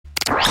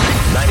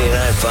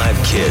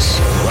99.5 KISS,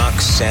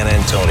 Rock San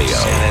Antonio.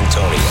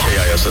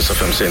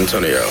 KISS-FM San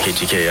Antonio.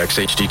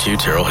 KTKX HD2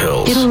 Terrell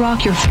Hills. It'll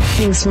rock your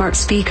f***ing smart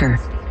speaker.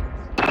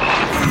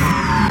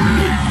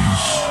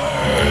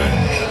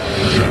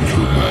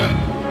 Gentlemen,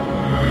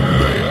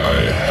 may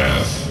I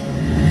have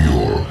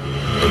your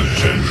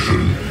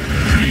attention,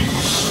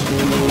 please?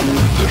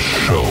 The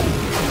show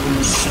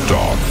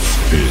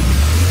starts in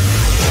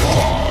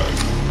 5,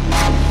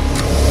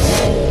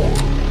 4,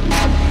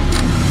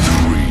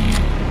 3,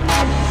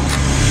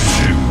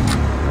 2,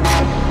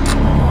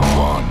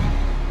 1,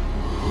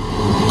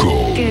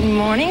 go. Good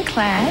morning,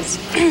 class.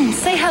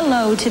 Say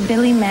hello to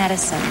Billy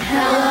Madison.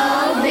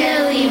 Hello,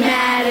 Billy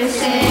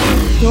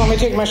Madison. You want me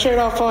to take my shirt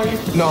off for you?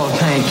 No,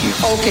 thank you.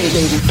 Okay,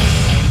 baby.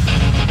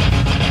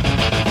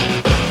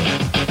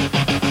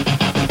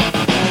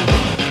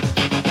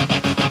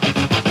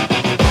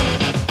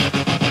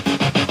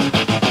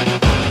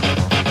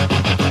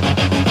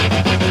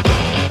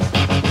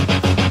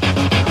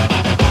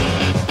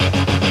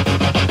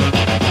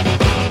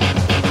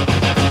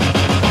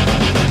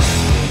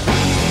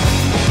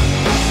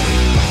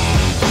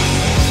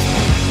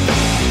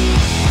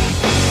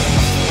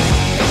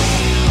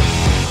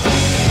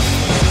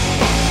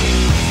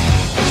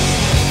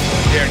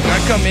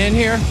 Come in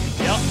here.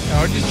 Yep.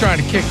 We're just trying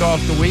to kick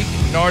off the week.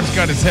 Nard's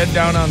got his head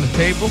down on the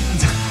table.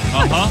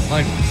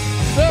 Like,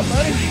 what's up,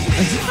 buddy?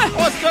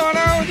 What's going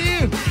on with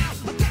you?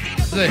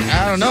 Like,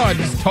 I don't know. I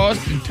just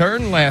tossed and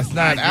turned last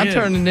night. I'm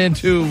turning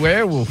into a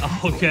werewolf.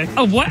 Oh, okay.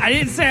 Oh, what? I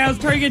didn't say I was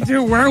turning into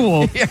a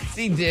werewolf. Yes,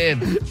 he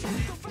did.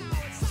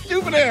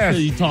 Stupid ass. So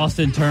you tossed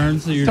and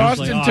turned, so you're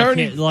tossed just like, and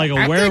turning like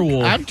a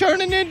werewolf. I'm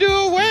turning into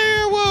a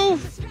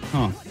werewolf.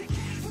 Huh.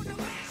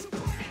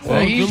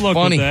 Well, he's good luck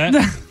funny. with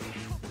that.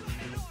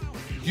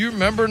 Do you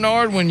remember,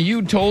 Nard, when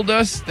you told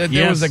us that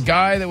there was a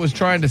guy that was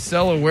trying to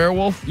sell a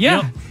werewolf?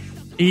 Yeah. Yep.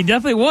 He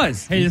definitely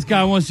was. Hey, this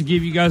guy wants to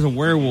give you guys a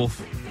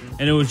werewolf.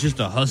 And it was just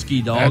a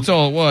husky dog. That's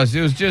all it was.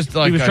 It was just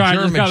like a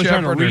German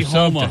Shepherd or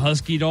something. A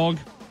husky dog.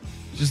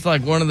 Just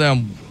like one of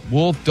them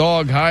wolf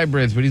dog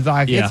hybrids. But he's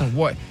like, it's a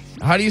what?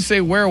 How do you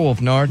say werewolf,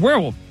 Nard?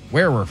 Werewolf.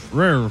 Werewolf.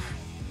 Werewolf.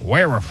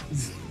 Werewolf.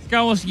 This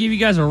guy wants to give you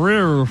guys a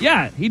werewolf.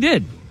 Yeah, he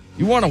did.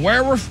 You want a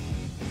werewolf?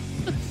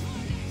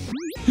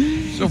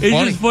 So funny.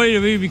 It's just funny to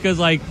me because,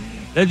 like,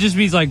 that just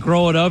means, like,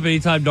 growing up,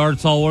 anytime Dart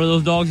saw one of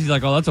those dogs, he's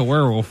like, oh, that's a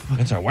werewolf.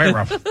 That's a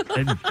werewolf.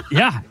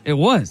 Yeah, it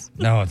was.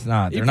 No, it's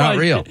not. They're not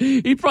real.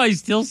 He probably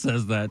still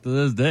says that to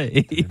this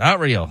day.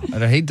 Not real.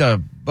 I hate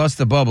to bust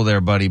the bubble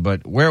there, buddy,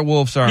 but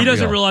werewolves aren't real. He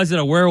doesn't realize that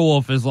a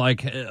werewolf is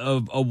like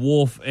a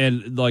wolf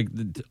and, like,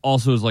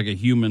 also is like a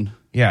human.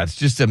 Yeah, it's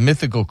just a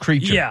mythical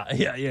creature.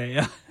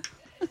 Yeah.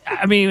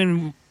 I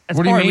mean, as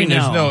what do you far mean?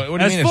 as we know.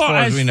 What do you mean as far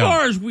as we know? As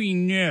far as we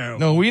know.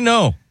 No, we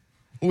know.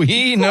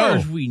 We know. As far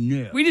as we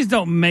know. We just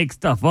don't make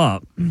stuff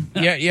up.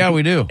 Yeah,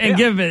 we do. And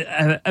give it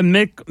a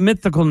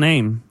mythical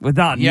name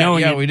without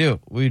knowing it. Yeah, we do.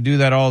 We do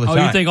that all the time.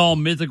 Oh, you think all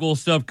mythical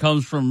stuff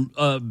comes from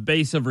a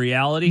base of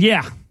reality?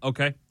 Yeah.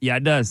 Okay. Yeah,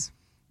 it does.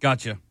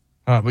 Gotcha.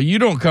 But you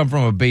don't come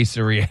from a base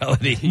of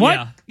reality.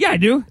 What? Yeah, I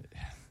do.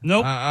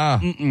 Nope.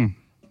 Mm-mm.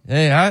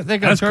 Hey, I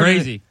think that's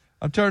crazy.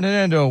 I'm turning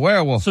into a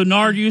werewolf. So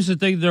Nard used to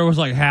think there was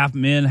like half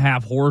men,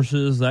 half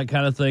horses, that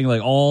kind of thing.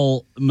 Like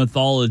all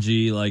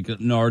mythology, like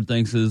Nard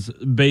thinks is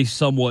based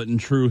somewhat in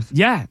truth.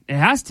 Yeah, it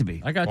has to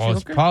be. I got you.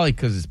 It's probably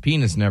because his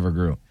penis never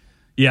grew.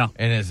 Yeah.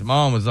 And his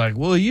mom was like,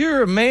 well,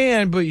 you're a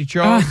man, but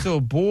you're also a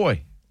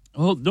boy.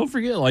 Well, don't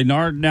forget, like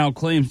Nard now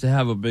claims to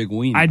have a big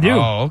wiener. I do.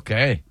 Oh,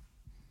 okay.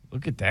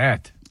 Look at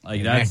that.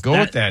 Like Go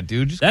with that,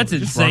 dude. That's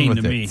insane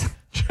to me.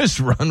 Just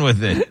run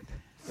with it.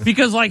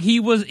 Because like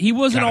he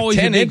wasn't always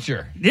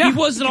 10-incher. He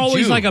wasn't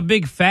always like a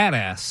big fat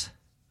ass.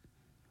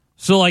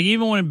 So like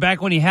even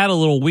back when he had a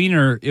little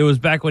wiener, it was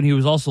back when he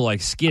was also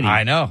like skinny.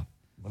 I know.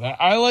 But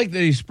I like that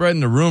he's spreading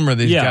the rumor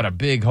that he's got a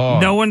big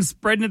hog. No one's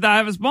spreading it that I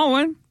have a small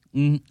one.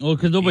 Well,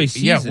 because nobody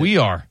sees it. Yeah, we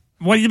are.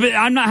 Well,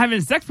 I'm not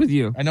having sex with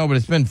you. I know, but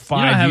it's been 5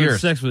 You're not years. having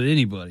sex with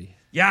anybody.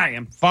 Yeah, I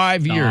am.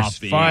 5 years.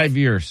 Stop it. 5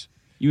 years.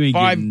 You ain't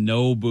getting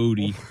no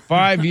booty.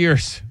 5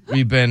 years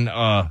we've been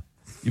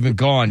you've been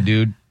gone,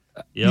 dude.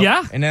 Yep.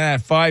 Yeah. And then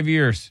at 5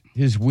 years,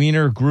 his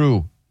wiener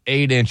grew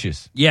 8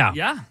 inches. Yeah.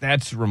 Yeah.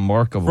 That's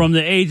remarkable. From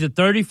the age of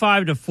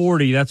 35 to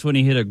 40, that's when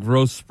he hit a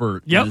growth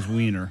spurt in his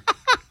wiener.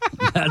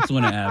 That's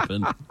when it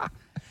happened.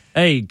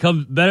 Hey,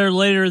 come better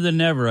later than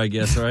never, I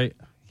guess, right?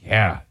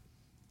 Yeah.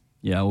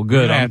 Yeah, well,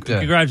 good.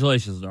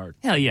 Congratulations, Nard.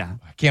 Hell yeah.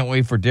 I can't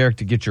wait for Derek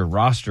to get your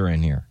roster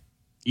in here.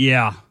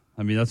 Yeah.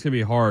 I mean, that's going to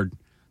be hard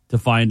to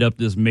find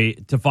this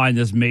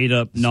made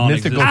up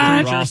non-existent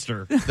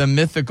roster. The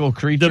mythical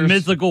creatures. The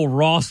mythical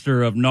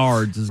roster of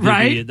Nards is going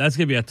to be that's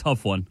going to be a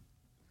tough one.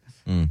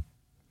 Well,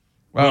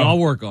 I'll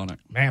work on it.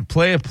 Man,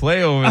 play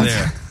over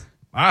there.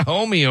 My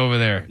homie over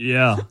there.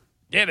 Yeah.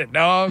 Get it,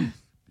 dog.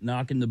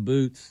 Knocking the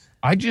boots.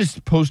 I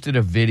just posted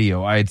a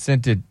video. I had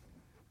sent it.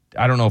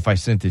 I don't know if I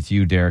sent it to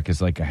you, Derek,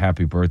 as like a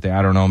happy birthday.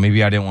 I don't know.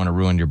 Maybe I didn't want to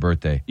ruin your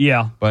birthday.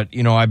 Yeah. But,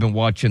 I've been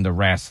watching the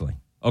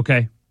wrestling.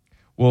 Okay.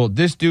 Well,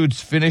 this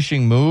dude's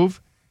finishing move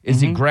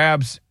is he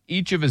grabs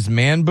each of his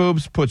man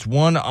boobs, puts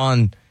one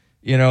on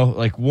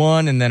like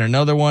one and then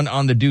another one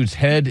on the dude's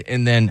head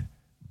and then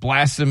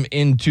blast him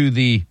into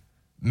the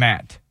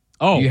mat.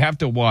 Oh. You have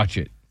to watch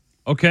it.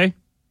 Okay.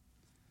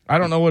 I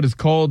don't know what it's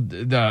called,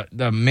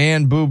 the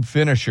man boob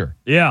finisher.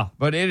 Yeah.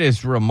 But it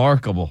is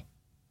remarkable.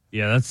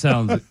 Yeah, that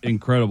sounds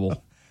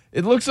incredible.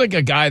 It looks like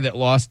a guy that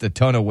lost a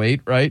ton of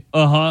weight, right?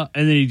 Uh-huh.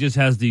 And then he just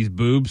has these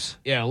boobs.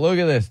 Yeah, look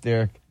at this,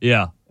 Derek.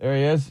 Yeah. There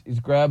he is.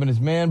 He's grabbing his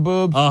man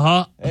boobs.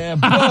 Uh-huh.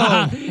 And boom.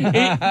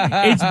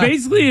 It's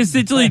basically,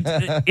 essentially,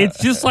 it's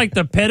just like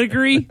the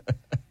pedigree,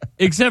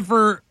 except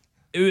for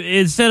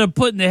instead of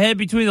putting the head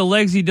between the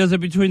legs, he does it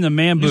between the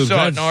man boobs.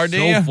 saw it, That's Nard,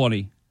 so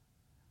funny.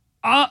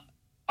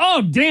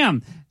 Oh,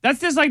 damn.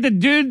 That's just like the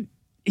dude.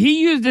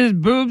 He used his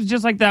boobs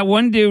just like that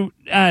one dude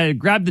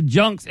grabbed the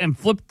junks and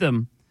flipped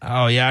them.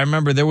 Oh, yeah, I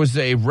remember there was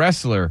a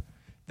wrestler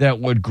that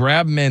would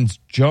grab men's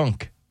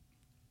junk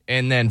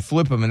and then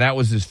flip them, and that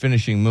was his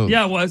finishing move.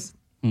 Yeah, it was.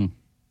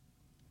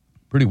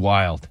 Pretty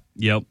wild.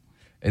 Yep.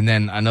 And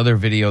then another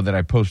video that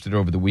I posted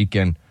over the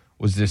weekend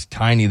was this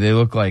tiny, they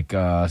look like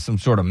some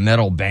sort of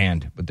metal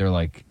band, but they're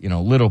like,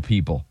 little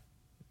people.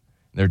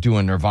 They're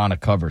doing Nirvana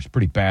covers.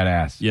 Pretty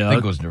badass. Yeah. I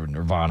think it was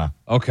Nirvana.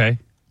 Okay.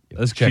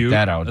 That's Check cute.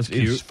 that out. That's It's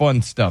cute.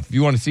 fun stuff. If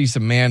you want to see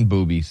some man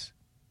boobies,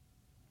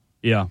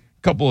 Yeah.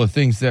 a couple of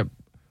things that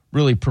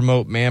really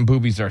promote man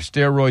boobies are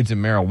steroids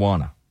and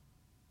marijuana.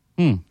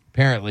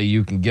 Apparently,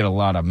 you can get a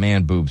lot of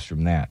man boobs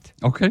from that.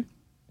 Okay.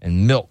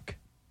 And milk.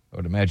 I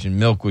would imagine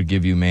milk would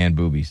give you man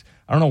boobies.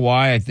 I don't know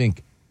why. I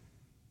think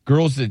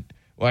girls that,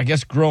 I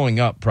guess growing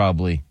up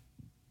probably,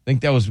 I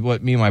think that was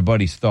what me and my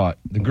buddies thought.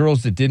 The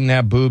girls that didn't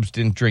have boobs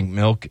didn't drink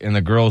milk, and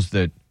the girls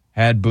that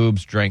had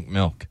boobs drank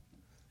milk.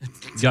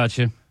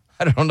 Gotcha.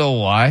 I don't know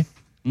why.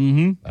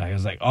 Mm-hmm. I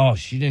was like, oh,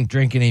 she didn't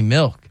drink any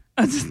milk.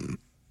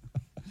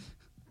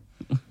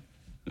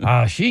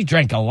 She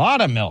drank a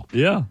lot of milk.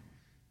 Yeah.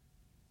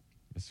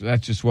 So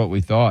that's just what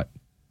we thought.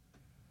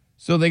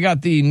 So they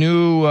got the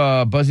new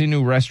buzzy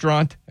new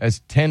restaurant has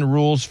 10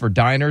 rules for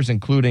diners,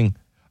 including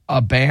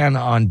a ban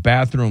on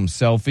bathroom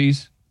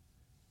selfies.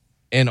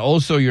 And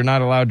also you're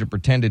not allowed to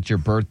pretend it's your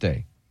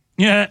birthday.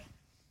 Yeah.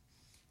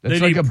 That's They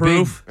like need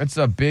proof. that's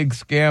a big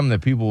scam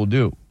that people will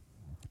do.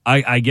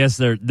 I guess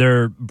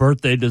their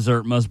birthday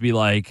dessert must be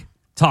like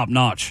top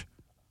notch.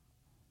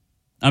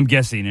 I'm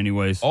guessing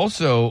anyways.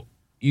 Also,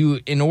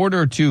 in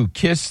order to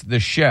kiss the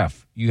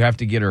chef, you have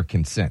to get her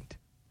consent.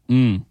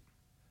 And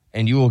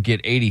you will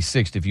get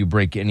 86 if you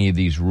break any of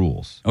these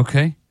rules.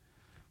 Okay.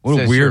 What a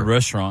Says weird here,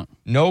 restaurant.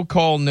 No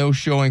call, no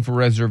showing for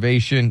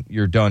reservation.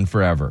 You're done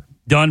forever.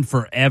 Done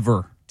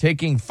forever.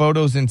 Taking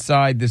photos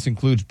inside. This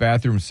includes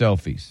bathroom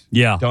selfies.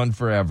 Yeah. Done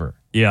forever.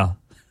 Yeah.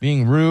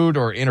 Being rude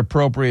or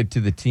inappropriate to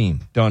the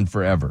team. Done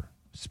forever.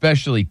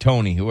 Especially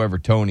Tony, whoever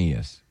Tony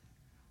is.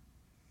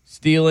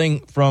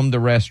 Stealing from the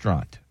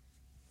restaurant.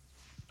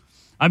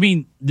 I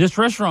mean, this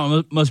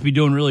restaurant must be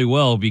doing really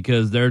well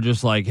because they're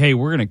just like, hey,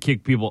 we're going to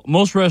kick people.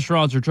 Most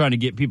restaurants are trying to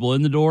get people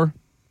in the door,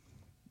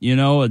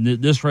 and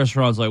this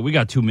restaurant's like, we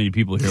got too many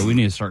people here. We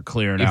need to start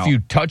clearing out. If you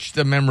touch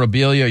the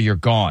memorabilia, you're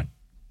gone.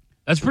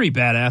 That's pretty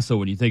badass, though,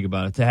 when you think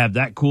about it, to have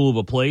that cool of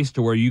a place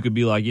to where you could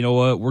be like, you know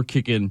what, we're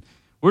just going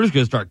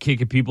to start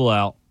kicking people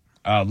out.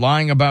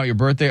 Lying about your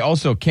birthday.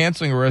 Also,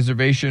 canceling a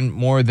reservation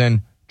more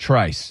than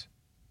twice.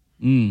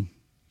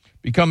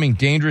 Becoming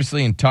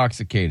dangerously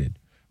intoxicated.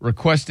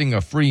 Requesting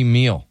a free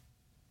meal.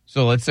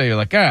 So let's say you're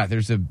like,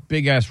 there's a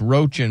big-ass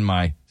roach in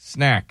my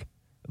snack.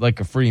 I'd like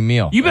a free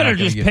meal. You better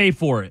just pay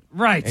for it.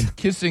 Right. And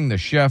kissing the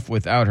chef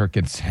without her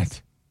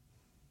consent.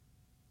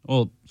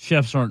 Well,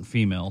 chefs aren't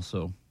female,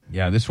 so.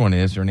 Yeah, this one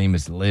is. Her name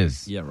is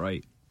Liz. Yeah,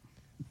 right.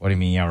 What do you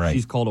mean, yeah, right?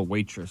 She's called a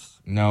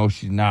waitress. No,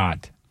 she's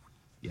not.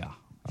 Yeah.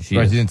 I'm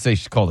surprised you didn't say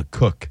she's called a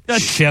cook.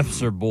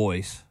 Chefs are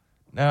boys.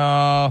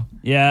 No.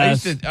 Yeah.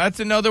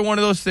 That's another one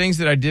of those things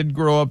that I did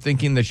grow up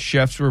thinking that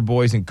chefs were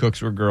boys and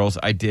cooks were girls.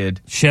 I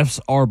did. Chefs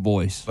are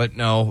boys. But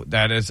no,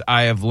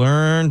 I have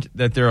learned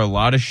that there are a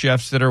lot of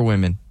chefs that are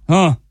women.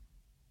 Huh.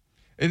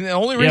 And the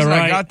only reason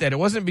I got that, it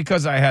wasn't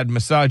because I had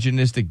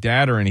misogynistic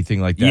dad or anything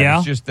like that. Yeah.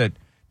 It's just that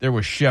there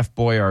was Chef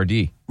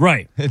Boyardee.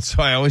 Right. And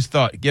so I always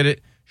thought, get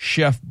it?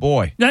 Chef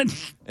Boy.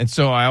 And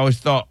so I always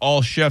thought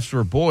all chefs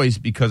were boys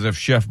because of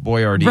Chef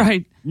Boyardee.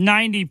 Right.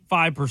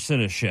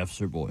 95% of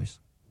chefs are boys.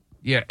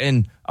 Yeah,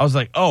 and I was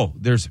like, oh,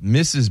 there's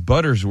Mrs.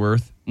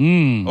 Buttersworth.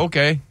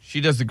 Okay, she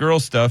does the girl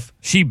stuff.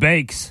 She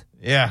bakes.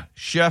 Yeah,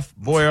 Chef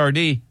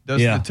Boyardee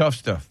does the tough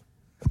stuff.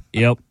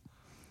 Yep.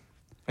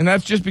 And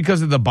that's just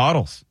because of the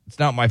bottles. It's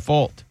not my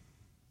fault.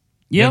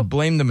 Yep. They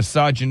blame the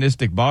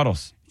misogynistic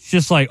bottles. It's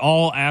just like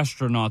all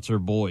astronauts are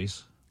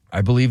boys.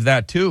 I believe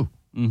that, too.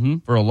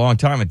 For a long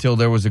time until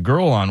there was a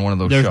girl on one of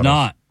those There's shuttles.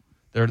 not.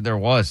 There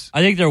was.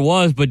 I think there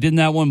was, but didn't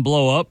that one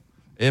blow up?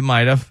 It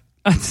might have.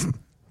 I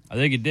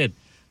think it did.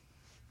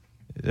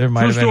 There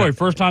might True have been story.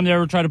 First time they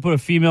ever tried to put a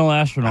female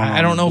astronaut on.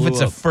 I don't know if it's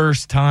the a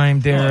first time,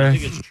 Derek. I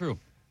think it's true.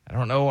 I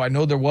don't know. I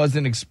know there was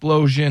an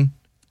explosion.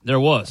 There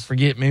was.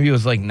 Forget, maybe it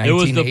was like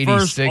 1986 it was the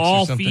first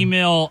or something.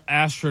 all-female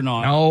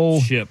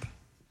astronaut ship.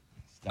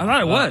 I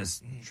thought it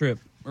was. Trip.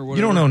 Or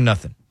You don't know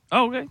nothing.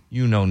 Oh, okay.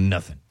 You know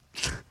nothing.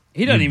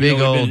 He doesn't even big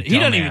know old he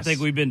doesn't even dumbass. think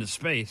we've been to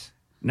space.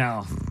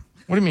 No.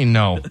 What do you mean,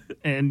 no?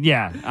 And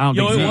yeah, I don't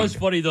Yo, think it so. was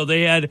funny though.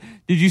 They had.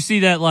 Did you see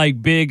that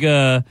like big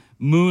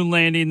moon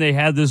landing they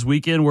had this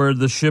weekend where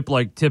the ship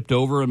like tipped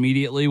over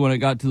immediately when it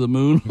got to the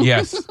moon?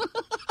 Yes.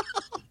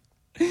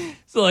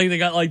 So like they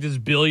got like this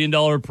 $1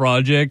 billion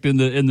project and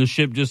the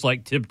ship just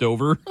like tipped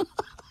over.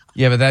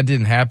 Yeah, but that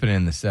didn't happen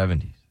in the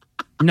 70s.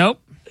 Nope.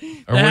 Or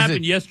That was happened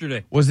it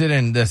yesterday. Was it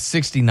in the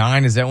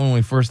 69? Is that when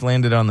we first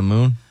landed on the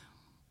moon?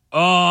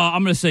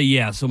 I'm gonna say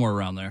yeah, somewhere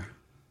around there.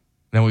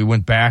 Then we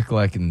went back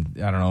like in,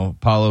 I don't know,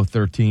 Apollo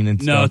 13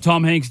 and No, stuff.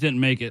 Tom Hanks didn't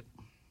make it.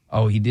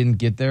 Oh, he didn't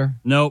get there?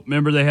 Nope.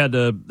 Remember they had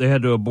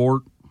to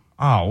abort.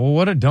 Oh, well,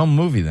 what a dumb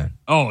movie then.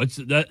 Oh, it's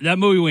that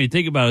movie. When you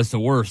think about it, it's the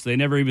worst. They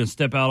never even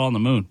step out on the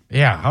moon.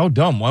 Yeah, how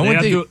dumb. Why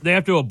wouldn't They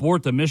have to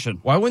abort the mission.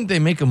 Why wouldn't they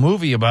make a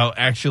movie about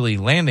actually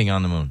landing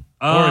on the moon?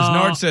 Or as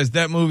Nard says,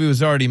 that movie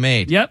was already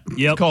made. Yep.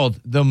 It's called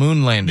The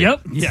Moon Landing.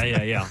 Yep.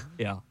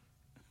 Yeah.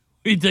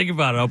 When you think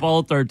about it,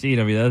 Apollo 13.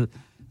 I mean,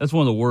 that's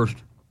one of the worst.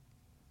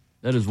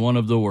 That is one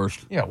of the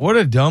worst. Yeah, what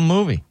a dumb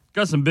movie.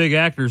 Got some big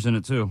actors in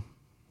it too.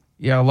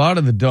 Yeah, a lot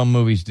of the dumb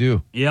movies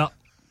do. Yeah.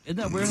 Isn't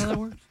that weird how that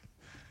works?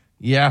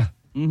 Yeah.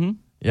 Mm-hmm.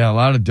 Yeah, a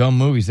lot of dumb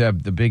movies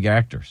have the big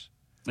actors.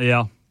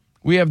 Yeah.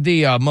 We have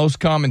the most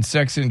common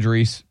sex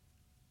injuries.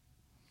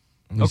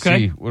 Let me Okay.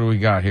 see. What do we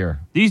got here?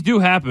 These do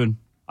happen.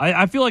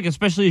 I feel like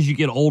especially as you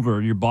get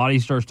older, your body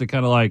starts to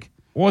kind of like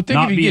Well, I think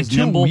not if be you as get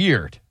too nimble.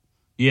 weird.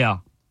 Yeah.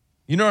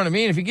 You know what I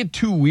mean? If you get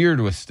too weird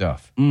with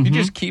stuff, if you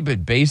just keep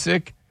it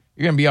basic,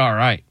 you're going to be all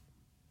right.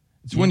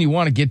 It's when you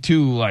want to get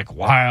too like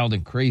wild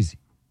and crazy.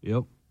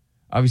 Yep.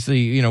 Obviously,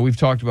 you know, we've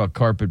talked about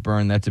carpet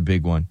burn. That's a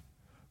big one.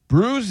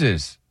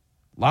 Bruises.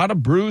 A lot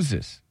of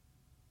bruises.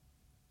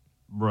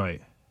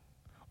 Right.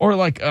 Or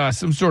like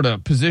some sort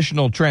of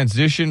positional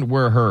transition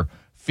where her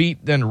feet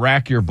then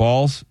rack your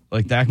balls.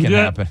 Like that can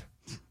Yeah. happen.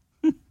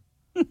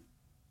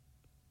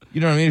 You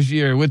know what I mean? If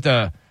you're with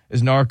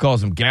as Nar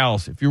calls them,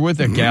 gals. If you're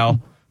with a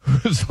gal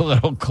who's a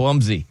little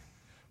clumsy,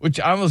 which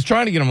I was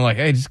trying to get them like,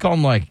 hey, just call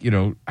them like, you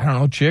know, I don't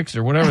know, chicks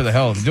or whatever the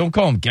hell. Don't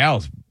call them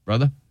gals,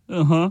 brother.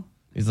 Uh-huh.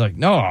 He's like,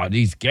 no,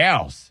 these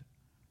gals.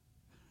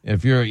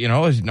 If you're, you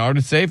know, as Nard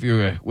would say, if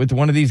you're with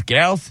one of these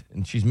gals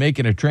and she's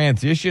making a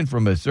transition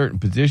from a certain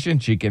position,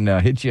 she can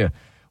hit you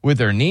with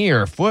her knee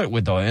or foot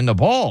in the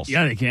balls.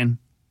 Yeah, they can.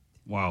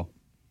 Wow.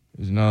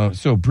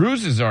 So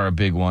bruises are a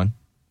big one.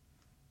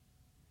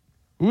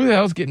 Who the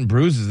hell's getting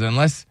bruises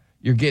unless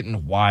you're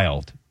getting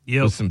wild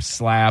with some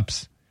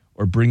slaps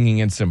or bringing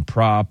in some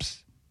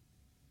props?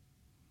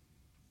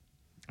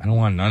 I don't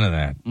want none of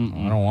that. I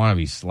don't want to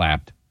be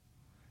slapped.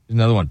 There's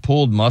another one,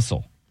 pulled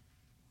muscle.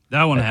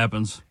 That one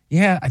happens.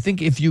 Yeah, I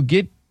think if you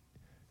get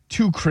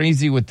too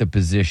crazy with the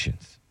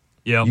positions,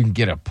 Yeah. you can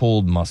get a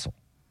pulled muscle.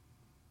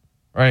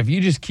 All right, if you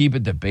just keep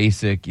it the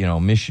basic, you know,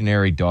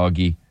 missionary,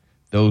 doggy,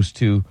 those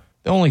two,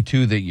 the only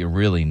two that you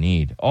really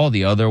need. All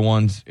the other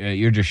ones,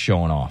 you're just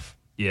showing off.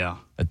 Yeah.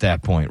 At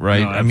that point,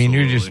 right? No, I mean,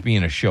 you're just absolutely.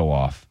 being a show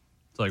off.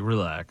 It's like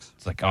relax.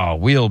 It's like, oh,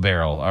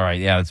 wheelbarrow. All right,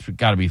 yeah, it's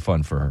got to be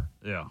fun for her.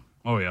 Yeah.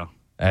 Oh yeah.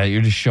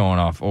 You're just showing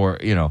off, or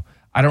you know,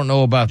 I don't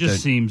know about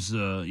Just seems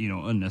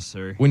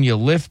unnecessary. when you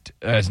lift,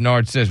 as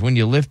Nard says, when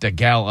you lift a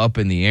gal up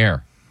in the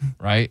air,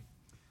 right?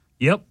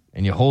 Yep.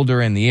 And you hold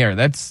her in the air.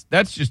 That's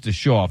just to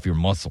show off your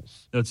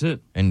muscles That's it.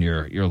 and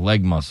your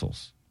leg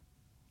muscles,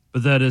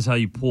 But that is how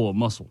you pull a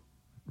muscle.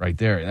 right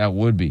there. That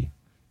would be,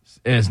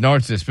 as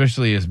Nard says,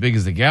 especially as big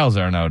as the gals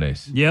are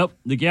nowadays. Yep.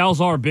 The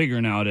gals are bigger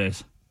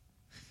nowadays.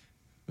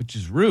 Which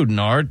is rude,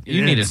 Nard.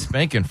 You It need a is.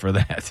 spanking for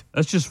that.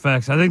 That's just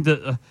facts. I think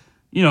that,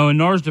 in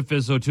Nars'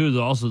 defense, though, too,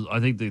 also, I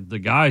think the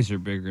guys are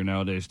bigger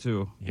nowadays,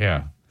 too.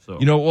 Yeah. So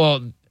You know,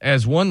 well,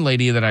 as one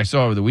lady that I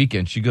saw over the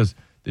weekend, she goes,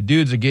 the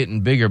dudes are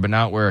getting bigger, but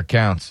not where it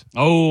counts.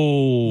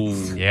 Oh.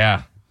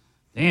 Yeah.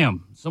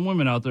 Damn. Some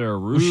women out there are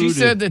rude. Well, she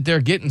said that they're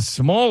getting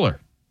smaller.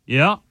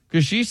 Yeah.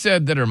 Because she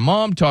said that her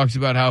mom talks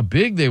about how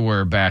big they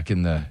were back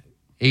in the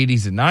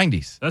 80s and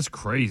 90s. That's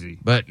crazy.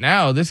 But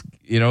now this,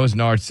 as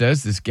Nard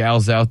says, this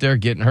gal's out there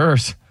getting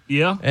hers.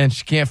 Yeah. And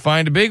she can't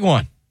find a big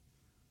one.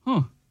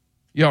 Huh.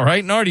 You all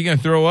right, Nard? You going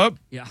to throw up?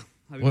 Yeah,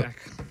 I'll be What? back.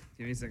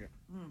 Give me a second.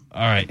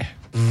 All right.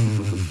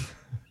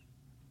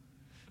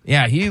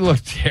 Yeah, he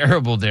looked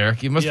terrible, Derek.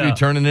 He must be Yeah.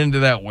 turning into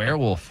that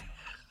werewolf.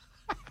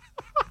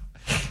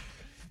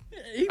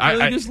 He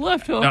really just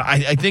left, huh? No,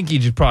 I think he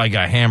just probably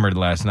got hammered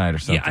last night or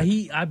something.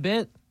 Yeah, I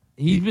bet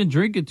he's been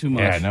drinking too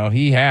much. Yeah, no,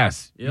 he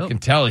has. You Yep. can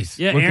tell he's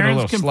Yeah, looking a Aaron's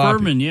little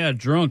confirming. sloppy. Yeah,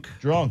 drunk.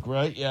 Drunk,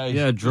 right? Yeah, he's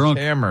Yeah, just drunk.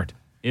 hammered.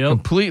 Yep.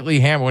 Completely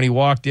hammered. When he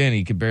walked in,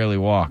 he could barely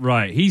walk.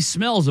 Right. He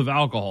smells of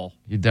alcohol.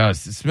 He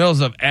does. It smells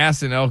of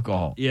ass and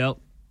alcohol. Yep.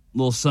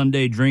 Little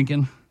Sunday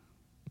drinking.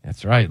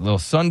 That's right. Little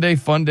Sunday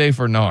fun day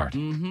for Nard.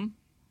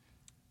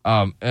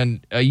 Mm-hmm.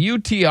 And a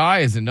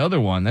UTI is another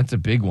one. That's a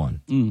big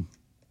one.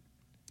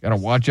 Got to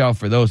watch out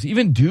for those.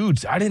 Even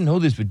dudes. I didn't know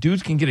this, but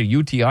dudes can get a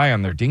UTI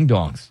on their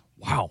ding-dongs.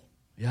 Wow.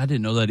 Yeah, I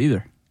didn't know that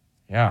either.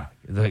 Yeah.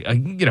 I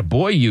can get a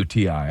boy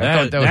UTI. I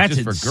thought that was that's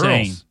just for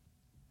insane. girls.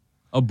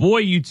 A boy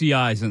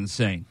UTI is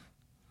insane.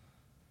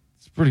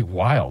 It's pretty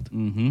wild.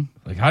 Mm-hmm.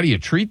 Like, how do you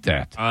treat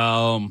that?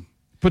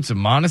 Put some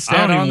monostat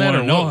I don't on even that, wanna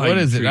or know what how you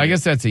is it? treat I it.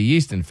 guess that's a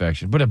yeast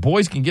infection. But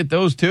boys can get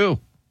those too.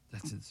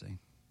 That's insane.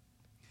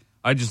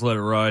 I just let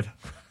it ride.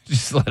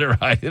 Just let it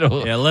ride.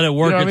 It'll, Yeah, let it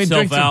work itself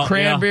Drink some out.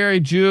 cranberry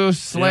juice,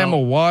 slam Yeah.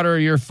 of water,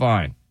 you're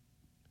fine.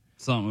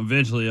 Something.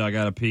 Eventually, I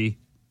got to pee.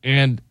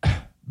 And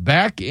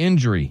back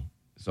injury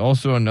is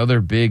also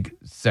another big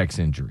sex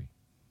injury.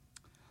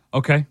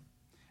 Okay.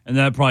 And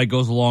that probably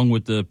goes along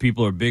with the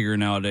people are bigger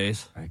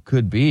nowadays. It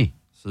could be.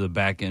 So the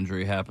back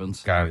injury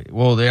happens. Got it.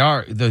 Well, they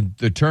are.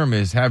 The term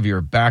is have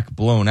your back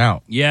blown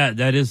out. Yeah,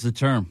 that is the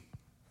term.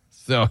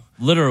 So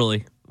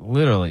Literally.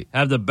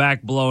 have the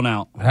back blown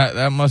out.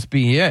 That must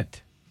be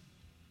it.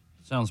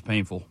 Sounds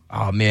painful.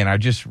 Oh man, I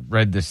just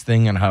read this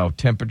thing on how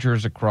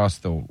temperatures across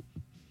the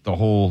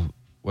whole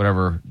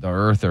whatever the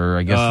Earth, or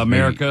I guess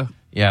America.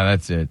 Yeah,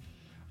 that's it.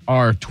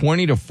 Are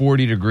 20 to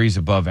 40 degrees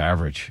above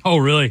average. Oh,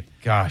 really?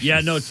 Gosh. Yeah,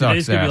 it no, sucks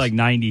today's going to ass. be like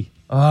 90.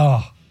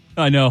 Oh,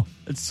 I know.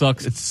 It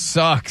sucks. it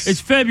sucks. It's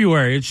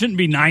February. It shouldn't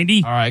be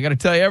 90. All right, I got to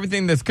tell you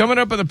everything that's coming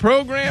up in the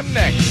program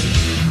next.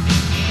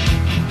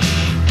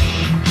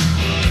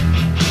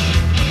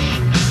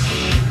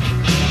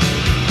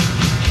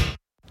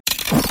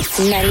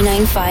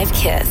 $99.5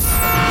 KISS.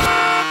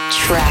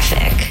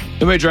 Traffic.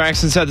 The Major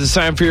accidents at this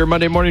time for your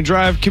Monday morning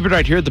drive. Keep it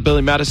right here at the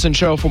Billy Madison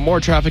Show for more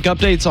traffic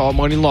updates all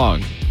morning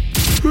long.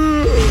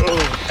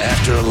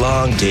 After a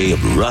long day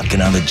of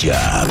rocking on the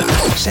job,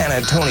 San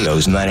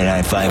Antonio's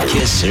 99.5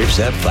 KISS serves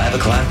up 5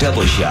 o'clock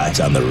double shots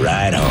on the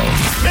ride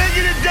home. Make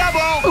it a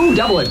double! Ooh,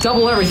 double it.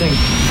 Double everything.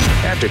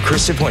 After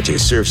Chris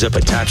Fuentes serves up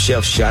a top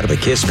shelf shot of a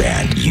KISS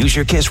band, use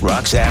your KISS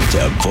Rocks app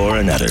to pour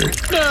another.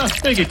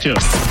 Make it 2. The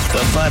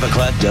 5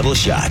 o'clock double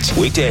shots.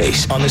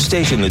 Weekdays on the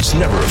station that's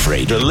never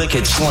afraid to lick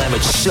it, slam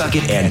it, suck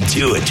it, and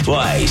do it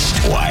twice.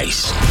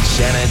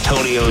 San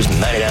Antonio's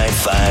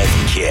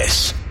 99.5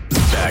 KISS.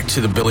 Back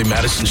to the Billy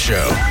Madison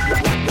Show.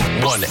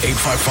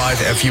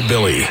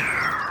 1-855-FU-Billy.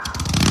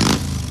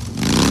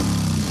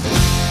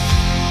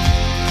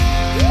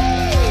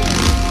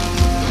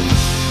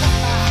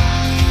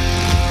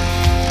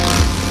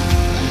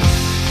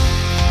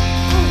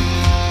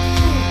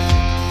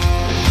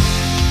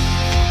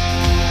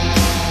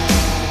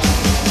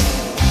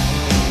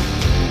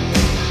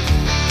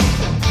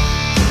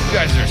 You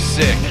guys are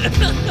sick.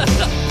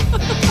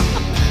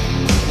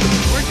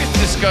 We're just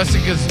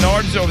discussing because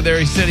Nard's over there.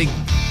 He said he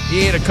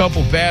ate a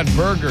couple bad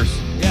burgers.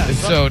 Yeah, And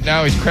so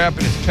now he's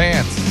crapping his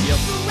pants. Yep.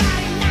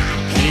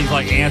 And he's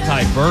like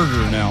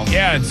anti-burger now.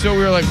 Yeah, and so we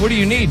were like, "What do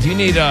you need? Do you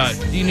need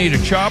a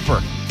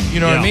chopper? You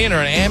know what I Yeah. mean, or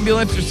an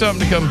ambulance or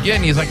something to come get?"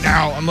 And he's like,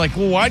 "No." I'm like,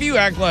 "Well, why do you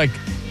act like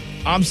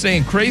I'm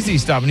saying crazy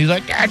stuff?" And he's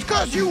like, "That's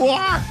because you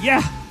are."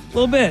 Yeah, a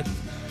little bit.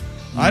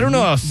 I don't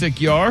know how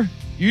sick you are.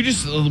 You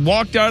just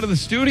walked out of the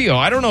studio.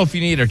 I don't know if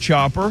you need a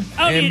chopper,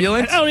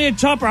 ambulance. I don't need a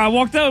chopper. I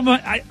walked out.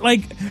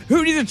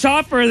 Who needs a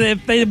chopper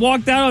if they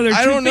walked out of their 2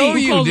 I don't know feet?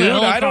 Who you, calls a dude.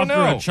 I don't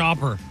helicopter know. A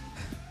chopper.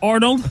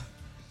 Arnold.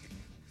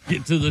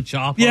 Get to the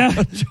chopper.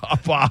 Yeah.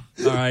 Chopper. All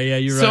right, yeah,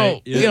 you're So,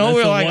 right. Yeah, we're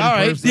that's the like, one all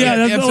right. person. Yeah,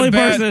 that's the it's only a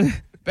bad, person.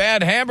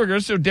 Bad hamburger.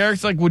 So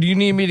Derek's like, "Well, do you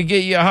need me to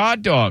get you a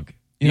hot dog?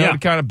 Yeah. To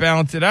kind of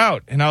balance it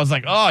out." And I was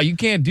like, "Oh, you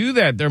can't do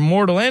that. They're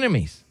mortal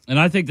enemies." And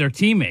I think they're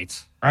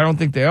teammates. I don't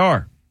think they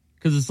are.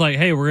 Because it's like,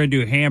 hey, we're going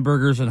to do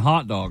hamburgers and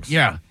hot dogs.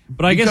 Yeah.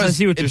 But I guess I Because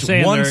see what you're it's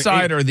saying one there.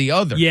 side or the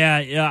other. Yeah,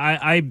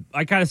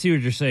 I kind of see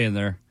what you're saying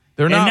there.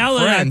 They're and not now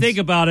that I friends. think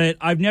about it,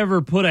 I've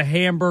never put a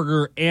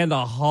hamburger and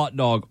a hot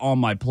dog on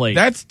my plate.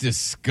 That's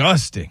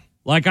disgusting.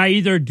 Like I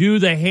either do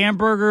the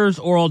hamburgers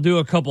or I'll do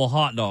a couple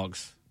hot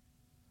dogs.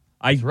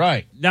 That's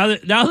right. Now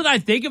that I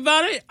think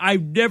about it,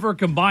 I've never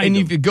combined And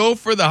them. if you go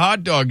for the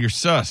hot dog, you're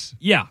sus.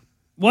 Yeah.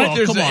 What? Well,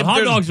 there's Come a- on, if hot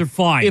there's- dogs are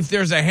fine. If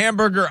there's a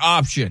hamburger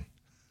option.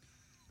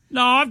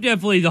 No, I'm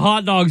definitely the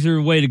hot dogs are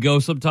the way to go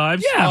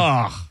sometimes. Yeah.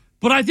 Ugh.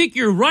 But I think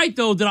you're right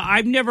though that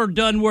I've never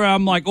done where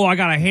I'm like, oh, I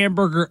got a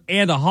hamburger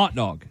and a hot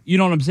dog. You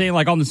know what I'm saying?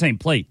 Like on the same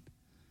plate.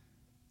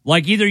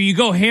 Like either you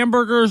go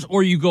hamburgers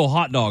or you go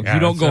hot dogs. Yeah, you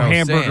don't that's go what I was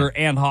hamburger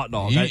saying. and hot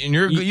dog.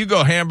 You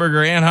go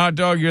hamburger and hot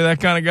dog. You're that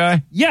kind of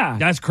guy. Yeah,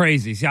 that's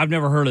crazy. See, I've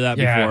never heard of that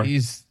before.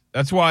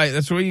 That's why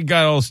you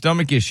got all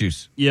stomach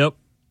issues. Yep.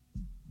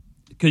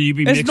 Because you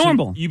be It's mixing,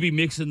 normal. You be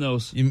mixing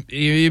those.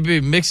 You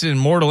be mixing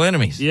mortal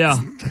enemies. Yeah.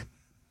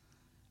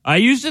 I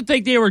used to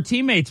think they were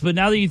teammates, but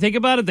now that you think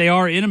about it, they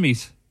are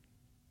enemies.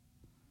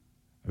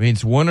 I mean,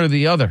 it's one or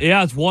the other.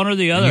 Yeah, it's one or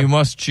the other. And you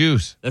must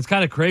choose. That's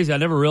kind of crazy. I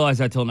never realized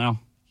that till now.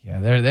 Yeah,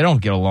 they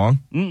don't get along.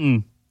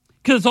 Mm-mm.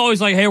 Because it's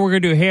always like, hey, we're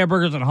going to do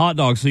hamburgers and hot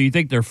dogs, so you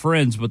think they're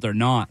friends, but they're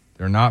not.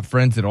 They're not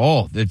friends at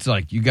all. It's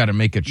like you got to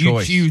make a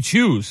choice. You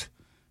choose.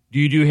 Do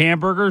you do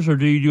hamburgers or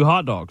do you do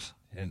hot dogs?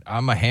 And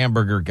I'm a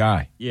hamburger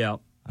guy. Yeah.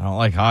 I don't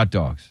like hot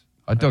dogs.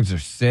 Hot dogs are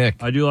sick.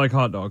 I do like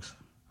hot dogs.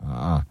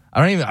 I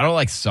don't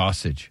like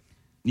sausage.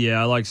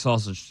 Yeah, I like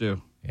sausage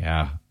too.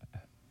 Yeah.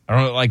 I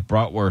don't like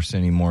bratwurst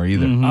anymore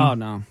either. Mhm. Oh,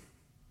 no.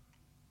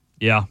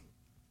 Yeah.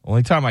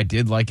 Only time I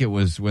did like it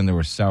was when there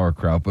was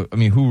sauerkraut. But, I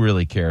mean, who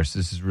really cares?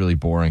 This is really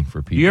boring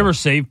for people. Do you ever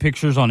save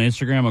pictures on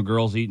Instagram of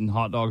girls eating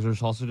hot dogs or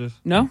sausages?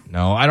 No?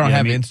 No, I don't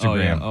have me-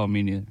 Instagram. Oh,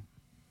 me neither.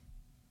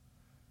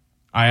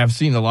 I have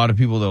seen a lot of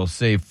people that will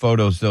save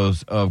photos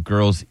of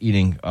girls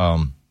eating,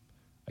 I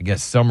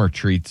guess, summer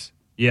treats.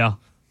 Yeah.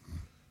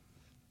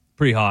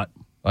 Pretty hot.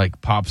 Like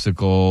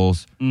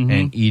popsicles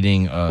and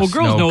eating Well,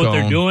 girls know what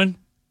they're doing.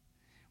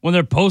 When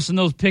they're posting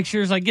those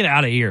pictures, like, get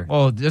out of here.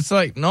 Well, it's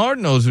like Nard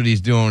knows what he's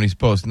doing when he's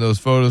posting those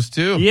photos,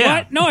 too. Yeah.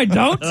 What? No, I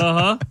don't.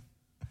 Uh-huh.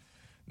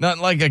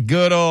 Nothing like a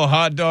good old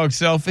hot dog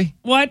selfie.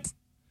 What?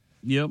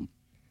 Yep.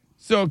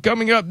 So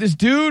coming up, this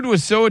dude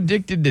was so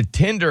addicted to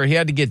Tinder, he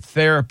had to get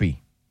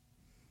therapy.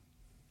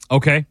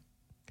 Okay.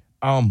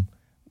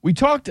 We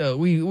talked,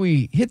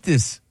 we hit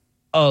this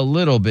a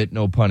little bit,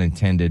 no pun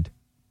intended,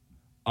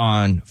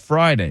 on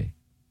Friday.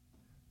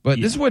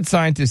 But this is what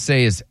scientists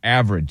say is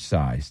average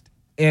sized.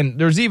 And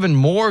there's even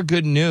more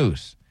good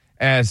news,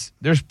 as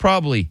there's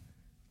probably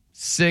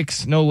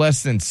no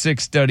less than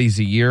 6 studies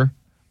a year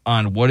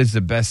on what is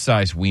the best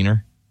size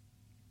wiener.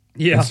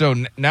 Yeah. And so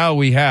now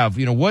we have,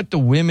 what the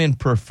women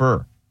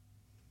prefer.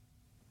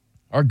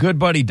 Our good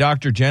buddy,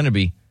 Dr.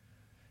 Genevieve,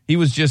 he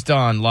was just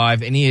on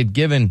live, and he had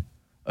given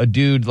a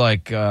dude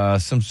like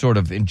some sort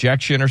of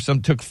injection or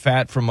took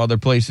fat from other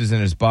places in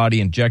his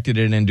body, injected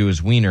it into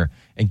his wiener,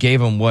 and gave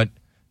him what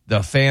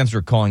the fans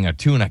were calling a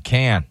tuna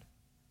can.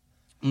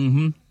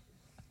 Mm-hmm.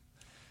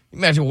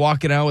 Imagine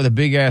walking out with a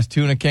big-ass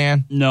tuna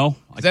can. No,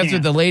 that's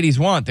what the ladies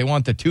want. They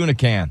want the tuna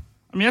can.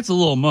 I mean, that's a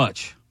little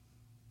much.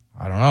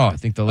 I don't know. I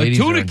think the ladies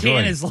a tuna are enjoying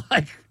can it. is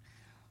like,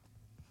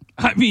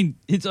 I mean,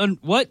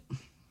 what?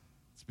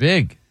 It's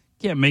big.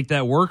 Can't make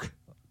that work.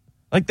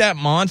 Like that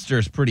monster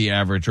is pretty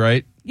average,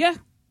 right? Yeah,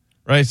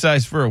 Right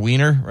size for a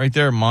wiener, right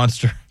there,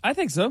 monster. I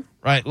think so.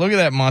 Right, look at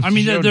that monster. I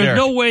mean, Show there's Derek.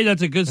 no way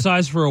that's a good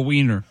size for a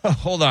wiener.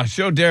 Hold on,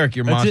 show Derek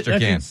your monster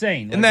That's can.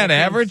 insane. Isn't that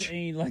that's average?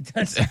 insane. Like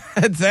that's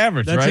That's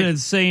average, That's right? an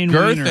insane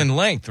girth wiener. and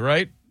length,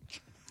 right?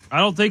 I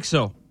don't think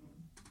so.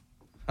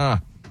 Huh.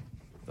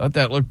 Thought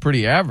that looked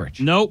pretty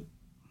average. Nope.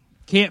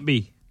 Can't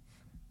be.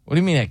 What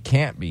do you mean it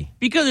can't be?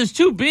 Because it's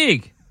too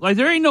big. Like,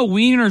 there ain't no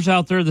wieners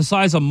out there the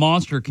size of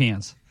Monster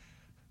cans.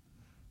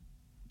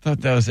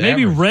 Thought that was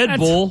Maybe average. Red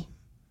Bull.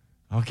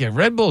 Okay,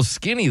 Red Bull's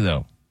skinny,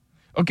 though.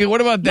 Okay,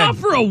 what about that? Not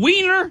for a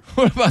wiener.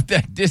 What about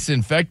that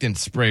disinfectant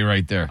spray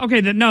right there?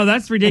 okay. No,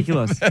 that's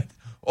ridiculous.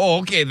 Oh,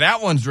 okay,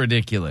 that one's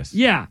ridiculous.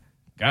 Yeah.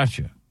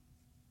 Gotcha.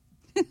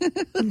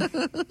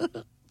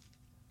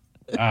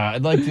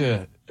 I'd like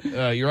to,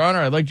 Your Honor,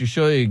 I'd like to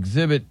show you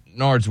Exhibit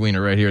Nard's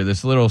wiener right here,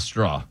 this little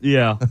straw.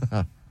 Yeah.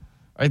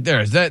 Right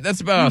there.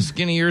 That's about how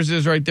skinny yours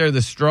is right there,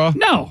 the straw?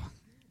 No.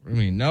 I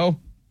mean, no?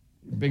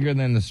 Bigger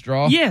than the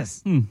straw?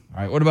 Yes. All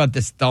right, what about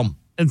this thumb?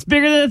 It's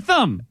bigger than a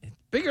thumb.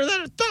 Bigger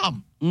than a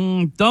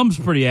thumb. Thumb's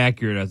pretty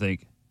accurate, I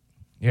think.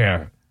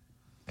 Yeah.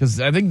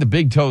 Because I think the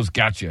big toes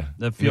got you.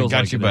 That feels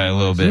got like you it by a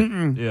little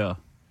anyways. bit. Yeah.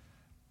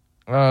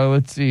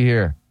 Let's see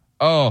here.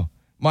 Oh,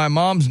 my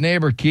mom's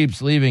neighbor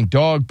keeps leaving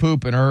dog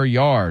poop in her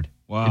yard.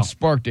 Wow. It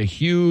sparked a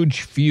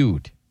huge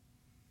feud.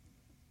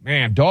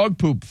 Man, dog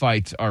poop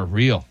fights are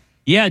real.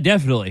 Yeah,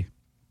 definitely.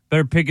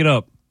 Better pick it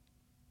up.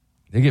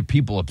 They get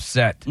people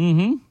upset.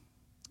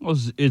 Well,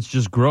 it's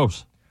just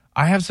gross.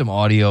 I have some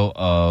audio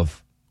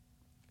of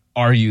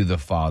Are You the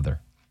Father?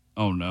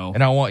 Oh, no.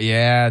 And I want,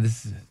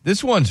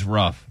 this one's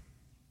rough.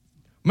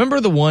 Remember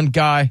the one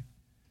guy,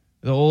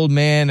 the old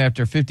man,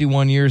 after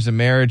 51 years of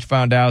marriage,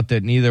 found out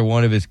that neither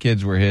one of his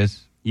kids were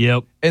his?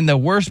 Yep. And the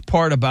worst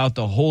part about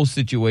the whole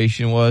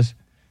situation was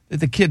that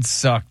the kids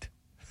sucked.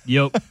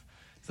 Yep.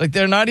 It's like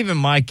they're not even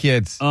my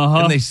kids.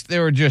 Uh-huh. And they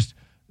were just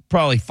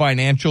probably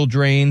financial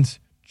drains,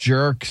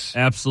 jerks,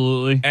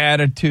 Absolutely.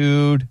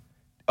 attitude,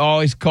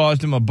 always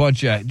caused him a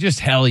bunch of just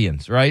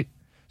hellions, right?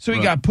 So he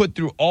Right. got put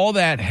through all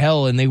that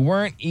hell, and they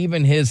weren't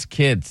even his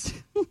kids.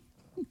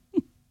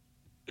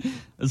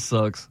 It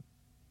sucks.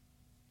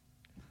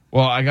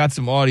 Well, I got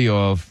some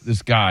audio of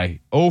this guy,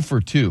 0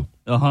 for 2.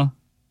 Uh-huh.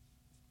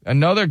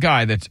 Another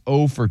guy that's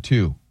 0 for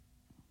 2.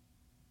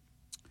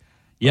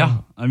 Yeah.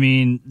 I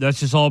mean, that's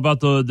just all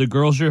about the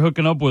girls you're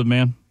hooking up with,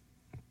 man.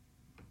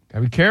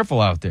 Gotta be careful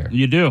out there.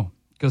 You do.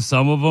 Because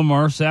some of them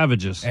are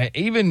savages. And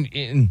even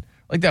in,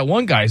 like that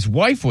one guy, his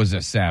wife was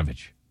a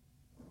savage.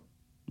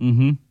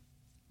 Mm-hmm.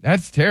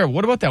 That's terrible.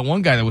 What about that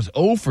one guy that was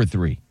 0 for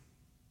 3?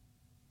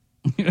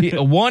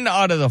 1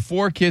 out of the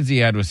 4 kids he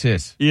had was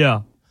his.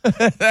 Yeah.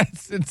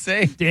 That's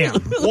insane. Damn.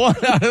 1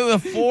 out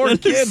of the 4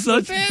 That is kids.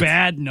 such was his.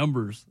 bad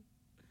numbers.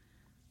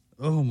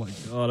 Oh, my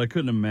God. I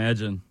couldn't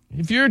imagine.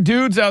 If you're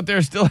dudes out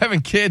there still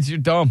having kids, you're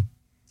dumb.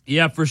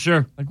 Yeah, for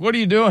sure. Like, what are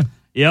you doing?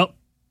 Yep.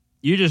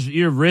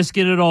 You're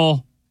risking it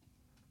all.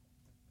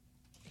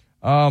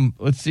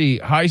 Let's see.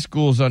 High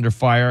school's under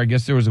fire. I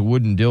guess there was a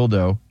wooden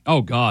dildo.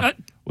 Oh, God.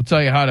 We'll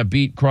tell you how to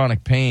beat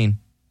chronic pain.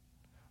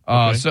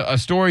 Okay. So a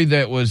story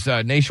that was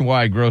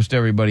nationwide, grossed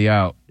everybody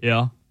out.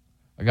 Yeah.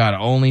 I got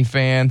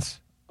OnlyFans.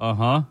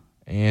 Uh-huh.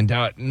 And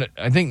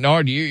I think,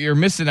 Nard, you're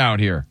missing out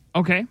here.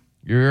 Okay.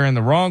 You're in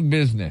the wrong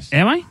business.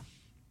 Am I?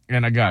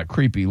 And I got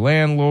creepy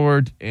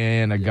landlord,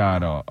 and I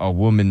got a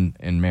woman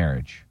in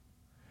marriage.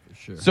 For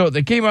sure. So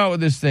they came out with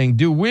this thing.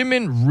 Do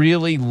women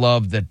really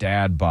love the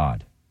dad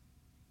bod?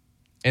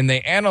 And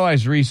they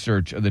analyzed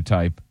research of the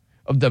type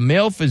of the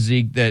male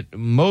physique that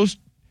most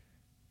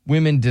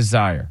women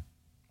desire.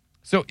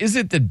 So is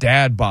it the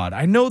dad bod?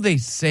 I know they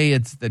say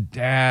it's the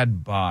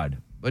dad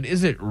bod, but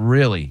is it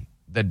really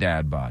the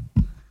dad bod?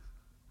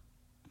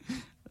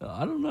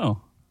 I don't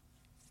know.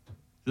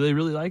 Do they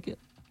really like it?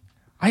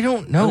 I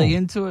don't know. Are they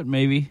into it?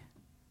 Maybe.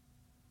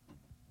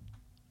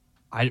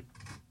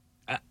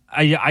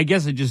 I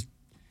guess it just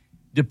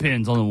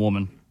depends on the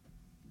woman.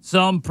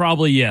 Some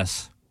probably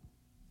yes.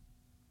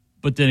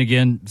 But then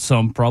again,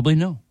 some probably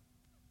no.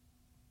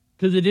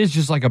 Because it is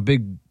just like a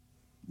big,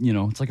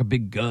 it's like a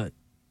big gut.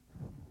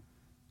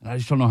 And I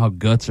just don't know how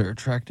guts are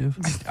attractive.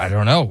 I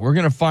don't know. We're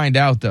going to find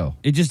out, though.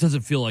 It just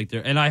doesn't feel like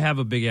they're... And I have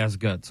a big-ass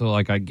gut, so,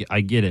 like, I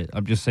get it.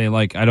 I'm just saying,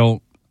 like, I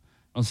don't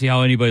see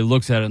how anybody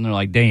looks at it and they're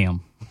like,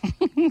 damn.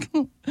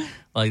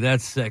 Like,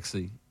 that's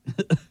sexy.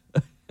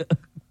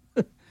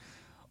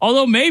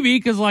 Although maybe,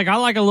 because, like, I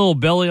like a little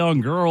belly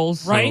on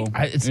girls. Right. So,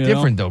 It's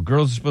different, though.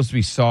 Girls are supposed to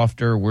be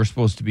softer. We're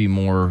supposed to be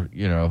more,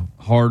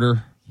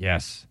 harder.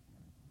 Yes.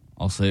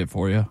 I'll say it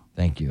for you.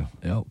 Thank you.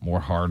 Yep. More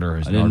harder.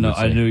 As I didn't know. Nard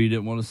would I say. knew you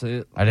didn't want to say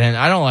it. I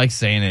don't like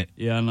saying it.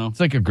 Yeah, I know. It's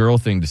like a girl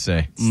thing to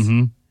say.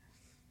 Mm-hmm.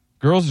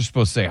 Girls are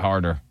supposed to say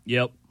harder.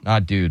 Yep.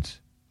 Not dudes.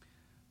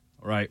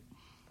 Right.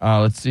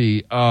 Let's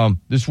see.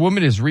 This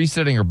woman is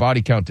resetting her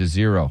body count to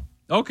 0.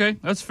 Okay,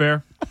 that's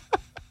fair.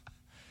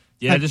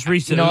 Yeah, just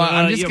reset. No,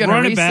 I'm just going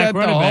to reset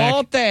the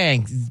whole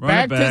thing.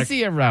 Back to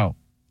 0.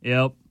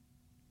 Yep.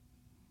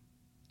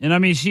 And I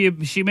mean, she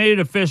made it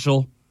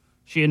official.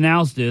 She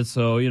announced it,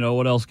 so,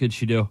 what else could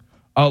she do?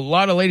 A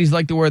lot of ladies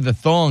like to wear the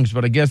thongs,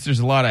 but I guess there's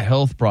a lot of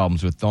health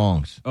problems with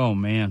thongs. Oh,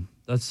 man.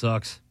 That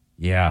sucks.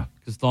 Yeah.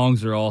 Because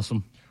thongs are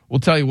awesome. We'll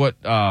tell you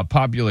what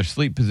popular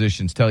sleep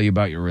positions tell you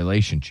about your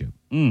relationship.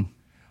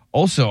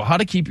 Also, how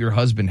to keep your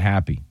husband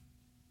happy.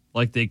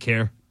 Like they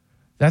care.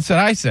 That's what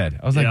I said.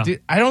 I was like,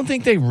 dude, I don't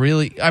think they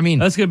really... I mean...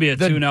 That's going to be a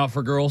tune-out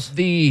for girls.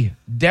 The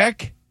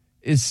deck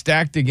is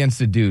stacked against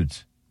the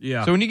dudes.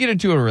 Yeah. So when you get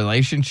into a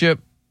relationship,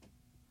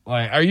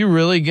 like, are you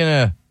really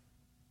going to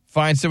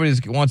find somebody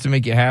that wants to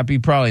make you happy?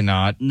 Probably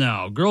not.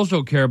 No, girls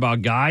don't care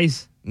about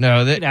guys.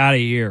 No. Get out of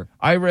here.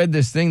 I read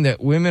this thing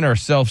that women are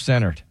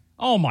self-centered.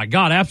 Oh, my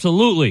God,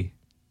 absolutely.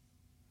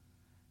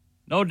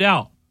 No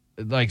doubt.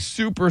 Like,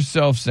 super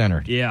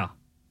self-centered. Yeah.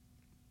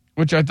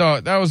 Which I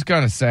thought, that was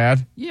kind of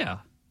sad. Yeah.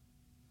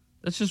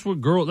 That's just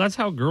that's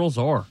how girls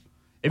are.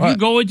 If you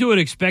go into it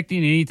expecting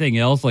anything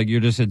else, like, you're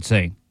just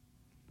insane.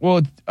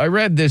 Well, I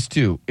read this,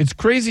 too. It's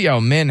crazy how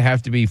men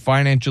have to be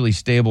financially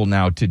stable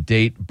now to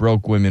date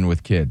broke women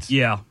with kids.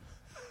 Yeah.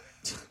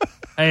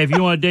 Hey, if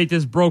you want to date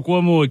this broke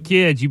woman with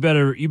kids, you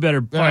better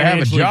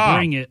financially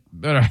bring it.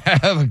 Better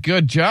have a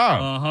good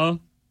job. Uh-huh.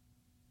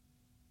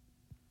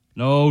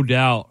 No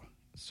doubt.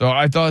 So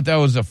I thought that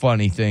was a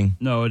funny thing.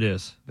 No, it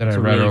is. That I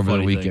read over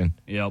the weekend.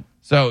 Yep.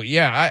 So,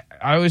 yeah,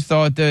 I always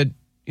thought that,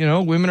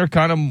 women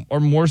are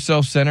more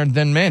self-centered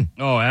than men.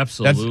 Oh,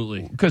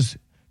 absolutely. Because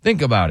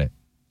think about it.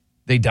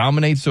 They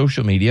dominate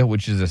social media,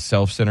 which is a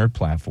self-centered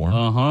platform.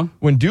 Uh-huh.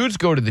 When dudes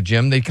go to the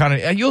gym, they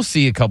you'll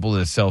see a couple of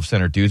the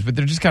self-centered dudes, but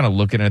they're just kind of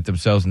looking at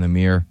themselves in the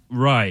mirror.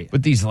 Right.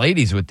 But these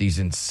ladies with these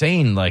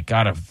insane,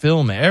 gotta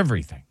film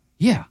everything.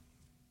 Yeah.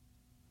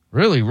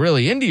 Really,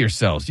 really into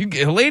yourselves.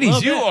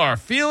 Ladies, you are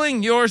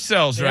feeling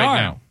yourselves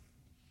right now.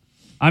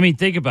 I mean,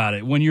 think about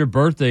it. When your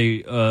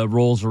birthday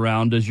rolls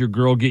around, does your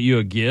girl get you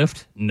a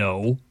gift?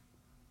 No.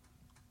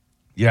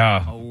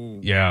 Yeah. Oh.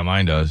 Yeah,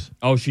 mine does.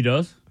 Oh, she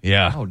does?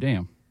 Yeah. Oh,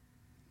 damn.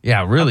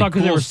 Yeah, really I thought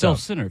because cool they were stuff.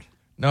 self-centered.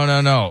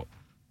 No.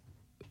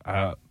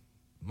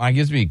 Mine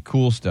gives me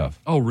cool stuff.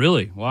 Oh,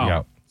 really? Wow.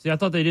 Yeah. See, I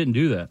thought they didn't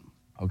do that.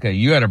 Okay,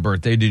 you had a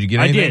birthday. Did you get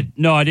anything? I did.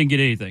 No, I didn't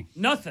get anything.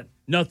 Nothing.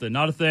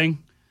 Not a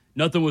thing.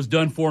 Nothing was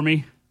done for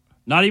me.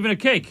 Not even a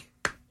cake.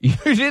 You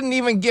didn't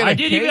even get a cake? I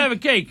didn't even have a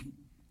cake.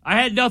 I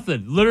had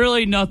nothing.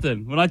 Literally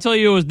nothing. When I tell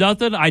you it was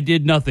nothing, I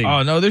did nothing.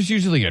 Oh, no, there's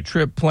usually a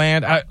trip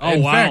planned.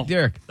 In fact,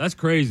 Derek. That's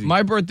crazy.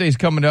 My birthday's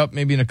coming up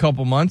maybe in a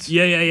couple months.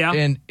 Yeah.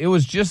 And it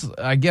was just,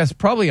 I guess,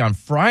 probably on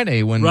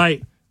Friday when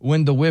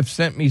the whiff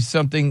sent me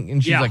something,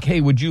 and she's like,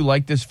 hey, would you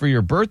like this for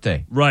your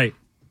birthday? Right.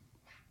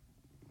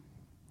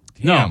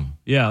 Damn. No.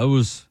 Yeah, it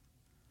was...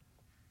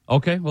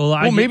 Okay,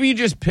 well, maybe you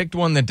just picked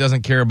one that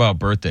doesn't care about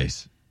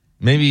birthdays.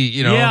 Maybe,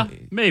 Yeah,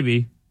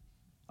 maybe.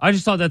 I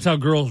just thought that's how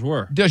girls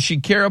were. Does she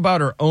care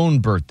about her own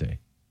birthday?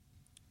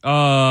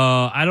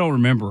 I don't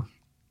remember.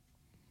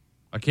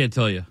 I can't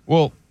tell you.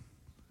 Well,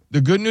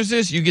 the good news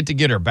is you get to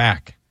get her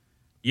back.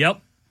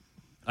 Yep.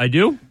 I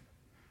do?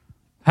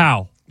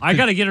 How? I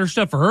got to get her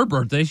stuff for her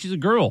birthday. She's a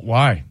girl.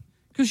 Why?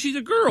 Because she's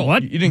a girl.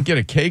 What? You didn't get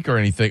a cake or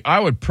anything. I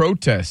would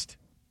protest.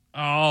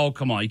 Oh,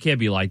 come on. You can't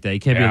be like that. You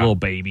can't be a little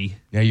baby.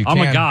 Yeah, you I'm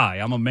can. a guy.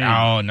 I'm a man.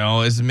 Oh,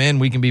 no. As men,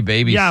 we can be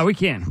babies. Yeah, we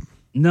can.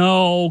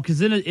 No, because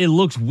then it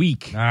looks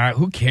weak.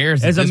 Who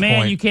cares As at a this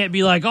man, point? you can't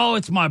be like, oh,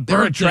 it's my birthday.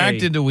 They're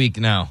attracted to weak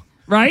now.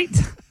 Right?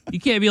 You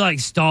can't be like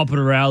stomping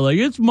around like,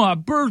 it's my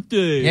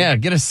birthday. Yeah,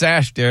 get a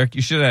sash, Derek.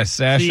 You should have had a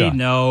sash on.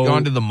 No.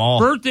 Going to the mall.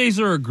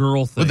 Birthdays are a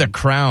girl thing. With a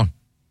crown.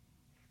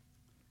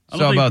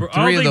 So about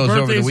 3 of those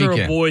over the weekend. Birthdays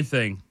are a boy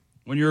thing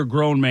when you're a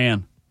grown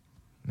man.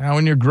 Now,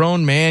 when you're a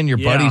grown man, your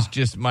buddies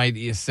just might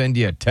send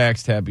you a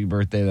text, happy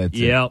birthday, that's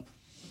it. Yep.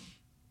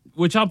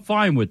 which I'm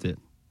fine with it.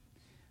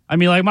 I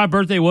mean, like, my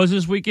birthday was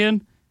this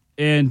weekend,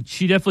 and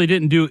she definitely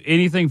didn't do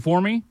anything for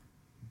me,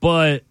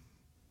 but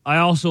I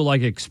also,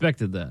 like,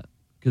 expected that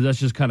because that's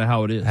just kind of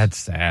how it is. That's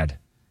sad.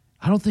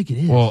 I don't think it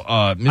is. Well,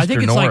 Mr. I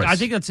think it's Norris.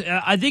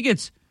 I think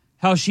it's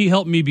how she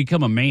helped me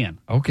become a man.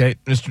 Okay,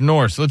 Mr.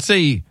 Norris, let's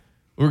say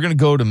we're going to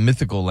go to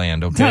mythical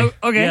land, okay?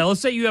 Okay. Yeah,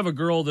 let's say you have a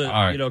girl that,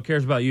 All right.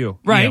 cares about you.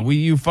 Right. Yeah,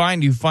 you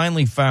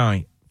finally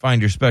find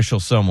your special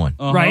someone.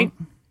 Uh-huh. Right.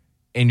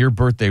 And your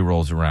birthday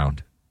rolls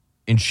around.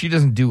 And she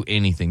doesn't do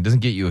anything,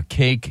 doesn't get you a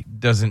cake,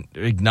 doesn't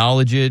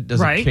acknowledge it,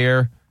 doesn't Right.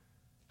 care.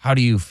 How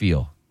do you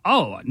feel?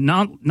 Oh,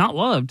 not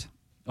loved.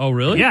 Oh,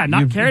 really? Yeah,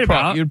 not cared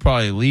about. You'd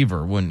probably leave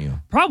her, wouldn't you?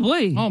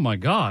 Probably. Oh, my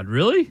God.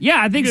 Really?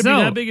 Yeah, I think you so.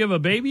 Be that big of a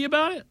baby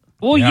about it?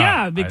 Well, Yeah,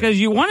 yeah, because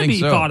you want to think be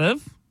so. thought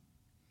of.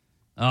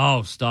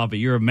 Oh, stop it.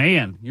 You're a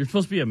man. You're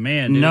supposed to be a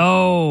man, dude.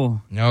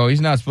 No. No,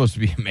 he's not supposed to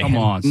be a man. Come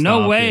on. No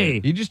stop way.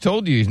 it. He just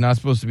told you he's not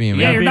supposed to be a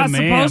Yeah, man. you're be a not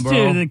man, supposed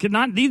bro.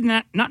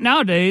 to. Not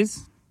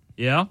nowadays.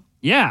 Yeah?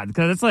 Yeah,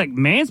 because it's like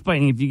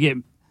mansplaining if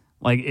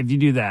you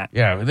do that.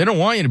 Yeah, but they don't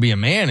want you to be a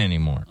man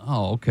anymore.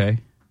 Oh, okay.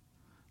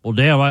 Well,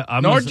 damn.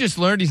 I'm Nord just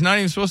learned he's not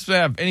even supposed to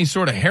have any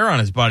sort of hair on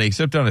his body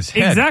except on his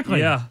head. Exactly.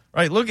 Yeah.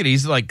 Right, look at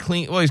he's like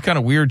clean. Well, he's kind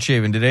of weird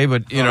shaven today,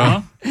 but you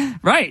know.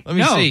 Right. Let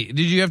me No. see. Did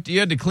you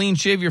had to clean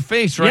shave your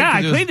face, right? Yeah,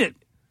 'Cause I cleaned it.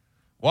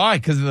 Why?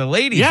 Because of the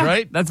ladies, Yeah,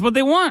 right? that's what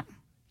they want.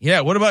 Yeah.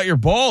 What about your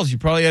balls? You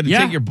probably had to Yeah.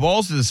 take your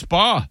balls to the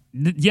spa.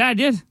 Yeah, I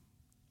did.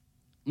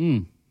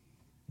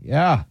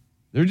 Yeah,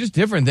 they're just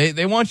different.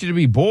 They want you to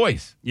be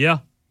boys. Yeah.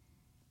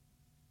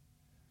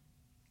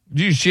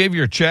 Did you shave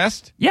your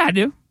chest? Yeah, I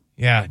do.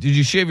 Yeah. Did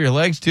you shave your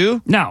legs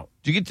too? No.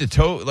 Did you get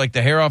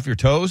the hair off your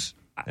toes?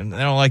 And I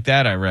don't like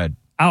that. I read.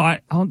 Oh, I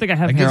don't think I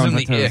have That hair gives on them my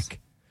the toes. ick.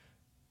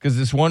 Because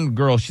this one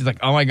girl, she's like,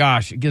 oh my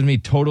gosh, it gives me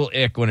total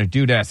ick when a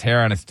dude has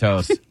hair on his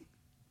toes.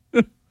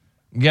 I'm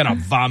gonna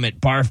vomit,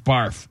 barf,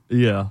 barf.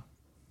 Yeah.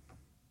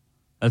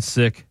 That's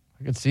sick.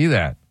 I could see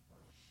that.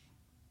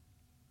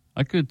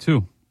 I could,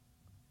 too.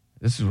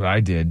 This is what I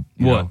did.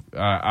 What?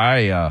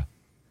 I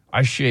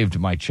shaved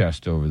my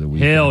chest over the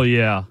weekend. Hell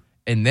yeah.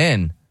 And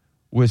then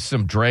with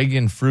some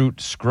dragon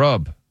fruit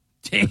scrub.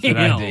 Damn.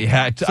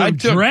 That's what I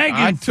did.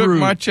 Yeah, I took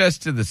my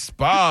chest to the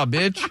spa,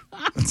 bitch.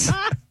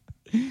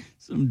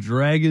 Some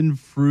dragon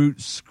fruit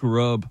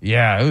scrub.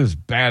 Yeah, it was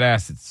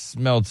badass. It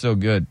smelled so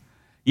good.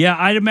 Yeah,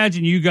 I'd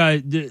imagine you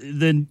guys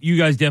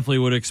definitely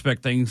would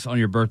expect things on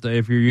your birthday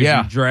if you're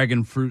using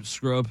dragon fruit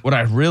scrub. What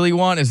I really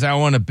want is I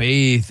want to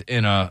bathe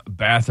in a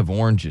bath of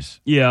oranges.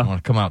 Yeah. I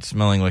want to come out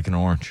smelling like an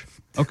orange.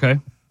 Okay.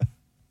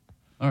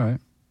 All right.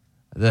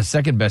 The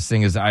second best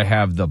thing is I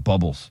have the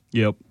bubbles.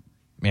 Yep.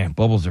 Man,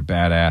 bubbles are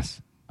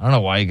badass. I don't know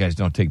why you guys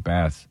don't take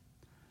baths.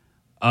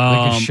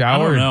 Like a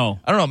shower? I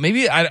don't know.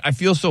 Maybe I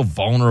feel so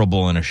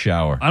vulnerable in a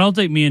shower. I don't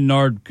think me and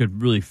Nard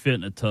could really fit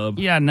in a tub.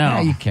 Yeah, no.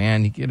 Yeah, you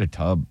can. You get a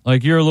tub.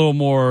 Like, you're a little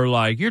more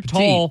like, you're Petite.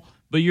 tall,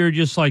 but you're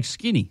just like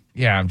skinny.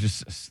 Yeah, I'm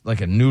just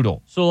like a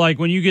noodle. So like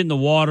when you get in the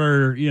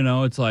water,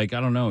 it's like, I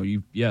don't know.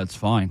 It's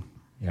fine.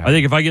 Yeah. I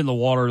think if I get in the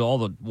water, all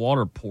the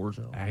water pours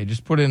out. I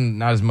just put in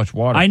not as much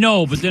water. I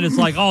know, but then it's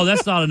like, oh,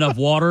 that's not enough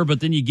water.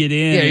 But then you get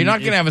in. Yeah, you're not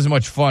going to have as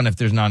much fun if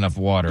there's not enough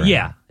water.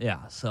 Yeah,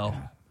 yeah. So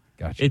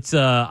gotcha. it's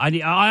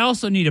I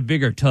also need a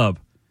bigger tub.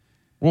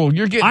 Well,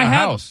 you're getting a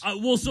house.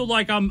 So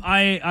like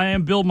I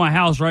am building my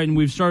house, right? And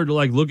we've started to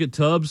like look at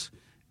tubs.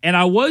 And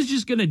I was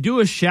just gonna do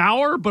a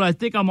shower, but I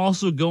think I'm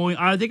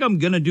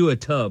gonna do a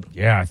tub.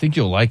 Yeah, I think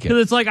you'll like it.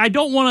 Because it's like I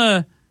don't want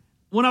to.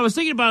 When I was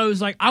thinking about it, it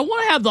was like I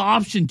want to have the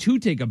option to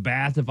take a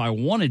bath if I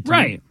wanted to.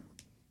 Right.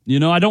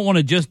 I don't want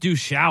to just do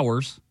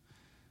showers.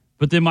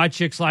 But then my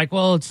chick's like,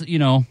 well, it's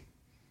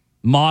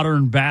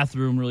modern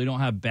bathroom really don't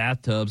have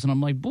bathtubs, and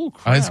I'm like, bull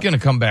crap. It's going to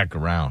come back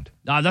around.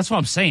 That's what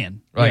I'm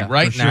saying. Like Yeah,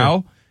 right for sure.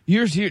 now,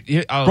 here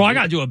Bro, I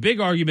got to do a big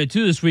argument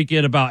too this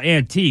weekend about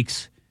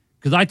antiques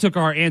because I took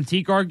our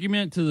antique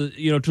argument to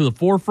the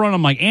forefront.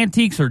 I'm like,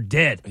 antiques are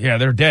dead. Yeah,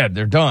 they're dead.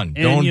 They're done.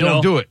 And,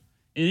 Don't do it.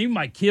 And even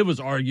my kid was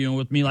arguing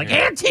with me like,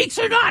 antiques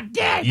are not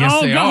dead. Yes,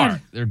 oh, they God.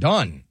 are. They're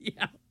done.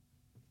 Yeah,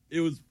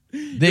 it was.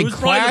 They it was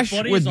clash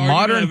probably the with funniest argument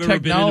modern I've ever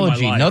been in my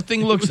technology. life.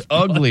 Nothing looks It was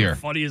probably uglier the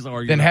funniest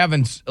argument than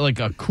having like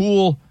a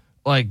cool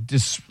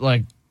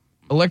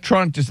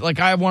electronic. Just like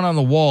I have one on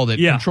the wall that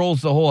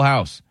controls the whole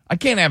house. I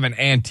can't have an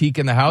antique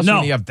in the house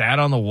when you have that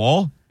on the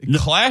wall. It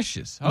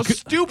clashes. How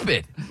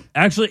stupid!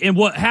 Actually, and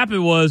what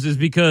happened is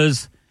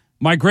because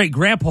my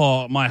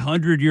great-grandpa, my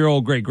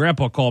 100-year-old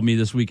great-grandpa called me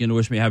this weekend to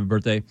wish me a happy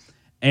birthday.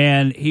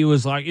 And he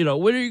was like, when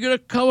are you going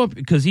to come up?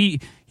 Because he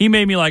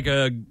made me like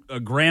a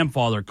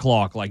grandfather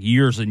clock like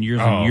years and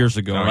years and years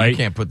ago, no, right? You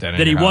can't put that in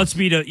That your he wants house.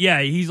 me to,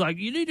 he's like,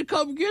 you need to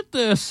come get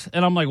this.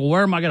 And I'm like, well,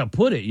 where am I going to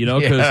put it?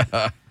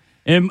 Because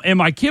and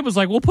my kid was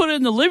like, we'll put it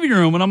in the living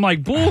room. And I'm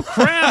like, bull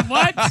crap,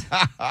 what?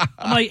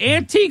 I'm like,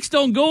 antiques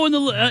don't go in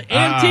the,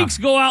 antiques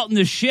go out in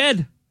the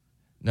shed.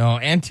 No,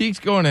 antiques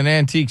go in an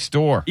antique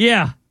store.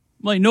 Yeah. I'm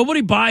like, nobody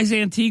buys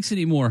antiques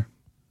anymore.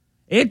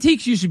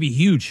 Antiques used to be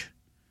huge.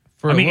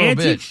 For a little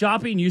antique bit.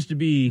 shopping used to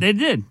be. They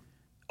did.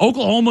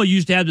 Oklahoma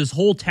used to have this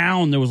whole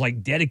town that was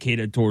like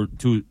dedicated to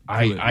it.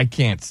 I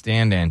can't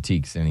stand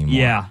antiques anymore.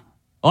 Yeah.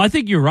 Well, I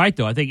think you're right,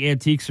 though. I think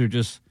antiques are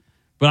just...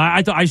 But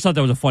I just thought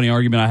that was a funny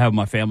argument I have with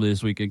my family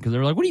this weekend because they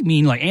were like, what do you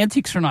mean? Like,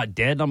 antiques are not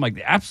dead? And I'm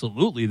like,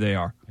 absolutely they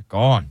are. They're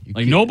gone.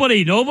 Like,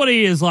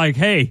 nobody is like,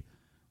 hey,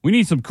 we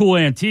need some cool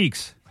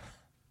antiques.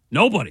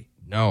 Nobody.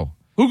 No.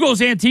 Who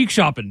goes antique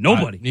shopping?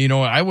 Nobody. You know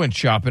what? I went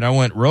shopping. I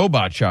went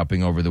robot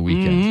shopping over the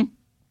weekend. Mm-hmm.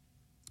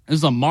 This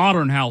is a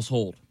modern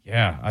household.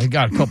 Yeah. I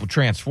got a couple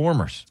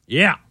Transformers.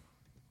 Yeah.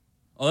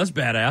 Oh, that's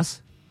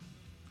badass.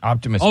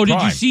 Optimus Prime.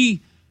 Prime.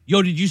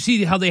 Did you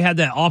see how they had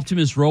that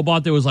Optimus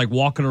robot that was like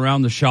walking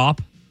around the shop?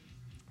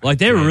 Like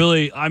they were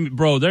really,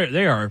 bro,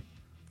 they are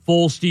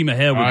full steam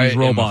ahead with these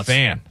robots. I am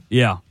a fan.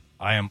 Yeah.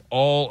 I am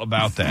all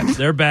about that.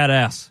 They're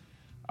badass.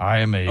 I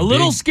am a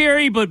little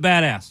scary, but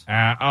badass.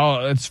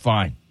 It's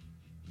fine.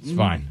 It's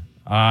fine.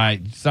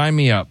 Sign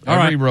me up. All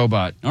Every right.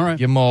 robot. All right.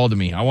 Give them all to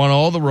me. I want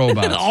all the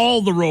robots.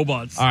 All the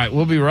robots. All right.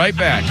 We'll be right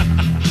back.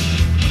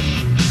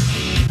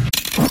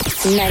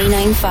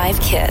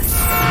 99.5 Kiss.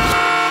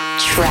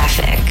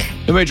 Traffic.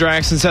 The Major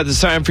Jackson said it's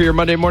time for your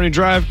Monday morning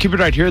drive. Keep it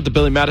right here at the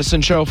Billy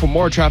Madison Show for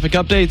more traffic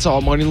updates all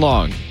morning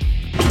long.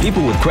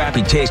 People with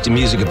crappy taste in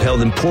music have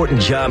held important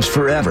jobs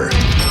forever.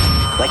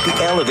 Like the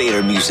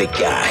elevator music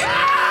guy.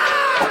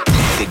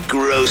 The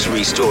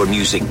grocery store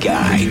music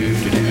guy.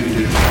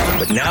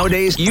 But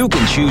nowadays, you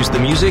can choose the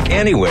music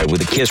anywhere with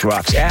the Kiss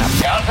Rocks app.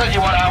 I'll tell you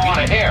what I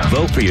want to hear.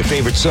 Vote for your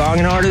favorite song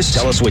and artist.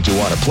 Tell us what you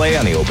want to play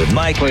on the open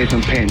mic. Play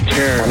some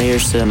Pantera. I want to hear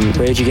some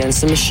Rage Against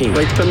the Machine.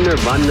 Like some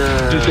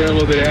Nirvana. Just a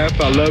little bit of app.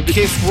 I love it.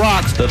 Kiss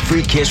Rocks. The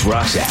free Kiss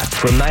Rocks app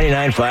from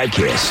 99.5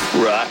 Kiss.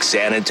 Rock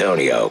San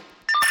Antonio.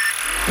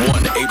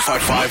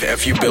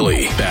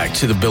 1-855-FU-BILLY. Back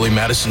to the Billy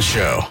Madison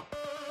Show.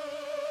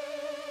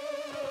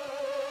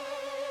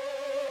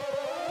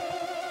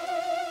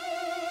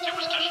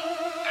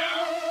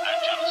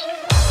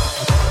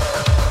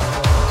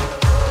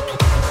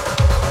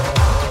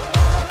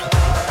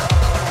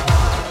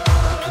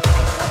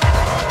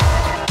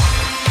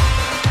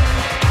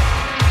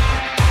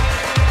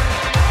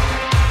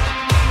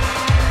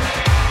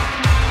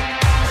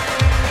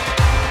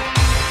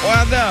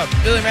 Up,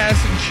 Billy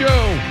Madison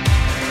Show.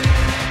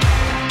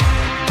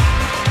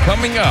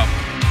 Coming up,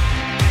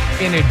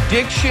 an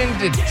addiction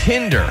to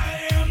Tinder.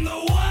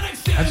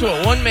 That's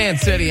what one man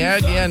said he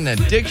had. He had an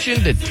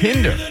addiction to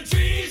Tinder.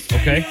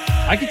 Okay.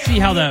 I can see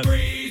how that...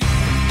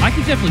 I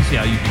can definitely see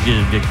how you could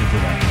get addicted to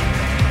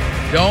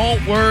that.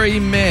 Don't worry,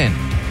 men.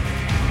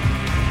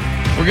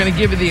 We're going to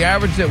give you the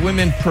average that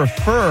women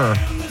prefer,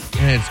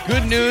 and it's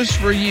good news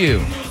for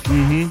you.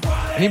 Mm-hmm.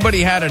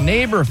 Anybody had a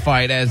neighbor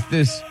fight as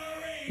this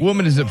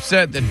woman is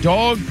upset that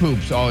dog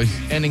poop's always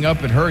ending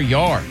up in her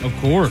yard. Of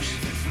course.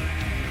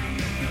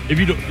 If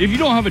you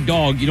don't have a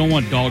dog, you don't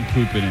want dog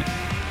poop in it.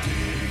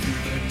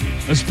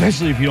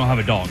 Especially if you don't have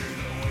a dog.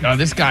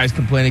 This guy's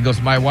complaining. He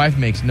goes, my wife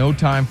makes no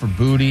time for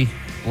booty,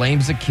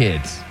 blames the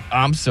kids.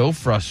 I'm so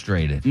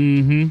frustrated.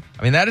 Mm-hmm.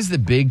 I mean, that is the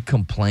big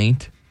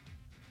complaint.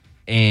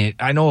 And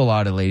I know a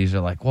lot of ladies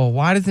are like, well,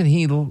 why doesn't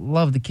he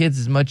love the kids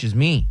as much as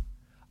me?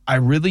 I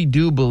really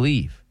do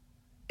believe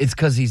it's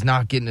because he's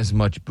not getting as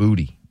much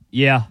booty.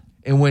 Yeah.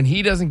 And when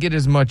he doesn't get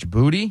as much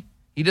booty,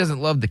 he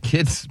doesn't love the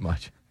kids as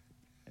much.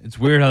 It's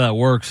weird how that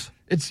works.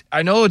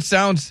 I know it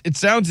sounds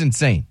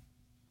insane,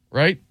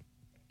 right?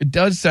 It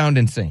does sound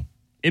insane.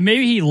 And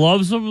maybe he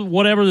loves them,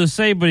 whatever to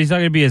say, but he's not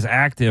going to be as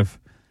active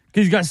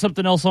because he's got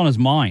something else on his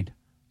mind.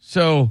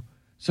 So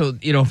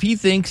if he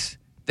thinks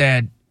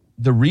that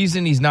the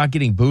reason he's not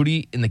getting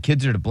booty and the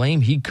kids are to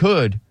blame, he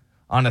could,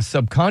 on a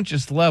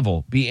subconscious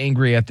level, be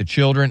angry at the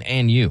children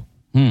and you.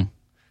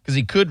 Because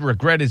he could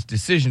regret his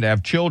decision to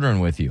have children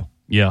with you.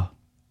 Yeah.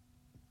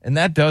 And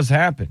that does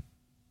happen.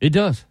 It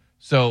does.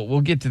 So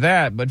we'll get to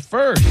that. But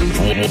first...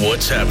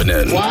 What's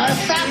happening?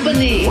 What's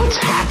happening? What's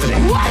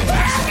happening? What's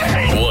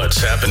happening? What's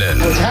happening?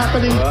 What's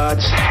happening?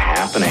 What's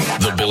happening?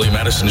 The Billy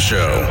Madison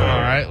Show. All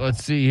right,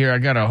 let's see here. I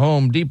got a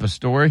Home Depot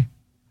story.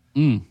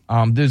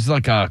 There's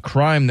like a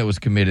crime that was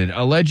committed.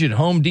 Alleged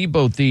Home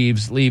Depot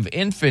thieves leave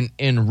infant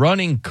in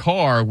running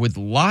car with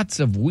lots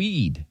of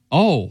weed.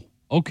 Oh,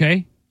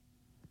 okay.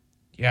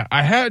 Yeah,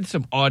 I had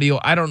some audio.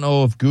 I don't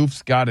know if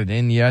Goof's got it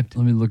in yet.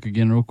 Let me look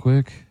again real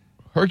quick.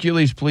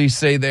 Hercules police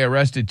say they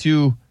arrested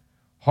 2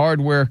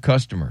 hardware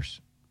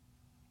customers.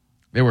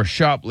 They were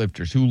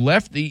shoplifters who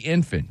left the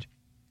infant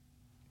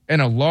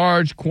and a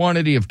large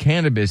quantity of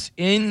cannabis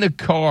in the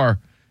car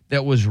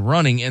that was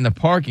running in the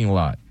parking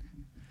lot.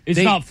 It's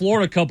not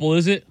Florida couple,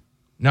 is it?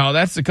 No,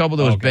 that's the couple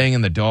that was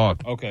banging the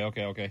dog.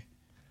 Okay.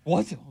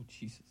 What? Oh,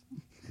 Jesus.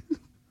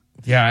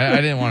 Yeah,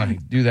 I didn't want to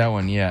do that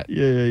one yet.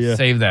 Yeah.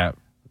 Save that.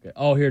 Okay.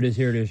 Oh, here it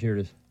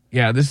is.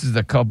 Yeah, this is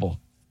the couple.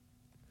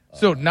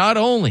 So not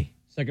only...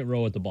 Second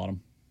row at the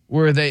bottom.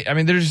 Were they... I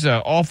mean, they're just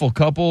an awful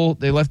couple.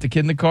 They left the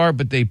kid in the car,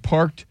 but they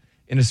parked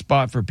in a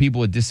spot for people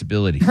with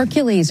disabilities.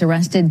 Hercules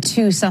arrested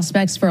 2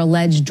 suspects for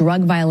alleged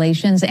drug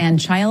violations and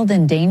child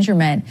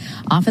endangerment.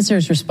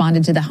 Officers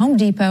responded to the Home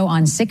Depot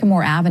on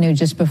Sycamore Avenue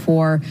just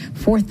before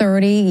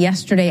 4:30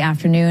 yesterday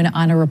afternoon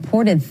on a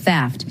reported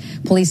theft.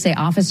 Police say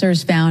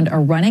officers found a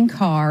running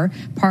car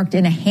parked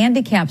in a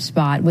handicapped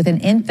spot with an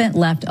infant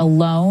left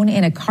alone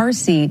in a car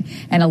seat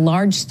and a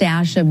large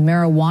stash of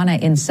marijuana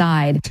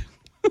inside.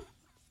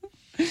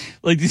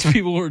 Like, these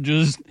people are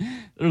they're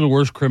the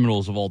worst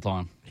criminals of all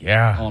time.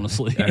 Yeah.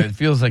 Honestly. It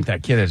feels like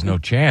that kid has no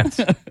chance.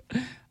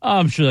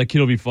 I'm sure that kid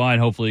will be fine.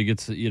 Hopefully he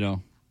gets,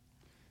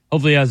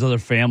 hopefully he has other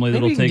family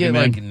that'll take him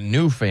in. Like a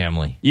new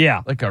family.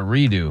 Yeah. Like a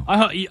redo.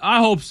 I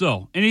hope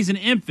so. And he's an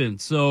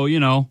infant, so,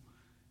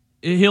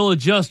 he'll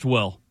adjust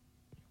well.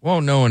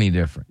 Won't know any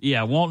different.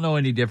 Yeah, won't know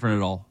any different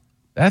at all.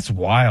 That's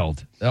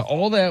wild.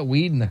 All that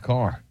weed in the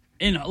car.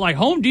 And,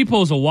 Home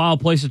Depot is a wild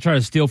place to try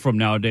to steal from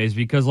nowadays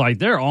because,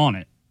 they're on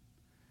it.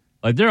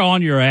 They're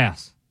on your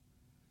ass.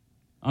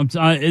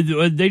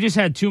 They just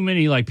had too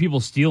many people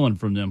stealing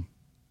from them.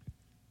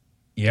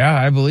 Yeah,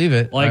 I believe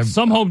it.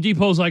 Some Home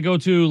Depots I go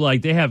to,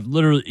 they have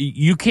literally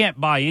you can't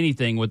buy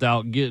anything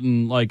without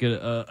getting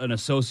an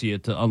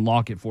associate to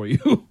unlock it for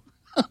you.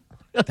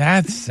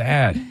 That's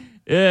sad.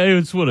 Yeah,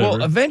 it's whatever.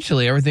 Well,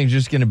 eventually everything's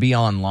just going to be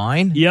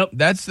online. Yep.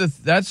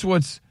 That's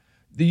what's.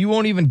 You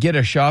won't even get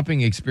a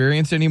shopping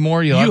experience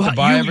anymore. You'll have to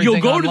buy everything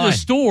You'll go online. to the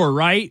store,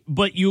 right?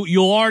 But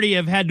you'll already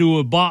have had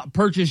to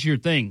purchase your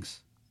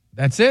things.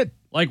 That's it.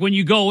 When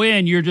you go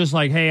in, you're just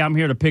like, hey, I'm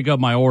here to pick up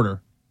my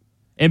order.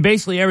 And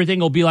basically everything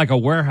will be like a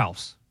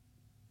warehouse.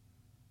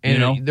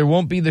 And there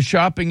won't be the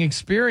shopping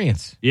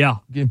experience. Yeah.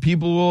 And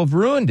people will have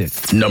ruined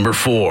it. Number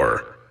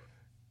 4.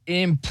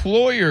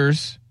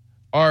 Employers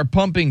are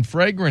pumping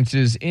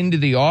fragrances into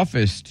the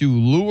office to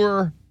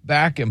lure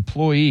back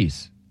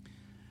employees.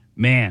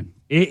 Man,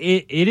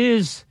 it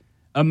is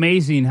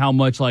amazing how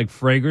much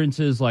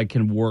fragrances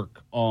can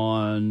work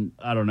on,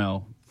 I don't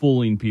know,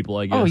 fooling people,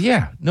 I guess. Oh,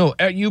 yeah. No,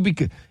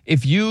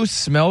 if you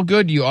smell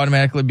good, you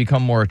automatically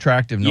become more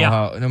attractive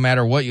no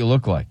matter what you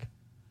look like.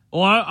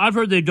 Well, I've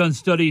heard they've done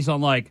studies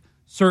on,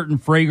 certain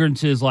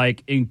fragrances,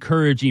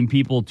 encouraging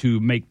people to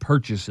make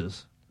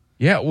purchases.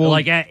 Yeah, well...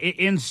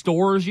 in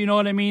stores, you know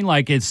what I mean?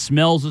 It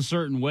smells a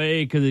certain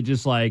way because it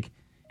just,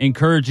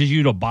 encourages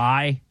you to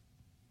buy.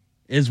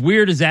 As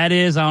weird as that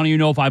is, I don't even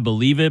know if I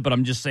believe it, but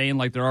I'm just saying,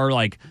 there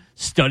are,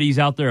 studies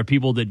out there of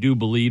people that do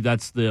believe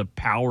that's the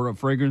power of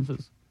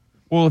fragrances.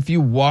 Well, if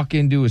you walk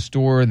into a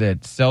store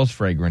that sells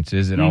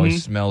fragrances, it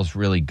always smells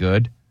really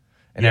good.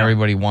 And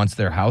everybody wants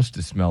their house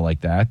to smell like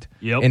that.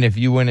 Yep. And if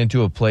you went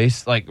into a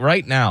place,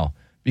 right now,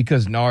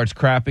 because Nard's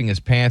crapping his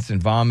pants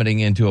and vomiting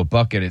into a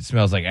bucket, it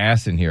smells like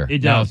ass in here. It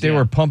does, now, if they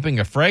were pumping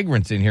a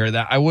fragrance in here,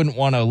 that I wouldn't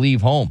want to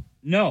leave home.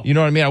 No. You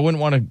know what I mean? I wouldn't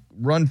want to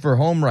run for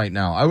home right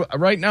now.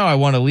 Right now, I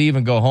want to leave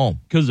and go home.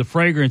 Because the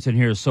fragrance in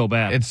here is so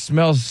bad. It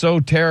smells so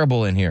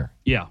terrible in here.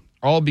 Yeah.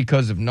 All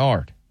because of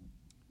Nard.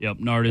 Yep,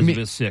 Nard is a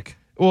bit sick.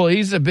 Well,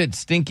 he's a bit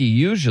stinky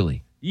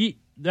usually. He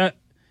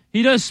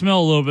does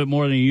smell a little bit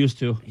more than he used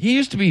to. He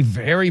used to be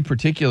very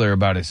particular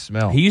about his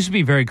smell. He used to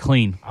be very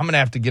clean. I'm going to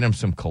have to get him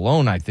some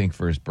cologne, I think,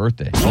 for his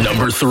birthday.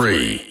 Number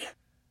 3.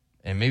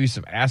 And maybe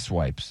some ass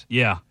wipes.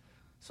 Yeah.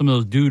 Some of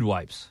those dude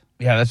wipes.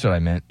 Yeah, that's what I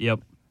meant.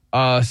 Yep.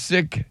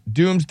 Sick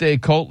doomsday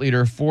cult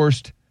leader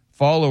forced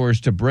followers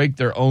to break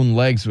their own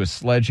legs with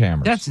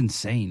sledgehammers. That's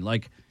insane.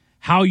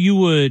 How you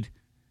would,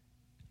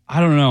 I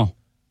don't know.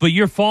 But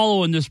you're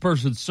following this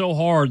person so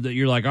hard that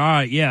you're like, all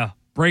right, yeah,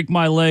 break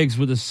my legs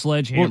with a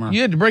sledgehammer. Well,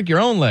 you had to break your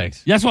own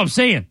legs. That's what I'm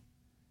saying.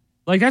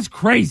 That's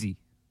crazy.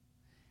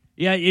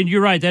 Yeah, and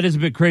you're right. That is a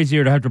bit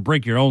crazier to have to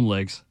break your own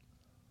legs.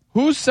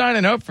 Who's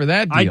signing up for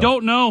that deal? I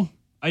don't know.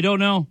 I don't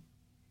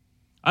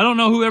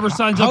know whoever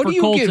signs up for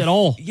cults at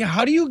all. Yeah,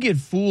 how do you get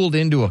fooled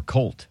into a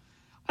cult?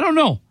 I don't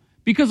know.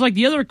 Because,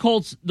 the other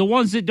cults, the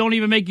ones that don't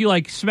even make you,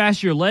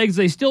 smash your legs,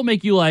 they still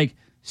make you,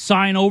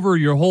 sign over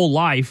your whole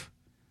life.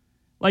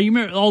 You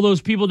remember all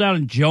those people down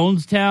in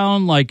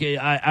Jonestown?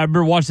 I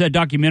remember watching that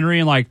documentary,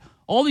 and,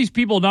 all these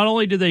people, not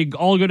only did they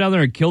all go down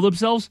there and kill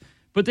themselves,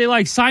 but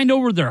they, signed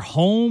over their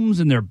homes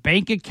and their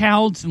bank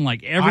accounts and,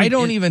 everything. I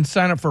don't even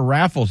sign up for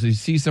raffles. You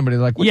see somebody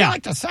would you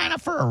like to sign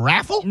up for a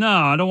raffle? No,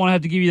 I don't want to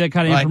have to give you that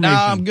kind of information. No,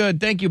 I'm good.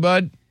 Thank you,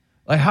 bud.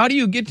 How do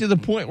you get to the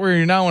point where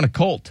you're now in a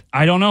cult?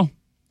 I don't know.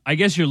 I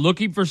guess you're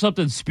looking for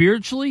something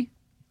spiritually?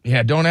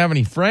 Yeah, don't have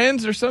any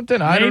friends or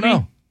something? I don't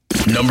know.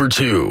 Number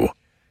 2.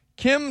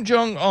 Kim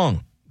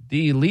Jong-un,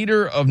 the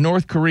leader of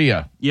North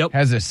Korea,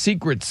 has a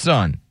secret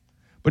son,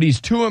 but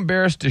he's too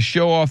embarrassed to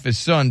show off his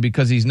son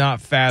because he's not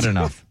fat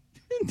enough.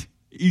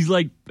 He's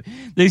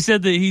they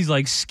said that he's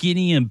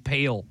skinny and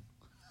pale.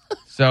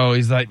 So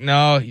he's like,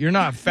 no, you're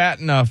not fat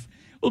enough.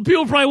 Well,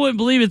 people probably wouldn't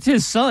believe it's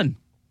his son.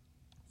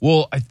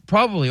 Well,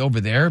 probably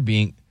over there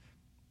being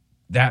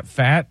that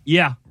fat.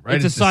 Yeah, right?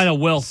 It's a sign of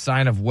wealth.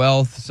 Sign of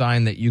wealth,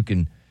 sign that you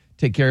can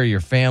take care of your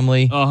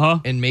family. Uh-huh.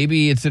 And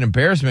maybe it's an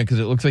embarrassment because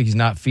it looks like he's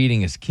not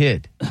feeding his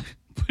kid.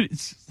 But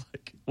it's just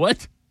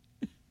what?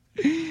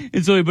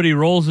 And so, but he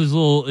rolls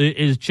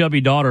his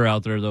chubby daughter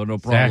out there, though, no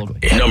problem.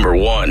 Exactly. Number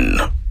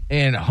 1.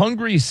 And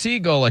hungry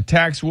seagull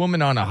attacks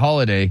woman on a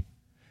holiday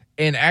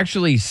and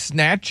actually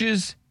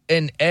snatches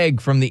an egg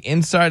from the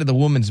inside of the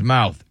woman's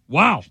mouth.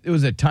 Wow. It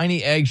was a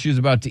tiny egg she was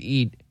about to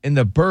eat, and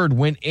the bird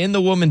went in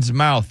the woman's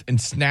mouth and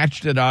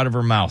snatched it out of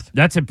her mouth.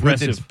 That's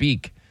impressive. With its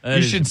beak. That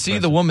you should see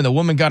the woman. The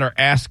woman got her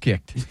ass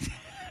kicked.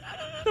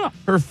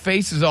 Her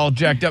face is all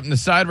jacked up, and the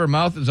side of her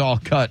mouth is all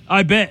cut.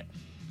 I bet.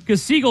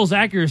 Because seagull's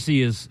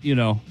accuracy is,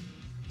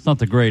 it's not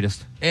the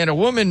greatest. And a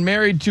woman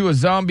married to a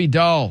zombie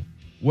doll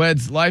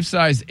weds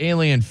life-size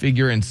alien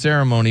figure in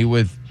ceremony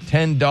with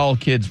 10 doll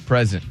kids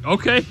present.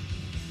 Okay.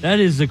 That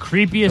is the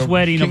creepiest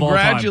wedding of all time.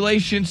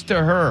 Congratulations to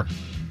her.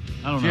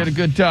 I don't know. She had a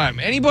good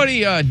time.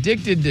 Anybody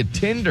addicted to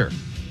Tinder?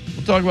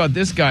 We'll talk about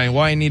this guy and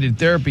why he needed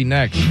therapy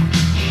next.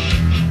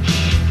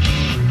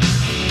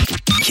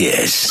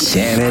 Kiss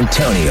San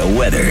Antonio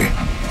weather.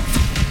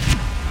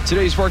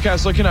 Today's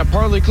forecast looking at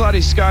partly cloudy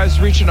skies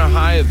reaching a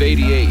high of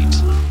 88.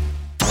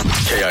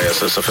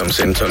 KISS FM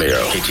San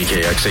Antonio,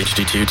 KTKX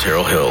HD2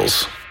 Terrell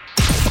Hills.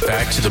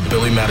 Back to the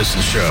Billy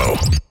Madison Show.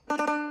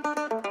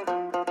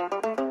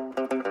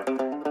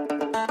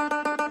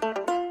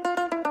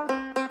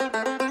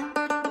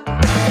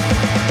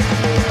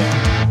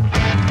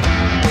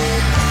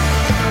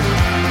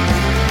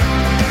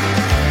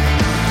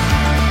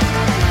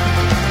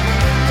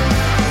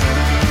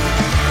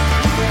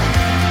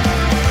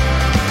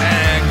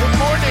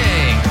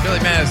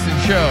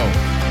 Show.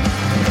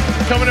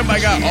 Coming up, I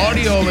got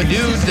audio of a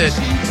dude that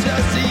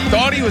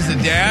thought he was a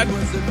dad.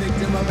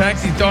 In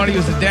fact, he thought he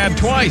was a dad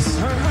twice.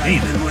 0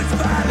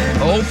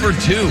 for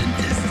 2. 0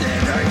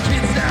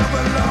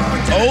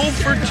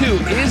 for 2.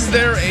 Is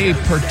there a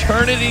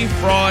paternity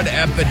fraud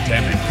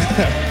epidemic?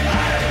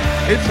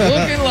 It's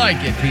looking like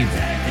it, people.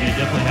 It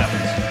definitely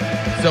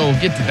happens. So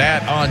we'll get to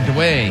that on the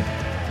way.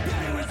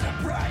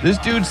 This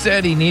dude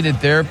said he needed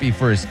therapy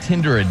for his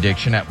Tinder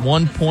addiction. At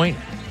one point,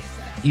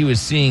 he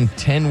was seeing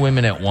 10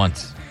 women at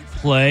once.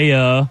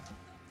 10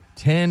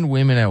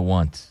 women at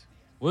once.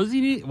 What does he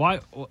need?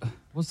 Why?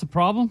 What's the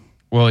problem?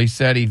 Well, he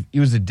said he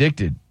was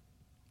addicted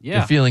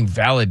to feeling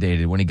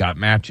validated when he got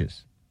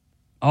matches.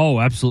 Oh,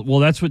 absolutely. Well,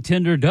 that's what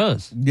Tinder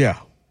does. Yeah.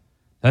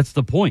 That's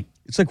the point.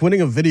 It's like winning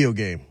a video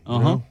game.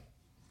 Uh-huh.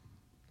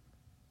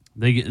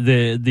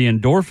 The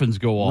endorphins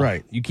go off.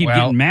 Right. You keep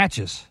getting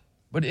matches.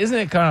 But isn't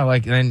it kind of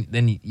like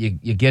then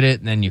you get it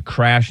and then you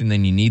crash and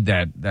then you need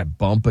that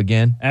bump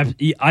again?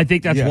 I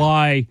think that's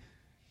why.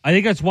 I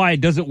think that's why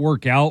it doesn't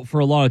work out for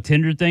a lot of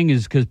Tinder thing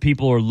is because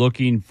people are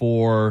looking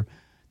for.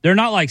 They're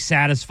not like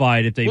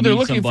satisfied if they meet they're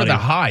looking somebody. for the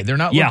high. They're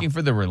not looking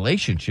for the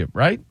relationship,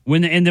 right?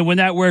 Then when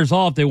that wears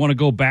off, they want to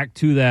go back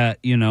to that.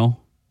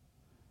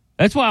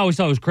 That's why I always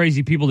thought it was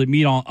crazy people that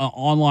meet on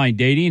online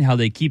dating, how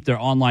they keep their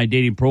online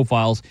dating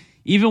profiles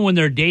even when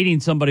they're dating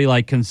somebody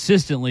like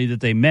consistently that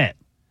they met.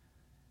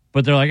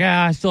 But they're like,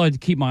 I still like to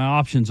keep my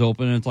options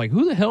open. And it's like,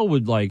 who the hell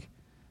would,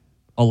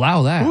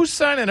 allow that? Who's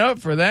signing up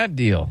for that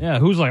deal? Yeah,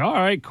 who's like, all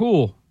right,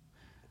 cool.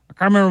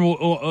 I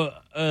remember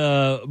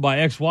my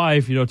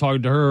ex-wife,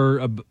 talking to her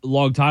a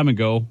long time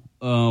ago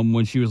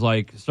when she was,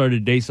 started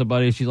to date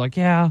somebody. She's like,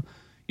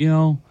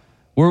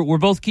 we're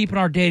both keeping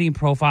our dating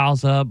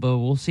profiles up, but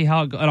we'll see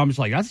how it goes. And I'm just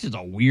like, that's just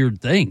a weird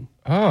thing.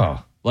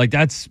 Oh.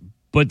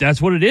 But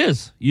that's what it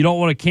is. You don't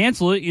want to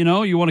cancel it,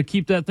 you want to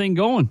keep that thing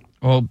going.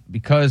 Well,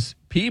 because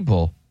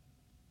people...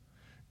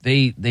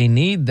 They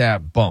need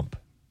that bump,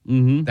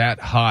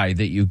 that high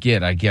that you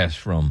get, I guess,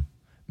 from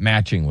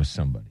matching with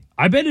somebody.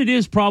 I bet it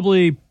is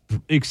probably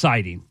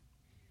exciting.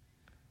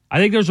 I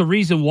think there's a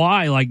reason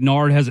why,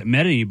 Nard hasn't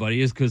met anybody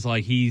is because,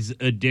 he's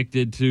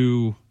addicted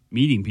to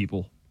meeting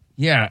people.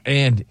 Yeah,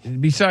 and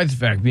besides the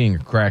fact being a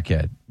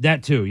crackhead.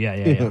 That too,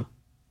 yeah.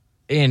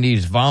 And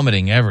he's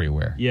vomiting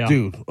everywhere. Yeah.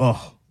 Dude,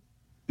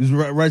 he's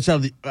right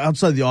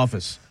outside the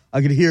office.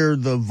 I could hear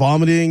the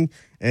vomiting,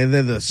 and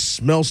then the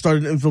smell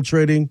started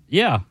infiltrating.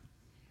 Yeah.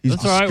 He's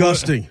That's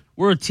disgusting. Right.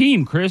 We're a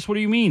team, Chris. What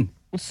do you mean?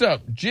 What's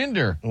up,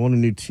 Jinder? I want a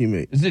new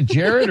teammate. Is it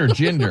Jared or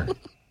Jinder?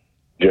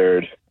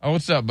 Jared. Oh,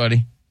 what's up,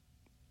 buddy?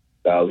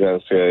 I was going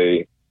to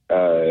say,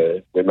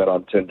 we met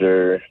on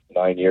Tinder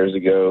 9 years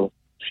ago.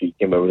 She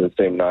came over the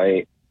same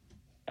night.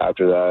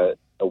 After that,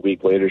 a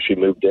week later, she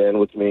moved in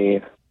with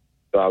me.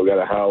 We got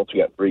a house.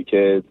 We got 3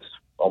 kids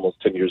almost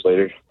 10 years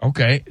later.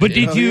 Okay. But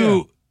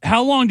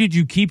how long did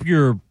you keep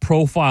your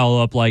profile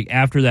up,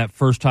 after that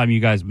first time you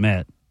guys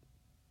met?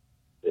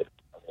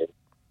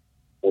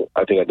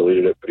 I think I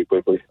deleted it pretty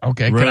quickly.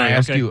 Okay. Really? Can I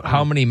ask you,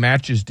 how many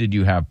matches did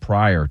you have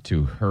prior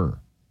to her?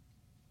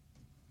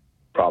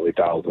 Probably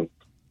thousands.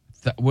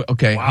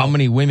 Okay. Wow. How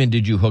many women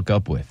did you hook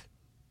up with?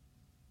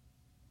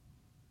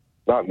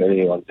 Not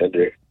many on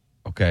Tinder.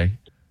 Okay.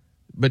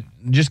 But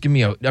just give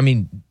me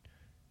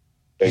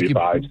maybe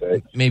 5,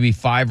 6. Maybe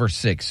 5 or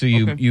 6. So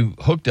you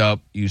hooked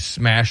up, you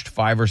smashed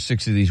 5 or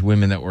 6 of these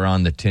women that were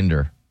on the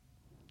Tinder.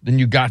 Then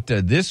you got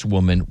to this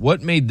woman.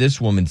 What made this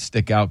woman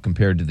stick out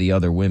compared to the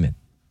other women?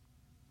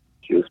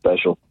 She was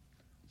special.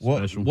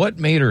 What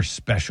made her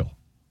special?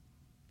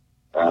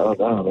 I don't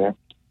know, man.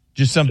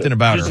 Just something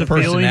about her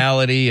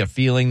personality, a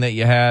feeling that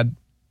you had?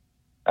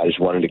 I just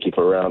wanted to keep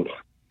her around.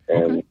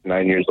 And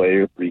 9 years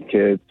later, 3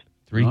 kids.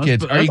 3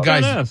 kids. Are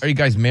you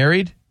guys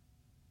married?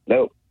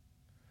 Nope.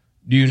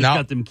 Do you Just not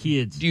got them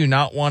kids? Do you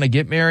not want to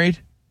get married?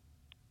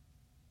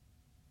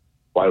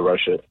 Why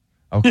rush it?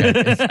 Okay.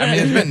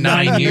 It's been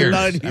 9 years.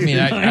 I mean,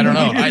 I don't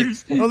know. I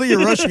don't think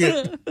you're rushing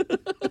it. I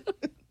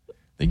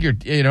think you're,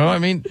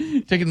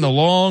 taking the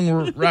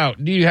long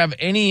route. Do you have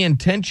any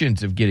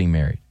intentions of getting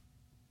married?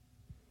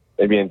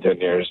 Maybe in 10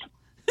 years.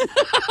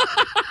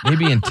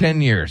 Maybe in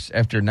 10 years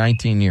after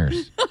 19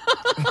 years.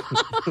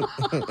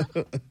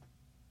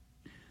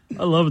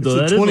 I love it,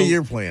 though. It's a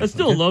 20-year plan. That's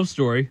still a love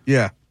story.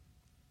 Yeah.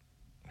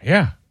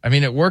 Yeah. I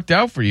mean, it worked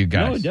out for you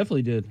guys. No, it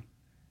definitely did.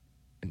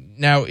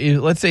 Now,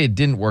 let's say it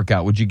didn't work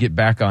out. Would you get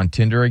back on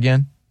Tinder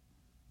again?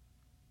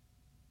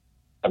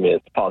 I mean,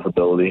 it's a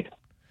possibility.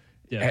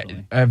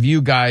 Definitely. Have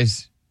you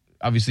guys,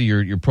 obviously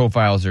your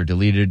profiles are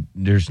deleted.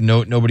 There's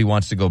nobody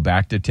wants to go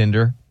back to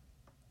Tinder?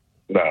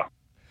 No.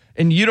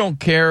 And you don't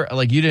care,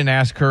 like you didn't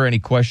ask her any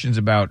questions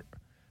about,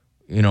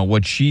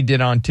 what she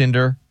did on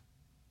Tinder?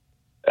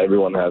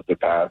 Everyone has their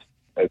past.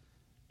 It's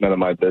none of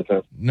my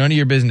business. None of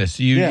your business.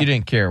 So you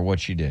didn't care what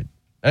she did.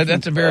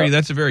 That's a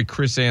very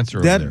Chris answer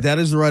over there. That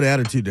is the right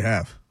attitude to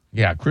have.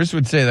 Yeah, Chris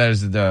would say that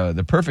is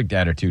the perfect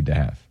attitude to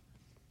have.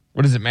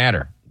 What does it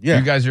matter? Yeah.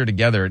 You guys are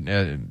together.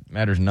 It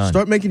matters none.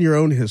 Start making your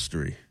own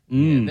history.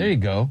 Yeah, there you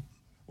go.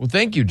 Well,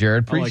 thank you,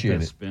 Jared. Appreciate I like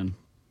that it. spin.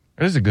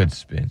 That is a good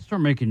spin.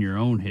 Start making your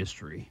own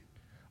history.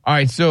 All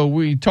right, so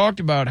we talked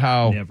about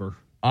how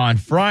on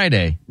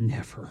Friday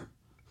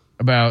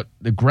about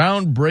the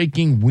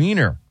groundbreaking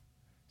wiener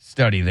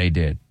study they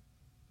did.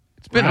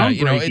 It's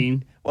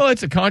been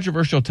it's a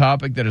controversial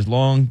topic that has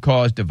long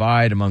caused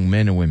divide among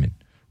men and women.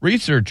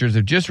 Researchers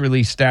have just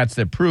released stats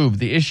that prove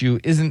the issue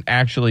isn't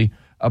actually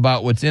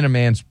about what's in a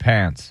man's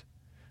pants,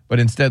 but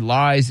instead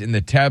lies in the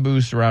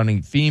taboo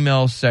surrounding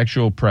female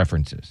sexual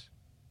preferences.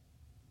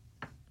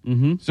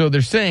 Mm-hmm. So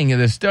they're saying in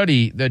this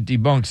study that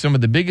debunks some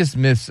of the biggest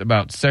myths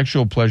about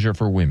sexual pleasure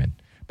for women.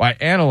 By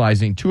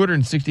analyzing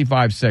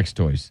 265 sex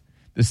toys,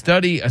 the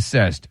study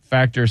assessed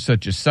factors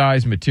such as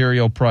size,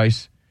 material,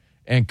 price,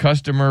 and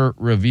customer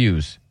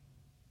reviews,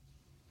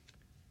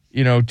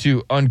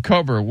 to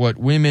uncover what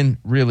women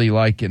really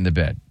like in the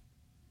bed.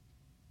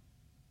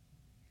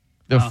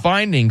 The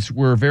findings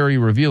were very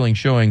revealing,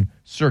 showing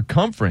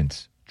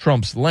circumference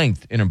trumps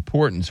length in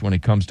importance when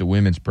it comes to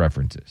women's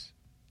preferences.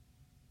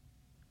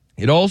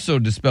 It also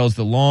dispels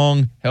the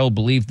long-held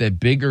belief that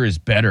bigger is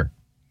better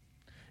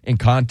in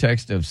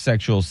context of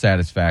sexual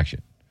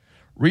satisfaction.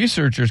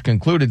 Researchers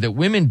concluded that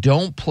women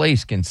don't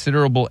place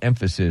considerable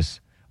emphasis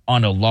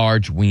on a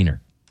large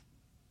wiener.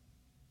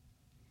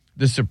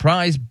 The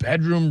surprise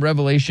bedroom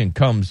revelation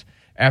comes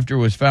after it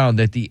was found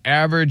that the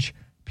average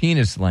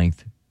penis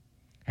length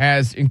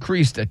has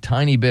increased a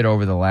tiny bit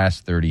over the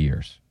last 30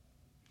 years.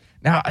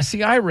 Now,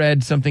 see, I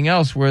read something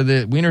else where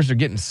the wieners are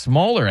getting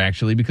smaller,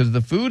 actually, because of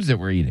the foods that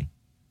we're eating.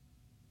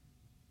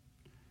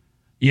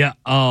 Yeah,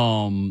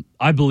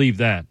 I believe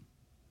that.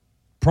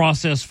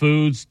 Processed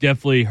foods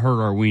definitely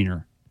hurt our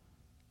wiener.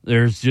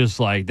 There's just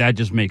that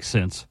just makes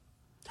sense.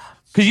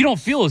 Because you don't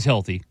feel as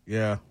healthy.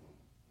 Yeah.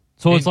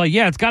 So it's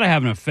it's got to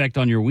have an effect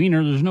on your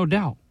wiener. There's no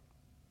doubt.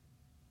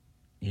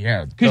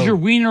 Yeah. Because your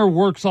wiener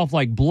works off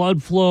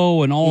blood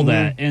flow and all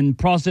that. And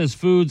processed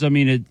foods,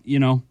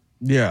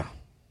 Yeah.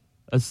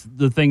 That's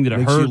the thing that it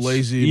makes hurts. You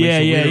lazy. Yeah,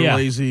 makes your yeah.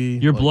 Lazy.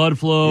 Your blood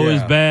flow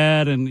is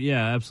bad. And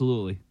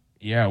absolutely.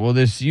 Yeah, well,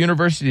 this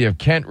University of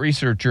Kent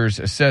researchers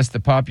assessed the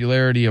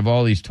popularity of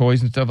all these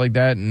toys and stuff like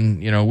that.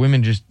 And,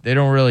 women they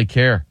don't really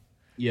care.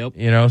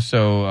 Yep.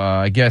 So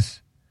I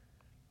guess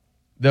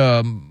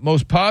the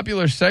most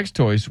popular sex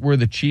toys were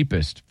the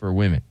cheapest for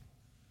women.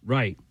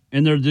 Right.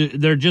 And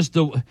they're just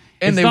the...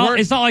 And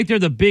it's not like they're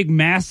the big,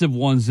 massive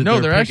ones that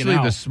they're actually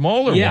the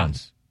smaller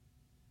ones.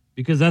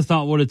 Because that's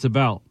not what it's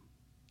about.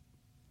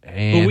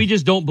 And but we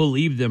just don't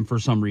believe them for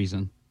some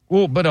reason.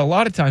 Well, but a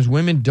lot of times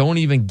women don't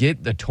even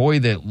get the toy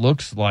that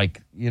looks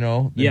like,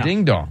 the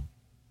ding-dong.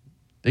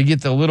 They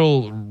get the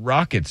little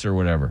rockets or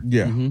whatever.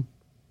 Yeah. Mm-hmm.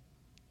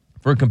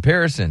 For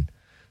comparison,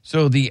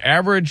 so the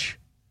average,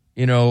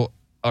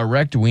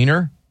 erect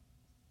wiener,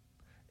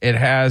 it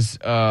has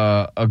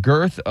a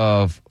girth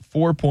of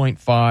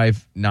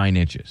 4.59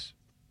 inches.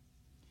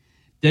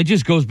 That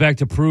just goes back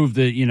to prove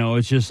that,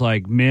 it's just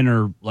men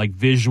are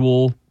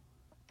visual,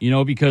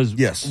 because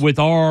with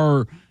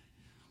our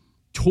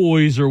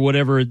toys or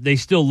whatever, they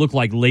still look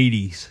like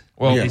ladies.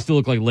 Well, they still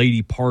look like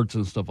lady parts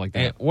and stuff like that.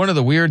 And one of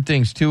the weird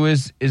things too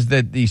is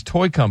that these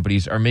toy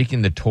companies are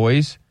making the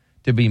toys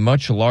to be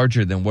much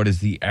larger than what is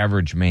the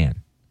average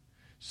man.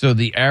 So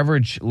the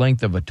average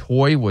length of a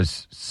toy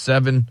was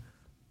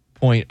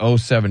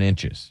 7.07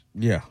 inches.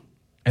 Yeah.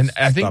 And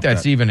I think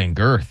that's even in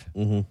girth.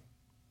 Mm-hmm.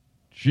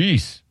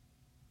 Jeez.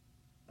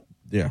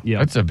 Yeah.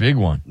 That's a big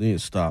one. You need to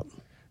stop.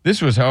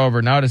 This was,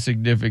 however, not a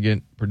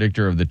significant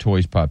predictor of the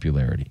toy's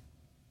popularity.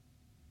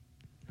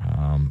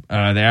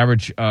 The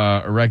average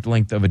erect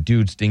length of a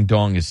dude's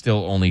ding-dong is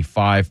still only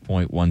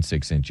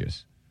 5.16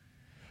 inches.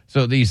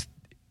 So these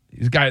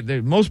guys,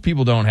 most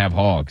people don't have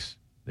hogs.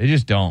 They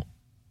just don't.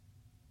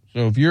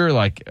 So if you're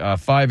like a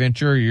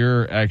 5-incher,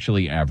 you're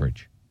actually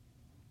average.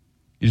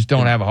 You just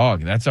don't have a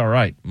hog. That's all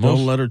right.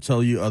 Don't let her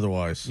tell you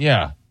otherwise.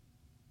 Yeah.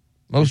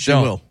 Most she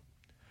don't. will.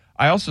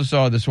 I also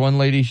saw this one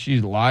lady,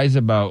 she lies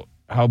about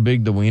how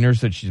big the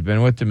wieners that she's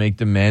been with to make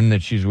the men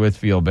that she's with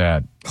feel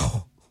bad.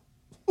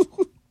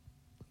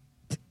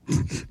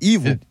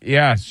 Evil.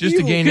 Yeah, it's just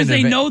to gain because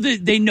they know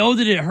that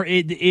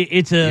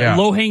it's a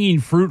low hanging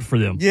fruit for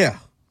them. Yeah,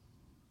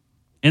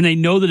 and they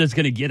know that it's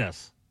going to get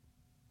us.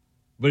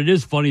 But it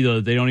is funny though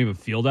that they don't even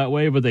feel that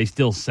way, but they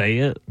still say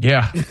it.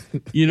 Yeah,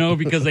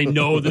 because they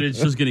know that it's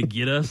just going to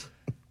get us.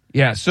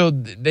 Yeah, so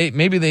they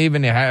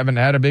even haven't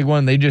had a big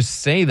one. They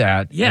just say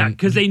that. Yeah,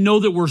 because they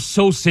know that we're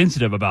so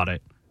sensitive about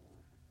it.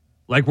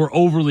 Like we're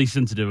overly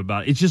sensitive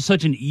about it. It's just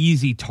such an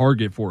easy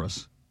target for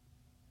us.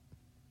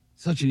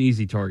 Such an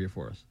easy target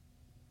for us.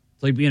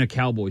 It's like being a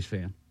Cowboys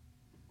fan.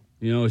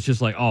 It's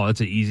just like, oh,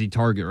 that's an easy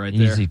target right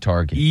there. Easy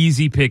target.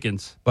 Easy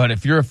pickings. But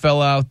if you're a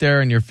fella out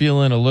there and you're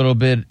feeling a little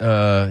bit,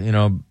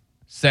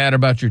 sad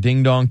about your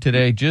ding-dong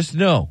today, just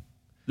know.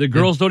 The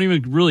girls don't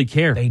even really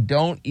care. They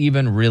don't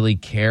even really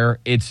care.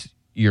 It's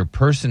your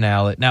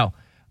personality. Now,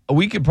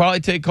 we could probably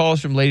take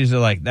calls from ladies that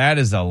are like, that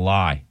is a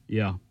lie.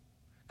 Yeah.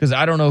 Because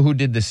I don't know who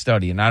did this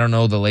study, and I don't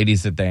know the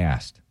ladies that they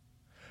asked.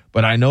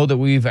 But I know that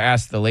we've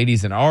asked the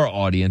ladies in our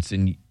audience,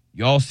 and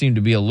y'all seem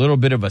to be a little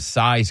bit of a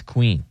size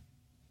queen.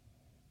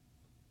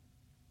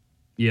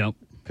 Yep.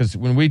 Because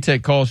when we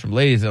take calls from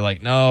ladies, they're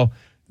like, no,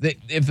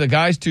 if the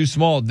guy's too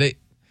small, they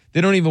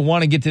don't even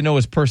want to get to know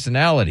his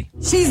personality.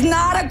 She's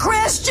not a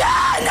Christian!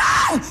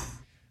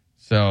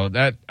 So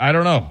that, I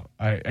don't know.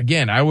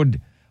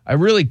 I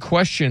really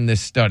question this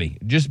study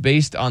just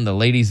based on the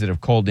ladies that have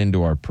called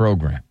into our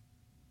program.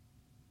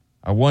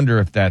 I wonder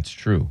if that's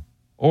true.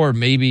 Or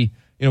maybe,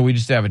 we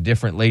just have a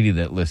different lady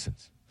that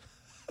listens.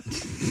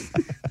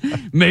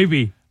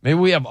 Maybe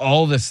we have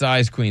all the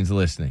size queens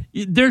listening.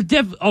 There's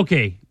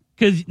okay,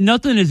 because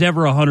nothing is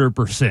ever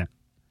 100%.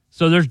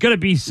 So there's going to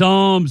be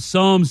some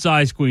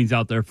size queens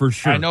out there for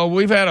sure. I know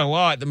we've had a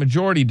lot. The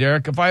majority,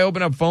 Derek. If I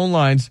open up phone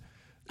lines,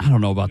 I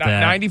don't know about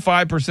that.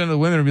 95% of the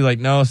women will be like,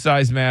 no,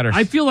 size matters.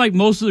 I feel like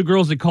most of the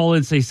girls that call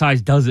in say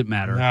size doesn't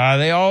matter. Nah,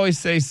 they always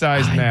say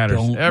size matters.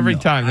 Every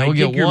time. We'll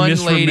get one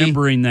lady.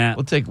 That.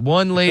 We'll take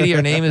one lady.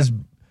 Her name is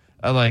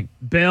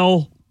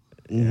Belle.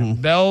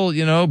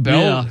 Mm-hmm.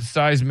 Belle,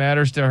 size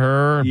matters to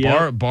her.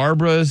 Yep.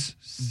 Barbara.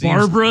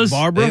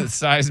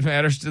 Size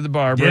matters to the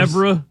Barbaras.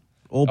 Deborah.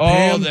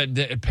 Pam.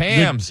 The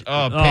Pams.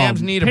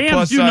 Pams need a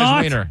plus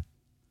size wiener.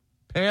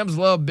 Pams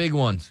love big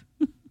ones.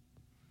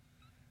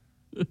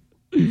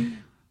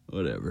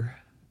 Whatever.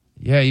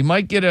 Yeah, you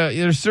might get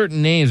there's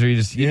certain names where you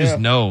just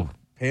know.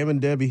 Pam and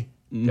Debbie.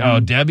 Oh,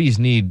 Debbie's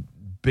need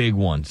big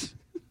ones.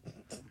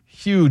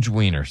 Huge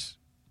wieners.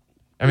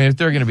 I mean, if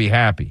they're going to be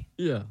happy.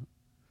 Yeah.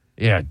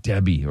 Yeah,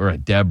 Debbie or a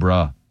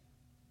Deborah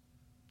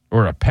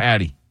or a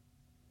Patty.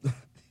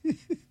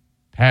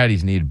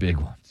 Patties need big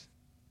ones.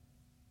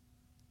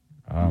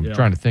 I'm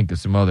trying to think of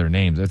some other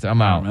names.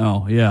 I'm out.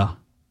 Oh, yeah.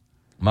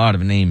 I'm out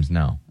of names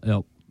now.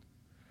 Yep.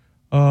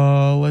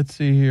 Let's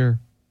see here.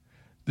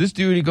 This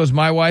dude, he goes,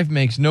 my wife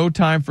makes no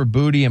time for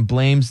booty and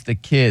blames the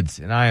kids,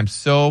 and I am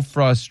so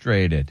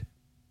frustrated.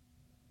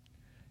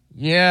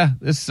 Yeah,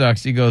 this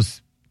sucks. He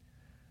goes,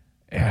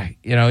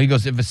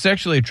 if a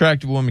sexually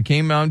attractive woman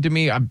came on to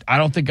me, I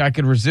don't think I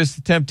could resist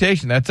the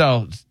temptation. That's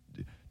how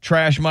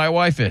trash my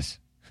wife is.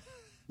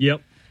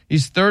 Yep.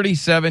 He's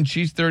 37.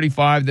 She's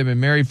 35. They've been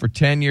married for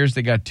 10 years.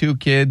 They got 2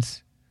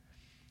 kids.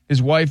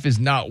 His wife is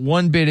not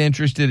one bit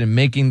interested in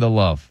making the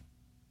love.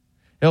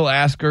 He'll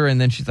ask her,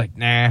 and then she's like,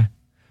 nah.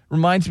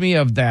 Reminds me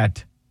of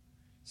that.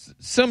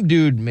 Some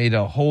dude made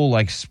a whole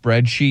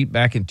spreadsheet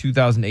back in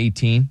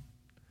 2018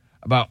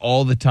 about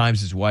all the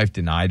times his wife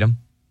denied him.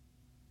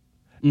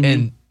 Mm-hmm.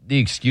 And the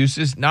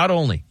excuses, not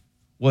only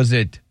was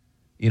it,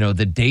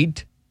 the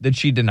date that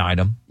she denied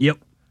him. Yep.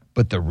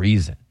 But the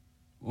reason.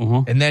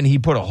 Uh-huh. And then he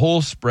put a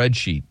whole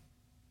spreadsheet.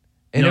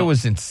 And it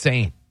was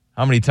insane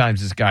how many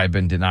times this guy had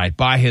been denied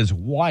by his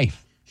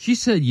wife. She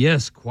said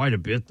yes quite a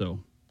bit, though.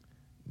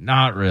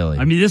 Not really.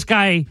 I mean, this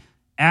guy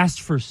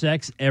asked for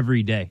sex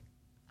every day.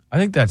 I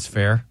think that's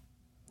fair.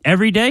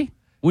 Every day?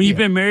 When you've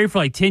been married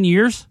for 10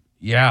 years?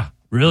 Yeah.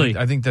 Really?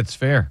 I think that's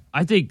fair.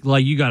 I think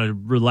you got to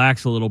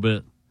relax a little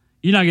bit.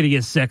 You're not going to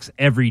get sex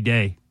every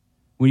day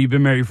when you've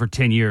been married for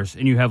 10 years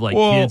and you have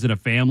kids and a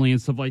family and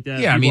stuff like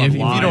that. Yeah, I mean,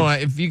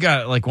 if you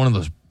got one of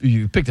those,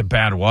 you picked a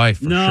bad wife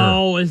for sure.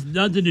 No, it's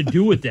nothing to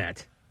do with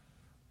that.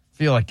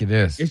 Feel like it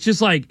is. It's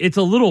just it's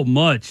a little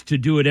much to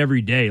do it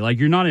every day.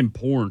 You're not in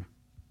porn.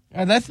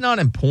 That's not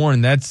in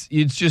porn. It's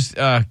just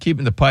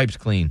keeping the pipes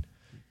clean.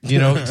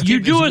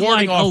 You do it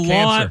a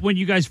lot when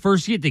you guys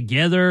first get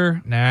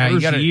together. Nah,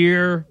 first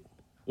year.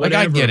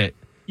 I get it.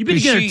 You've been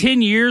together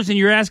 10 years and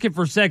you're asking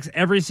for sex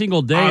every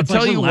single day. I'll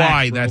tell you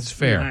why that's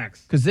fair.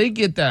 Because they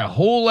get that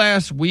whole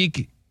last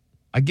week.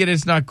 I get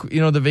it's not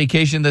the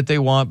vacation that they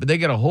want, but they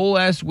get a whole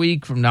last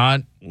week from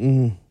not.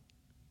 Mm.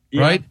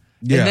 Right?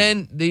 Yeah.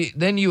 And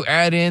then you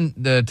add in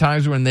the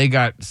times when they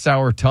got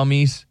sour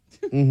tummies.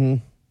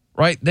 Mm-hmm.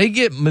 right? They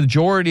get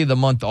majority of the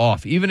month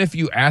off. Even if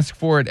you ask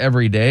for it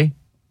every day,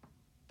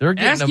 they're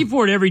getting asking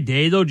for it every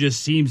day, though,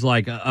 just seems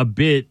like a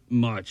bit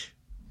much.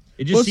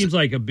 It just seems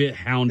like a bit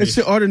houndish. It's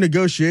the art of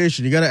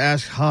negotiation. You got to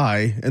ask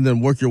high and then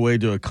work your way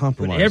to a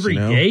compromise. But every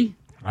day?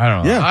 I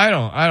don't know.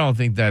 Yeah. I don't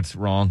think that's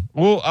wrong.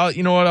 Well,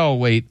 you know what? I'll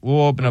wait.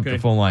 We'll open up the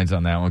phone lines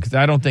on that one because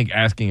I don't think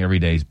asking every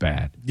day is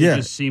bad. It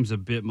just seems a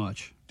bit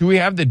much. Do we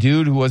have the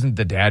dude who wasn't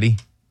the daddy?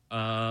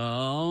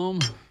 The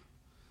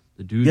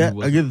dude. Yeah,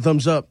 I give the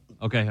thumbs up.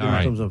 Okay, all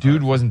right. thumbs up.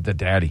 Dude wasn't the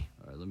daddy.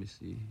 All right, let me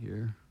see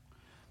here.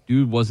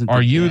 Dude wasn't.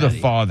 Are you the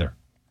father?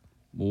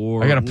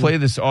 More. I got to play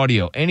this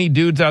audio. Any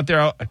dudes out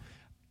there?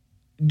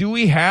 Do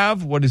we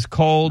have what is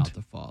called Not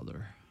the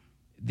father?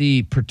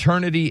 The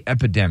paternity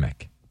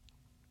epidemic?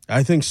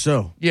 I think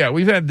so. Yeah,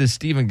 we've had this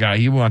Steven guy.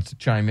 He wants to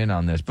chime in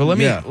on this, but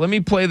let me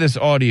play this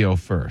audio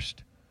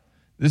first.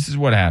 This is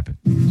what happened.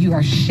 You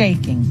are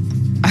shaking.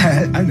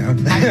 I know.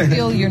 I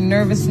feel your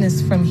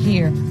nervousness from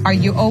here. Are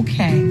you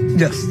okay?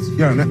 Yes,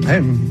 Your Honor, I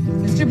am.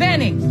 Mr.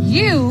 Benning,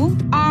 you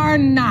are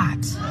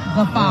not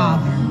the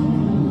father.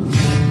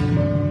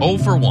 0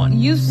 for 1.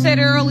 You said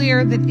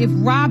earlier that if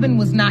Robin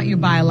was not your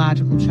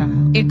biological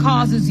child, it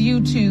causes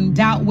you to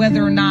doubt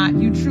whether or not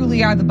you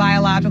truly are the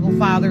biological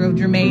father of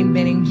Jermaine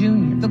Benning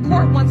Jr. The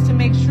court wants to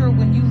make sure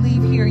when you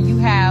leave here, you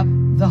have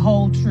the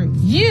whole truth.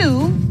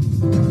 You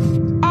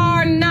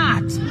are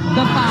not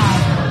the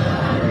father.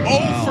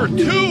 0 for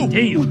 2.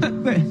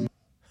 Damn.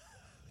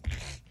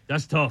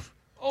 That's tough.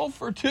 0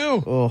 for 2.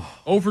 Oh.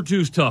 0 for 2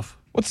 is tough.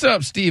 What's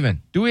up,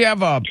 Steven? Do we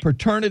have a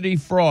paternity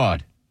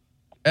fraud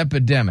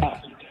epidemic?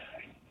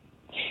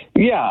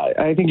 Yeah,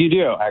 I think you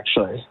do,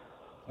 actually.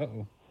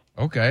 Uh-oh.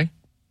 Okay.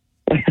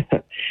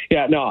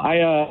 Yeah, no,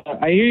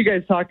 I hear you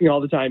guys talking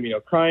all the time,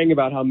 crying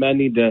about how men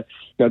need to,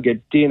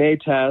 get DNA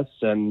tests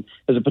and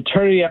there's a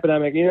paternity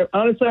epidemic.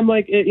 Honestly, I'm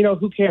like,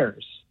 who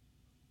cares?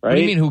 Right? What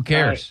do you mean, who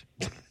cares?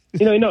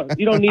 You don't need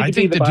to be I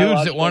think the dudes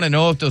biological... that want to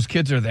know if those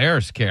kids are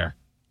theirs care.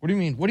 What do you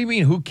mean? What do you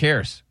mean, who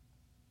cares?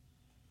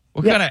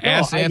 What kind of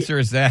ass answer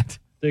is that?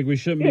 Think we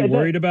shouldn't be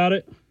worried about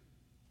it?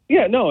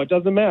 Yeah, no, it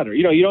doesn't matter.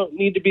 You don't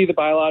need to be the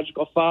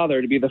biological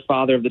father to be the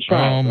father of the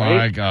child. Oh, my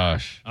right?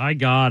 gosh. I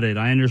got it.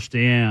 I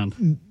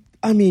understand.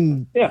 I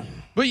mean... Yeah.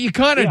 But you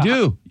kind of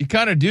do. You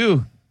kind of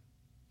do.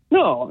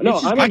 No,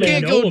 I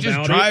can't go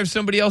just drive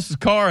somebody else's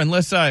car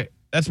unless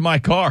that's my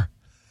car.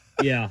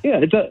 Yeah.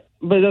 Yeah,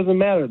 but it doesn't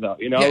matter, though.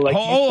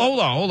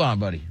 Hold on,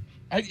 buddy.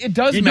 It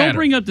does matter. Don't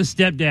bring up the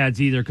stepdads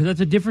either, because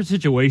that's a different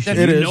situation.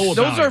 It is.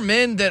 Those are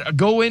men that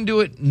go into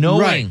it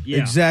knowing right,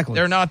 exactly.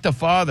 they're not the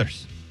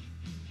fathers.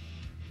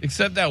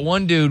 Except that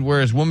one dude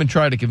where his woman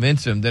tried to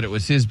convince him that it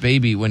was his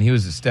baby when he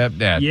was a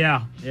stepdad.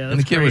 Yeah. And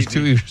the kid was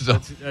 2 years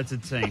old. That's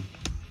insane.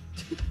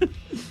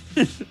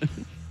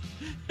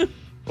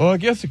 Well, I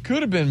guess it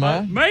could have been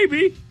mine.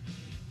 Maybe.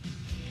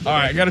 All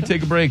right, I got to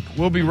take a break.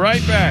 We'll be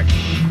right back.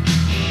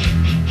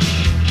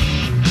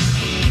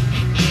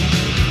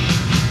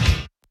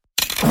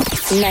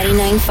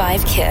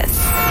 $99.5 Kiss.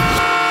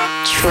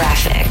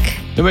 Traffic.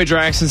 No major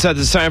accidents at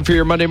this time for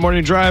your Monday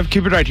morning drive.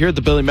 Keep it right here at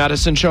the Billy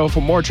Madison Show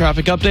for more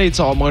traffic updates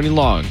all morning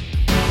long.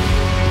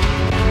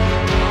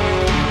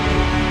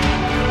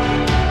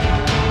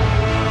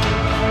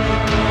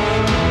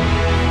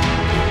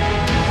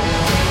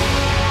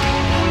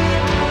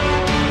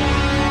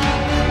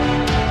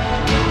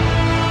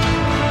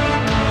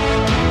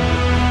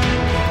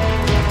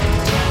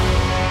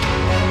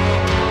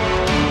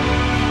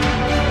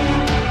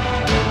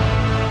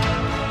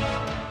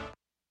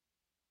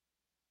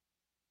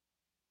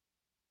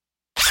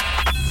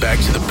 Back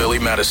to the Billy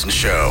Madison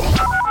Show.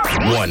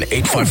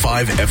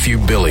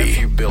 1-855-FU-BILLY.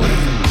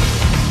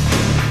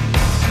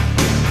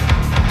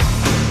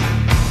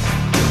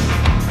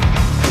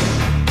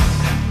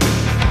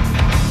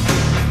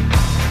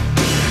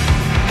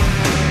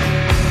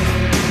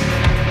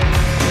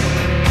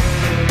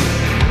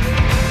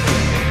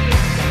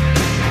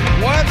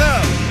 What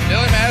up?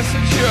 Billy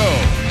Madison Show.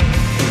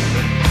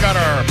 Got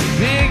our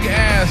big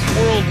ass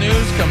world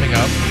news coming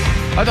up.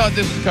 I thought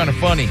this was kind of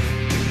funny.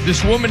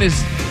 This woman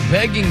is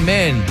begging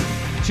men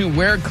to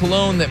wear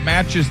cologne that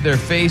matches their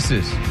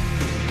faces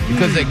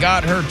because they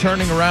got her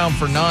turning around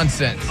for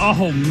nonsense.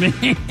 Oh,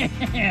 man.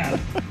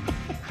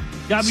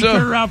 Got me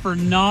turned around for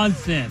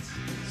nonsense.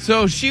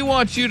 So she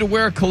wants you to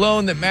wear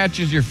cologne that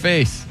matches your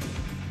face.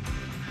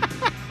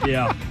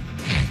 Yeah.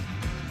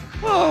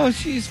 Oh,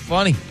 she's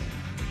funny.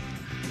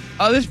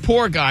 This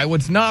poor guy,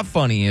 what's not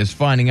funny is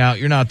finding out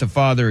you're not the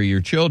father of your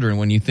children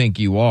when you think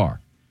you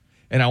are.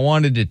 And I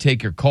wanted to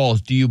take your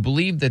calls. Do you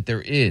believe that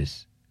there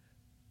is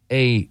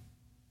a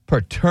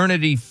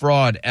paternity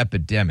fraud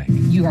epidemic?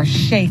 You are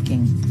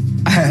shaking.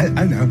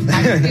 I know.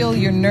 I feel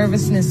your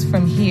nervousness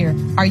from here.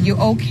 Are you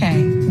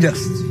okay?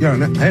 Yes, Your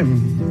Honor, I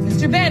am.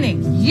 Mr.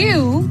 Benning,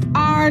 you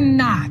are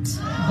not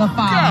the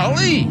father.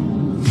 Golly!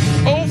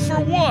 0 for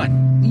 1.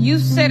 You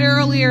said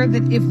earlier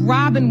that if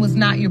Robin was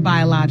not your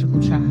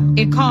biological child,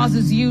 it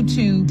causes you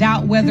to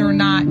doubt whether or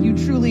not you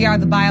truly are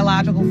the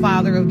biological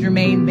father of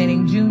Jermaine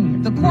Benning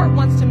Jr. The court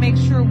wants to make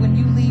sure when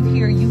you leave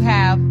here, you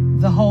have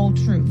the whole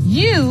truth.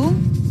 You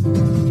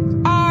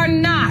are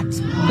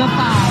the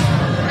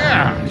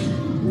father.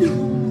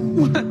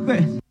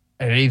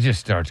 And he just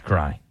starts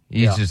crying.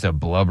 He's just a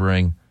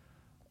blubbering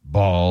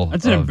ball.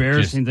 That's an of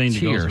embarrassing just thing to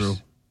go tears. through.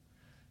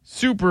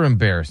 Super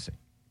embarrassing.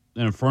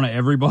 And in front of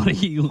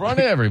everybody. In front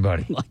of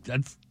everybody.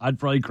 I'd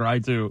probably cry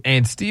too.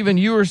 And Stephen,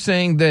 you were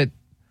saying that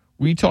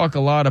we talk a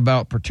lot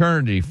about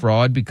paternity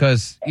fraud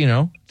because,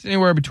 it's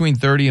anywhere between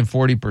 30 and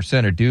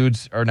 40% of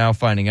dudes are now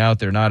finding out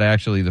they're not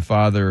actually the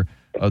father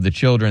of the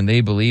children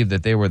they believe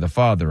that they were the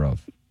father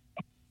of.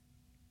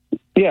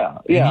 Yeah.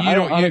 I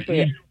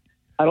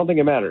don't think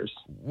it matters.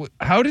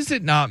 How does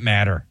it not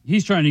matter?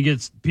 He's trying to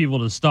get people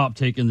to stop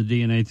taking the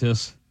DNA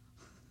test.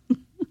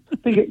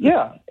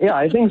 Yeah,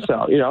 I think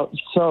so.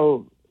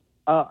 So,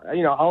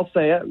 I'll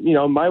say it.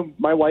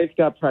 My wife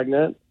got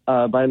pregnant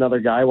by another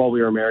guy while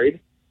we were married.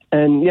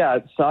 And yeah,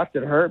 it sucked.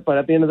 It hurt. But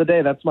at the end of the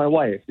day, that's my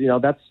wife.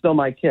 That's still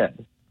my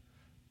kid.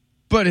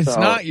 But it's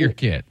not your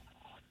kid.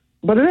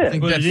 But it is. I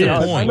think that's the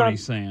point. That's what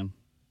he's saying.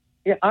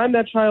 Yeah, I'm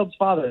that child's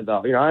father,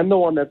 though. I'm the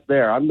one that's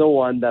there. I'm the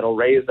one that'll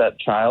raise that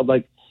child.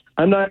 Like,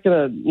 I'm not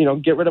going to,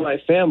 get rid of my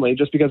family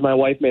just because my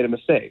wife made a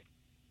mistake.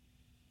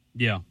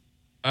 Yeah.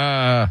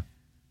 I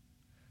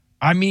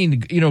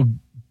mean,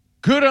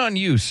 good on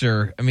you,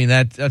 sir. I mean,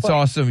 that's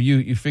awesome.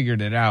 You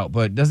figured it out.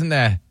 But doesn't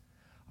that...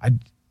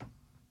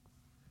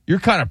 You're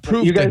kind of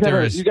proof that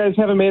there is... You guys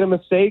haven't made a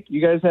mistake? You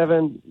guys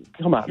haven't...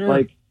 Come on,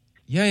 sure.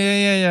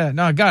 Yeah.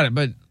 No, I got it,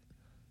 but...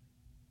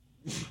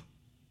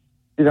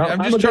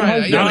 I'm just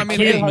trying... Not a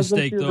kid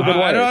mistake, though.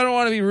 I don't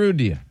want to be rude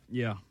to you.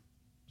 Yeah.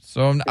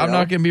 So I'm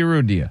not going to be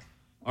rude to you.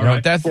 All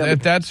right. If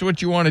that's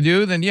what you want to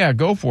do, then yeah,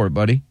 go for it,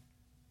 buddy.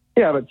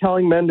 Yeah, but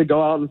telling men to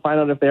go out and find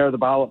out if they are the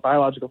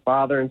biological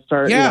father and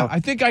start... Yeah,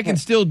 I think I can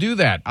still do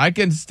that. I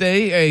can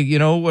stay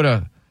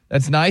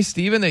that's nice,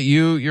 Stephen, that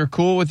you're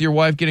cool with your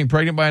wife getting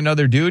pregnant by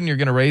another dude and you're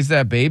going to raise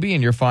that baby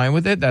and you're fine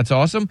with it. That's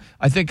awesome.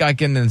 I think I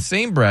can, in the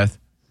same breath,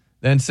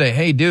 then say,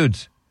 hey,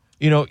 dudes,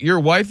 your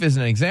wife is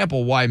an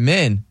example why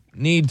men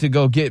need to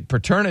go get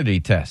paternity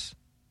tests.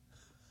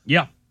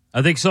 Yeah,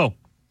 I think so.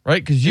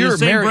 Right? Because in the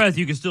same breath,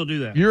 you can still do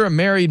that. You're a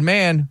married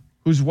man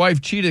whose wife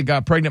cheated,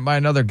 got pregnant by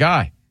another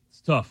guy. It's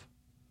tough.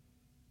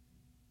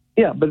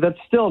 Yeah, but that's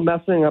still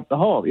messing up the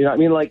home.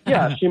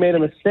 She made a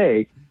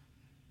mistake.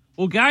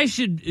 Well, guys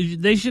should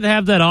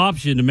have that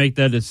option to make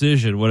that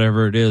decision,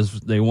 whatever it is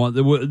they want,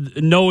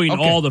 knowing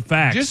all the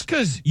facts. Just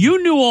because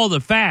you knew all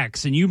the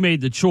facts and you made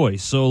the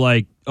choice, so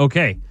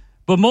okay.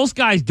 But most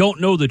guys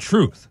don't know the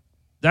truth.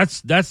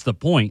 That's the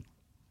point.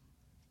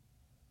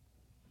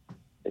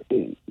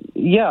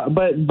 Yeah,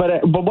 but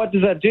what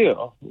does that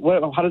do?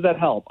 How does that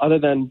help other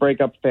than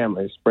break up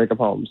families, break up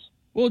homes?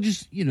 Well,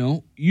 just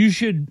you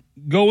should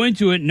go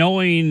into it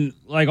knowing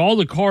all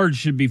the cards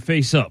should be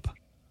face up.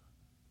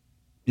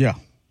 Yeah.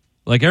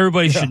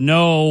 Everybody should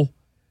know.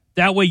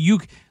 That way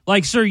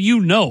sir, you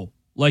know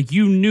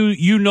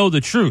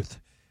the truth.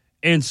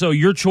 And so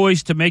your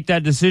choice to make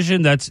that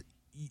decision,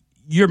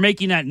 you're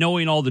making that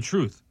knowing all the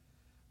truth.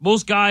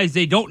 Most guys,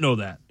 they don't know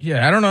that.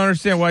 Yeah, I don't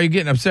understand why you're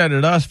getting upset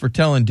at us for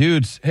telling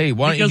dudes, hey,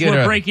 why don't you get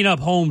we're breaking up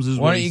homes is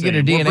why what don't you he's get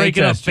a saying. DNA We're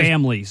breaking test up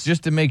families.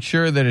 just to make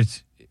sure that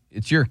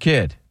it's your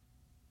kid.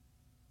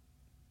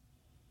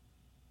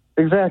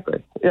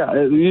 Exactly. Yeah,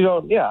 you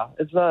don't. Yeah,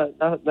 it's not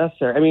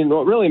necessary. I mean,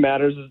 what really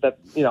matters is that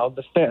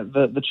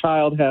the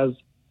child has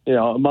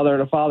a mother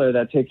and a father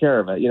that take care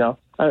of it.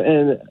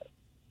 And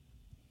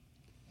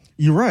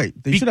you're right.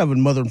 They should have a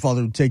mother and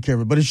father who take care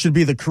of it, but it should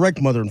be the correct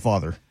mother and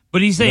father.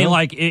 But he's saying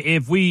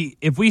if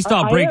we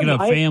stop breaking up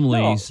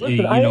families, we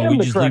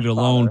just leave it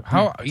alone.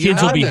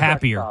 Kids will be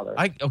happier.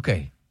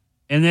 Okay.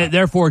 And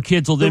therefore,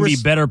 kids will then be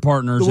better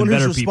partners and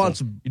better people.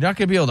 You're not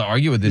going to be able to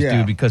argue with this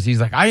dude because he's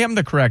like, I am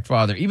the correct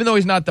father. Even though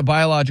he's not the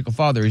biological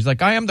father, he's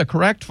like, I am the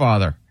correct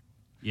father.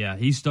 Yeah,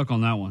 he's stuck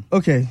on that one.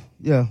 Okay,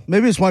 yeah.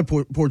 Maybe it's my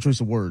poor choice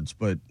of words,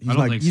 but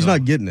he's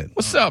not getting it.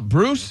 What's up,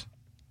 Bruce?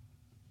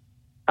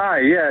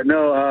 Hi, yeah.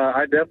 No,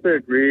 I definitely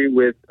agree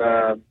with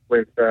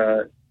what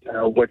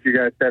you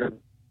guys said.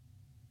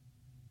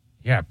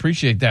 Yeah,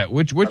 appreciate that.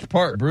 Which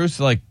part,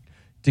 Bruce?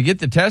 To get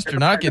the test or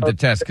not get the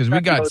test? Because we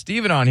got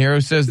Steven on here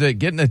who says that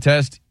getting the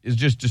test is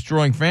just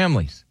destroying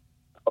families.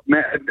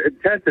 Man, a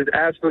test is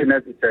absolutely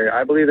necessary.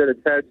 I believe that a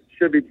test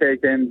should be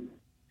taken,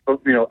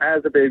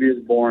 as the baby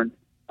is born.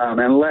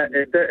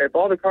 If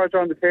all the cards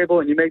are on the table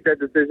and you make that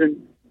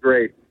decision,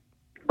 great.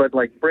 But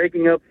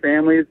breaking up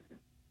families,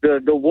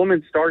 the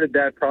woman started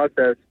that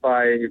process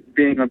by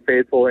being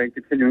unfaithful and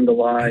continuing to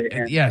lie.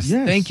 Yes,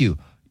 thank you.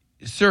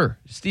 Sir,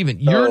 Stephen,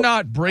 you're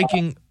not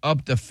breaking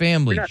up the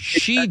family.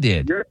 She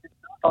did.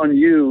 On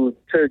you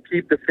to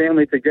keep the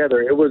family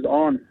together. It was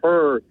on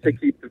her to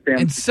keep the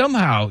family. And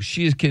somehow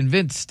she has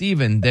convinced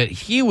Stephen that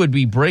he would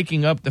be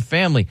breaking up the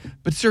family.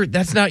 But, sir,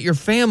 that's not your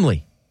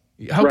family.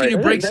 How can you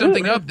break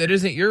something up that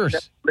isn't yours?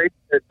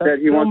 That's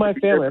still my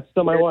family. That's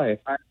still my wife.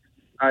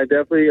 I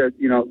definitely,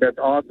 that's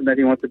awesome that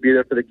he wants to be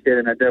there for the kid,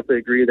 and I definitely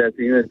agree that at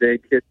the end of the day,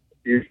 kids are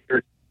the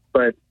future.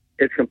 But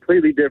it's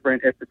completely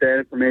different if that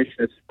information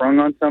is sprung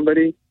on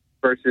somebody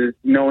versus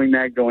knowing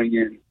that going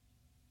in.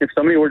 If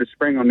somebody were to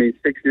spring on me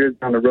 6 years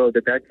down the road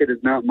that kid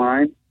is not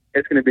mine,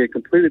 it's going to be a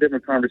completely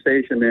different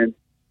conversation than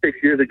 6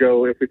 years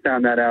ago if we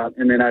found that out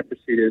and then I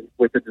proceeded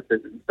with the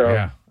decision. So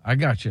yeah, I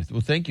got you.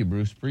 Well, thank you,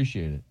 Bruce.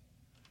 Appreciate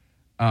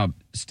it.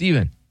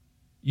 Steven,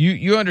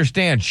 you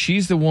understand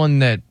she's the one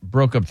that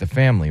broke up the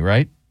family,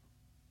 right?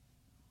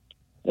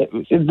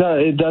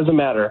 It doesn't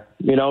matter.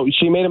 You know,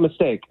 she made a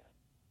mistake,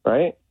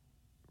 right?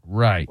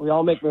 Right. We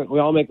all make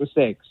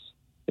mistakes.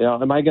 You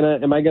know, am I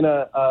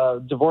gonna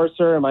divorce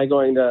her? Am I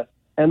going to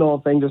end the whole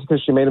thing just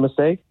because she made a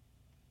mistake?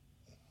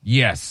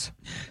 Yes.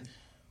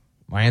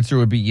 My answer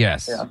would be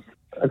yes. Yeah.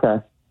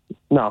 Okay.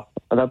 No,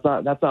 that's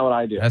not what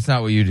I do. That's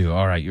not what you do.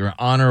 All right, you're an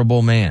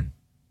honorable man.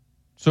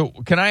 So,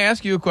 can I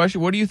ask you a question?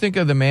 What do you think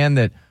of the man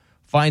that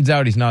finds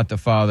out he's not the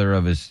father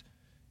of his?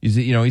 He's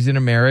in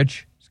a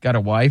marriage. He's got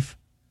a wife.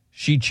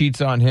 She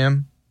cheats on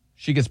him.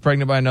 She gets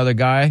pregnant by another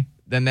guy.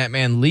 Then that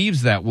man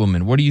leaves that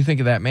woman. What do you think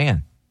of that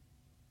man?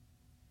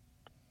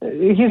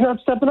 He's not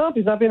stepping up.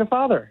 He's not being a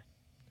father.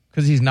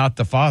 Because he's not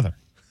the father.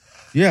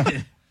 Yeah.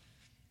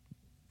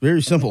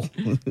 Very simple.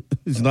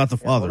 He's not the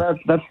father. Well,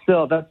 that's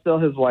still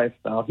his wife,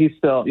 though. He's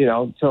still,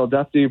 till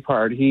death do you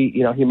part.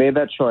 He made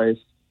that choice.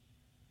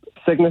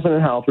 Sickness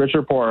and health, rich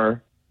or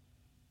poor.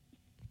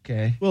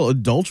 Okay. Well,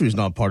 adultery is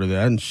not part of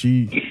that, and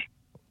she.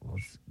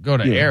 Let's go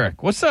to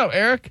Eric. What's up,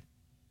 Eric?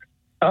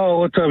 Oh,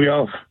 what's up,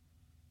 y'all?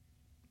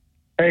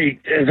 Hey,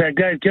 is that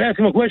guy? Can I ask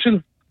him a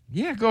question?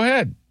 Yeah, go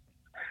ahead.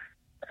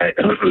 Hey,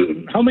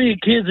 how many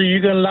kids are you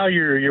going to allow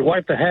your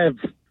wife to have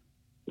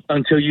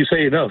until you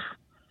say enough?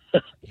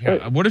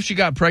 Yeah, what if she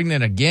got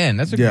pregnant again?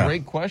 That's a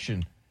great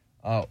question.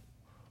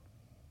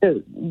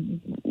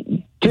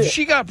 If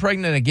she got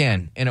pregnant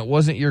again and it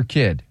wasn't your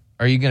kid,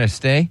 are you going to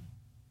stay?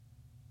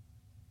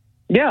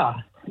 Yeah.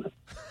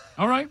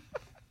 All right.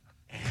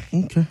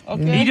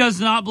 Okay. He does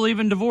not believe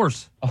in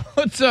divorce.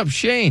 What's up,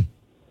 Shane?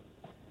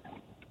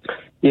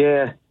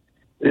 Yeah,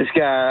 this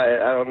guy,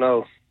 I don't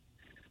know,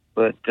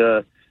 but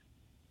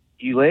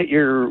you let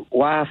your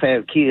wife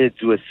have kids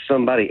with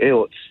somebody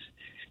else,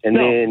 and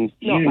then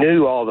you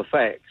knew all the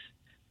facts.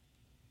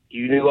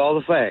 You knew all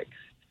the facts.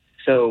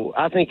 So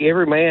I think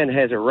every man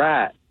has a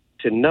right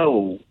to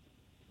know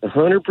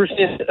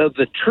 100% of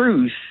the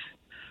truth,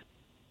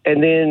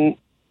 and then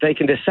they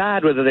can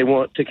decide whether they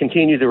want to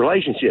continue the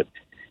relationship.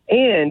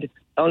 And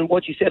on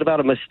what you said about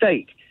a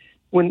mistake,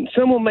 when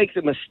someone makes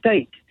a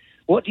mistake,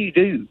 what do you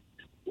do?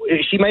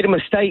 She made a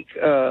mistake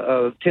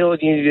of telling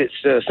you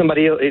it's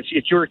somebody else.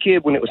 It's your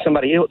kid when it was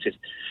somebody else's.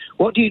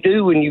 What do you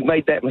do when you've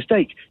made that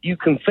mistake? You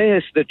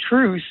confess the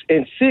truth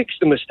and fix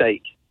the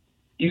mistake.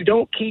 You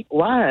don't keep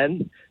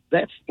lying.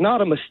 That's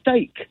not a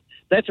mistake.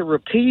 That's a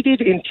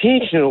repeated,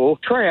 intentional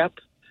trap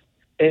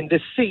and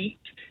deceit,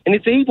 and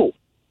it's evil.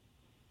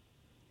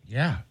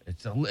 Yeah,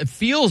 it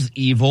feels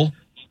evil.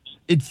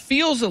 It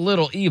feels a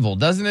little evil,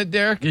 doesn't it,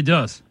 Derek? It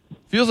does.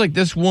 Feels like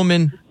this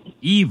woman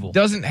evil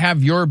doesn't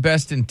have your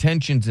best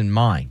intentions in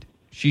mind.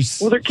 She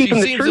seems a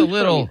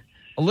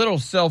little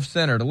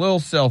self-centered, a little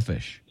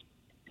selfish.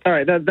 All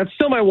right, that's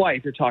still my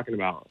wife you're talking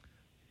about.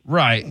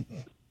 Right.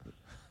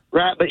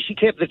 Right, but she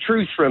kept the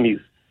truth from you.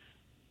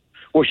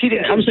 Well, she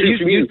didn't keep the truth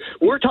from you.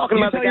 We're talking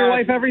about the guys your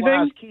wife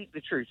everything? Keep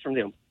the truth from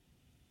them.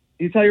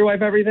 You tell your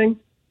wife everything?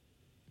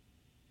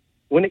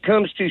 When it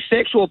comes to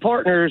sexual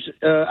partners,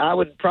 I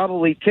would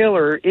probably tell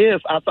her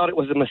if I thought it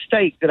was a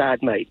mistake that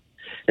I'd made.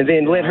 And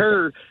then let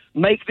her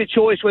make the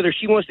choice whether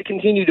she wants to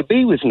continue to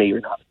be with me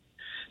or not.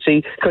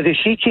 See, because if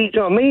she cheats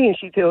on me and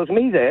she tells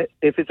me that,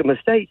 if it's a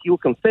mistake, you'll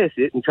confess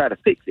it and try to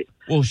fix it.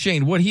 Well,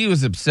 Shane, what he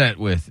was upset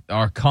with,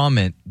 our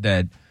comment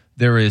that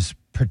there is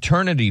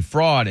paternity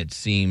fraud, it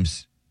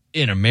seems,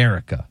 in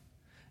America.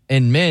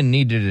 And men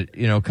need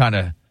to, kind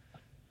of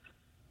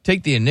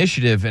take the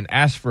initiative and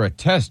ask for a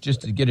test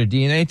just to get a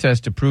DNA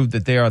test to prove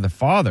that they are the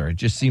father. It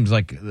just seems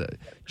like,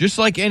 just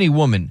like any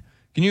woman.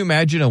 Can you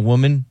imagine a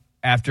woman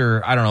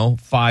after,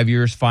 5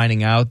 years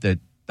finding out that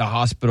the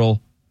hospital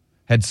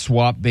had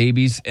swapped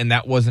babies and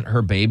that wasn't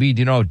her baby? Do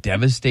you know how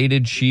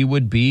devastated she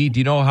would be? Do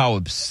you know how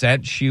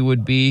upset she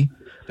would be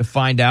to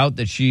find out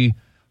that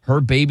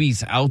her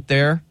baby's out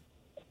there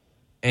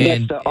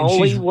and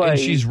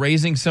she's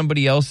raising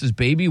somebody else's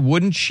baby?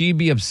 Wouldn't she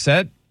be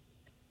upset?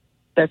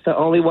 That's the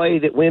only way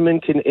that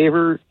women can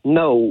ever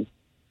know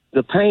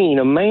the pain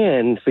a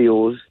man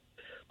feels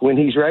when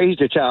he's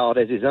raised a child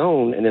as his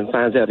own and then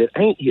finds out it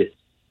ain't his.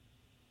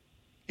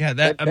 Yeah,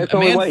 a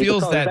man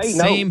feels that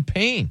same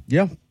pain.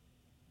 Yeah.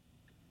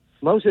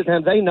 Most of the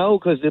time they know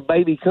because the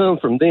baby comes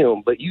from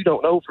them, but you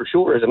don't know for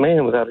sure as a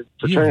man without a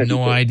paternity. You have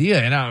no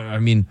idea. And I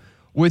mean,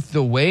 with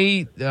the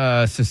way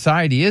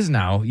society is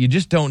now, you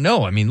just don't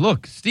know. I mean,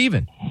 look,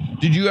 Steven,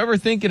 did you ever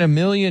think in a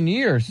million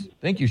years,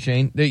 thank you,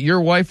 Shane, that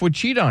your wife would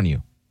cheat on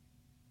you?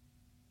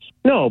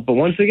 No, but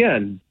once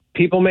again,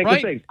 people make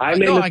mistakes. I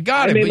made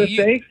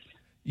mistakes.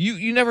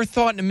 You never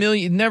thought in a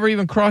million, it never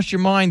even crossed your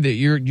mind that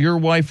your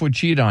wife would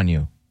cheat on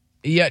you.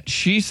 Yet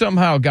she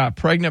somehow got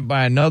pregnant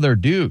by another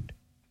dude.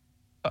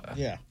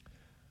 Yeah.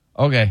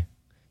 Okay.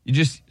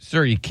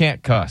 Sir, you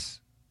can't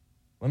cuss.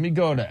 Let me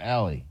go to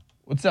Allie.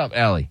 What's up,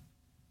 Allie?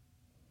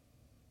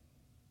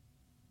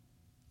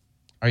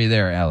 Are you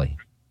there, Allie?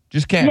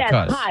 Just can't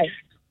cuss. Hi.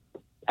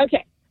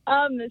 Okay.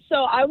 So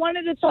I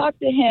wanted to talk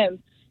to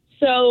him.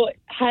 So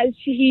has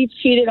he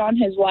cheated on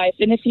his wife?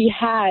 And if he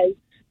has,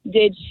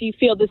 did she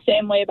feel the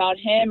same way about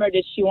him, or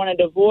did she want a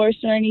divorce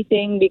or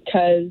anything?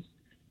 Because,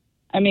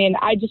 I mean,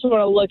 I just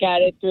want to look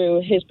at it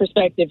through his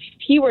perspective. If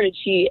he were to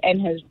cheat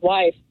and his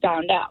wife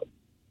found out.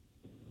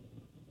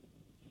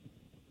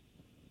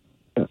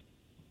 Is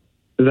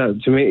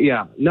that to me?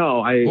 Yeah.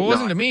 No, It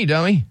wasn't to me,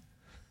 dummy.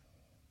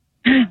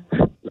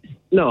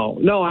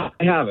 No, I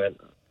haven't.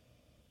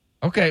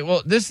 Okay,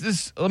 well,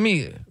 this let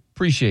me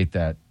appreciate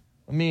that.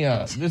 Let me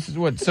this is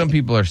what some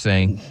people are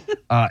saying.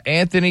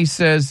 Anthony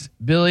says,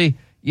 Billy,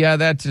 yeah,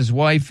 that's his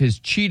wife, his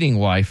cheating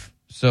wife.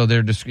 So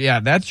they're just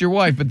that's your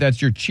wife, but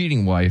that's your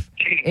cheating wife.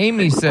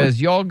 Amy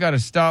says, y'all got to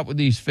stop with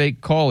these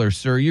fake callers,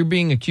 sir. You're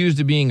being accused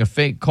of being a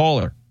fake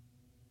caller.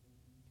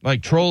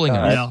 Like trolling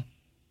us. Yeah.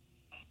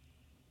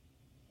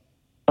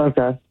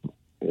 Okay.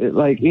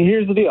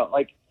 Here's the deal.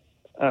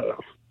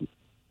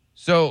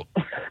 So,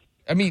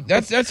 I mean,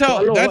 that's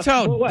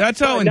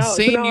how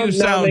insane you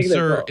sound,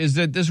 sir. Is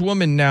that this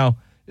woman now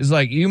is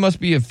like, you must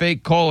be a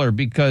fake caller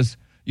because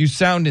you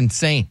sound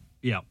insane.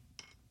 Yeah.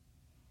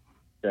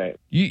 Right.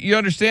 You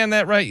understand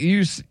that, right?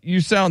 You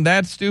sound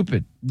that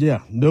stupid.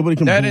 Yeah, nobody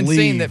can that believe.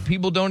 Insane that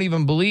people don't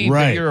even believe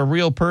that you're a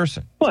real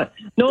person. What?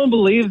 No one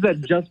believes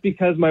that just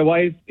because my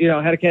wife,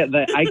 had a cat,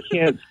 that I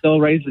can't still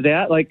raise the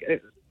dad.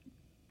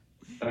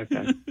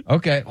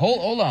 Okay.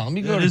 Hold on. Let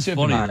me go to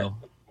Tiffany. Funny, though.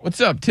 What's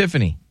up,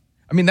 Tiffany?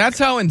 I mean, that's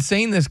how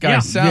insane this guy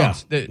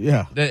sounds.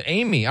 That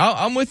Amy,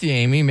 I'm with you,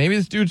 Amy. Maybe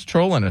this dude's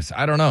trolling us.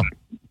 I don't know.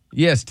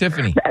 Yes,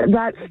 Tiffany.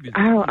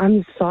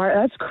 I'm sorry.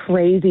 That's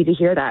crazy to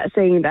hear that,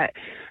 saying that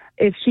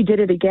if she did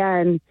it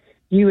again,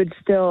 you would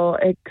still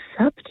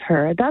accept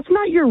her. That's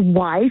not your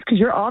wife, because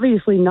you're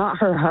obviously not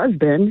her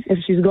husband if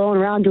she's going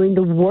around doing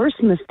the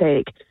worst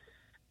mistake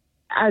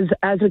as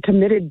a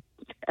committed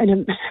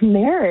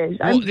marriage.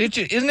 Well,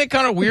 isn't it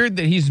kind of weird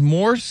that he's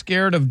more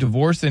scared of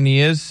divorce than he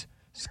is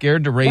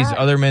scared to raise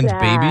other men's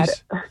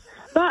babies?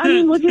 But, I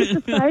mean, look at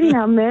society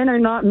now. Men are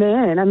not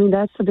men. I mean,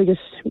 that's the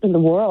biggest in the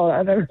world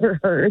I've ever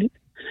heard.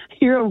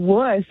 You're a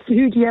wuss,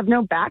 dude. You have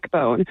no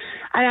backbone.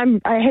 I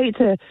hate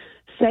to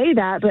say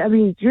that, but, I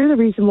mean, you're the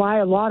reason why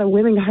a lot of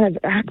women kind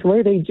of act the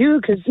way they do,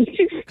 because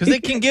they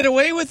can get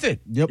away with it.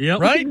 Yep.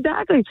 Right?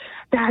 Exactly.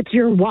 That's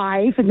your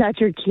wife and that's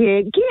your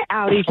kid. Get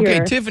out of here.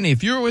 Okay, Tiffany,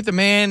 if you were with a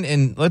man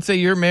and let's say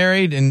you're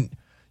married and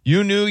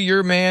you knew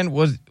your man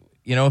was,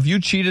 if you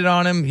cheated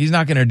on him, he's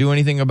not going to do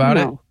anything about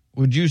it.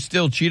 Would you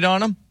still cheat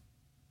on him?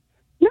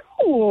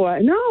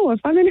 No. If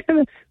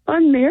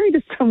I'm married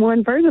to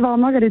someone, first of all,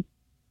 I'm not going to.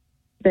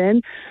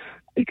 Then,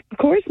 of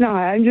course not.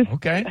 I'm just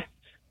okay.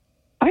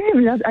 I have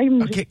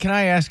nothing. Okay, can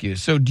I ask you?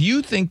 So, do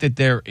you think that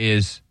there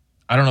is,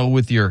 I don't know,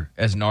 with your,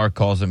 as Nard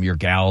calls them, your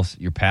gals,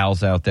 your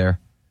pals out there?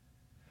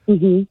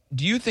 Mm-hmm.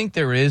 Do you think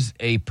there is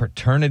a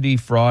paternity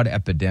fraud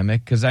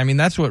epidemic? Because I mean,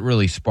 that's what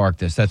really sparked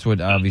this. That's what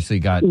obviously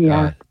got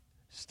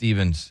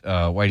Steven's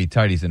whitey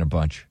tighties in a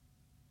bunch.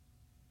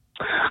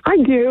 I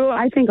do.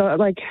 I think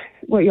like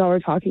what y'all were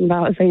talking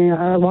about, saying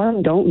a lot of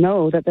them don't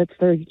know that that's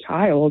their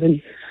child,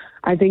 and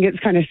I think it's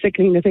kind of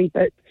sickening to think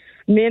that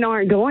men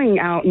aren't going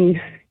out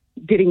and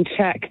getting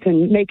checked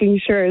and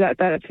making sure that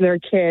that's their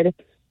kid.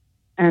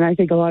 And I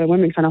think a lot of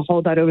women kind of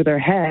hold that over their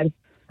head.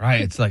 Right.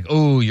 It's like,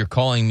 oh, you're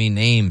calling me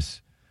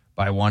names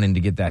by wanting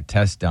to get that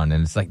test done.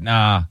 And it's like,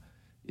 nah,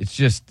 it's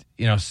just,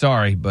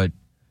 sorry, but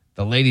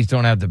the ladies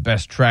don't have the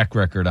best track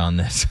record on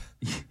this.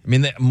 I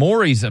mean,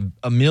 Maury's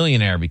a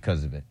millionaire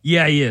because of it.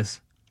 Yeah, he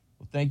is.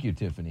 Well, thank you,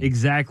 Tiffany.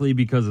 Exactly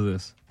because of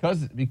this.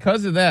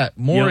 Because of that,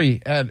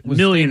 Maury was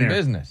millionaire in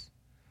business.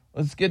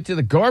 Let's get to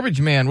the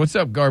garbage man. What's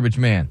up, garbage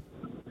man?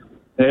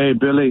 Hey,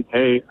 Billy.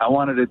 Hey, I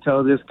wanted to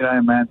tell this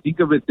guy, man, think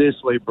of it this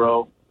way,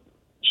 bro.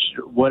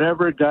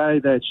 Whatever guy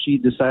that she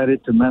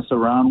decided to mess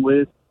around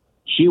with,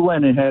 she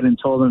went ahead and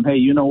told him, hey,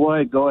 you know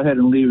what? Go ahead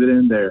and leave it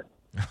in there.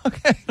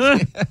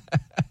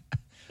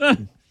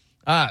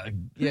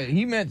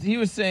 He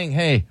was saying,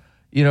 hey,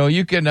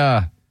 you can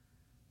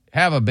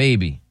have a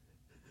baby.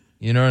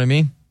 You know what I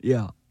mean?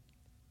 Yeah.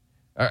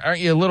 Aren't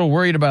you a little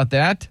worried about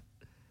that?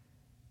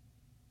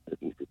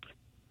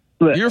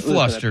 You're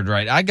flustered,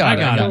 right? I got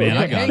it, man.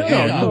 I got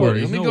it. No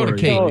worries. Let me go to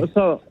Kate.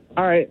 So,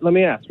 all right, let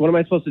me ask. What am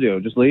I supposed to do?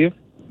 Just leave?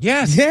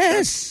 Yes.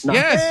 Yes.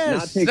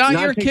 Yes. It's not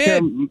your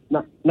kid.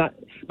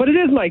 But it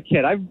is my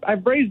kid.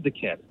 I've raised the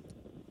kid.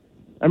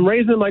 I'm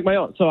raising him like my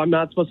own. So I'm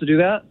not supposed to do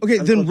that? Okay,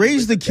 then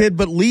raise the kid,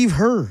 but leave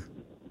her.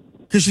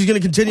 Because she's going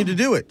to continue to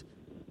do it.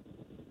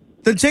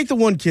 Then take the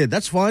one kid.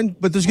 That's fine.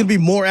 But there's going to be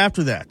more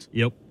after that.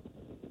 Yep.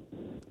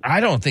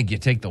 I don't think you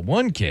take the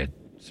one kid.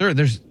 Sir,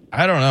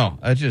 I don't know.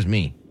 That's just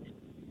me.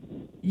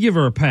 You give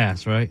her a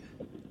pass, right?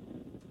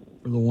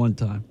 For the one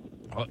time.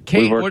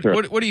 Kate, what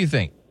do you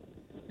think?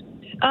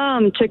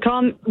 To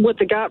come what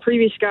the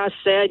previous guy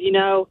said,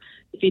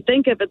 if you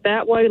think of it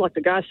that way, like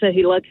the guy said,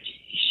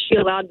 she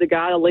allowed the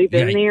guy to leave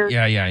in there.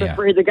 Yeah. But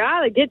for the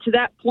guy to get to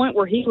that point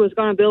where he was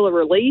going to be able to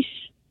release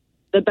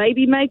the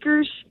baby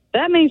makers,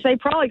 that means they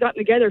probably gotten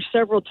together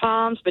several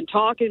times, been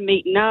talking,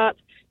 meeting up,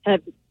 have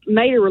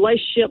made a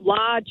relationship,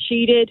 lied,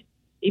 cheated.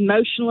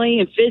 emotionally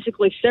and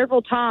physically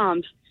several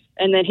times,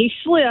 and then he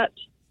slipped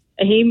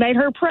and he made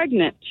her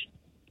pregnant,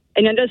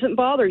 and it doesn't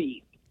bother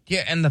you.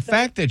 Yeah, and the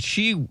fact that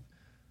she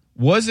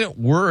wasn't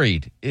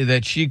worried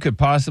that she could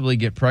possibly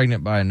get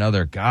pregnant by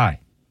another guy.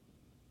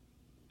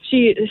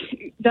 She's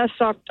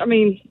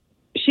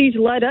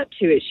led up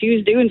to it. She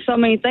was doing so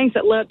many things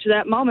that led up to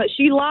that moment.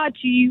 She lied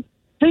to you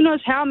who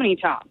knows how many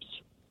times.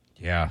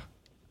 Yeah.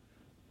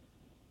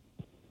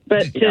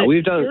 But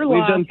we've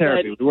done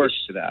therapy. We worked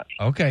to that.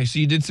 Okay, so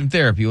you did some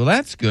therapy. Well,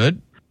 that's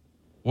good.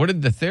 What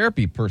did the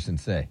therapy person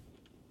say?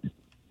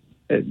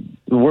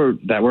 We're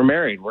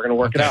married. We're going to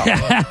work it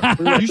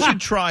out. You should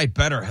try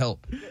BetterHelp.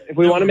 If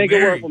we want to make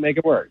it work, we'll make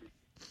it work.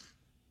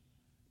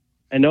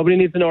 And nobody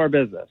needs to know our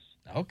business.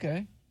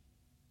 Okay.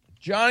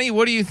 Johnny,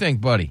 what do you think,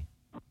 buddy?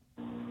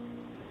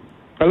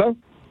 Hello?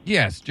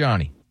 Yes,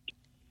 Johnny.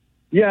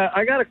 Yeah,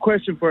 I got a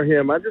question for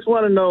him. I just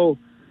want to know,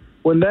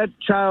 when that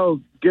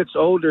child gets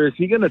older, is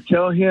he going to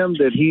tell him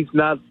that he's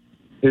not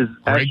his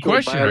Great actual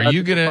question. Are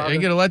you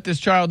gonna let this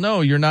child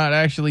know you're not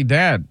actually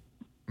dad?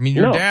 I mean,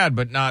 you're dad,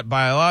 but not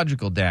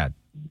biological dad.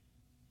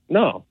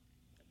 No.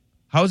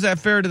 How's that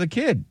fair to the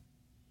kid?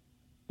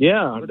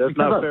 Yeah, that's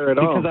not fair at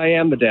all. Because I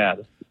am the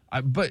dad.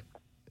 But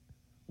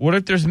what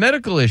if there's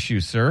medical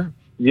issues, sir?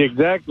 Yeah,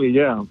 exactly,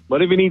 yeah.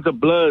 What if he needs some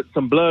blood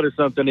or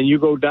something, and you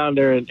go down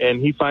there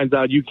and he finds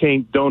out you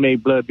can't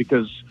donate blood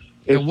because...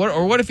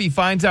 What if he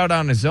finds out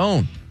on his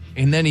own,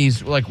 and then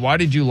he's like, why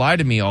did you lie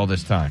to me all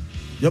this time?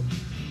 Yep.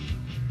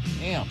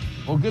 Damn.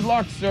 Well, good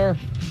luck, sir.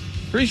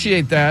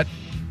 Appreciate that.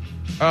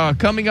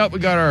 Coming up, we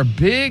got our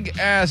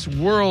big-ass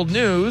world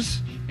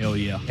news. Hell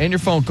yeah. And your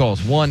phone calls,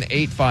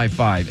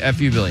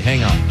 1-855-FU Billy.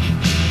 Hang on.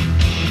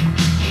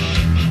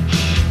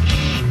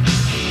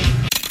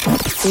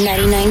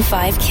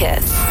 99.5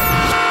 KISS.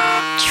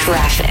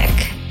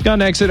 Traffic. Got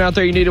an accident out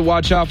there you need to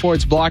watch out for.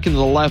 It's blocking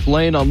the left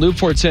lane on Loop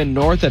 410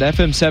 North at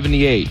FM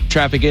 78.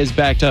 Traffic is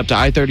backed up to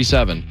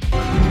I-37.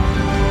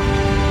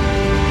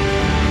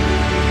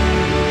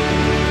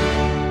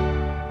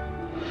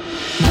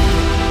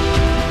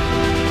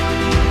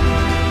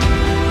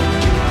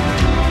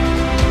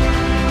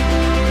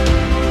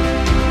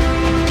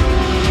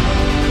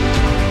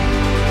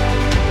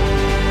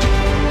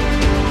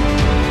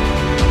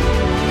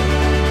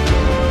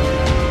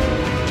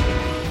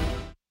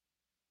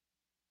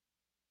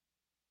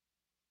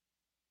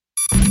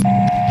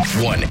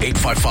 One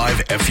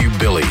 855-FU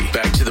Billy.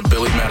 Back to the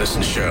Billy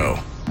Madison Show.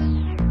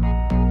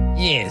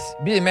 Yes,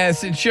 Billy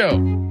Madison Show.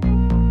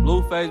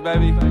 Blueface,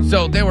 baby.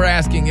 So they were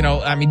asking,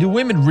 do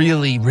women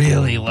really,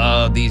 really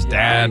love these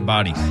dad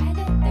bodies?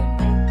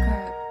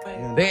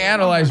 They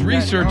analyzed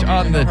research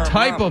on the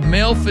type of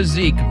male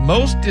physique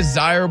most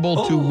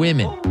desirable to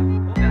women.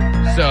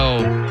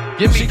 So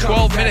give me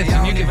 12 minutes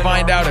and you can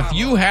find out if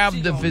you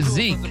have the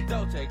physique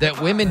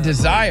that women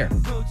desire.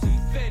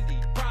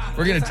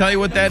 We're going to tell you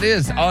what that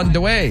is on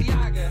the way.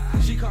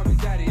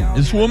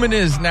 This woman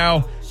is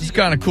now, this is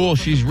kind of cool.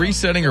 She's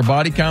resetting her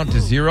body count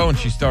to 0 and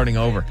she's starting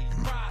over.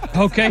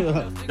 Okay.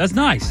 That's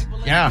nice.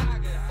 Yeah.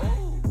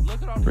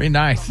 Pretty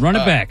nice. Run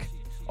it back.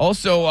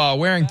 Also,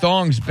 wearing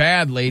thongs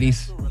bad,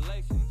 ladies.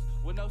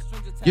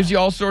 Gives you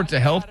all sorts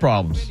of health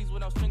problems.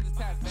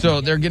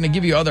 So they're going to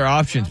give you other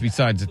options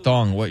besides a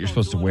thong, what you're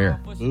supposed to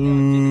wear.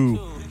 Ooh.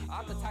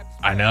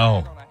 I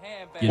know.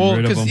 Well,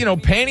 because,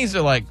 panties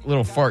are like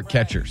little fart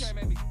catchers.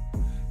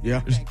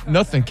 Yeah. There's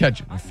nothing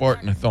catching a fart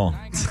and a thong.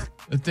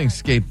 That thing's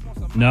escaped.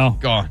 No.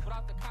 Gone.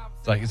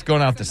 It's like it's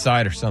going out the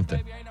side or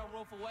something.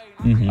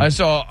 Mm-hmm. I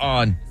saw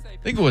on, I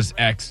think it was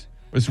X,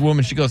 this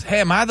woman, she goes, hey,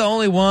 am I the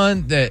only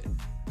one that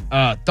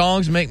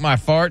thongs make my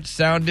farts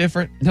sound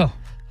different? No.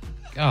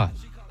 God.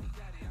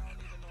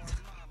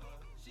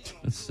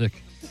 That's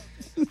sick.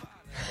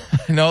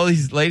 And all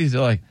these ladies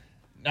are like,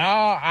 no,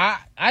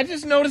 I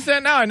just noticed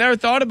that now. I never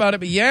thought about it,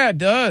 but yeah, it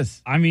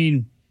does. I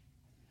mean,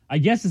 I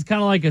guess it's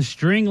kind of like a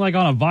string, like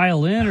on a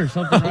violin or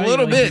something. Right? A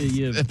little like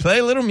bit. Play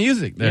a little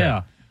music there.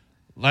 Yeah.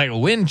 Like a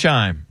wind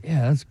chime.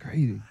 Yeah, that's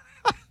crazy.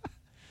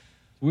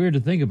 It's weird to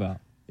think about.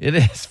 It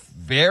is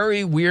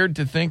very weird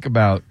to think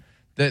about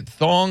that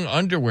thong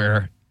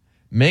underwear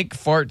make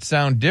farts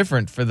sound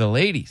different for the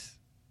ladies.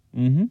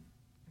 Mm-hmm.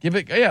 Give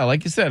it,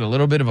 like you said, a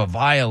little bit of a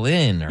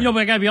violin. But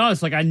I got to be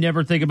honest, I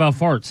never think about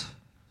farts.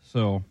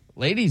 So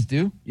ladies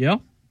do. Yeah?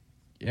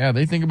 Yeah,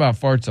 they think about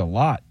farts a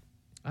lot.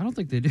 I don't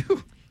think they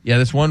do. Yeah,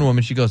 this one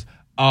woman, she goes,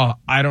 oh,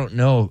 I don't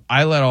know.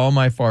 I let all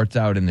my farts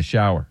out in the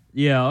shower.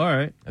 Yeah, all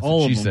right. That's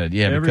all what she of them. said.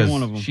 Yeah, Every because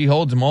one of them. she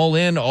holds them all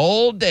in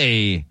all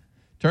day.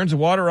 Turns the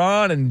water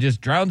on and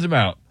just drowns them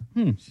out.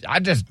 I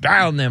just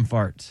drown them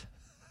farts.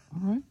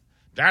 All right.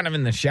 Drown them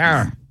in the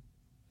shower.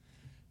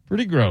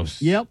 Pretty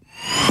gross. Yep.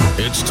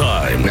 It's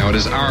time. Now it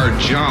is our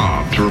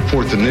job to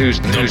report the news.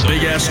 The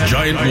big-ass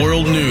giant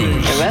world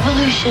news. The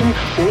revolution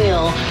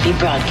will be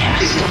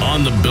broadcast.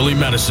 On the Billy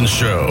Madison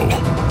Show.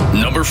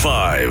 Number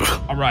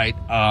 5. All right.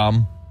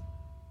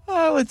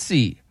 Let's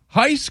see.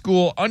 High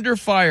school under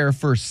fire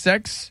for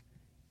sex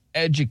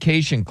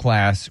education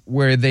class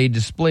where they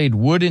displayed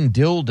wooden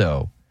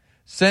dildo,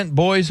 sent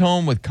boys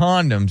home with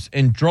condoms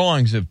and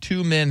drawings of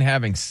 2 men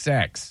having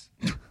sex.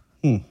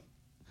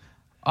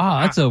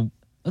 That's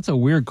a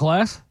weird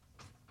class.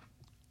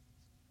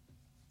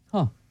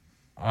 Huh.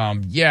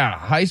 Yeah,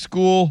 high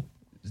school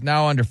is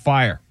now under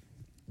fire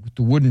with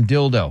the wooden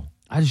dildo.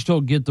 I just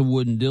don't get the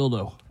wooden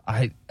dildo.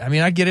 I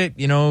mean, I get it.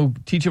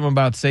 Teach them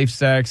about safe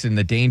sex and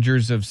the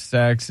dangers of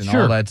sex and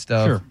all that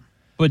stuff. Sure.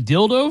 But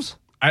dildos?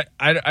 I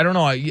don't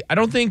know. I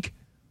don't think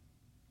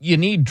you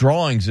need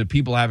drawings of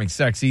people having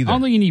sex either. I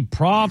don't think you need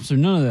props or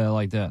none of that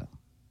like that.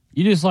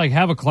 You just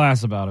have a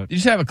class about it. You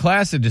just have a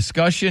class of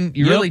discussion.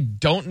 You really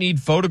don't need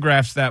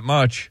photographs that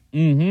much.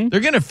 Mm-hmm. They're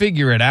going to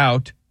figure it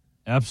out.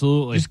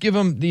 Absolutely. Just give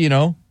them,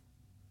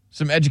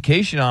 some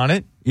education on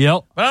it.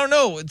 Yep. But I don't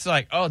know. It's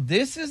like, oh,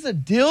 this is a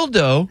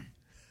dildo.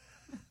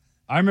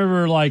 I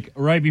remember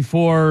right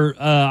before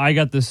I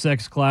got the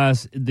sex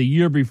class, the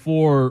year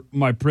before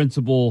my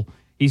principal,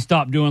 he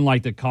stopped doing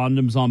the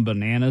condoms on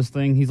bananas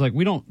thing. He's like,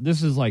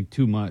 this is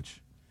too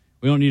much.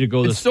 We don't need to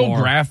go this far. It's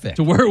so graphic.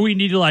 To where we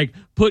need to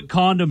put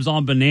condoms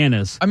on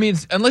bananas. I mean,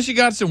 unless you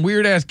got some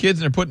weird ass kids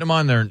and they're putting them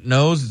on their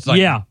nose, it's like,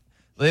 yeah.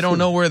 They don't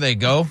know where they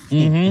go.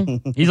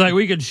 Mm-hmm. He's like,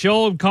 we could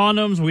show them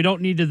condoms. We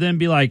don't need to then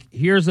be like,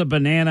 here's a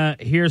banana.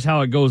 Here's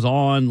how it goes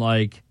on.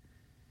 I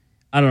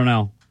don't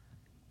know.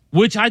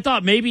 Which I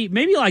thought maybe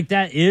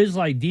that is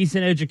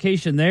decent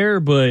education there,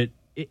 but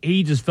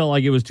he just felt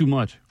like it was too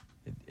much.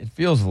 It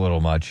feels a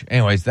little much.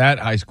 Anyways, that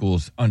high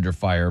school's under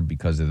fire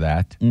because of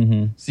that.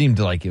 Mm-hmm. Seemed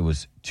like it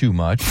was too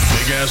much.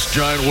 Big Ass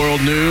Giant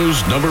World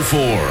News, number 4.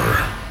 All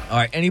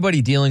right,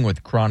 anybody dealing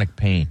with chronic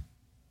pain?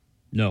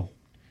 No.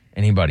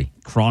 Anybody?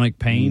 Chronic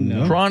pain?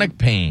 No. Chronic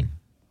pain.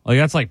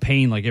 That's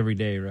pain every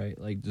day, right?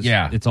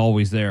 It's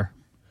always there.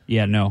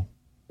 Yeah, no.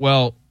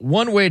 Well,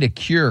 one way to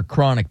cure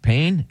chronic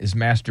pain is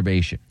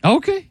masturbation.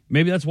 Okay.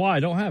 Maybe that's why I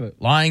don't have it.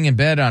 Lying in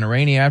bed on a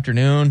rainy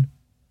afternoon,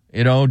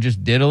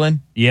 just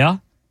diddling. Yeah.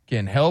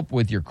 Can help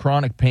with your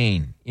chronic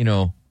pain.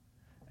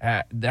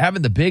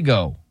 Having the big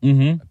O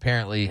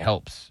apparently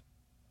helps.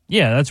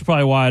 Yeah, that's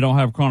probably why I don't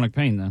have chronic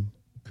pain then.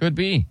 Could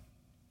be.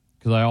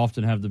 Because I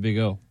often have the big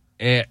O.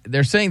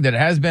 They're saying that it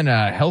has been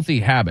a healthy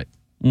habit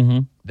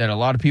that a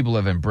lot of people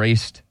have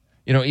embraced,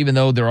 even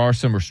though there are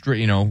some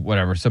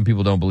whatever. Some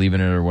people don't believe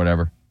in it or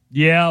whatever.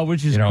 Yeah,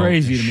 which is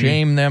crazy to me.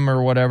 Shame them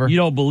or whatever. You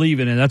don't believe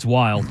in it. That's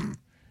wild.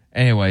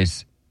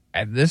 Anyways,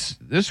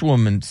 this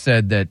woman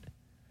said that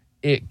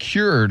it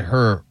cured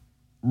her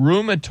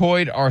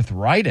rheumatoid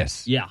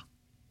arthritis. Yeah.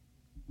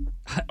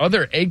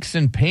 Other aches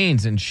and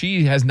pains, and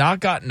she has not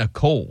gotten a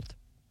cold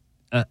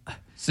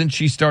since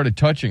she started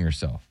touching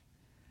herself.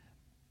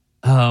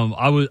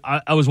 I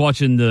was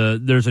watching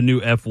there's a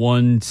new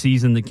F1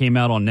 season that came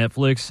out on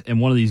Netflix, and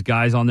one of these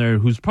guys on there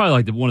who's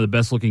probably one of the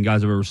best looking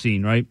guys I've ever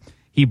seen, right?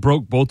 He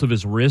broke both of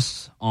his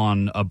wrists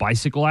on a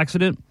bicycle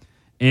accident,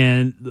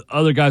 and the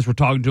other guys were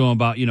talking to him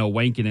about,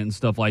 wanking it and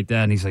stuff like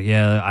that, and he's like,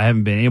 yeah, I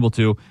haven't been able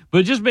to. But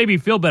it just made me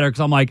feel better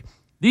because I'm like,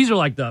 these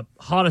are the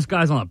hottest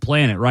guys on the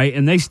planet, right?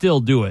 And they still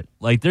do it.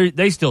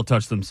 They still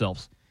touch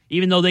themselves,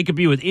 even though they could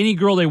be with any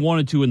girl they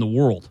wanted to in the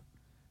world.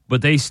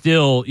 But they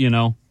still,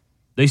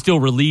 they still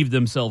relieve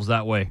themselves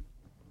that way.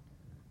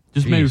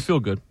 Just made me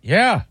feel good.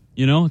 Yeah.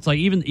 It's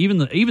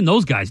even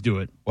those guys do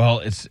it. Well,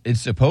 it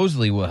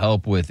supposedly will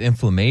help with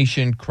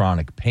inflammation,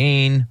 chronic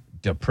pain,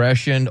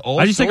 depression.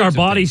 I just think our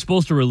body's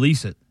supposed to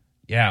release it.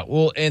 Yeah.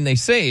 Well, and they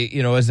say,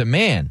 as a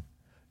man,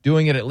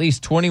 doing it at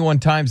least 21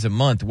 times a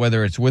month,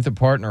 whether it's with a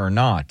partner or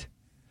not,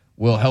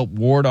 will help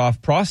ward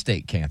off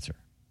prostate cancer.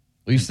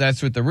 At least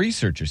that's what the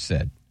researchers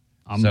said.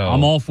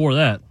 I'm all for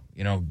that.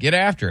 Get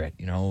after it.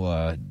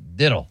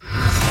 Diddle.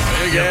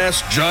 Big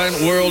Ass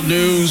Giant World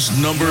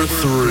News, number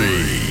 3.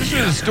 This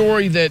is a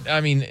story that,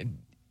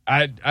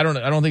 I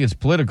don't think it's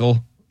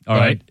political. All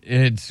right.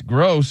 It's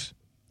gross.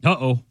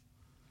 Uh-oh.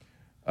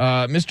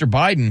 Mr.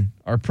 Biden,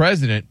 our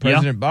President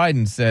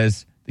Biden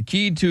says the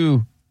key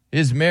to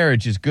his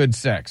marriage is good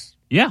sex.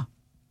 Yeah.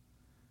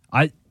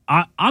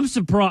 I'm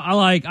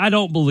surprised. I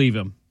don't believe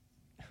him.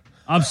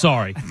 I'm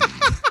sorry.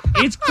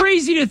 It's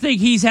crazy to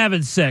think he's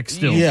having sex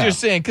still. He's just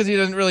saying because he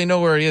doesn't really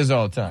know where he is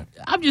all the time.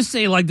 I'm just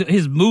saying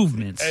his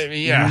movements.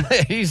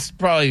 He's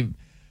probably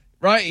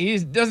right. He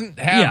doesn't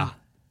have. Yeah,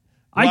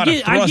 I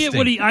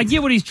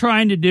get what he's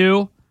trying to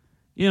do.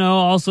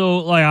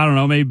 Also I don't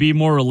know, maybe be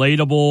more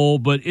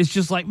relatable. But it's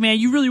just man,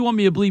 you really want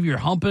me to believe you're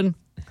humping?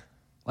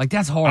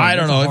 That's hard. I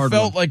don't know. It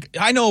felt like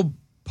I know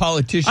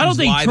politicians. I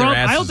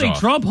don't think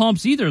Trump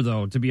humps either,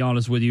 though. To be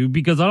honest with you,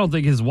 because I don't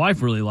think his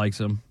wife really likes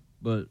him.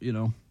 But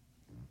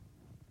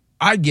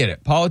I get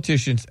it.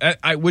 Politicians,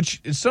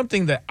 which is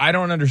something that I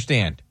don't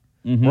understand.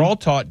 Mm-hmm. We're all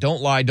taught, don't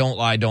lie, don't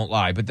lie, don't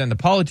lie. But then the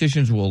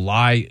politicians will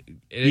lie.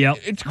 Yeah,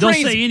 it's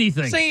crazy. They'll say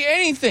anything. Say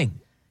anything.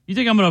 You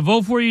think I'm going to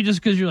vote for you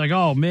just because you're like,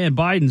 oh, man,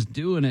 Biden's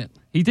doing it.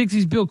 He thinks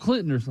he's Bill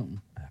Clinton or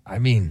something. I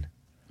mean.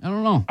 I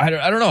don't know. I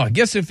don't know. I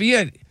guess if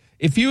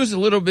he was a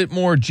little bit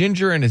more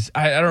ginger and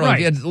I don't know, right. If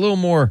he had a little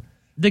more.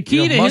 The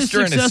key to his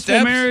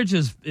successful marriage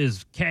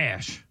is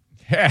cash.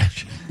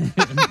 Cash.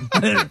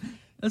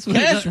 That's what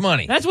cash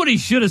money. That's what he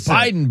should have said.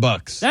 Biden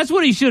bucks. That's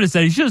what he should have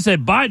said. He should have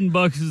said Biden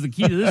bucks is the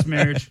key to this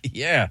marriage.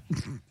 Yeah.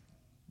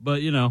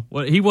 But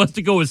what he wants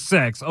to go with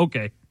sex.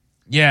 Okay.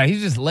 Yeah,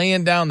 he's just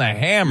laying down the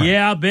hammer.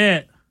 Yeah, I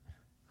bet.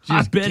 Just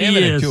I bet giving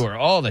he it is. to her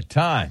all the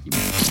time.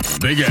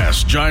 Big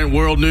ass giant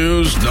world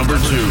news number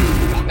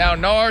 2. Now,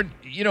 Nard,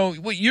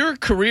 what your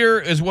career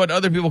is what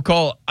other people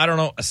call, I don't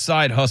know, a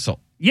side hustle.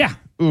 Yeah.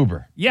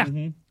 Uber. Yeah.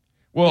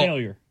 Well,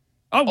 Failure.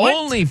 Oh, what?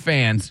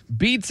 OnlyFans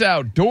beats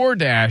out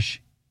DoorDash,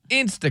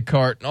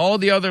 Instacart, and all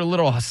the other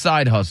little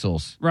side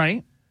hustles.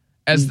 Right.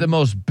 As the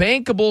most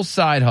bankable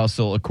side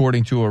hustle,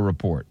 according to a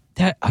report.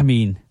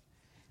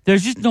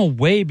 There's just no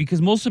way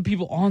because most of the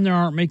people on there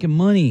aren't making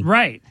money.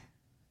 Right.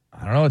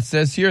 I don't know. It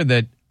says here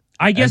that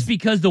I guess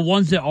because the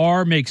ones that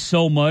are make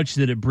so much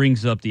that it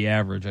brings up the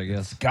average, I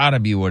guess. Gotta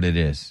be what it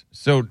is.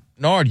 So,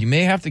 Nard, you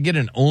may have to get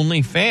an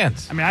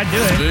OnlyFans. I mean, I'd do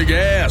it. Big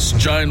ass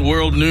giant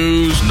world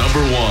news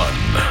number 1.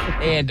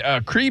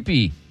 And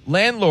creepy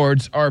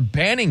landlords are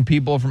banning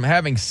people from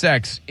having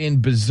sex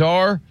in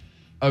bizarre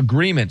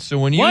agreements. So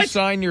when you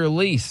sign your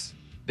lease,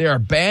 they are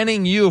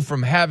banning you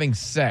from having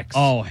sex.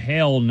 Oh,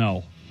 hell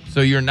no. So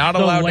you're not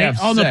allowed to have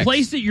sex. On the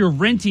place that you're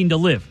renting to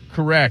live.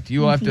 Correct.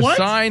 You will have to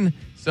sign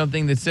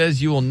something that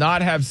says you will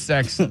not have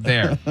sex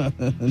there. All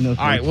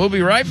right, we'll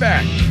be right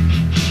back.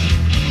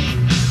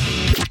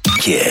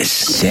 Kiss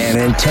San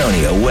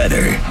Antonio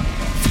weather.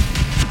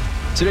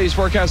 Today's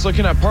forecast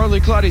looking at partly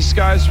cloudy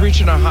skies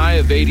reaching a high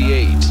of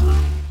 88.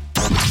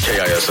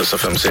 KISS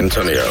FM San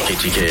Antonio,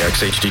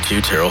 KTKX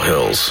HD2 Terrell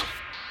Hills.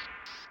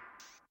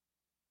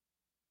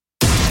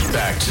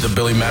 Back to the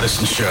Billy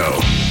Madison Show.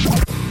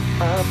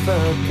 I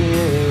felt the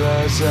air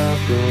rise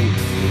up in me,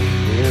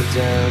 kneel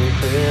down and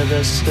clear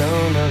the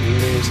stone of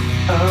leaves.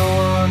 I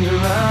wander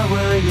out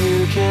where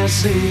you can't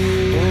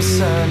see,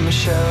 inside my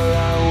shell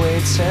I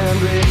wait and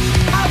breathe.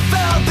 I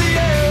felt the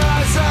air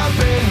rise up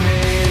in me,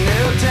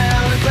 kneel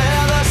down and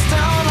clear the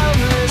stone of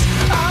leaves.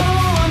 I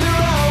wander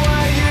out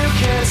where you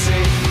can't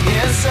see,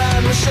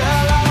 inside my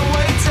shell I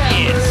wait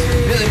and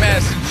breathe. Billy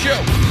Madison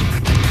Show.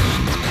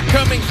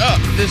 Coming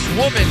up, this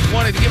woman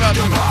wanted to give out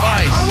some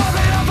advice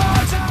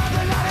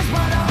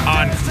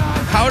on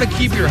how to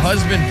keep your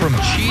husband from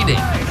cheating,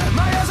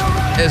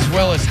 as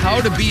well as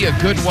how to be a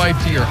good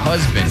wife to your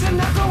husband.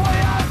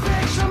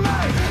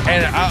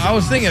 And I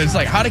was thinking, it's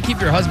like how to keep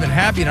your husband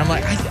happy, and I'm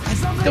like,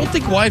 I don't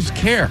think wives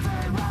care.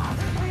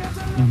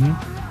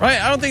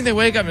 Right? I don't think they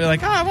wake up and they're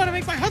like, I want to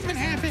make my husband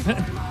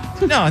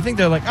happy. No, I think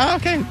they're like,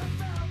 okay,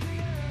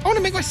 I want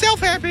to make myself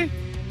happy.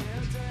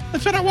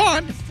 That's what I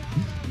want.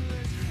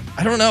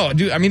 I don't know.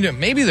 I mean,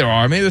 maybe there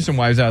are. Maybe there's some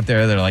wives out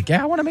there that are like,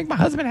 yeah, I want to make my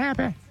husband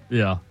happy.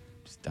 Yeah.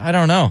 I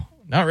don't know.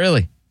 Not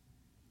really.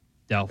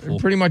 Doubtful. They're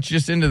pretty much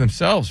just into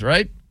themselves,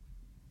 right?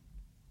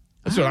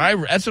 That's what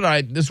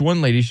I. This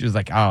one lady, she was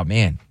like, "Oh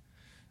man,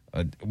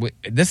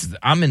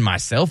 I'm in my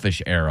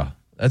selfish era."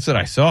 That's what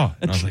I saw,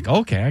 and I was like,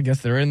 "Okay, I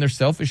guess they're in their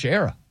selfish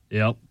era."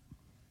 Yep.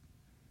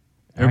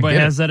 Everybody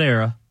has that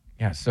era.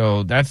 Yeah.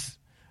 So that's.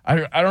 I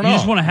don't know. You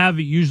just want to have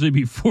it usually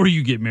before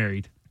you get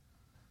married.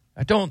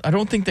 I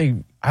don't think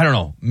they. I don't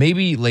know.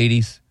 Maybe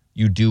ladies,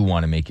 you do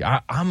want to make.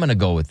 I'm going to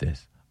go with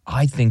this.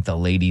 I think the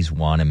ladies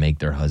want to make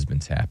their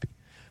husbands happy.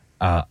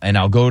 And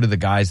I'll go to the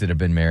guys that have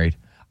been married.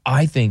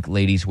 I think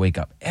ladies wake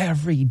up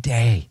every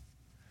day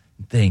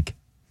and think,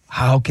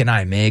 how can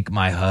I make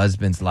my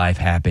husband's life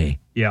happy?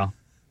 Yeah.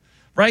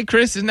 Right,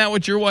 Chris? Isn't that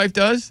what your wife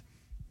does?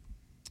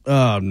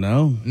 No.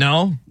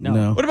 No?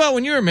 No. What about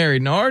when you were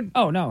married, Nard?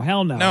 Oh, no.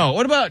 Hell no. No.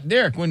 What about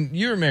Derek when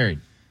you were married?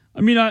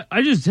 I mean,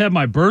 I just had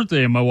my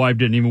birthday and my wife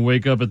didn't even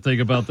wake up and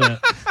think about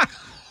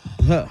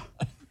that.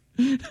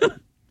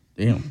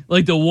 Damn.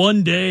 Like the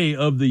one day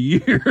of the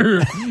year,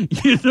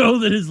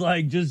 that is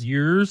like just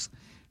yours.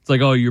 It's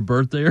like, oh, your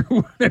birthday or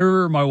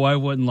whatever. My wife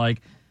wasn't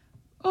like,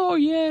 oh,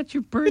 yeah, it's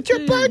your birthday. It's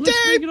your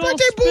birthday,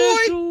 birthday boy.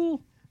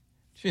 Special.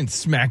 She didn't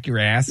smack your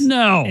ass.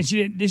 No. And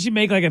did she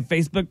make like a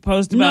Facebook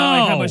post about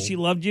like how much she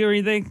loved you or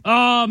anything?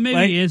 Oh,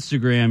 maybe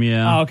Instagram,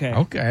 yeah. Oh,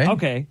 okay.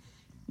 Okay.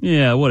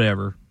 Yeah,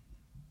 whatever.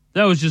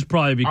 That was just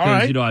probably because,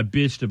 right. I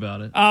bitched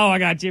about it. Oh, I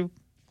got you.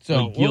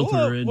 So we'll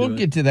we'll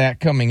get to that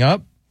coming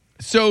up.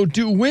 So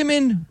do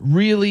women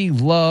really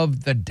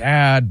love the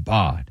dad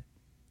bod?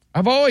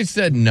 I've always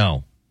said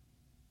no.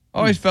 I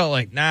always felt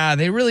like, nah,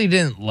 they really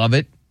didn't love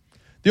it.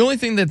 The only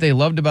thing that they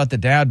loved about the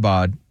dad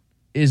bod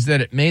is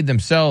that it made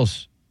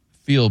themselves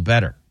feel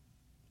better.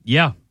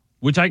 Yeah,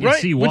 which I can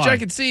see why. Which I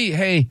can see,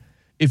 hey,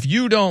 if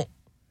you don't,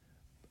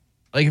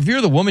 like if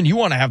you're the woman, you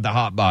want to have the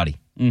hot body.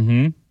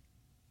 Mm-hmm.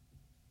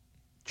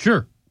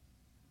 Sure.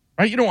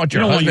 Right? You don't want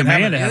your husband to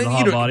have the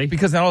hot body.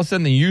 Because then all of a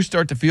sudden you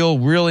start to feel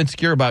real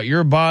insecure about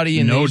your body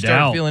and then you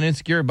start feeling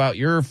insecure about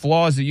your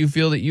flaws that you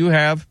feel that you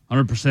have.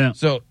 100%.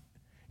 So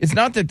it's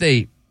not that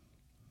they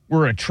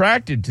were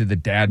attracted to the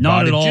dad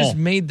bod. It just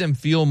made them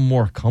feel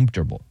more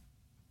comfortable.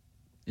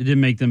 It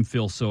didn't make them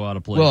feel so out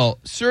of place. Well,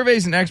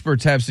 surveys and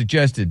experts have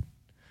suggested,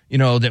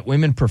 that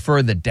women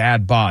prefer the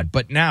dad bod.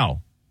 But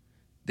now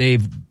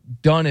they've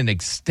done an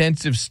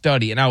extensive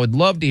study, and I would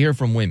love to hear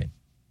from women.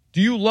 Do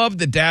you love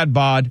the dad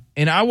bod?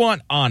 And I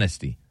want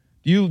honesty.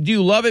 Do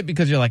you love it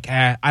because you're like,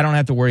 I don't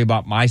have to worry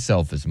about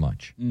myself as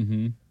much?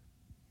 Mm-hmm.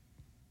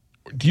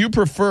 Do you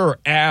prefer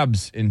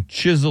abs and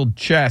chiseled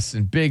chests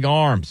and big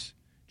arms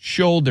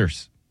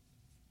shoulders.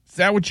 Is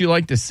that what you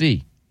like to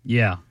see?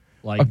 Yeah.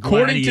 Like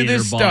according to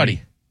this body.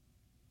 study,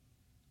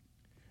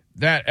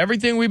 that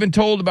everything we've been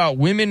told about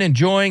women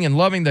enjoying and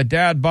loving the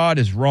dad bod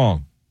is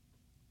wrong.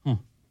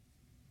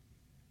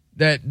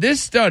 That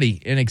this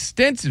study, an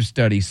extensive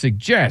study,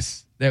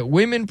 suggests that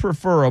women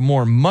prefer a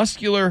more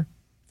muscular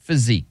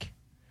physique,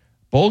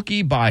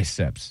 bulky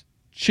biceps,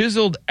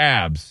 chiseled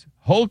abs,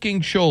 hulking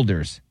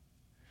shoulders.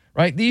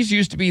 Right? These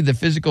used to be the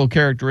physical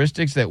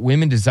characteristics that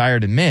women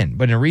desired in men.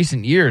 But in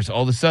recent years,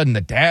 all of a sudden,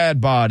 the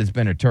dad bod has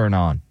been a turn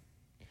on.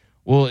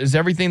 Well, is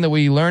everything that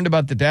we learned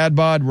about the dad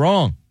bod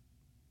wrong?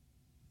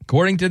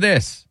 According to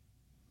this,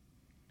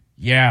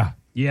 yeah.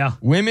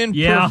 Women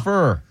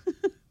prefer.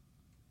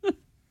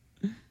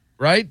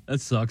 Right? That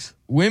sucks.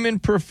 Women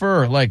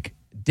prefer, like,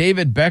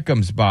 David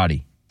Beckham's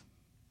body.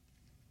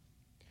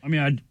 I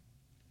mean,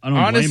 I don't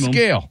on blame a them.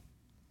 scale.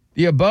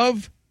 The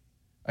above,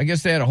 I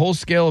guess they had a whole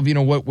scale of,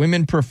 what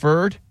women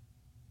preferred.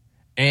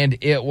 And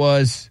it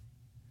was,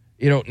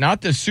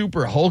 not the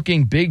super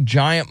hulking, big,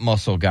 giant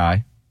muscle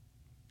guy.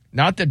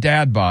 Not the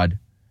dad bod,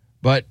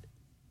 but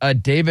a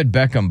David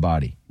Beckham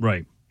body.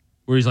 Right.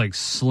 Where he's like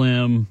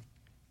slim,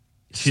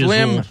 chiseled.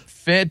 Slim,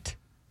 fit,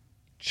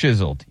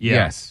 chiseled. Yeah.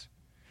 Yes.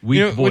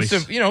 Weak voice.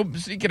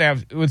 He could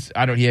have,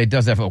 he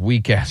does have a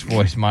weak ass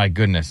voice, my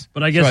goodness.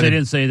 But I guess they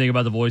didn't say anything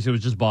about the voice. It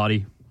was just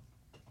body.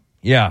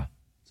 Yeah.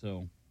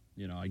 So,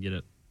 I get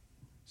it.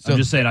 So, I'm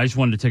just saying, I just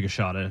wanted to take a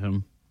shot at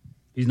him.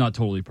 He's not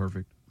totally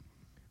perfect.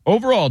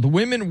 Overall, the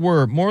women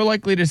were more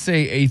likely to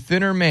say a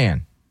thinner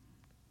man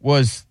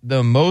was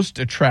the most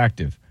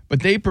attractive,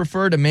 but they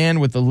preferred a man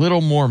with a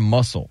little more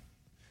muscle.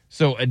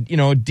 So, a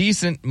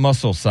decent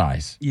muscle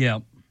size.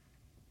 Yeah.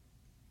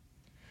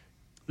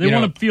 They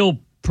want to feel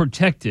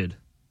protected,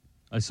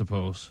 I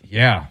suppose.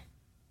 Yeah.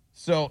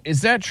 So,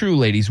 is that true,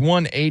 ladies?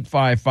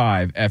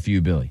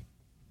 1-855-FU Billy.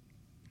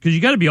 Because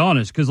you got to be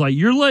honest, because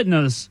you're letting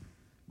us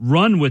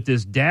run with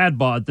this dad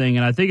bod thing,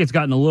 and I think it's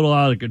gotten a little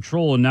out of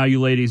control, and now you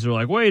ladies are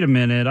like, wait a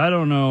minute, I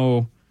don't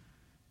know.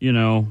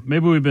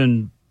 Maybe we've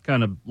been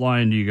kind of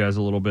lying to you guys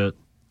a little bit.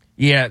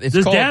 Yeah, this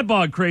dad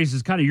bod craze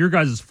is kind of your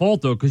guys'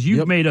 fault, though, because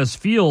you've made us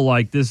feel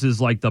like this is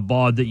like the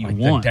bod that you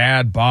want. The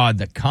dad bod,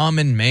 the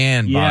common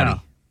man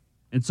body.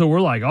 And so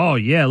we're like, oh,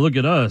 yeah, look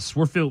at us.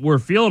 We're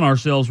feeling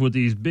ourselves with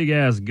these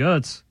big-ass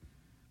guts,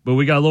 but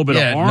we got a little bit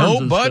of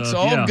arms no butts, stuff.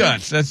 all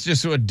guts. That's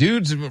just what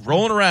dudes are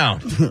rolling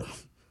around.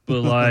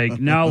 But,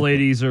 now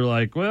ladies are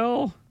like,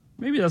 well,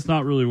 maybe that's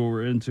not really what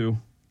we're into.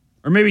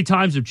 Or maybe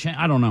times have changed.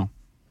 I don't know.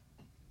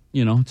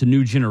 It's a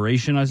new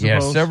generation, I suppose. Yeah,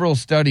 several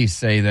studies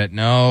say that,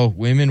 no,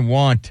 women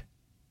want,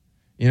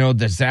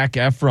 the Zac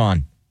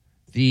Efron,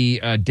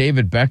 the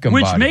David Beckham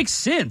Which body. makes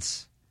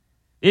sense.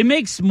 It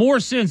makes more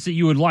sense that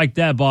you would like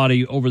that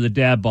body over the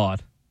dad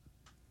bod.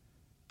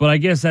 But I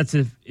guess that's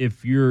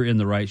if you're in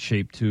the right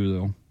shape, too,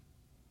 though.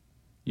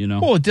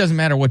 Well, it doesn't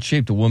matter what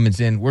shape the woman's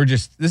in.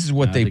 This is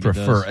what they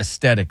prefer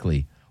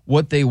aesthetically,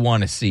 what they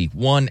want to see.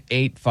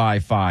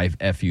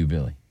 1-855-FU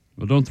Billy.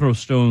 Well, don't throw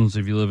stones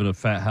if you live in a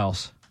fat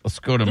house. Let's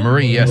go to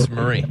Marie. Yes,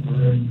 Marie.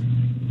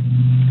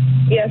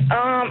 Yes,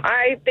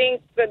 I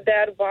think the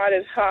dad bod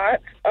is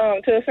hot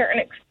to a certain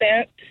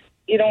extent.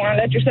 You don't want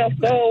to let yourself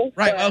go.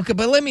 Right. Okay,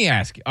 but let me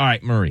ask you. All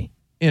right, Marie.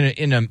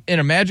 In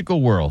a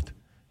magical world,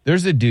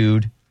 there's a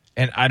dude,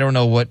 and I don't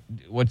know what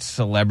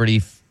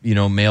celebrity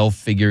male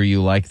figure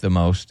you like the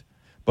most,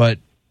 but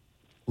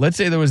let's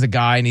say there was a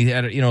guy and he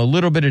had a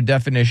little bit of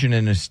definition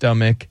in his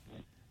stomach,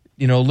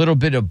 a little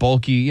bit of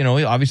bulky,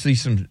 obviously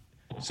some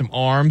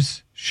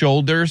arms,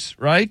 shoulders,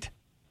 right?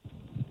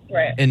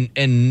 Right.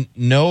 And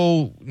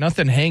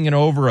nothing hanging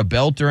over a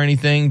belt or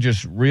anything,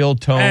 just real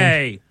tone.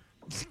 Hey,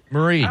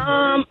 Marie.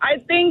 I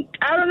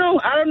don't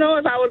know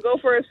if I would go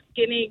for a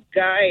skinny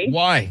guy.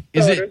 Why?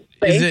 Is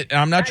it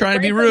I'm not trying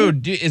to be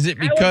rude. Is it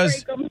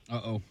because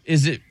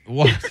Is it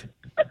what?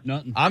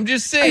 Nothing. I'm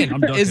just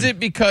saying. Is it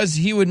because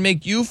he would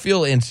make you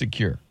feel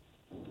insecure?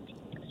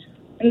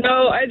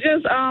 No, I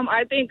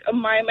think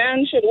my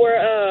man should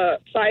wear a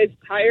size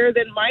higher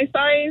than my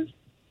size.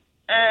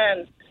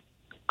 And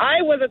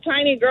I was a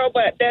tiny girl,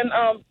 but then,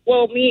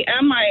 me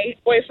and my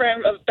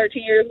boyfriend of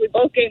 13 years, we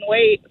both gained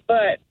weight.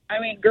 But,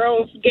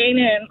 girls gain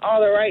in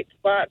all the right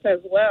spots as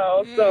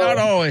well. So. Not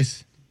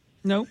always.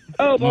 Nope.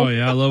 Oh,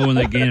 yeah, I love when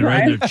they gain it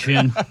right in their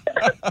chin.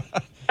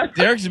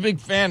 Derek's a big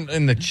fan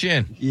in the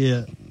chin.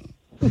 Yeah.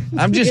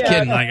 I'm just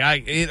kidding.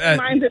 Mine's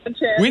in the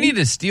chin. We need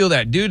to steal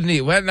that. Dude,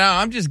 now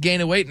I'm just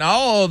gaining weight in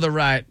all the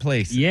right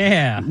places.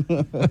 Yeah.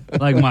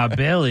 Like my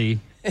belly.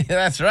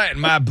 That's right.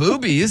 My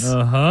boobies.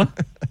 Uh-huh.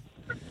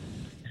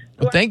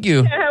 Well, thank you.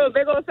 I have a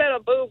big old set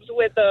of boobs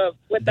with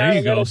there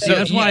you go.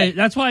 So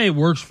that's why it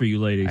works for you,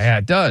 ladies. Yeah,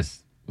 it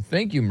does. Well,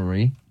 thank you,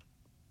 Marie.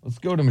 Let's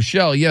go to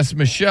Michelle. Yes,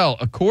 Michelle,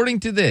 according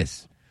to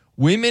this,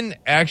 women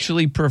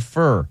actually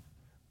prefer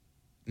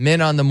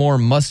men on the more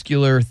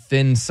muscular,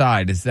 thin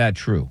side. Is that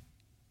true?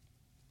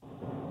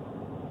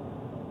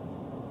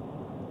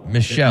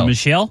 Michelle.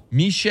 Michelle?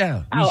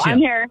 Michelle. Oh, I'm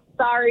here.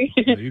 Sorry.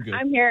 No, you're good.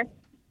 I'm here.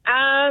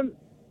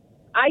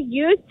 I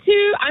used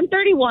to. I'm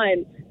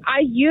 31. I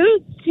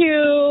used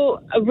to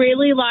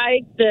really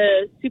like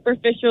the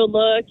superficial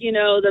look, you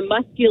know, the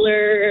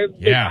muscular.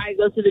 Yeah. I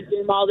go to the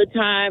gym all the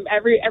time.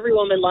 Every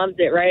woman loves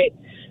it, right?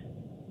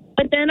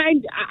 But then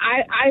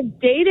I've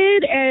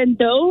dated, and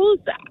those,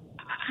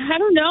 I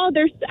don't know.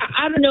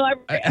 I don't know.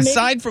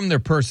 Aside from their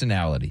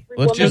personality,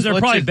 they're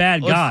probably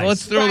bad guys.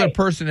 Let's throw their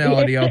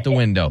personality out the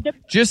window.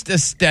 Just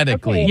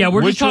aesthetically. Okay. Yeah,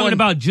 we're just talking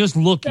about just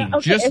looking.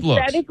 Okay, just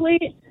looks.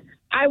 Aesthetically,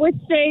 I would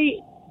say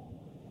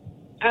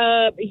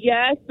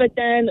yes, but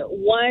then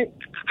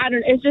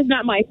it's just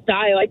not my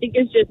style. I think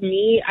it's just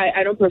me.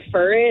 I don't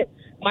prefer it.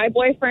 My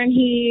boyfriend,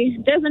 he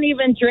doesn't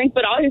even drink,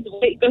 but all his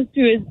weight goes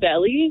to his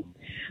belly.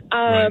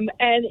 And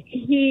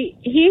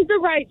he's the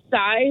right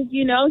size,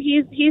 you know.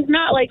 He's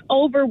not like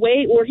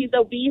overweight or he's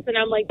obese, and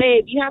I'm like,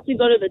 babe, you have to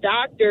go to the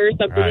doctor or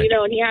something, you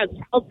know. And he has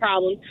health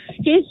problems.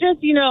 He's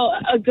just, you know,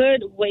 a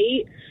good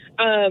weight.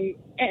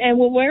 And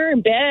when we're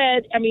in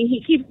bed, I mean,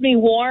 he keeps me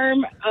warm.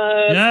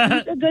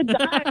 He's a good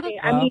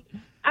guy.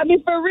 I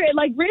mean, for real,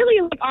 like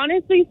really, like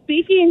honestly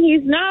speaking,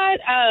 he's not.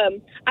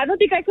 I don't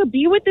think I could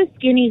be with this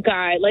skinny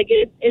guy. Like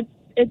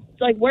it's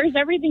like, where's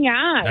everything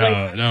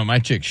at? No, my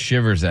chick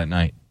shivers at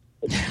night.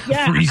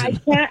 Yeah,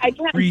 I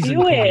can't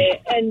do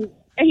it. And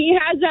he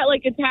has that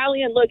like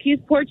Italian look. He's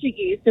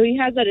Portuguese, so he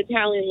has that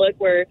Italian look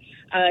where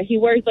he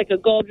wears like a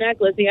gold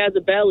necklace. He has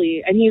a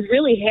belly, and he's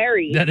really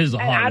hairy. That is a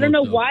hot I don't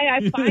know look, though. why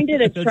I find it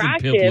That's a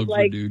attractive. pimp look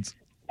for Like, dudes.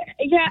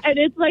 yeah, and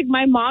it's like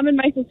my mom and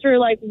my sister are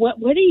like, what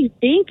are you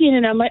thinking?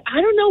 And I'm like, I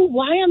don't know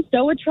why I'm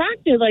so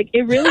attracted. Like,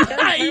 it really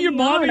does. Your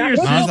mom and your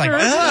sister. I was like, are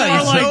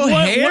he's so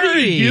hairy. What are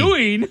you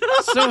doing?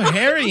 So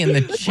hairy in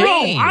the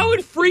chain. Bro, I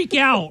would freak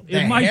out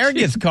The if my hair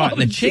gets caught in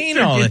the chain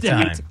all the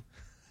time.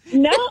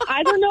 No,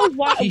 I don't know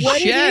what He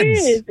it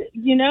is,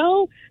 you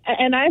know?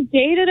 And I've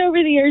dated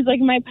over the years, like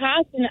in my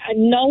past, and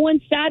no one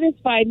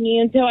satisfied me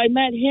until I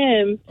met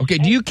him. Okay,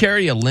 do you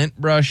carry a lint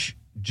brush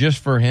just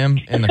for him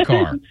in the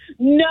car?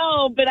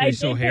 No, but I did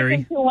take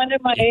him to one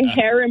of my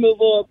hair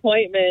removal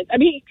appointments. I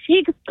mean,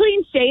 he's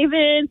clean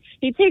shaven.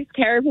 He takes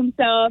care of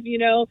himself, you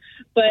know.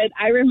 But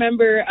I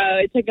remember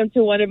I took him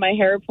to one of my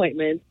hair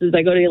appointments as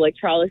I go to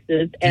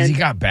electrolysis. Has he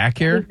got back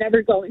hair? He's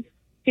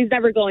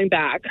never going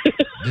back.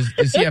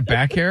 Does he have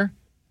back hair?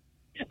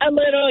 A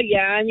little, yeah.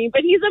 I mean,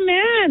 but he's a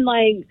man.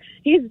 Like,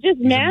 he's just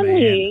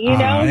manly, you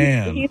know?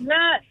 Man. He's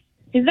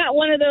not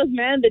one of those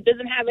men that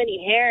doesn't have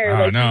any hair.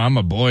 Oh, no, I'm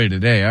a boy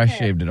today. I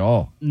shaved it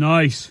all.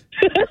 Nice.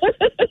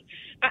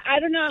 I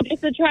don't know. I'm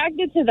just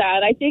attracted to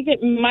that. I think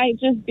it might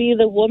just be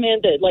the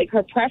woman that, like,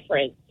 her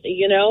preference,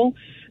 you know?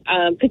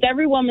 Because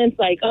every woman's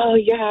like, oh,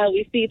 yeah,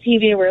 we see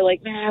TV and we're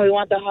like, man, we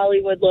want the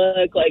Hollywood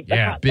look. Like, the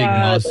hot big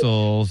bod,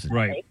 muscles.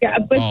 Right. Yeah,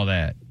 but all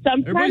that.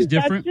 Sometimes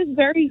that's just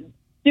very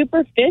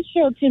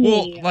superficial to me.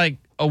 Well, like,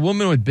 a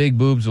woman with big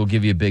boobs will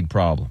give you big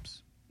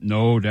problems.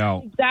 No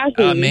doubt.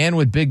 Exactly. A man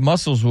with big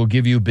muscles will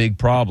give you big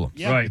problems.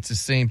 Yeah. Right. It's the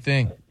same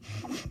thing.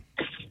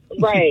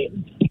 Right.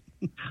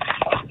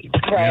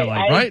 Yeah,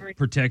 like agree.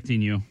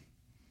 protecting you.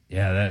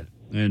 Yeah, that.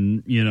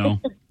 And, you know,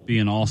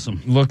 being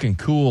awesome. Looking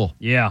cool.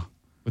 Yeah.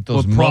 With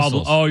those problem?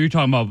 muscles. Oh, you're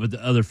talking about with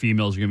the other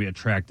females are going to be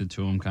attracted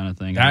to him kind of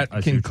thing. That I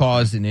see can what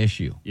cause an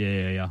issue.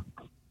 Yeah.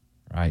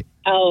 Right.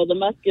 Oh, the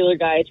muscular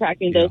guy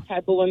attracting those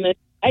type of women.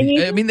 I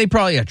mean, they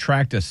probably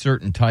attract a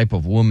certain type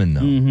of woman,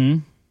 though. Mm-hmm.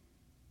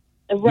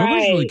 Right.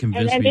 Nobody's really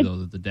convinced me, though,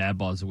 that the dad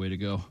bod is the way to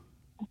go.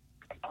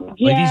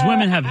 Like, these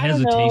women have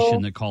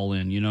hesitation to call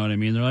in, you know what I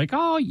mean? They're like,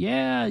 oh,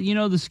 yeah, you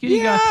know, the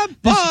skinny guy.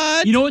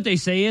 But you know what they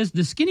say is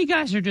the skinny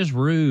guys are just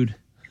rude.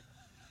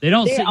 They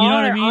don't say, you know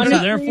what I mean? Honestly,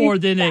 so therefore,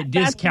 then it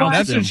discounts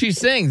That's them. what she's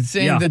saying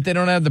that they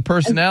don't have the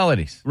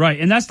personalities. Right,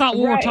 and that's not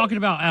what we're talking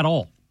about at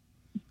all.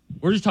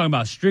 We're just talking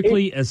about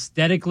strictly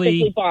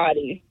aesthetically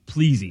body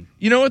pleasing.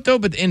 You know what, though?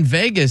 But in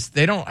Vegas,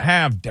 they don't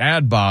have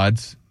dad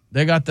bods.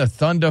 They got the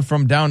Thunder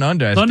from Down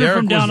Under. As Thunder Derek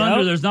from Down was-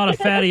 Under, there's not a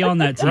fatty on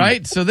that team.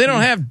 Right? So they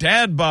don't have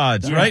dad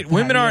bods, right?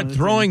 Women aren't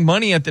throwing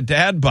money at the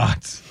dad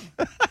bods.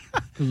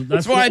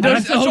 That's why I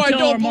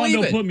don't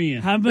believe it. Put me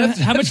in. How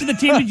much of the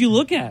team did you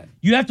look at?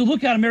 You have to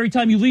look at them every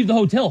time you leave the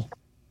hotel.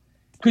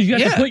 Because you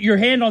have to put your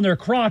hand on their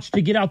crotch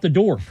to get out the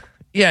door.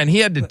 Yeah, and he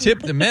had to tip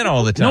the men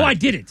all the time. No, I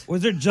didn't.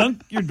 Was there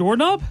junk your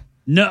doorknob?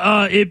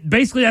 No, it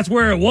basically that's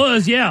where it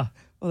was, yeah.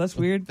 Oh, that's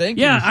weird. Thank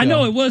you, Yeah, Michelle. I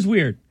know it was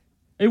weird.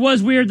 It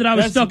was weird that I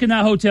was stuck in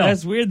that hotel.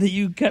 That's weird that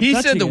you kept He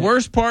touching said the it.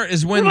 worst part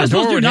is when What am the I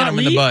supposed door to would hit not him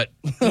in the leave?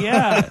 butt.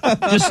 Yeah.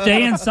 Just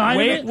stay inside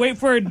of it? Wait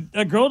for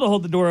a girl to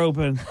hold the door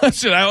open.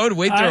 Should I would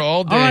wait there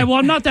all day? All right, well,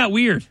 I'm not that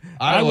weird.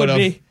 I would would've.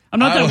 be. I'm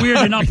not that weird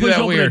to not push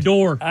open a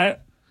door. I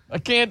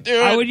can't do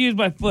it. I would use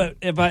my foot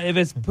if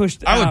it's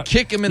pushed I out. would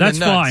kick him in That's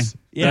the nuts. fine.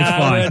 Yeah, That's I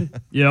fine.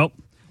 would. Yep.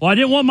 Well, I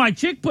didn't want my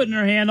chick putting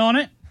her hand on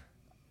it.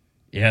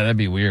 Yeah, that'd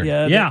be weird.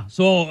 Yeah.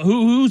 So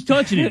who's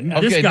touching it? Okay,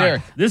 This guy.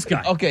 Derek. This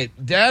guy. Okay,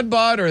 dad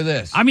bod or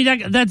this? I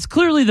mean, that's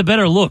clearly the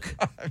better look.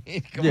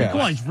 Come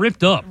Come on, he's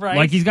ripped up. Right.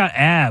 Like he's got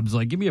abs.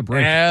 Like, give me a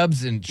break.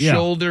 Abs and Yeah.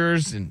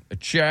 shoulders and a The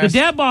chest.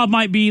 dad bod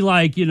might be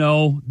like, you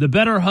know, the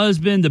better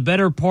husband, the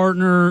better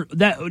partner.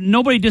 That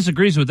nobody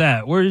disagrees with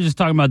that. We're just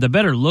talking about the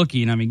better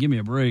looking. I mean, give me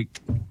a break.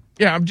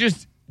 Yeah, I'm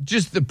just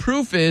the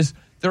proof is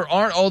there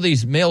aren't all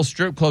these male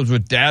strip clubs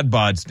with dad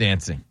bods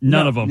dancing.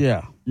 None of them.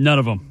 Yeah. None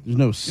of them. There's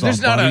no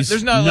There's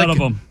not none like of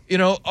them. You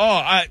know,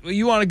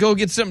 you want to go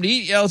get something to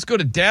eat? Yeah, let's go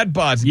to dad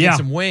bods and get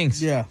some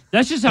wings. Yeah.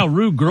 That's just how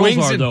rude girls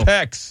wings are, and though.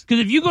 pecs. Because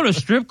if you go to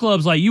strip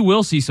clubs, like, you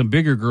will see some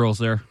bigger girls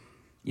there.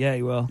 Yeah,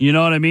 you will. You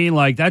know what I mean?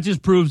 Like, that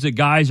just proves that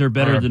guys are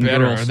better than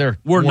girls.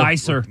 We're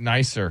nicer.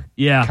 Nicer.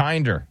 Yeah.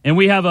 Kinder. And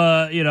we have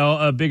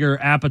a bigger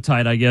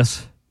appetite, I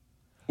guess.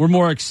 We're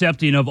more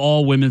accepting of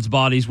all women's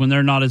bodies when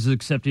they're not as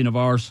accepting of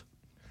ours.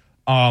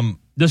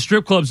 The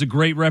strip club's a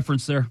great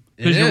reference there.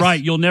 Because you're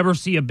right. You'll never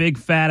see a big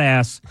fat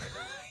ass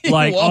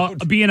like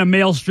being a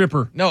male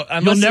stripper. No,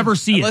 you'll never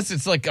see it. Unless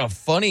it's like a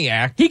funny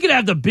act. He could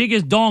have the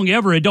biggest dong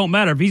ever. It don't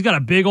matter. If he's got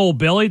a big old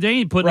belly, they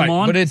ain't putting him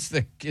on. But it's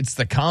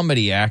the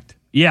comedy act.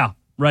 Yeah,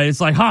 right.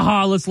 It's like,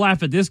 haha, let's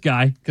laugh at this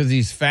guy. Because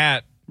he's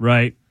fat.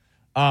 Right.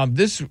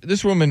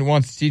 This woman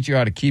wants to teach you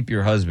how to keep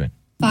your husband.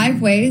 5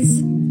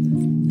 ways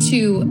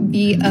to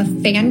be a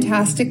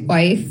fantastic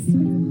wife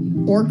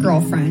or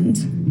girlfriend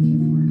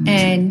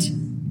and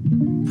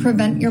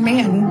prevent your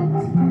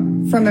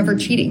man from ever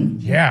cheating.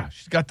 Yeah,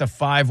 she's got the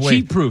 5 ways.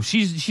 Cheat proof.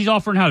 She's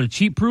offering how to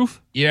cheat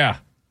proof? Yeah.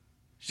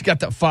 She's got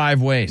the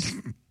 5 ways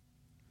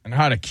on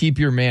how to keep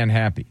your man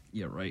happy.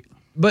 Yeah, right.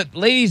 But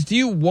ladies, do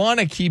you want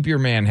to keep your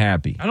man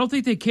happy? I don't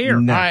think they care.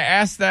 No. I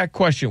asked that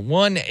question.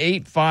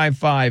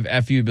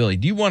 1-855-FU-Billy.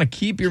 Do you want to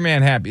keep your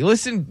man happy?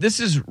 Listen, this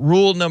is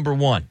rule number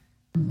 1.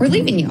 We're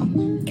leaving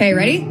you. Okay,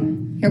 ready?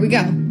 Here we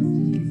go.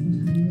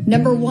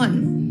 Number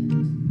 1.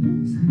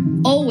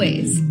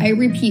 Always, I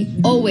repeat,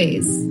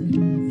 always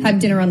have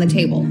dinner on the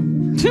table.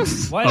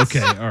 What? Okay,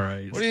 all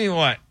right. What do you mean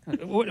what?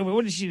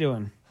 What is she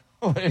doing?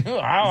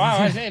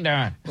 How is he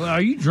doing? Well,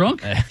 are you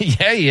drunk?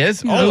 Yeah, he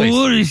is. Always.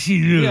 What is she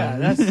doing? Yeah,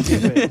 that's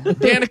stupid.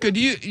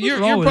 Danica, you're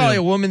probably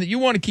a woman that you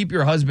want to keep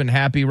your husband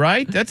happy,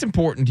 right? That's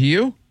important to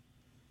you.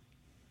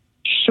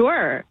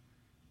 Sure.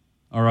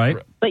 All right.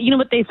 But you know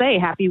what they say,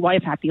 happy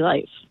wife, happy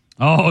life.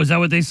 Oh, is that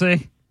what they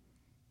say?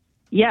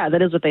 Yeah,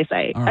 that is what they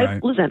say. All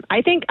right. Listen,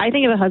 I think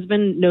if a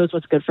husband knows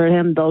what's good for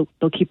him, they'll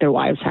keep their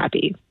wives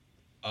happy.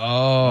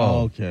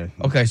 Oh, okay.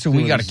 Okay, so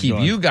we got to keep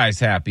you guys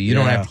happy. You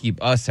don't have to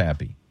keep us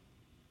happy.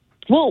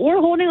 Well,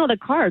 we're holding all the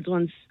cards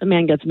once a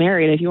man gets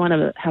married. If you want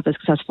to have a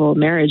successful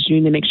marriage, you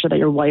need to make sure that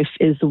your wife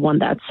is the one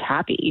that's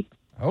happy.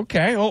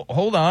 Okay,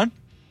 hold on.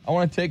 I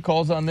want to take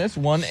calls on this.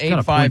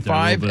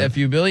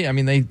 1-855-FU-Billy. I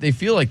mean, they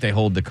feel like they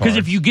hold the cards. Because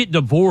if you get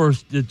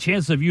divorced, the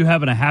chance of you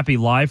having a happy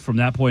life from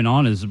that point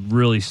on is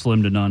really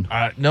slim to none.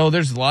 No,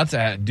 there's lots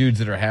of dudes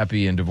that are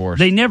happy in divorce.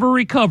 They never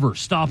recover.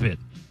 Stop it.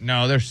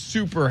 No, they're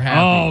super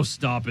happy. Oh,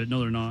 stop it.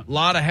 No, they're not. A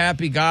lot of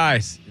happy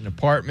guys in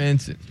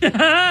apartments,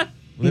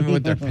 living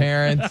with their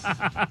parents.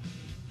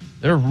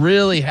 They're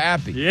really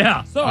happy.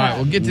 Yeah. All right,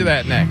 we'll get to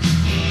that next.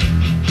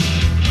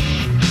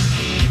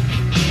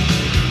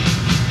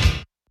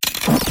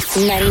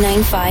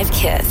 .99.5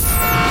 KISS.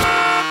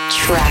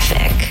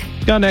 Traffic.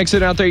 Got an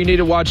exit out there you need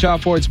to watch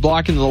out for. It's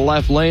blocking the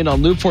left lane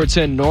on Loop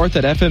 410 North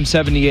at FM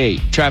 78.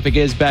 Traffic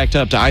is backed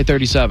up to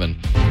I-37.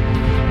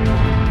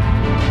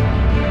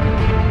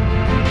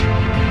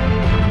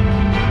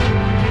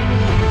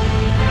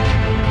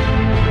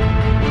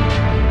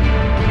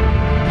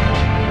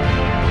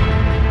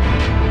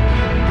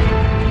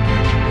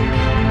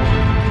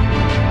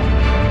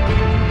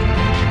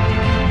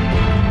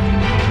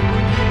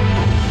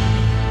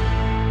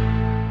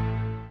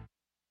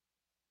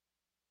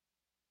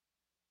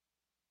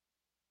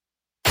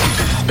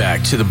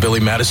 Back to the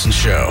Billy Madison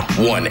Show.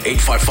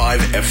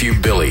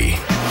 1-855-FU-Billy.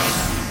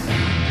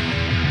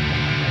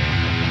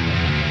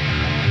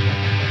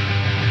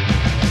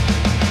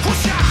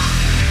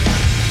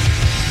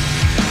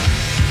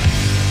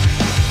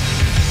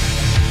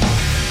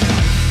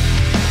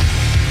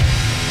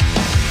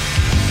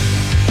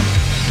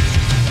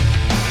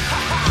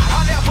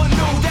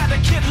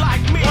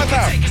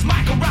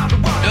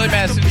 Billy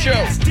Madison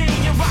Show.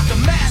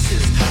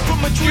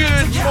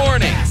 Good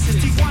morning.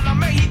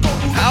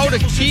 How to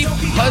keep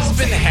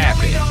husband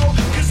happy.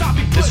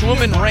 This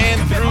woman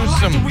ran through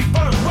some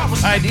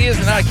ideas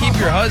on how to keep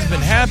your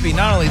husband happy.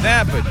 Not only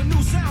that, but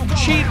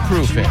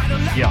cheat-proof it.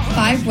 Yeah.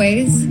 5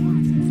 ways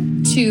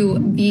to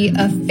be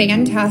a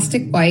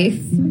fantastic wife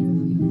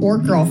or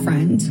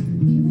girlfriend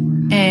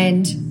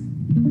and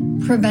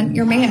prevent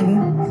your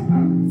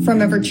man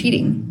from ever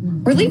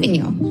cheating or leaving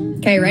you.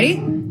 Okay,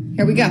 ready?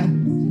 Here we go.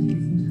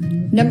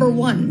 Number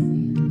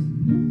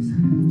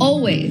 1,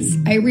 always,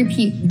 I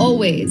repeat,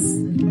 always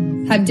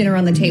have dinner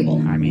on the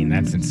table. I mean,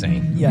 that's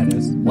insane. Yeah, it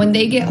is. When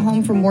they get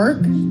home from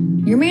work,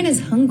 your man is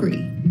hungry.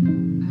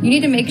 You need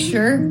to make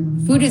sure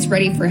food is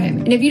ready for him.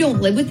 And if you don't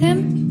live with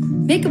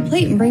him, make a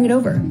plate and bring it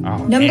over.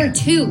 Number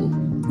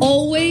 2,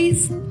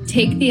 always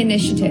take the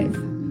initiative.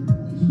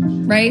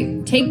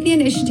 Right? Take the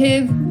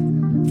initiative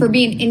for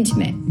being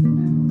intimate.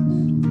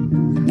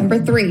 Number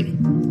 3,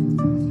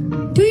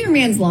 do your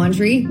man's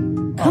laundry.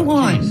 Come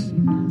on.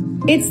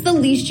 It's the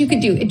least you could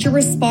do. It's your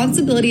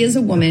responsibility as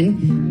a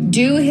woman.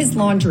 Do his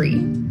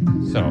laundry.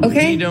 So,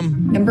 okay? feed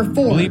him. Number 4,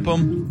 bleep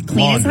him.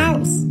 clean his laundry.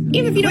 house.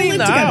 Even if you don't Clean live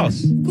the together.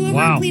 house. Go over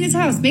and clean his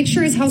house. Make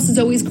sure his house is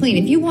always clean.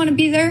 If you want to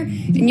be there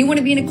and you want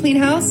to be in a clean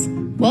house,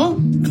 well,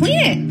 clean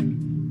it.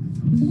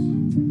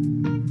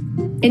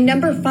 And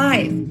number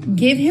 5,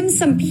 give him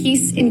some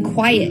peace and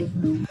quiet.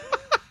 You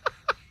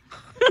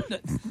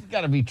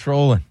got to be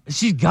trolling.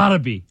 She's got to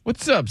be.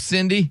 What's up,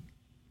 Cindy?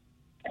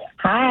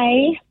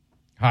 Hi.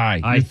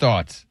 Hi. Your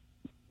thoughts?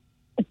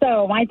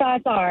 So my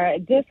thoughts are,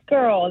 this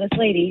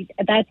lady,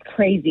 that's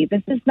crazy.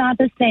 This is not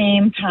the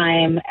same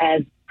time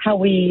as how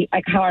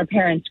our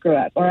parents grew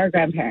up or our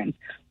grandparents.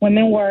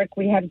 Women work,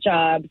 we have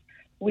jobs,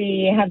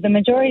 we have the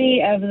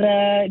majority of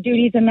the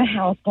duties in the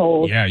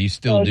household. Yeah, you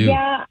still do.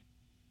 Yeah.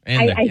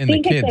 And I the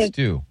think kids,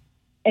 too.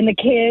 And the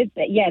kids,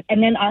 yes.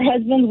 And then our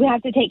husbands, we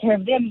have to take care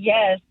of them,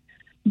 yes.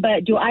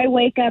 But do I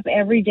wake up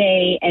every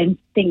day and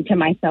think to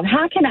myself,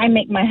 how can I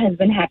make my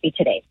husband happy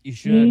today? You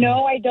should.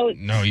 No, I don't.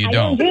 No, you I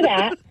don't do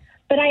that.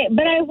 But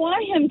I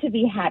want him to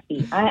be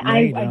happy.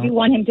 I do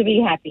want him to be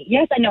happy.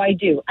 Yes, I know I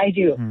do.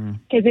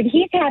 Because if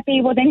he's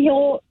happy, well, then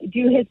he'll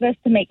do his best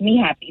to make me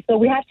happy. So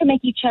we have to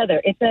make each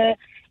other. It's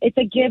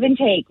a give and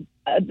take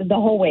the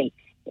whole way.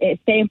 It's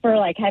same for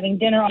like having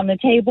dinner on the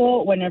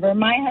table. Whenever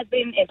my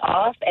husband is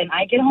off and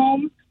I get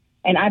home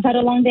and I've had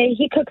a long day,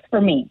 he cooks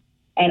for me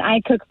and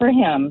I cook for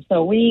him.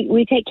 So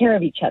we take care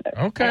of each other.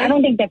 Okay. And I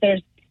don't think that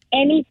there's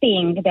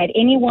anything that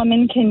any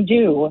woman can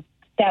do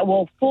that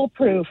will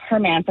foolproof her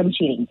man from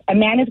cheating. A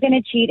man is going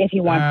to cheat if he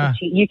wants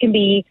to cheat. You can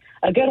be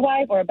a good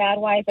wife or a bad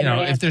wife. You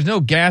know, if there's no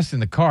gas in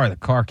the car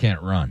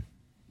can't run.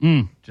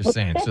 Just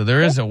saying. So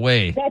there is a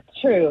way. That's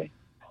true.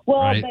 Well,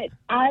 right? But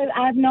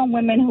I've known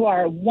women who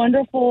are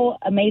wonderful,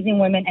 amazing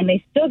women, and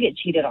they still get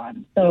cheated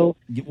on. So,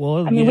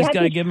 Well, I mean, you we just have got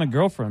to to- give him a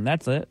girlfriend.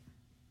 That's it.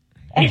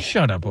 Hey,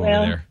 shut up over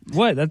Well, there.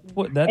 What?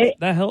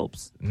 That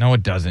helps. No,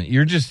 it doesn't.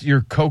 You're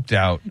coked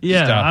out.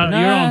 Yeah, Stop it.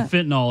 you're on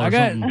fentanyl or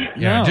something.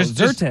 Yeah,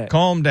 just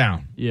calm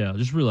down. Yeah,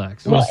 just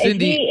relax. Well, well,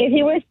 Cindy, if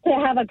he was to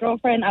have a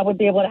girlfriend, I would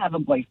be able to have a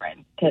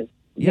boyfriend because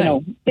you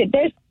know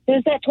there's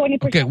that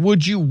 20%. okay,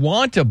 would you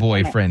want a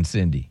boyfriend,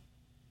 Cindy?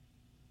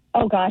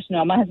 Oh gosh,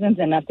 no, my husband's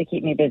enough to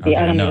keep me busy.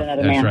 I don't need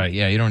another that's man. right.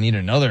 Yeah, you don't need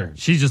another.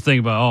 She's just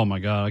thinking about, oh my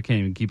God, I can't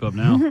even keep up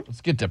now.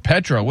 Let's get to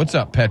Petra. What's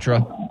up,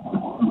 Petra?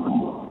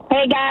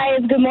 Hey guys,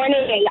 good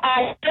morning.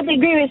 I totally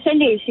agree with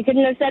Cindy. She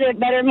couldn't have said it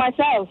better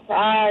myself.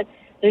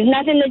 There's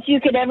nothing that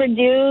you could ever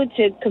do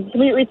to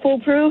completely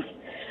foolproof.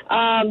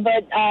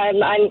 But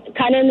I'm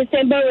kind of in the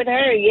same boat with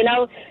her. You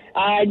know,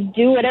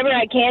 do whatever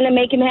I can to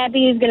make him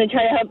happy. He's going to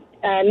try to help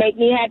make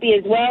me happy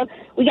as well.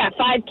 We got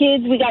 5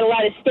 kids. We got a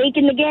lot of stake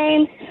in the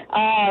game.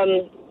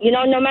 You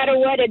know, no matter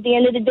what, at the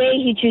end of the day,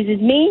 he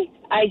chooses me.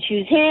 I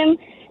choose him.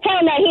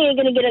 Hell no, he ain't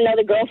going to get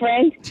another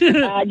girlfriend.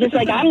 Just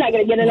like I'm not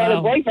going to get another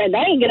boyfriend.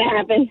 That ain't going to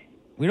happen.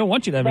 We don't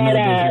want you to have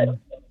another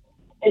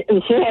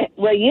boyfriend.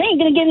 Well, you ain't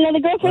going to get another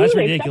girlfriend Well, that's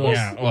either. ridiculous.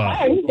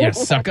 Yeah,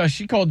 sucker.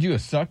 She called you a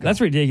sucker.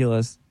 That's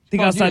ridiculous.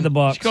 Think outside the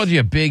box. She called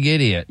you a big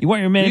idiot. You want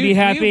your man to be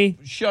happy?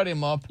 You shut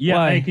him up. Yeah,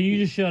 Why? hey, can you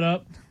just shut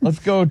up? Let's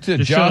go to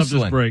Just shut up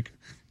Jocelyn. this break.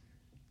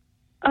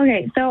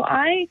 Okay, so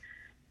I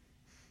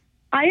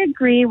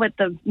agree with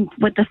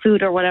the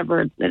food or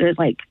whatever it is.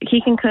 Like,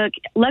 he can cook.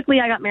 Luckily,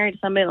 I got married to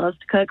somebody that loves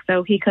to cook,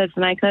 so he cooks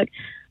and I cook.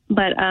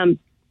 But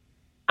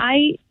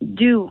I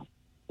do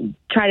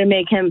try to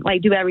make him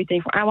like do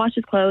everything. I wash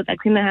his clothes. I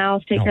clean the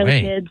house. Take care of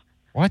the kids.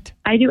 What?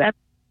 I do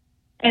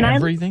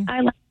everything.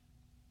 I like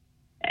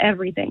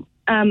everything.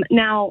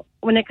 Now,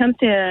 when it comes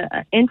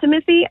to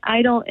intimacy,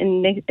 I don't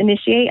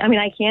initiate. I mean,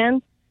 I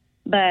can,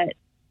 but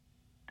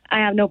I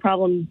have no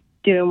problem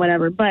doing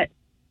whatever. But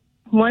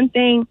one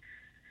thing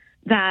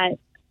that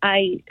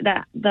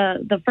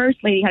the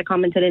first lady had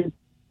commented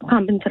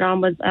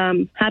on was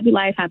happy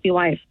life, happy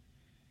wife.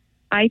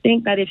 I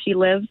think that if she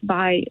lives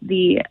by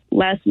the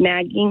less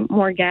nagging,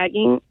 more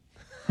gagging.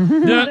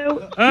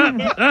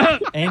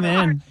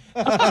 Amen.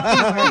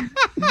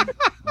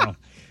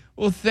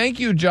 Well, thank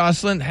you,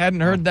 Jocelyn.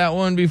 Hadn't heard that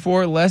one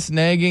before. Less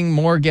nagging,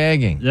 more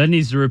gagging. That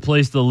needs to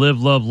replace the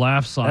live, love,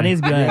 laugh sign. That needs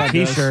to be on a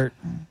T-shirt.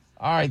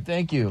 All right,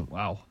 thank you.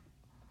 Wow.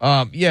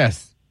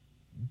 Yes.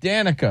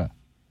 Danica.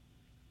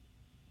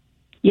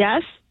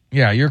 Yes?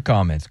 Yeah, your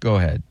comments. Go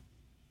ahead.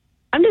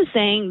 I'm just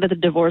saying that the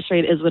divorce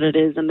rate is what it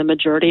is, and the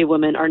majority of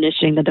women are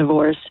initiating the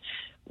divorce.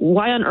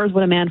 Why on earth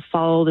would a man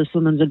follow this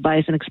woman's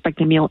advice and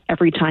expect a meal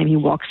every time he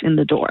walks in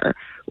the door?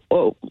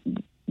 Oh,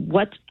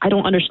 what? I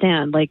don't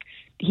understand. Like,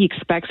 he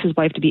expects his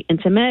wife to be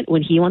intimate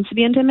when he wants to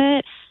be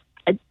intimate.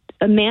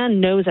 A man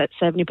knows that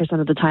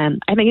 70% of the time,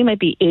 I think it might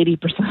be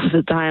 80% of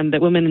the time,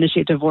 that women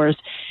initiate divorce.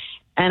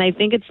 And I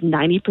think it's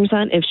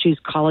 90% if she's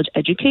college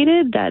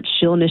educated that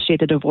she'll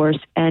initiate the divorce.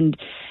 And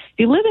if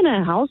you live in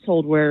a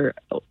household where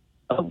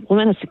a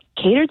woman has to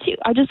cater to you,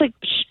 I just like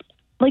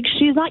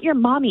she's not your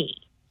mommy.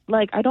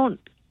 Like,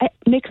 it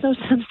makes no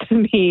sense to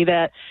me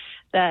that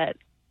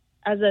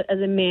as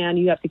a man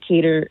you have to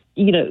cater.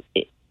 You know,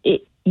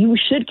 you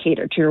should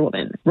cater to your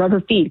woman, rub her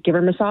feet, give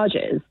her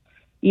massages.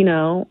 You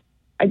know.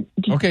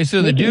 Okay,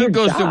 so the dude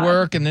goes to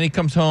work and then he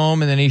comes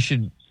home and then he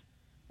should,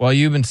 while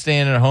you've been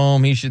staying at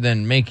home, he should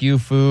then make you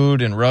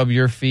food and rub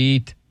your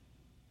feet.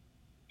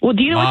 Well,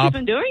 do you know what mop. she's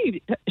been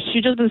doing?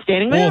 She's just been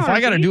standing there. Well, if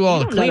I got to do all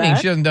the cleaning,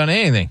 she hasn't done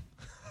anything.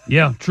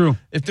 Yeah, true.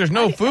 If there's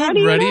no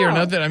food ready or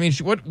nothing, I mean,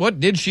 what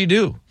did she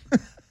do?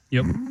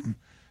 Yep.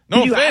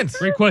 No offense.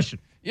 Great question.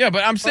 Yeah,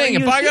 but I'm saying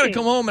if I got to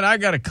come home and I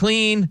got to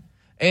clean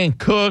and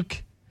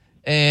cook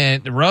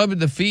and rub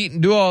the feet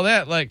and do all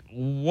that, like,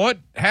 what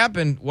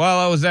happened while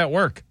I was at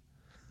work?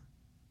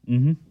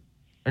 Mm-hmm.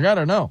 I got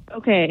to know.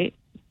 Okay.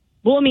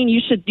 Well, I mean, you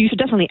should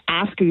definitely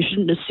ask her. You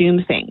shouldn't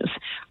assume things.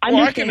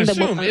 I can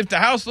assume if the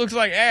house looks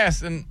like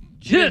ass, then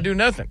she didn't do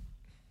nothing.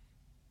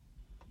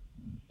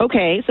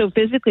 Okay, so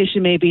physically she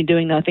may be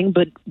doing nothing,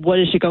 but what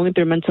is she going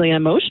through mentally and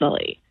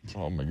emotionally?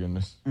 Oh, my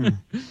goodness.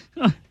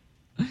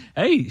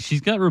 Hey, she's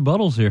got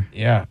rebuttals here.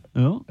 Yeah.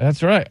 Oh.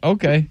 That's right.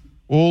 Okay.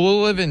 Well,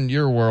 we'll live in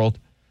your world.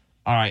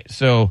 All right.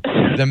 So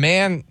the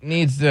man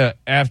needs to,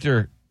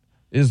 after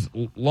his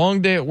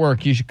long day at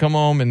work, he should come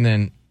home and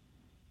then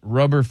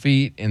rub her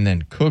feet and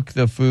then cook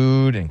the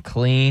food and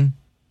clean.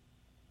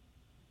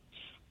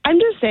 I'm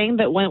just saying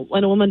that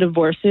when a woman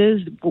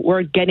divorces,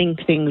 we're getting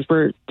things,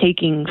 we're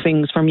taking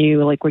things from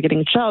you, like we're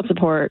getting child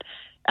support,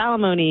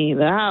 alimony,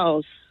 the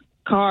house,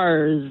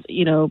 cars,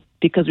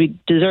 because we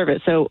deserve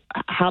it. So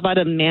how about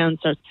a man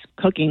starts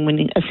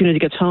cooking as soon as he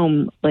gets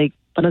home? Like,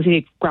 why doesn't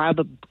he grab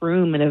a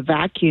broom and a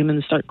vacuum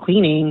and start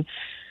cleaning?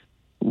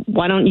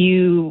 Why don't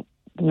you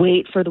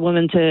wait for the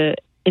woman to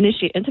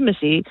initiate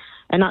intimacy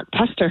and not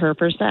pester her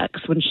for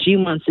sex? When she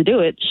wants to do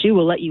it, she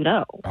will let you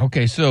know.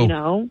 Okay, so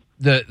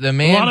the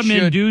man, a lot of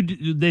men do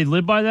they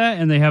live by that,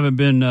 and they haven't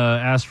been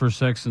asked for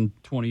sex in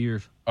 20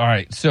 years. All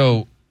right,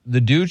 so the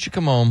dude should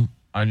come home.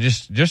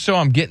 Just so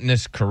I'm getting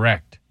this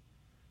correct,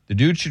 the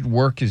dude should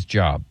work his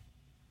job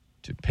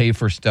to pay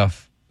for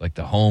stuff like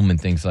the home and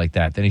things like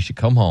that. Then he should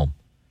come home.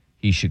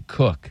 He should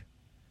cook.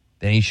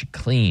 Then he should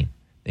clean.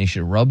 Then he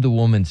should rub the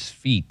woman's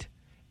feet.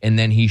 And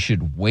then he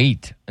should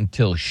wait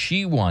until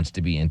she wants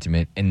to be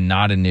intimate and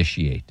not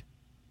initiate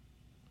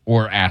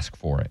or ask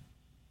for it.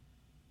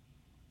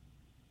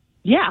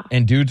 Yeah.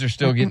 And dudes are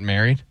still getting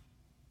married?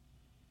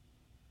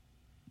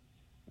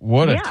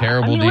 What a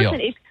terrible deal.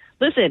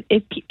 Listen,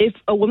 if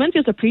a woman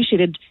feels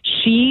appreciated,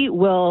 she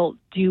will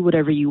do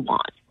whatever you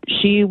want.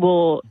 She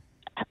will,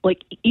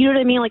 you know what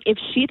I mean? Like, if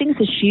she thinks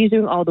that she's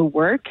doing all the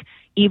work,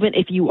 even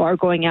if you are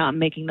going out and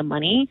making the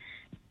money,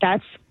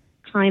 that's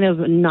kind of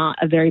not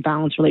a very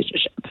balanced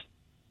relationship.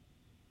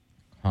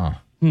 Huh.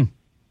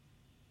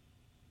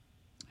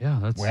 Yeah,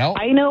 that's... Well,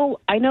 I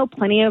know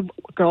plenty of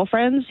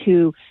girlfriends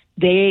who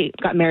they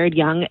got married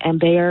young and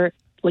they are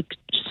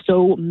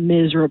so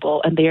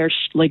miserable, and they are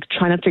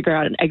trying to figure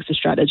out an exit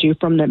strategy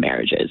from their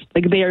marriages.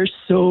 They are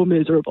so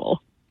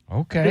miserable.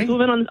 Okay. This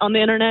woman on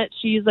the internet,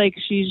 she's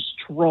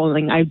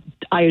trolling.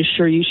 I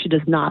assure you, she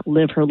does not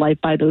live her life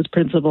by those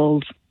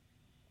principles.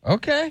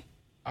 Okay.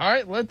 All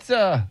right, let's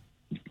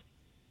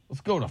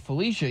go to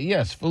Felicia.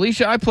 Yes,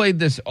 Felicia, I played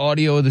this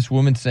audio of this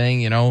woman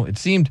saying, it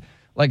seemed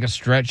like a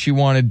stretch. She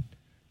wanted,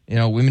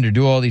 women to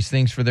do all these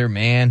things for their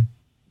man,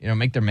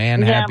 make their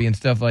man happy and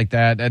stuff like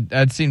that.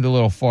 That seemed a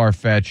little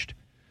far-fetched.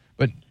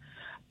 But,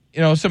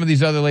 some of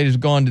these other ladies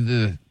have gone to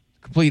the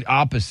complete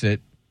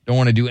opposite, don't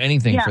want to do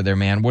anything for their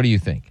man. What do you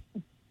think?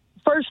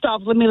 First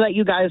off, let me let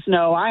you guys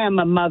know I am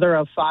a mother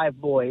of 5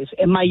 boys,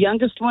 and my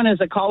youngest one is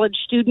a college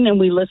student, and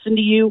we listen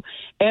to you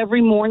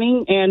every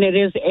morning, and it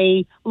is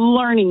a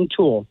learning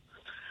tool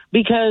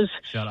because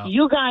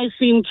you guys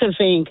seem to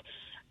think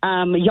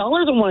y'all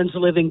are the ones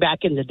living back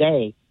in the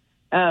day.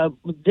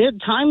 The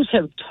times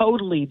have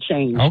totally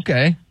changed.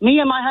 Okay. Me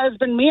and my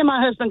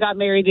husband got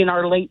married in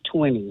our late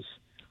 20s.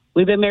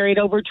 We've been married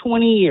over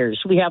 20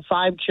 years. We have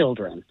 5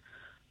 children.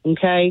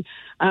 Okay.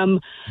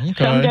 Some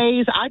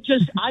days I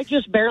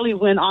just barely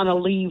went on a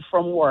leave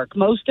from work.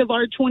 Most of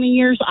our 20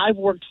 years, I've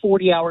worked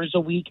 40 hours a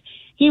week.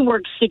 He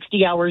works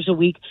 60 hours a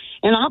week.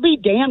 And I'll be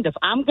damned if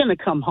I'm going to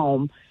come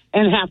home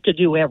and have to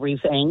do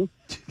everything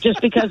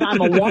just because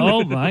I'm a woman.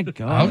 Oh, my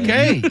God.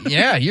 Okay.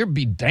 Yeah, you're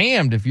be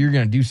damned if you're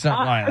going to do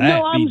something like that.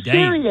 No, I'm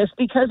serious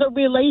because a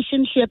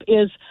relationship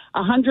is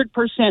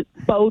 100%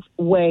 both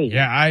ways.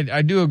 Yeah,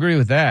 I do agree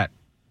with that.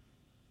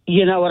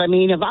 You know what I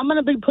mean? If I'm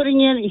going to be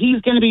putting in,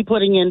 he's going to be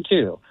putting in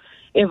too.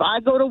 If I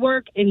go to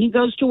work and he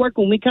goes to work,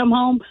 when we come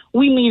home,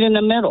 we meet in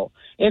the middle.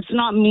 It's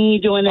not me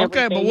doing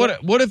everything. Okay,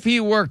 but what if he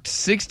worked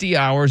 60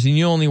 hours and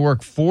you only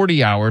work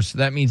 40 hours? So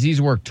that means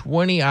he's worked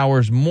 20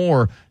 hours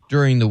more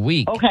during the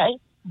week. Okay,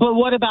 but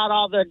what about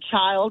all the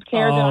child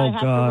care that I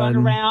have to run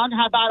around?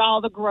 How about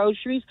all the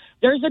groceries?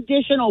 There's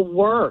additional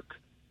work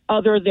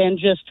other than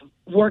just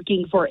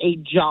working for a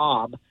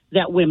job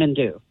that women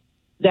do.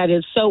 That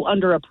is so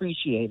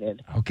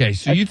underappreciated. Okay,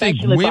 so you think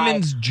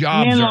women's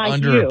jobs are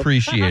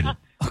underappreciated?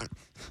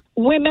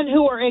 Women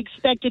who are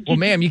expected to... Well,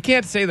 ma'am, you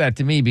can't say that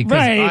to me because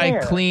I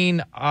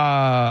clean,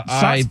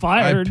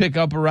 I pick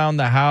up around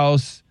the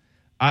house.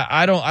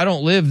 I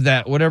don't live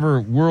that, whatever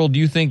world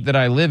you think that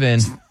I live in,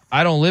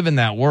 I don't live in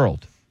that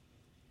world.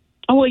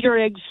 Oh, well,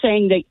 you're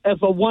saying that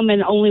if a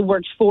woman only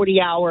works 40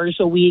 hours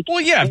a week...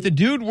 Well, yeah, if the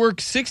dude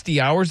works 60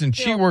 hours and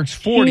she works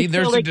 40,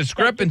 there's a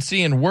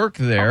discrepancy in work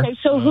there. Okay,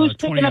 so who's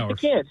picking up the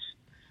kids?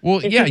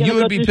 Well, yeah, you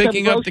would be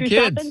picking up the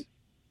kids. Shopping?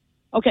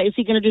 Okay, is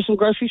he going to do some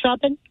grocery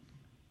shopping?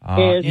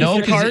 No,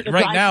 because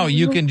right now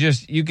you can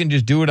just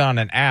do it on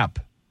an app,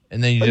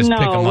 and then you just pick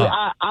them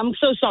up. I'm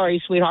so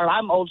sorry, sweetheart.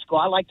 I'm old school.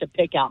 I like to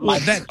pick out my.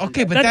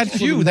 But that's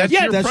you. That's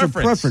your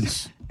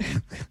preference.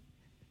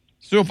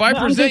 So if I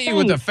present you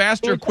with a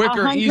faster,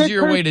 quicker,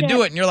 easier way to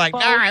do it, and you're like, "Nah,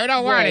 I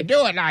don't want to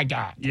do it like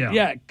that."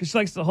 Yeah, because she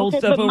likes to hold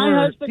stuff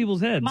over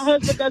people's heads. My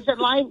husband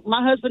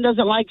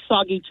doesn't like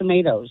soggy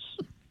tomatoes,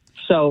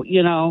 so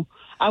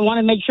I want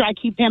to make sure I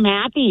keep him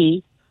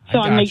happy. So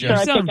I make sure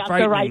I pick out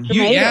the right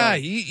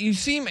tomatoes. You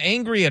seem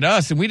angry at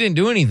us, and we didn't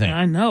do anything.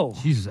 I know.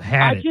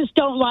 I just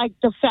don't like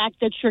the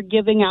fact that you're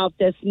giving out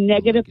this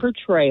negative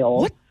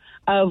portrayal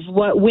of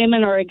what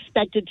women are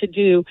expected to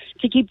do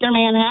to keep their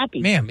man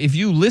happy. Ma'am, if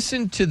you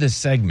listened to the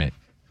segment,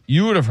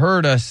 you would have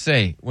heard us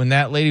say when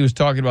that lady was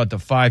talking about the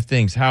 5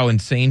 things, how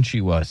insane she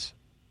was.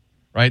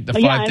 Right? The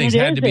 5 things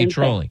had to be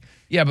trolling.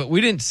 Yeah, but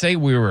we didn't say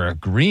we were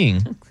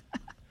agreeing.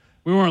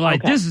 We weren't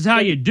like, this is how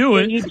you do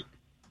it.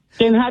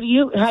 Then how do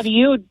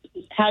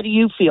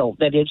you feel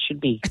that it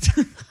should be?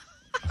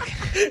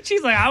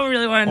 She's like, I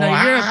really want to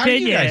know your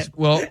opinion.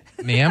 Well,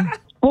 ma'am.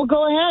 Well,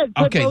 go ahead.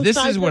 Okay, this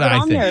is what I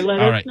think.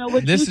 All right,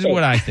 this is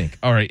what I think.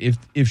 All right,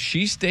 if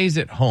she stays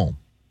at home,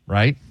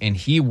 right, and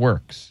he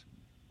works,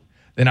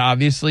 then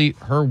obviously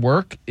her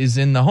work is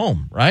in the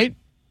home, right?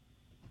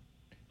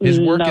 His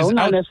work is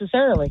not out.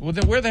 necessarily. Well,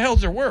 then where the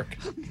hell's her work?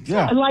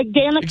 Yeah, like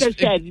Danica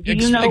said, do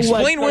you know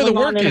explain where the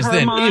work is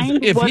then.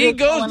 If he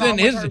goes, then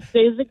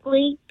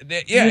physically.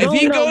 Yeah, if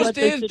he goes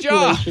to his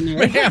job,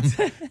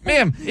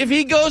 ma'am, if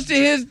he goes to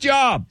his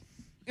job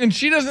and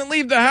she doesn't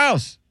leave the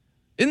house,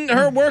 isn't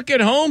her work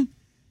at home?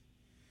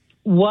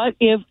 What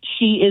if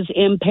she is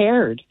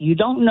impaired? You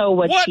don't know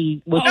what's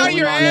going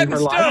on in her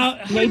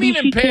life. Maybe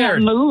she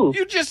can't move.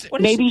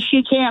 Maybe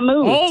she can't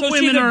move. All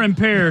women are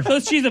impaired.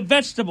 So she's a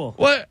vegetable.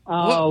 What?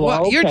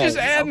 Okay. You're just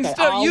adding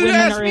stuff. All you women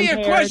asked are me impaired.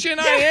 a question,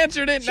 I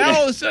answered it. Now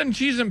all of a sudden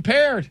she's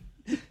impaired.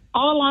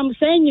 All I'm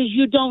saying is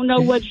you don't know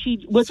what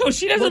she. So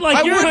she doesn't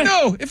like your. I would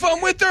know if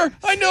I'm with her.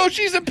 I know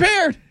she's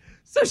impaired.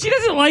 So she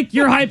doesn't like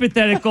your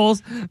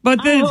hypotheticals, but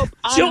then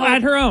she'll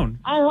add her own.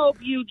 I hope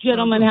you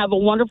gentlemen have a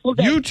wonderful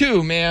day. You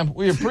too, ma'am.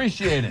 We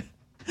appreciate it.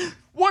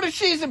 What if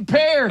she's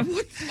impaired?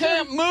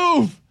 Can't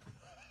move.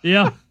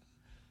 Yeah.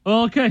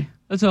 Well, okay.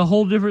 That's a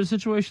whole different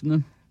situation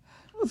then.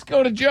 Let's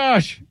go to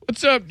Josh.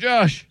 What's up,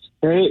 Josh?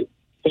 Hey,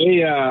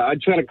 I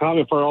just got a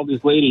comment for all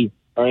these ladies,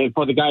 or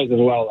for the guys as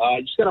well.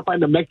 I just got to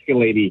find a Mexican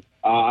lady.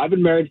 I've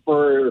been married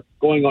for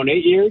going on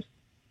 8 years.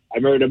 I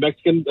married a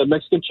Mexican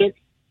chick.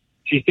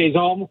 She stays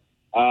home.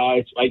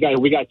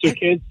 We got 2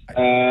 kids.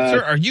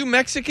 Sir, are you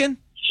Mexican?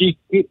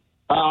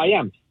 I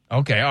am.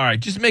 Okay, all right.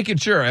 Just making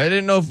sure. I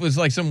didn't know if it was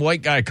like some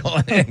white guy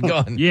calling in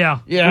going,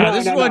 yeah,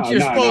 this is what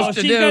you're supposed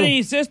to do. She's got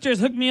any sisters?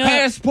 Hook me up.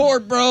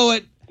 Passport, bro.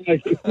 She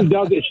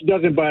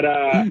doesn't, but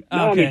okay.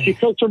 I mean, she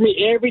cooks for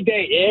me every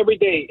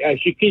day.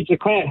 She keeps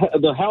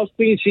the house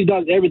clean. She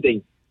does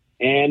everything.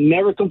 And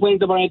never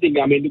complains about anything.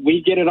 I mean,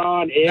 we get it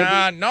on.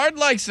 Nard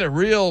likes the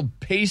real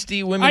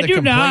pasty women that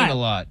complain a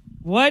lot.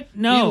 What?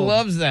 No. He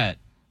loves that.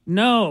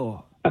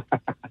 No.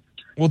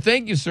 Well,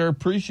 thank you, sir.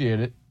 Appreciate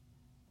it.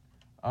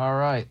 All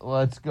right,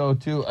 let's go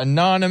to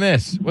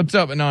Anonymous. What's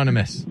up,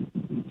 Anonymous?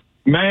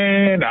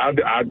 Man, I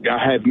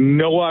have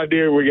no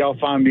idea where y'all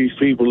find these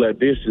people at.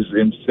 This is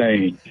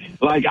insane.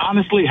 Like,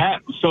 honestly,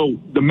 so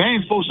the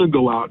man's supposed to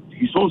go out.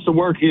 He's supposed to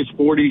work his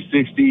 40,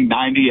 60,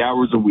 90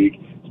 hours a week.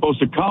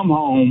 Supposed to come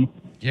home.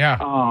 Yeah.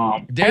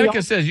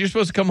 Danica says you're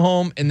supposed to come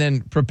home and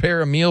then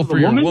prepare a meal for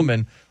your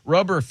woman,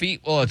 rub her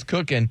feet while it's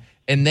cooking,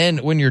 and then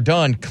when you're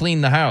done, clean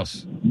the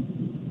house.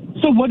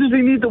 So what does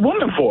he need the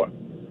woman for?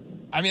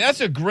 I mean,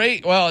 that's a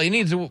great, but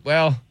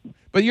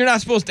you're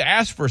not supposed to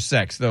ask for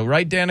sex, though,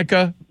 right,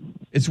 Danica?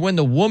 It's when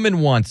the woman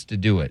wants to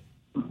do it.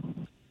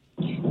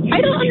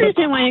 I don't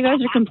understand why you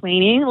guys are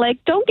complaining.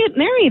 Like, don't get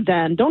married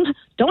then. Don't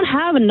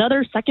have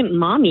another second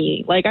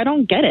mommy. Like, I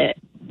don't get it.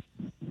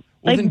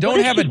 Well, then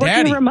don't have a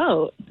daddy.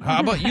 Remote? How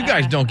about you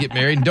guys don't get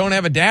married and don't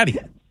have a daddy?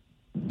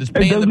 Just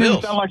paying the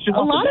bills. A lot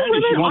of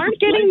women aren't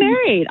getting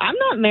married. I'm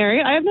not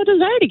married. I have no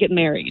desire to get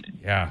married.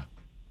 Yeah.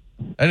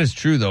 That is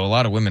true, though. A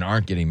lot of women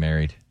aren't getting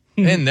married.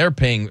 And they're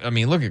paying. I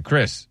mean, look at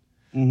Chris.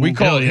 Mm-hmm. We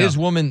call his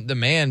woman the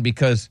man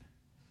because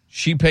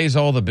she pays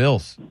all the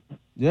bills.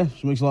 Yeah,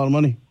 she makes a lot of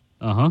money.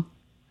 Uh-huh.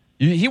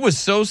 He was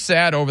so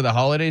sad over the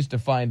holidays to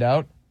find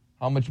out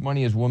how much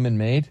money his woman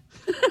made.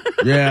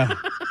 Yeah.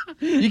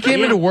 He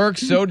came into work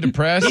so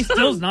depressed. He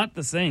still's not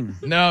the same.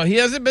 No, he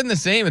hasn't been the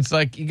same. It's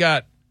like he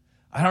got,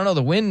 I don't know,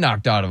 the wind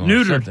knocked out of him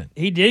or something.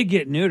 He did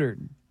get neutered.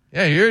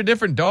 Yeah, you're a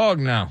different dog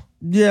now.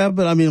 Yeah,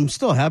 but I mean, I'm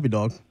still a happy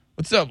dog.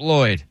 What's up,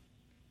 Lloyd?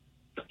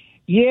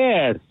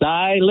 Yes,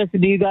 I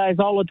listen to you guys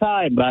all the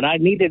time, but I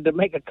needed to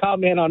make a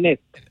comment on this.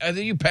 Are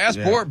you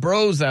passport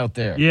bros out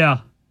there? Yeah.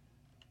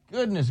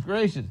 Goodness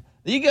gracious.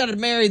 You got to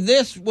marry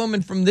this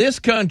woman from this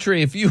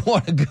country if you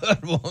want a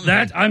good woman.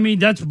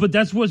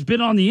 That's what's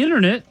been on the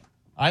internet.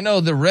 I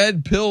know, the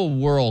red pill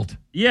world.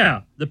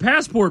 Yeah, the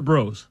passport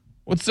bros.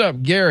 What's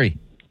up, Gary?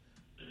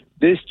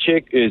 This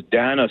chick is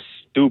Dana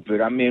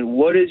stupid. I mean,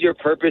 what is your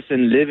purpose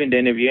in living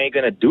then if you ain't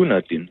going to do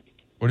nothing?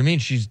 What do you mean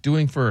she's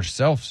doing for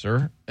herself,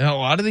 sir? And a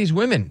lot of these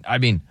women, I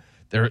mean,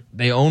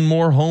 they own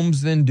more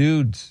homes than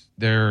dudes.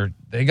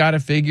 They got it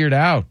figured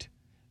out.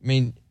 I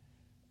mean,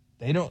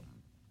 they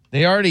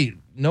already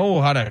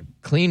know how to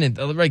clean it.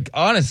 Like,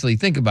 honestly,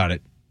 think about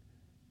it.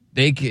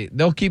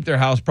 They'll keep their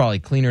house probably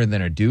cleaner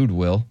than a dude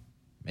will.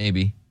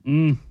 Maybe.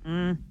 You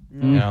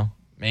know,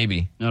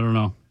 maybe. I don't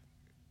know.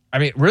 I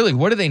mean, really,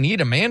 what do they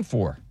need a man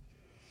for?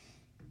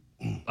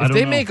 If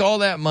they make all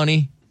that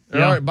money,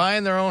 they're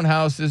buying their own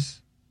houses.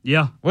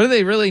 Yeah. What do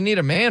they really need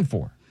a man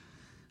for?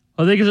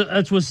 I think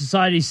that's what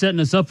society's setting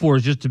us up for,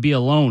 is just to be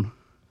alone.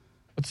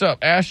 What's up,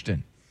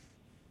 Ashton?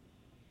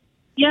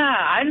 Yeah,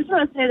 I just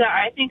want to say that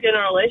I think in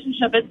a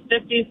relationship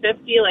it's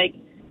 50-50. Like,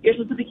 you're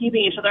supposed to be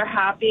keeping each other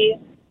happy.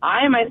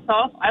 I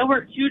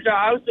work 2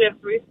 jobs. We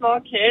have 3 small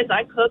kids.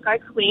 I cook, I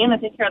clean, I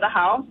take care of the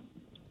house.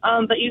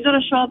 But you got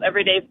to show up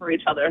every day for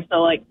each other.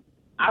 So, like,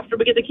 after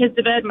we get the kids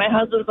to bed, my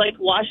husband's, like,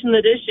 washing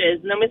the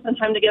dishes. And then we spend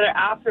time together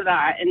after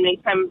that and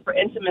make time for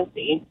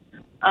intimacy.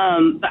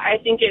 But I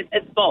think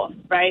it's both,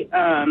 right?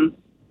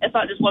 It's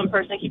not just one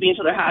person keeping each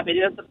other happy.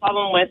 That's the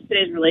problem with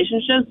today's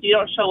relationships. You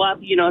don't show up,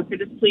 you know, if you're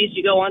displeased,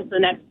 you go on to the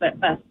next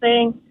best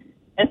thing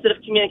instead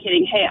of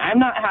communicating, hey, I'm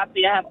not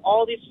happy. I have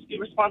all these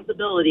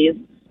responsibilities.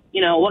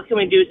 You know, what can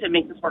we do to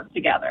make this work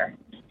together?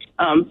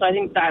 So I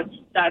think that's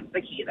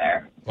the key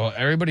there. Well,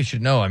 everybody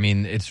should know. I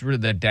mean, it's really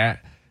the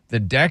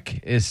deck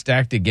is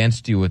stacked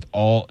against you with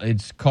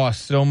it's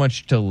cost so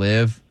much to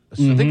live.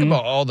 So think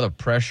about all the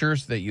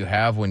pressures that you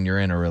have when you're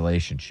in a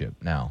relationship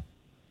now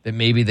that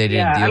maybe they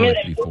didn't deal with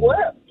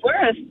before.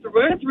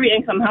 We're a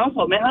 3-income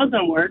household. My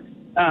husband works,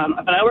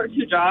 but I work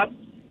 2 jobs.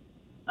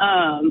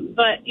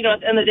 But, you know,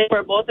 at the end of the day,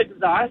 we're both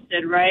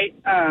exhausted, right?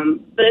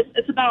 But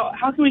it's about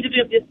how can we do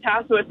this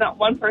task so it's not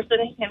one person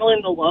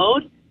handling the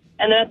load,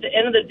 and then at the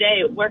end of the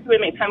day, where can we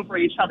make time for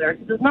each other?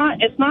 Because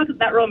it's not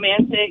that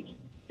romantic.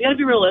 We got to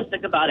be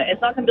realistic about it.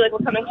 It's not going to be like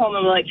we're coming home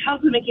and we're like, how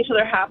can we make each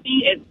other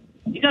happy?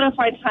 You got to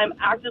find time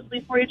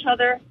actively for each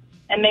other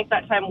and make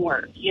that time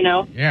work, you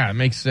know? Yeah, it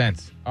makes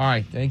sense. All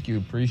right, thank you.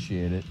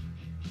 Appreciate it.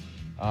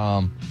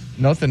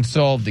 Nothing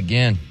solved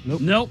again.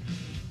 Nope.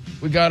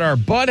 We got our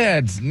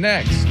buttheads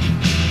next.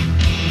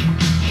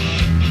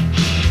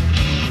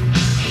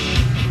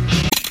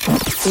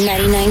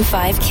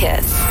 $99.5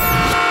 Kiss.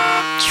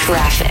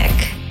 Traffic.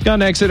 Got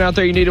an accident out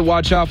there you need to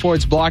watch out for.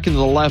 It's blocking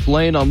the left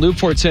lane on Loop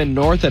 410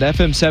 North at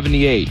FM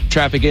 78.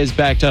 Traffic is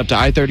backed up to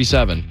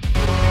I-37.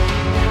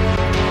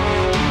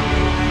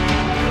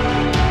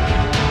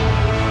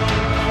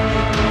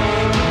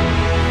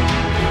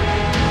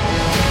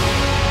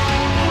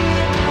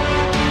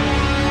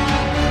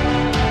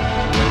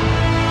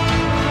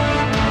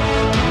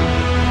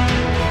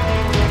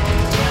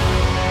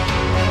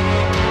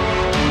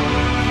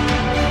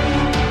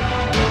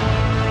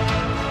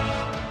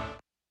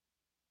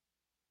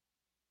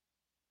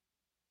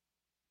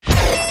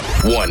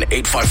 One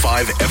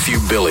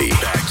 855-FU-BILLY.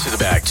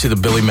 Back to the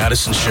Billy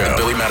Madison Show. The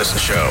Billy Madison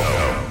Show.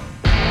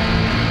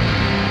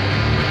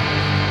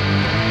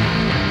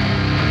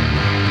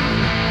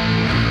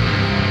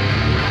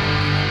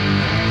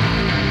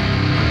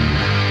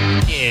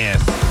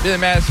 Yes, Billy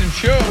Madison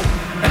Show.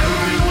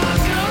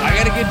 I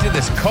got to get to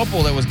this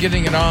couple that was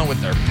getting it on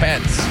with their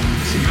pets.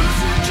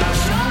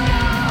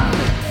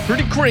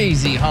 Pretty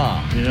crazy,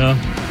 huh? Yeah.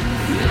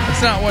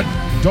 That's not what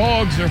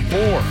dogs are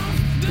for.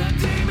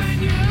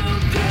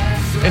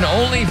 An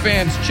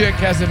OnlyFans chick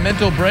has a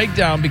mental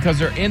breakdown because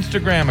her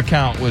Instagram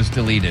account was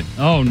deleted.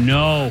 Oh,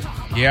 no.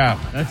 Yeah.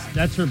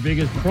 That's her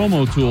biggest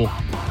promo tool.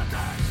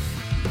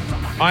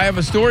 I have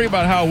a story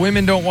about how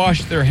women don't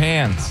wash their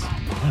hands.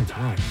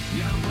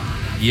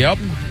 Yep.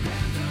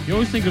 You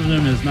always think of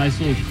them as nice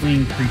little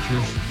clean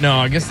creatures. No,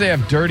 I guess they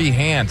have dirty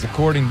hands,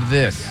 according to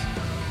this.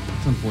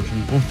 That's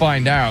unfortunate. We'll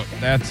find out.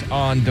 That's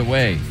on the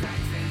way.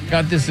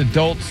 Got this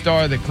adult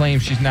star that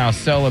claims she's now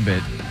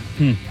celibate.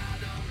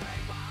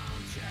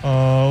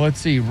 Let's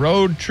see.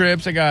 Road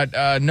trips. I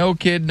got no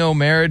kid, no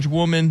marriage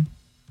woman.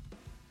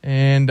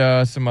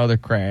 And some other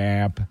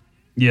crap.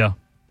 Yeah.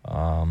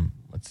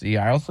 Let's see.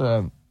 I also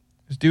have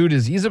this dude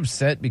he's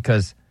upset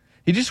because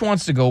he just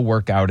wants to go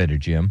work out at a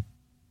gym.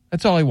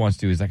 That's all he wants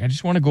to do. He's like, I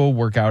just want to go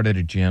work out at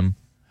a gym.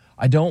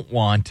 I don't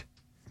want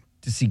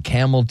to see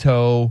camel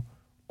toe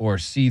or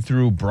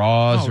see-through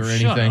bras or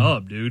anything. Shut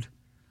up, dude.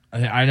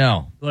 I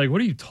know. Like,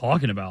 what are you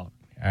talking about?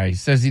 He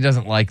says he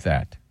doesn't like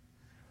that.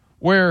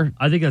 Where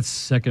I think that's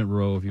second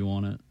row if you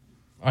want it.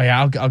 Oh, yeah,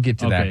 I'll get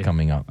to that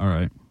coming up. All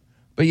right.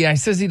 But, yeah, he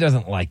says he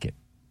doesn't like it.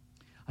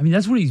 I mean,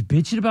 that's what he's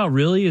bitching about,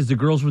 really, is the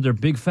girls with their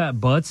big fat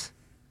butts.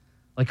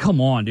 Like,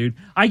 come on, dude.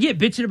 I get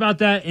bitching about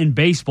that in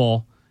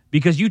baseball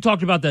because you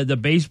talked about the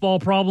baseball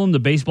problem, the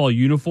baseball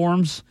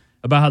uniforms,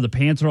 about how the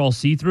pants are all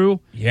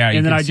see-through. Yeah,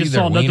 and then I just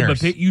saw nothing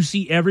but you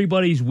see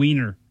everybody's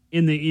wiener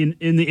in the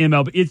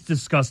MLB. It's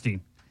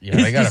disgusting. Yeah,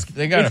 they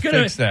gotta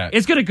fix that.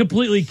 It's gonna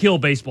completely kill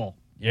baseball.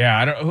 Yeah,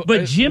 I don't.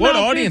 But gym what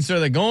outfits, audience are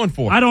they going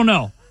for? I don't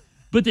know.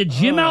 But the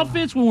gym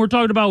outfits, when we're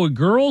talking about with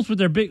girls with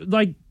their big,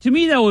 like, to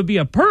me that would be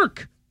a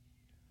perk.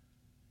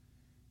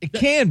 It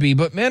can be,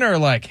 but men are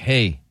like,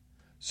 hey,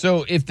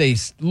 So if they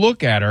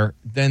look at her,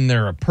 then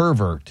they're a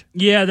pervert.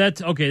 Yeah,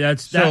 that's okay.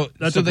 That's so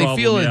a they problem,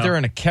 feel that yeah. they're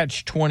in a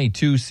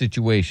catch-22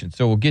 situation.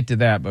 So we'll get to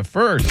that. But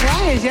first,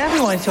 Why is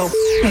everyone so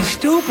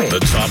stupid? The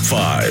top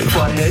 5.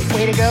 Butthead.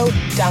 Way to go,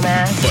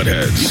 dumbass.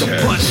 Buttheads.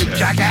 Butthead,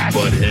 jackass.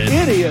 Butthead.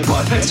 Idiot.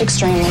 Butthead. It's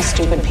extremely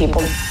stupid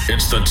people.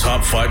 It's the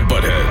top 5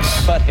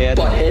 buttheads.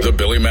 Butthead. The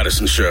Billy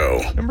Madison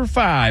Show. number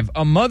 5,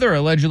 a mother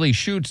allegedly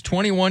shoots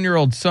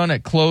 21-year-old son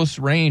at close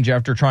range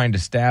after trying to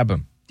stab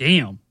him.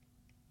 Damn.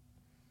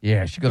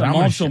 Yeah, she goes, What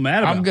mom's so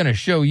mad about? I'm going to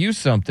show you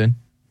something.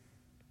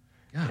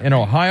 An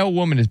Ohio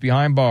woman is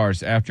behind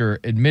bars after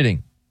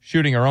admitting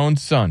shooting her own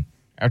son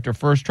after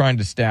first trying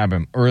to stab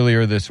him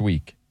earlier this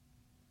week.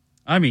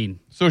 I mean,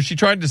 so she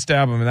tried to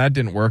stab him, and that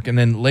didn't work. And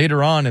then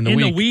later on in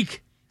the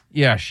week,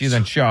 yeah, she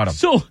then shot him.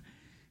 So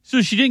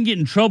she didn't get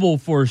in trouble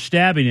for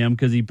stabbing him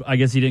because I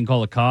guess he didn't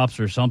call the cops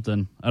or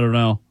something. I don't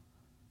know,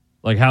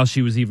 like how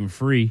she was even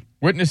free.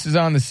 Witnesses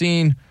on the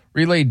scene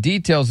relayed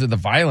details of the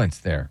violence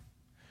there.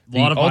 The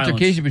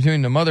altercation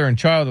between the mother and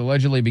child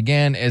allegedly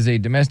began as a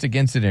domestic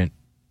incident.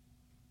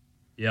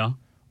 Yeah.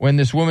 When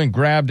this woman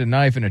grabbed a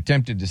knife and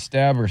attempted to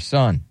stab her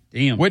son.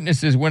 Damn.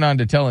 Witnesses went on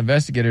to tell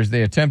investigators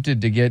they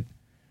attempted to get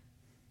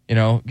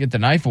the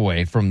knife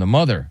away from the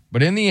mother.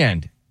 But in the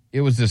end,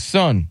 it was the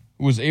son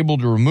who was able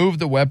to remove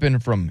the weapon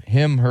from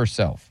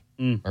herself.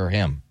 Or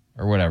him,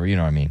 or whatever, you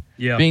know what I mean?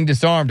 Yeah. Being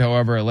disarmed,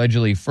 however,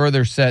 allegedly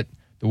further set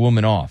the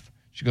woman off.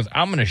 She goes,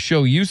 I'm going to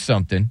show you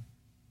something.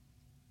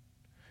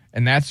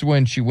 And that's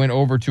when she went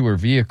over to her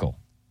vehicle.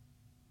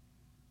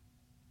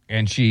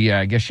 And she,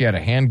 I guess she had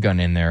a handgun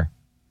in there.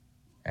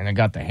 And I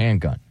got the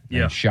handgun.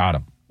 And shot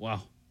him.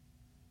 Wow.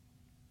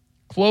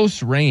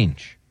 Close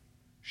range.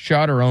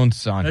 Shot her own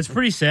son. That's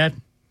pretty sad.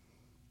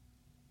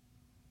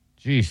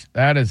 Jeez,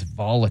 that is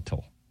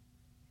volatile.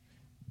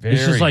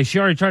 It's just like she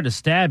already tried to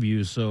stab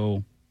you,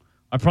 so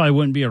I probably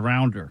wouldn't be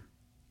around her.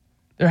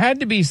 There had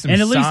to be some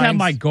And at least have signs.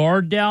 my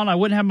guard down. I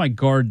wouldn't have my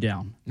guard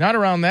down. Not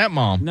around that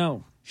mom.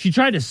 No. She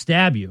tried to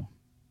stab you.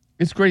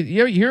 It's great.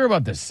 You hear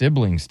about the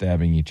siblings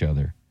stabbing each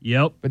other.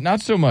 Yep. But not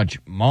so much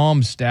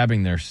moms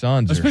stabbing their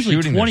sons Especially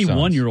or shooting their sons.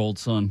 21-year-old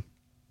son.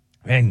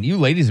 Man, you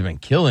ladies have been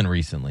killing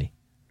recently.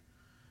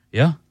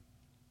 Yeah. I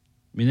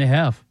mean, they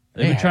have.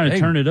 They've been trying to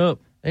turn it up.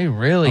 They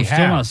really I'm have.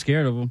 still not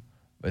scared of them.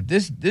 But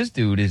this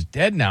dude is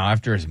dead now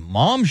after his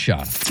mom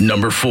shot him.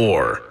 Number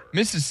 4.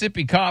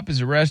 Mississippi cop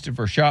is arrested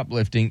for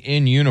shoplifting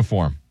in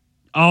uniform.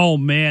 Oh,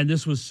 man,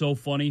 this was so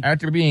funny.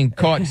 After being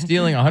caught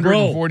stealing a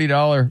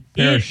 $140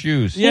 pair of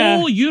shoes.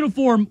 Full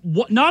uniform.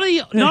 Not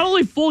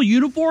only full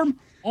uniform,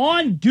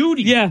 on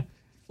duty. Yeah.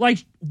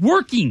 Like,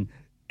 working.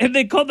 And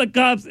they called the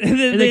cops. And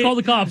then they called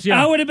the cops,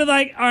 yeah. I would have been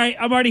like, all right,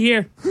 I'm already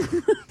here.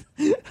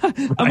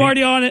 I'm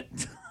already on it.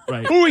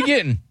 Right. Who are we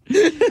getting?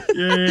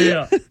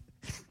 Yeah.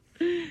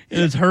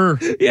 It's her.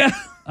 Yeah.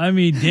 I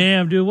mean,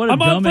 damn, dude, what a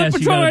I'm on dumbass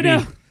foot you patrol gotta right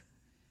be. now.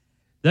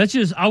 That's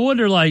just, I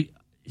wonder, like,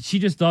 she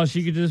just thought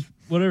she could just,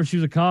 whatever, she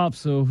was a cop,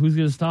 so who's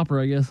going to stop her,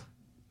 I guess?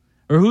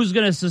 Or who's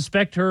going to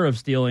suspect her of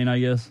stealing, I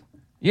guess?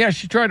 Yeah,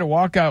 she tried to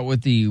walk out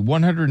with the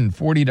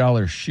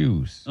 $140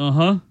 shoes.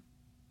 Uh-huh.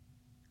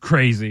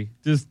 Crazy.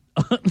 Just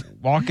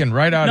walking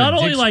right out not of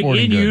only Dick's like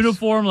Sporting in Goods.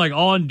 uniform, like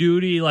on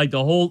duty, like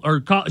the whole,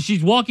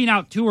 she's walking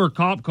out to her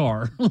cop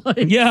car.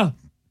 Like, yeah.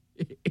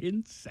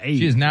 Insane.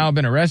 She has now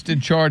been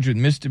arrested, charged with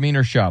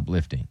misdemeanor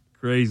shoplifting.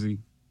 Crazy.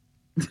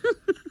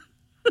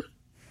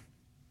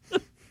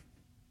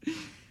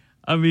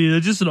 I mean,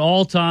 it's just an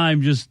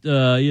all-time, just, that's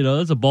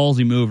a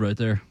ballsy move right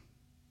there.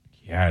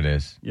 Yeah, it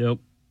is. Yep.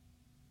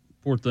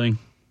 Poor thing.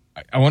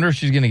 I wonder if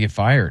she's going to get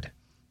fired.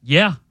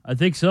 Yeah, I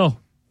think so.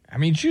 I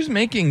mean, she was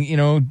making,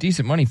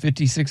 decent money,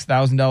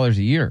 $56,000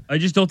 a year. I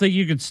just don't think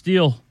you could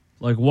steal,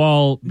 like,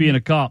 while being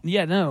a cop.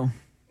 Yeah, no.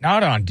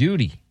 Not on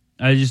duty.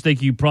 I just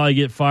think you probably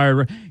get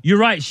fired. You're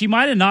right. She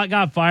might have not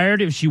got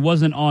fired if she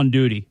wasn't on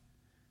duty.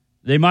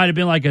 They might have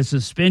been like a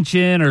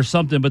suspension or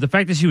something, but the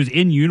fact that she was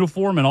in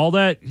uniform and all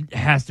that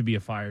has to be a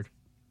fired.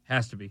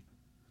 Has to be.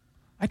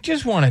 I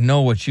just want to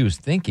know what she was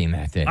thinking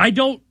that day.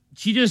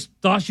 She just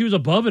thought she was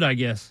above it, I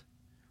guess.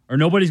 Or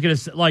nobody's going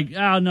to, like,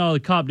 oh, no, the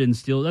cop didn't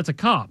steal. That's a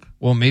cop.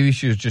 Well, maybe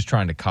she was just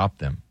trying to cop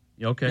them.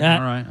 Okay,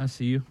 all right, I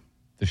see you.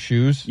 The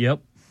shoes?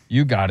 Yep.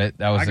 You got it.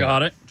 That was I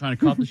got it. Trying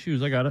to cop the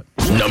shoes. I got it.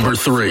 Number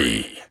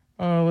 3.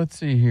 Let's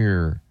see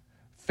here.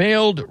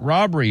 Failed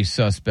robbery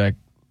suspect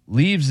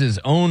leaves his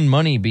own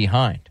money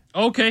behind.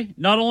 Okay,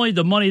 not only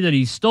the money that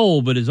he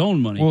stole, but his own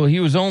money. Well,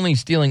 he was only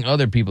stealing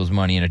other people's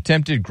money. An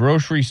attempted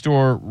grocery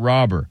store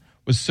robber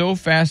was so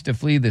fast to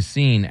flee the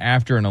scene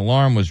after an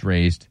alarm was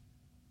raised,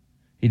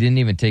 he didn't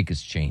even take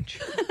his change.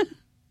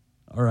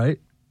 All right.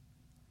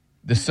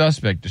 The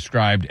suspect,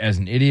 described as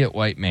an idiot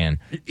white man,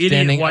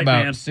 standing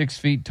about 6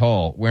 feet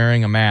tall,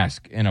 wearing a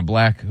mask and a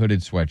black hooded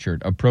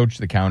sweatshirt, approached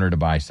the counter to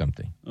buy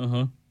something.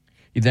 Uh-huh.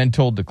 He then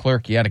told the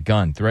clerk he had a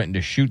gun, threatened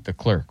to shoot the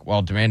clerk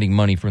while demanding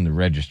money from the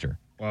register.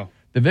 Wow.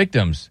 The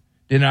victims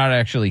did not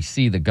actually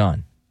see the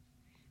gun.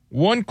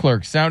 One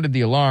clerk sounded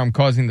the alarm,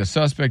 causing the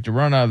suspect to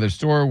run out of the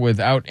store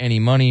without any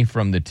money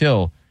from the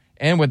till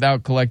and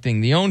without collecting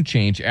the own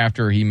change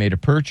after he made a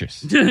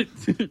purchase.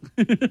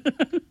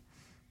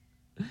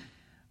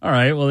 All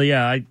right. Well,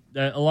 yeah,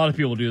 a lot of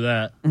people do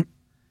that.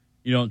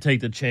 You don't take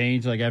the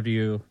change like after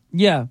you.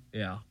 Yeah.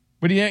 Yeah.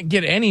 But he didn't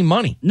get any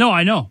money. No,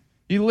 I know.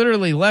 He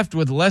literally left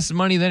with less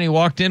money than he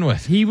walked in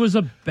with. He was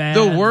a bad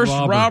The worst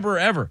robber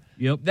ever.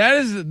 Yep. That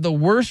is the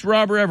worst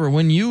robber ever.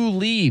 When you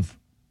leave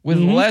with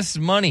less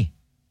money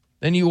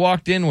than you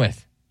walked in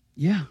with.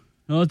 Yeah.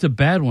 No, it's a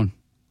bad one.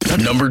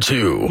 Number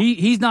 2.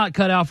 He's not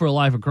cut out for a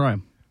life of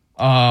crime.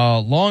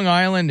 Long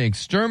Island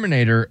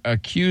exterminator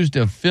accused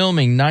of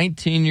filming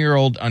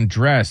 19-year-old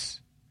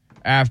undress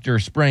after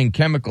spraying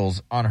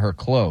chemicals on her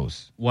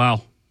clothes.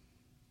 Wow.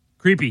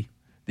 Creepy.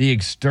 The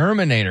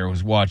exterminator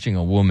was watching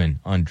a woman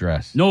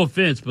undress. No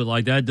offense, but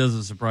like that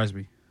doesn't surprise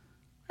me.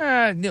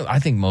 No, I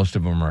think most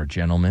of them are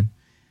gentlemen.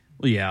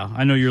 Well, yeah.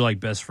 I know you're like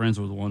best friends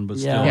with one, but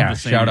still. Yeah, I'm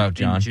just saying shout out,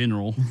 John. In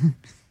general.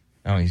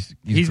 Oh, he's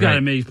he's great. got to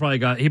admit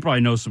he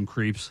probably knows some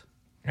creeps.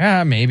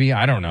 Yeah, maybe.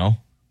 I don't know.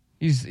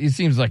 He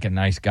seems like a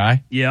nice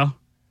guy. Yeah.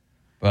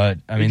 But,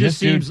 I mean, this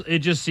dude... It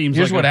just seems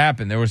here's like what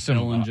happened. There was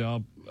some...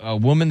 job. A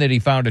woman that he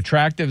found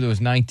attractive that was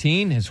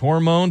 19. His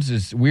hormones,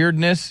 his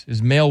weirdness,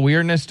 his male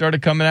weirdness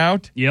started coming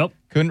out. Yep.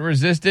 Couldn't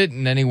resist it,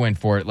 and then he went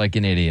for it like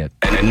an idiot.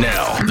 And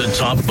now, the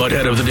top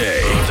butthead of the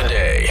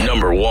day.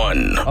 Number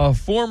 1. A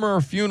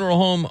former funeral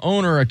home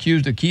owner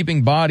accused of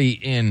keeping body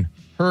in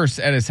hearse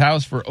at his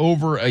house for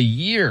over a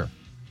year.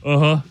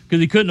 Because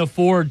he couldn't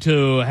afford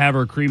to have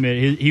her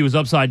cremated. He was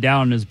upside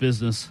down in his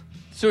business.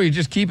 So he's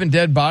just keeping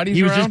dead bodies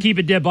He was around? just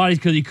keeping dead bodies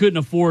because he couldn't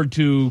afford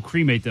to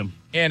cremate them.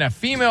 And a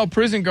female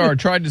prison guard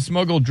tried to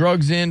smuggle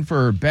drugs in for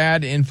her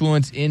bad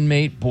influence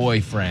inmate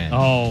boyfriend.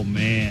 Oh,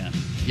 man.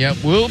 Yep,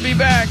 we'll be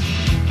back.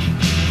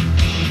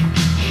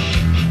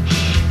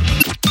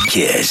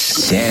 Kiss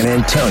San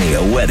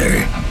Antonio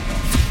weather.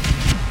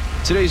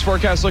 Today's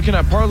forecast looking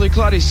at partly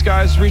cloudy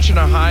skies reaching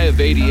a high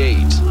of 88.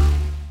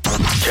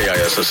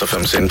 KISS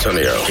FM San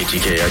Antonio.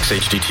 KTKX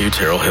HD2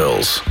 Terrell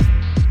Hills.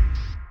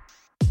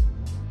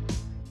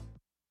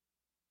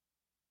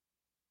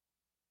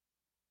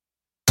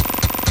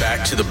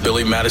 Back to the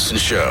Billy Madison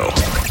Show.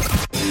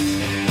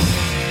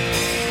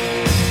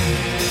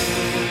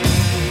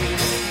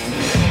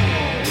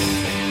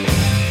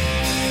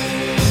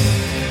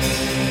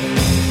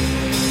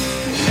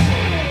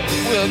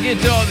 We'll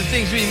get to all the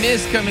things we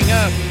missed coming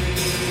up.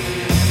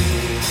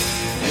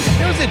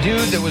 There was a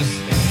dude that was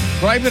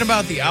griping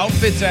about the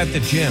outfits at the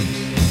gyms.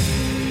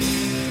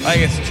 Like,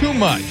 it's too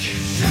much.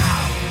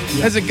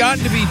 Has it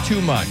gotten to be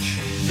too much?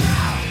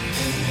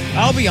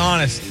 I'll be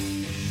honest.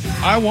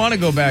 I want to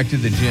go back to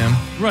the gym.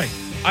 Right.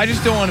 I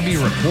just don't want to be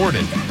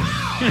recorded.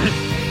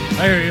 I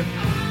hear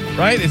you.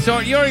 Right? And so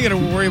you already got to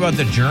worry about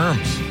the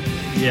germs.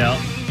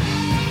 Yeah.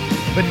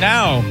 But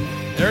now,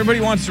 everybody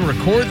wants to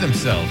record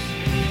themselves.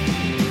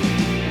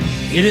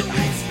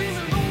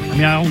 I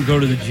mean, I don't go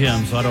to the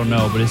gym, so I don't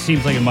know, but it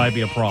seems like it might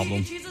be a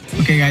problem.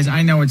 Okay, guys,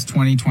 I know it's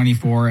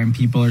 2024 and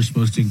people are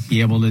supposed to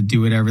be able to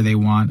do whatever they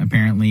want,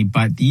 apparently,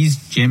 but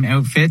these gym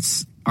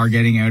outfits are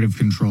getting out of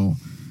control.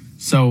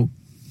 So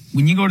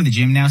when you go to the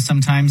gym now,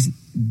 sometimes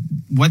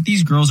what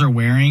these girls are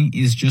wearing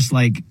is just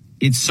like,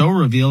 it's so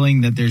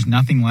revealing that there's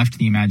nothing left to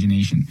the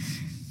imagination.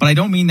 But I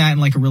don't mean that in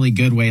like a really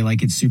good way,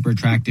 like it's super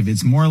attractive.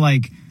 It's more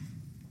like,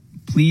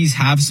 please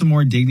have some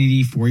more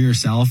dignity for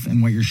yourself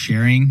and what you're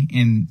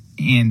sharing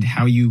and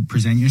how you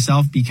present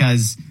yourself,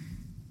 because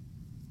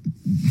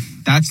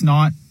that's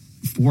not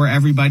for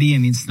everybody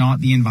and it's not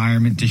the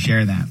environment to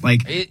share that.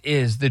 Like, it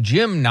is the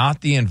gym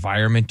not the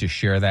environment to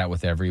share that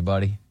with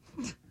everybody?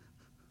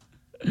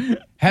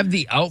 Have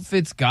the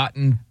outfits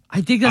gotten I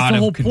think that's the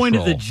whole point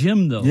of the control?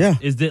 gym, though. Yeah.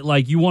 Is that,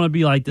 like, you want to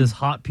be like this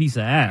hot piece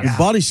of ass. And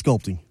body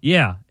sculpting.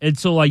 Yeah. And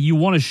so, like, you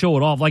want to show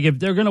it off. Like, if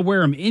they're going to wear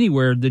them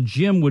anywhere, the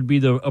gym would be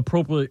the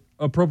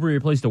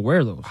appropriate place to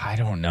wear those. I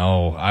don't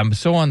know. I'm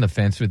so on the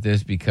fence with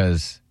this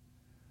because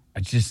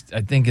I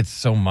think it's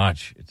so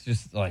much. It's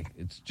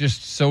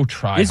just so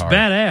try It's hard.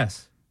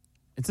 badass.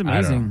 It's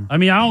amazing. I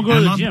mean, I don't go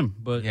to the gym,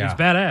 but Yeah. it's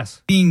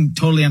badass. being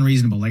totally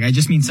unreasonable. Like, I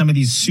just mean some of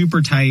these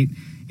super tight,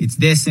 it's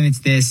this and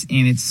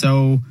it's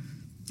so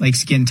like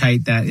skin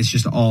tight that it's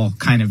just all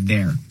kind of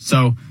there.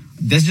 So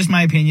that's just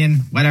my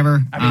opinion.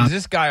 Whatever. I mean, is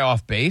this guy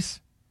off base?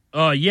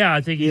 Yeah,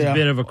 I think he's a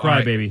bit of a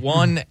crybaby.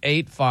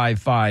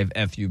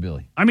 1-855 FU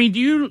Billy. I mean, do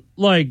you,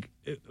 like,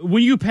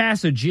 when you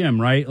pass a gym,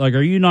 right? Like,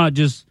 are you not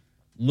just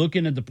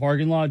looking at the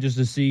parking lot just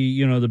to see,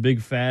 you know, the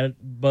big fat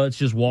butts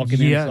just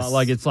walking Yes. in?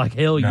 Like, it's like,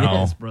 hell No.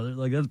 yes, brother.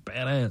 Like, that's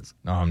badass.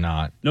 No, I'm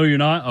not. No, you're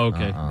not?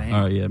 Okay. Uh-uh.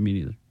 All right, yeah, me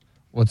neither.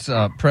 What's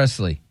up,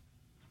 Presley?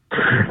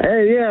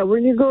 Hey, yeah,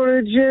 when you go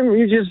to the gym,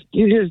 you just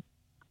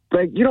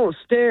like, you don't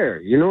stare.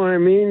 You know what I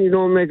mean? You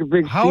don't make a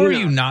big How scene are out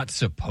you of it. not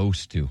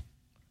supposed to?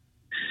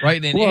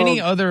 Right? In Well-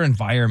 any other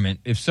environment,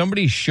 if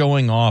somebody's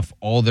showing off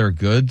all their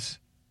goods,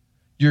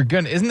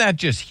 isn't that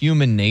just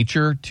human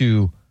nature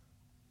to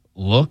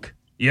look?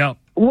 Yep.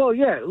 Well,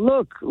 yeah,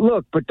 look,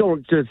 but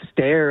don't just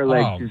stare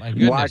like Oh, my just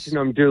goodness. watching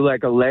them do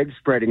like a leg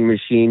spreading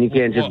machine. You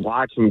can't just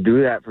watch them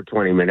do that for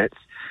 20 minutes.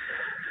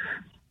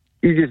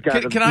 You just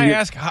got to. Can I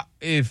ask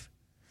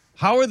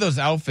how are those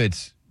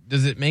outfits?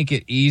 Does it make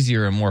it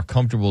easier and more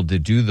comfortable to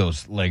do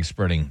those leg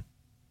spreading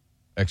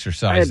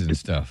exercises and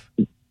stuff.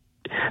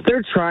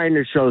 They're trying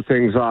to show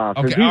things off.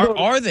 Okay,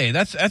 are they?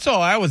 That's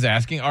all I was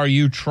asking. Are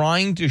you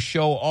trying to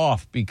show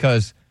off?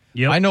 Because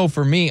I know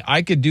for me,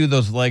 I could do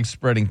those leg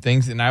spreading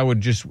things, and I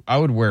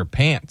would wear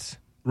pants.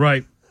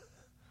 Right.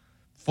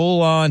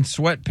 Full on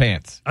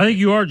sweatpants. I think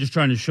you are just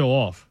trying to show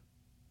off.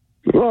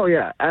 Oh,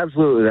 yeah,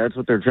 absolutely. That's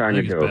what they're trying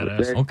to do.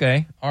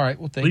 Okay. All right.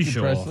 Well, thank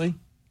you, Presley.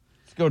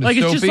 Let's go to Sophie.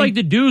 It's just like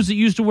the dudes that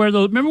used to wear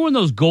those. Remember when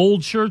those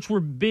gold shirts were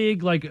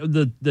big, like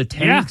the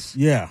tanks?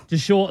 Yeah. To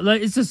show,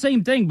 like, it's the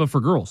same thing, but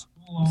for girls.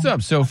 What's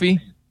up, Sophie?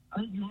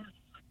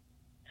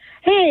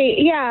 Hey,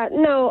 yeah,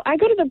 no, I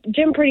go to the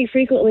gym pretty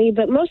frequently,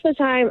 but most of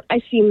the time I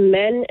see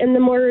men in the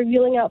more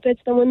revealing outfits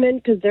than women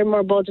because they're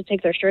more bold to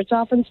take their shirts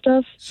off and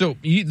stuff. So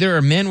there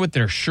are men with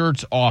their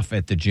shirts off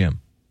at the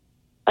gym?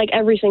 Like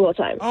every single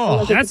time.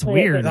 Oh, that's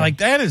weird. Like,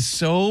 that is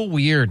so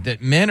weird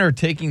that men are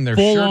taking their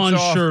full-on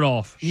shirts off. shirt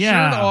off.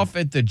 Shirt off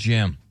at the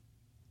gym.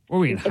 Were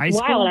we in It's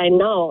wild, I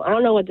know. I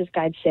don't know what this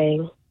guy's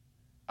saying.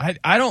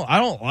 I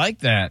don't like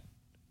that.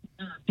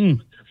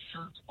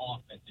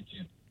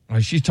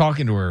 She's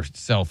talking to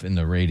herself in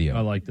the radio. I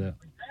like that.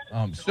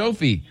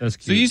 Sophie,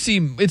 so you see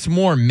it's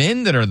more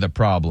men that are the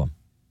problem.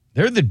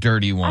 They're the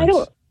dirty ones.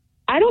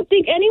 I don't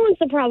think anyone's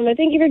the problem. I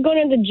think if you're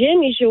going to the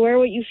gym, you should wear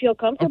what you feel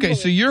comfortable Okay,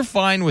 so you're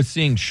fine with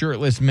seeing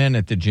shirtless men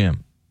at the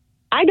gym?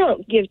 I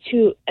don't give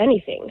two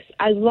anything.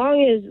 As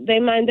long as they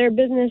mind their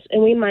business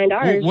and we mind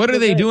ours. Well, what are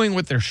they doing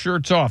with their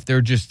shirts off?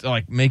 They're just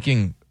like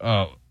making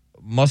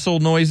muscle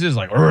noises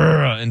like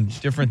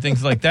and different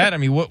things like that. I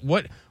mean,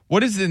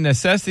 what is the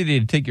necessity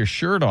to take your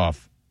shirt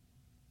off?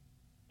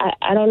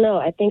 I don't know.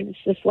 I think it's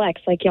the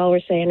flex, like y'all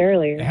were saying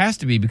earlier. It has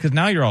to be because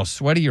now you're all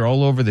sweaty. You're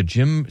all over the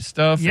gym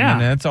stuff. Yeah.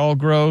 And that's all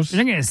gross.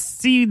 You're not going to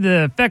see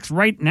the effects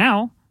right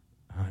now.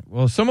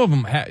 Well, some of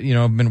them have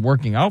been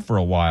working out for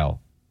a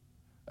while.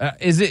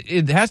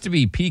 It has to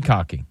be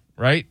peacocking,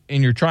 right?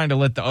 And you're trying to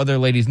let the other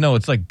ladies know.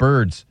 It's like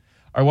birds.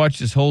 I watched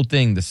this whole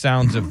thing, The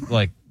Sounds of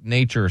like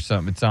Nature or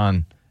something. It's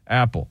on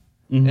Apple.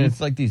 Mm-hmm. And it's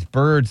like these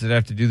birds that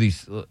have to do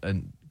these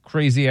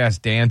crazy ass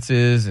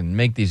dances and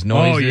make these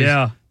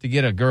noises to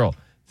get a girl.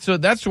 So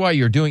that's why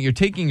you're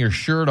taking your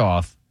shirt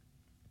off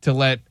to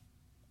let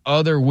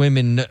other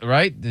women,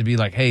 right? To be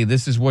like, hey,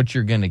 this is what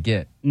you're going to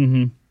get.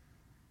 Mm-hmm.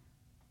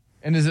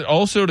 And is it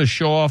also to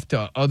show off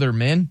to other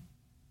men?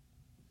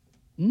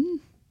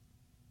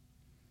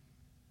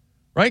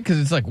 Right? Because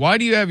it's like, why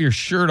do you have your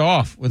shirt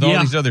off with all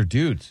these other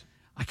dudes?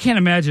 I can't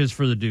imagine it's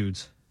for the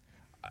dudes.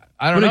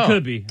 I don't know. But it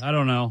could be. I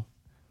don't know.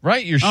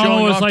 Right? You're I showing don't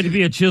know what off it's like to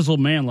be a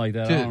chiseled man like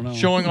that. I don't know.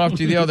 Showing off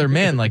to the other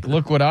men, like,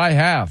 look what I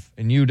have,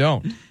 and you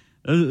don't.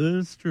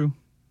 That's true.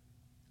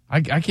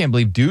 I can't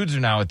believe dudes are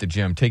now at the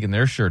gym taking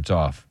their shirts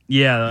off.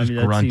 Yeah, just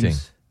that grunting.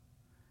 seems...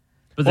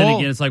 But then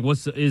again, it's like,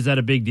 is that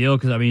a big deal?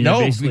 Because, I mean, they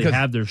basically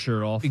have their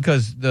shirt off.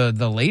 Because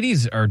the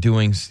ladies are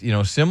doing,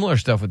 similar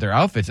stuff with their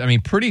outfits. I mean,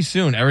 pretty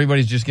soon,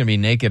 everybody's just going to be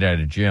naked at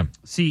a gym.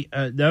 See,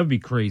 that would be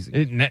crazy.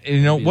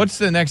 What's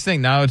the next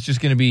thing? Now it's just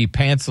going to be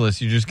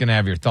pantsless. You're just going to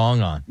have your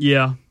thong on.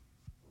 Yeah.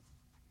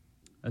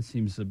 That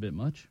seems a bit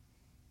much.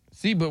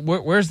 See, but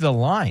where's the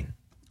line?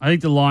 I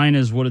think the line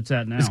is what it's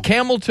at now. Is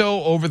camel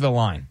toe over the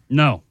line?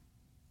 No.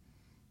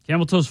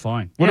 Camel toe's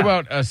fine. What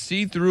about a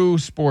see-through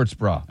sports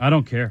bra? I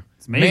don't care.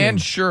 It's amazing. Man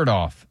shirt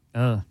off.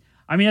 I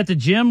mean, at the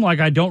gym, like,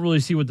 I don't really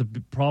see what the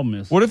problem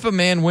is. What if a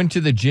man went to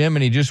the gym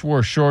and he just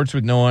wore shorts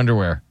with no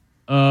underwear?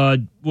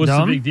 What's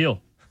the big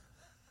deal?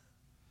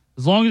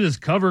 As long as it's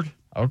covered.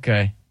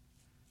 Okay.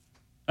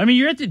 I mean,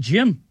 you're at the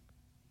gym.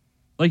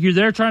 Like, you're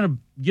there trying to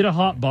get a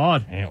hot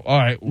bod. All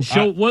right.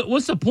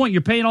 What's the point?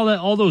 You're paying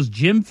all those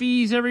gym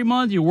fees every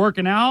month. You're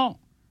working out.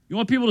 You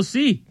want people to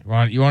see.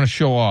 You want to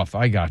show off.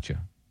 I got you.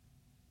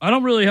 I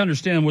don't really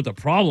understand what the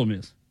problem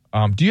is.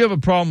 Do you have a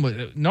problem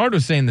with...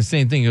 Nardo's saying the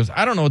same thing. He goes,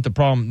 I don't know what the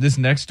problem... This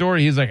next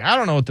story, he's like, I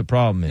don't know what the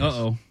problem is.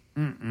 Uh-oh.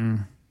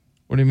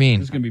 What do you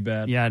mean? It's going to be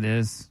bad. Yeah, it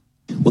is.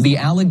 Well, the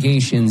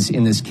allegations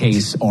in this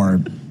case are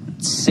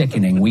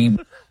sickening.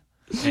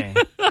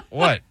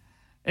 What?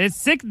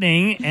 It's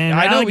sickening, and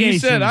I know you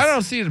said I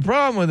don't see the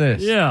problem with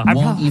this. Yeah, I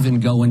won't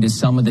even go into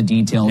some of the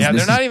details. Yeah,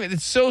 they're not even.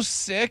 It's so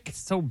sick.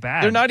 It's so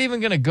bad. They're not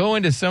even going to go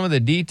into some of the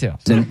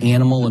details. It's an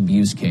animal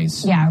abuse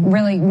case. Yeah,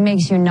 really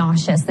makes you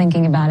nauseous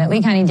thinking about it.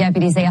 Lee County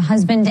deputies say a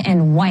husband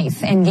and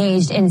wife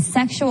engaged in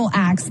sexual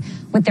acts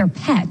with their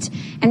pet.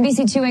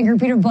 NBC2 anchor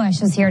Peter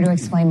Bush is here to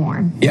explain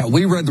more. Yeah,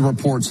 we read the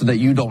report so that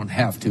you don't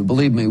have to.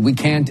 Believe me, we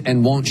can't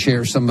and won't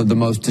share some of the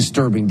most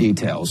disturbing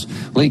details.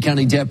 Lee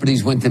County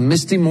deputies went to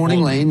Misty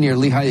Morning Lane near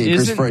Lehigh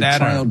Acres for a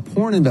child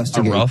porn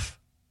investigation. A rough?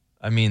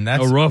 I mean,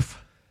 that's... A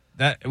rough.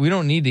 That, we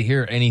don't need to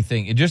hear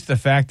anything. It's just the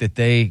fact that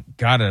they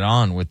got it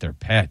on with their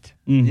pet.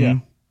 Mm-hmm. Yeah.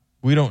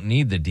 We don't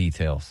need the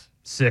details.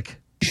 Sick.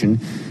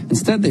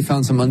 Instead, they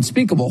found some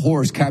unspeakable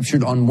horrors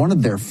captured on one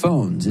of their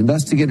phones.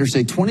 Investigators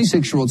say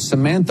 26-year-old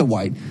Samantha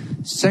White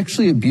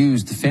sexually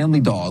abused the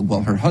family dog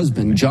while her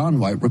husband, John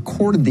White,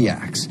 recorded the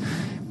acts.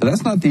 But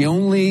that's not the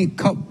only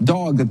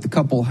dog that the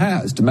couple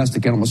has.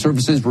 Domestic Animal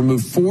Services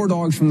removed 4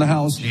 dogs from the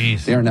house.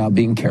 Jeez. They are now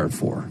being cared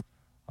for.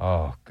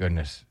 Oh,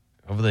 goodness.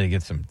 Hopefully they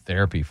get some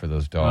therapy for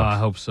those dogs. I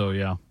hope so,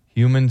 yeah.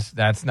 Humans,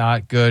 that's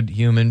not good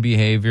human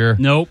behavior.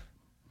 Nope.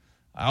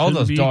 All Shouldn't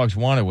those be. dogs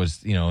wanted was,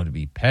 to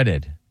be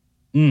petted.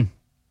 Mm.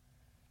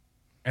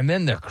 And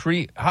then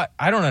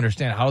I don't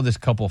understand how this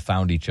couple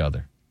found each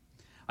other.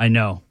 I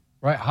know.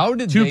 Right? How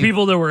did Two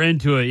people that were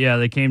into it,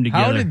 they came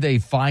together. How did they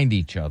find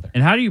each other?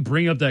 And how do you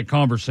bring up that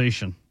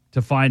conversation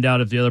to find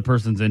out if the other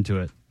person's into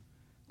it?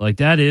 Like,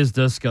 that is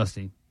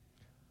disgusting.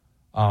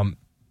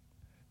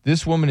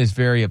 This woman is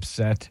very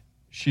upset.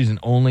 She's an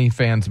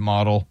OnlyFans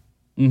model.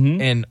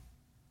 Mm-hmm. And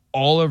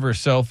all of her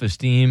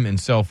self-esteem and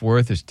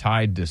self-worth is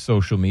tied to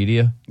social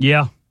media.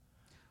 Yeah.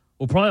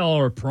 Well, probably all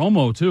her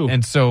promo, too.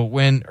 And so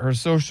when her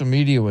social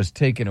media was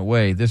taken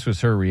away, this was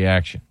her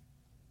reaction.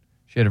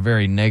 She had a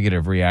very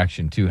negative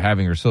reaction to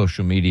having her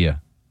social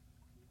media.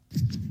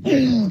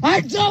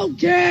 I don't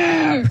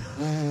care.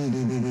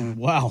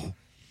 Wow.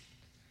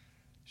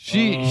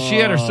 She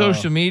had her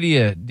social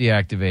media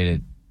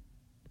deactivated.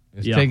 It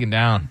was taken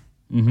down.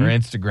 Her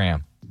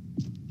Instagram.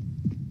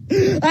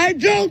 I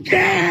don't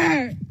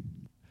care.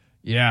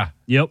 Yeah.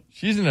 Yep.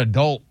 She's an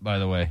adult, by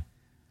the way.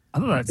 I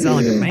thought that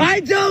sounded like a man. I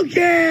don't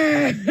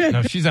care.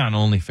 No, she's on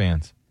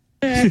OnlyFans.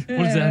 What is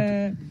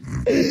that?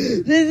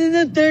 This is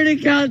the third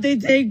account they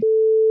take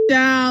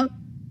down.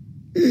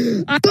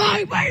 I'm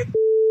like,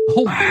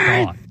 oh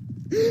my God.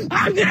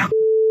 I'm gonna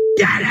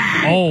get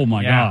it. Oh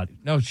my God.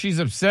 No, she's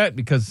upset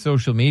because of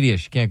social media.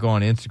 She can't go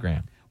on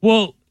Instagram.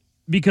 Well,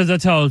 because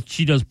that's how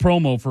she does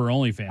promo for her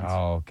OnlyFans.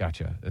 Oh,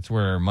 gotcha. That's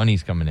where her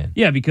money's coming in.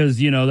 Yeah, because,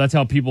 that's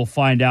how people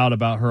find out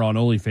about her on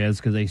OnlyFans,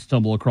 because they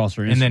stumble across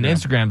her Instagram. And then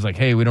Instagram's like,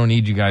 hey, we don't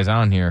need you guys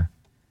on here.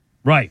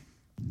 Right.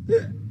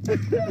 This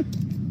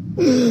is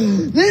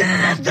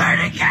the third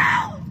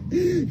account.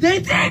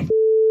 They take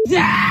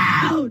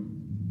down.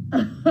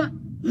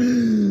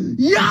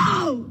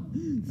 Yo.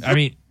 I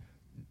mean,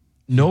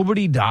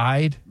 nobody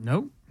died.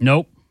 Nope.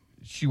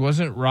 She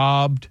wasn't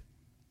robbed.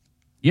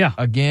 Yeah.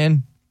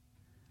 Again,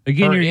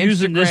 you're her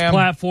using this Instagram-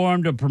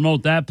 platform to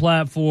promote that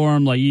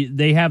platform. Like,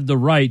 they have the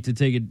right to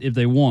take it if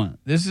they want.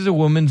 This is a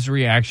woman's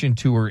reaction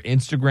to her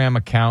Instagram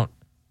account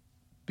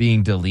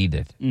being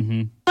deleted.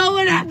 Mm-hmm. No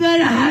one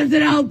has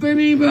it out for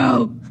me,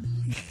 bro.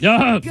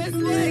 Yeah. Guess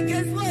what?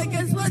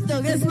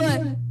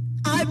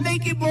 I'm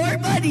making more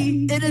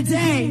money in a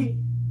day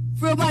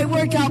from my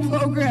workout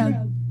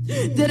program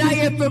than I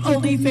am from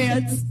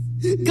OnlyFans.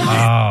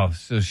 Oh,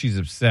 so she's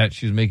upset.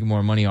 She's making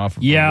more money off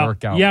of her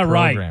workout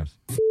programs.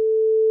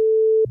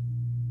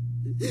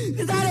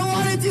 Because I don't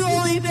want to do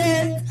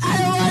OnlyFans. I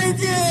don't want to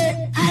do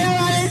it. I don't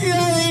want to do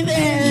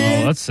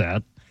OnlyFans. Oh, that's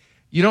sad.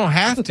 You don't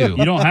have to.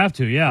 You don't have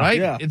to, yeah. Right?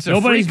 Yeah. It's a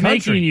Nobody's free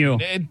country. making you.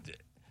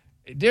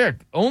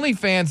 Derek,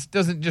 OnlyFans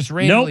doesn't just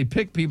randomly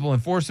pick people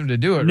and force them to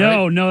do it,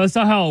 right? No, that's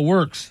not how it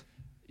works.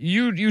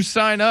 You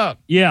sign up.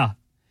 Yeah.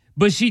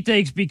 But she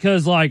thinks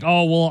because, like,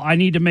 oh, well, I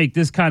need to make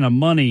this kind of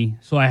money,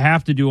 so I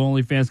have to do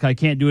OnlyFans because I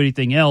can't do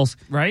anything else.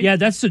 Right? Yeah,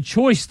 that's the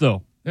choice,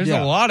 though. There's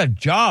a lot of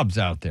jobs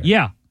out there.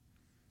 Yeah.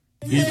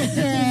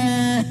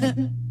 I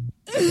don't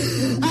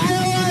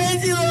want to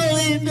do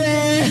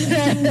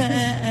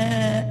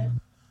OnlyFans.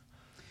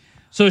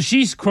 So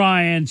she's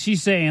crying.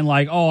 She's saying,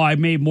 like, oh, I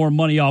made more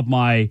money off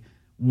my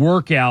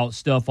workout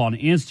stuff on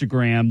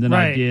Instagram than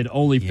I did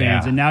OnlyFans.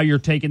 Yeah. And now you're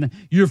taking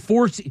you're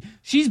forcing.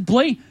 She's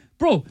blaming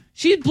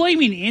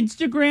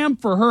Instagram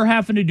for her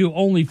having to do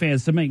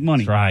OnlyFans to make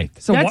money. That's right.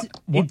 So that's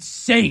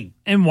insane.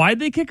 And why'd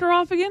they kick her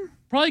off again?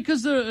 Probably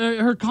because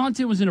her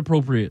content was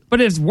inappropriate.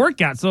 But it's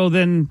workout, so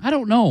then I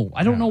don't know.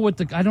 I don't know what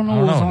was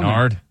on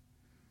Nard. there.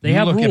 They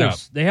have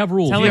rules. They have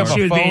rules. Sounds like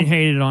she was being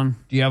hated on.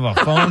 Do you have a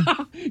phone?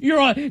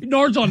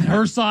 Nard's on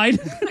her side.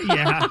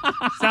 Yeah.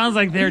 Sounds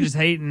like they're just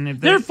hating. If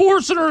They're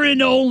forcing her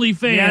into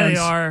OnlyFans. Yeah, they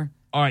are.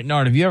 All right,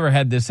 Nard, have you ever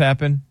had this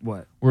happen?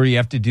 What? Where you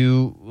have to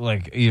do,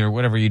 like,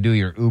 whatever you do,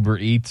 your Uber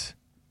Eats?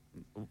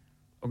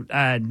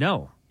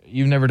 No.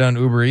 You've never done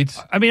Uber Eats?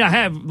 I mean, I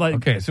have. Like,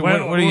 okay, so what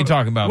are you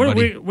talking about,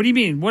 buddy? What do you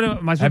mean? What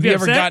am I supposed have to be you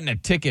ever upset? gotten a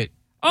ticket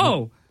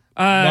Oh.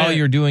 while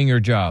you're doing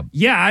your job?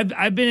 Yeah,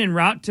 I've been en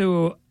route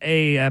to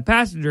a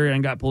passenger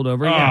and got pulled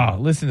over. Yeah.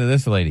 Oh, listen to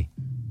this lady.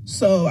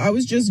 So I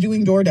was just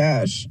doing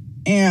DoorDash,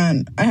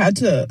 and I had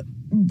to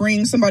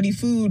bring somebody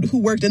food who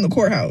worked in the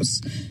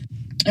courthouse.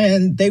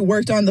 And they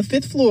worked on the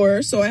 5th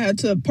floor, so I had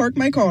to park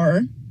my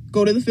car,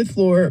 go to the 5th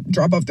floor,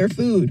 drop off their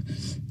food.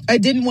 I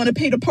didn't want to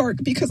pay to park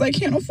because I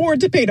can't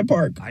afford to pay to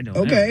park. I know.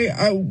 Okay,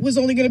 I was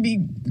only going to be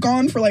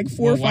gone for like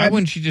 4 or 5. Why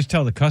wouldn't she just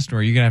tell the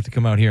customer you're going to have to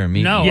come out here and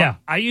meet No, me? yeah.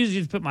 I usually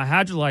just put my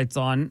hazard lights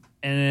on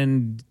and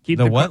then keep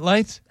the what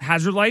lights?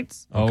 Hazard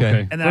lights.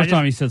 Okay. And then First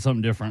time he said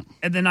something different.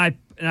 And then I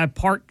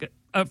park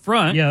up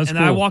front. Yeah, that's and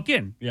cool. I walk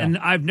in. Yeah. And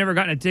I've never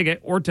gotten a ticket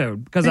or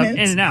towed because I'm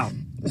in and out.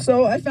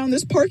 So I found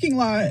this parking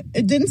lot.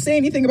 It didn't say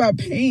anything about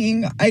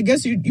paying. I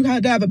guess you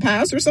had to have a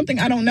pass or something.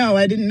 I don't know.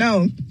 I didn't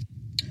know.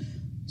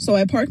 So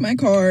I parked my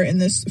car in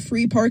this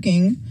free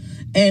parking.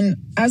 And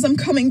as I'm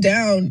coming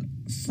down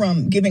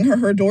from giving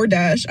her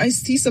DoorDash, I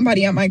see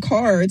somebody at my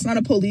car. It's not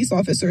a police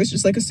officer. It's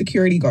just like a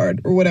security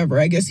guard or whatever.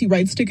 I guess he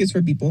writes tickets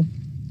for people.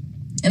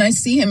 And I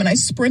see him and I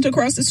sprint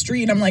across the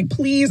street. I'm like,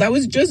 please, I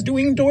was just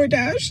doing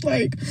DoorDash.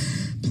 Like,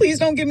 please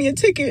don't give me a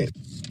ticket.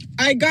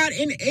 I got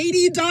an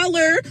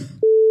 $80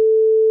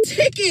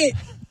 ticket.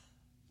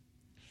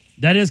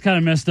 That is kind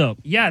of messed up.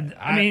 Yeah,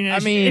 I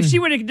mean, if she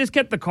would have just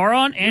kept the car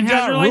on and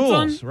had her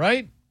lights on,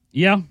 right?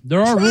 Yeah,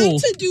 there are Trying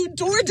rules. to do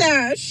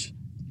DoorDash.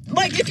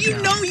 Like, if you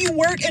know you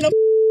work in a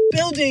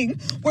building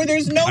where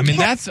there's no... I mean,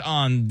 that's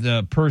on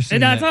the person.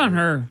 and that's on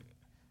her.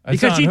 That's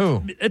Because on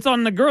who? It's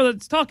on the girl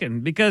that's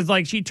talking. Because,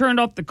 like, she turned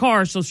off the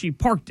car, so she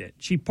parked it.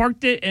 She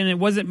parked it, and it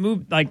wasn't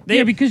moved. Like,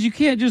 Yeah, because you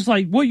can't just,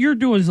 like, what you're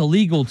doing is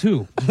illegal,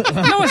 too.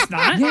 No, it's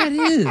not. Yeah, it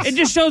is. It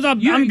just shows up,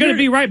 I'm going to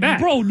be right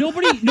back. Bro,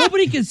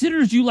 nobody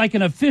considers you like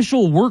an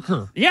official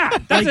worker. Yeah,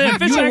 that's Like, an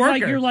official you act worker.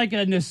 like you're like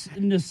a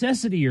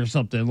necessity or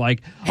something. Like,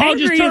 Hangry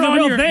just is turn a on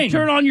real your thing.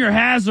 turn on your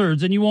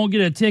hazards and you won't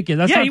get a ticket.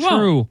 That's Yeah, not you won't.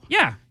 true.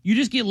 Yeah. You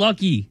just get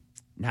lucky.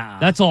 Nah.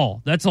 That's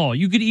all.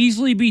 You could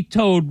easily be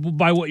towed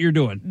by what you're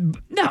doing.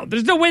 No,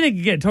 there's no way they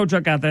could get a tow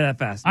truck out there that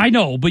fast. I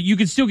know, but you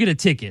could still get a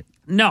ticket.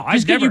 No, Just I've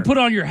because never. you put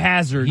on your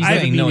hazard. He's doesn't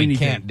saying mean no, he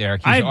anything. can't,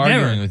 Derek. He's I've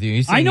arguing never. with you.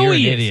 He's saying I know you're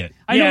he an is. idiot.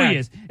 I know Yeah. he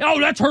is. Oh,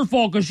 that's her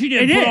fault because she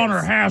didn't put on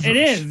her hazards. It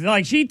is.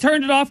 Like, she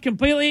turned it off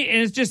completely,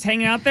 and it's just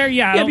hanging out there.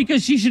 Yeah. Yeah,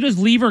 because she should just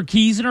leave her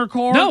keys in her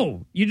car.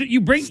 No. You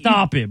bring...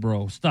 Stop it,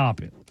 bro.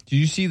 Stop it. Did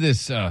you see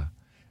this?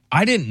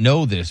 I didn't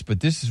know this,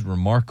 but this is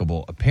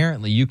remarkable.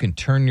 Apparently, you can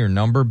turn your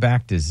number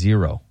back to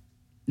 0.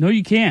 No,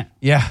 you can't.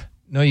 Yeah.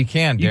 No, you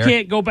can, You Derek.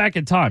 can't go back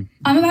in time.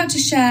 I'm about to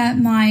share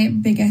my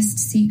biggest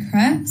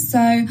secret.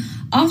 So,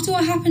 after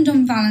what happened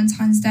on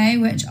Valentine's Day,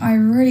 which I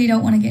really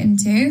don't want to get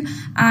into,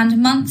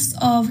 and months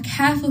of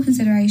careful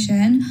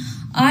consideration,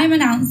 I'm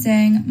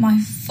announcing my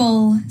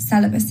full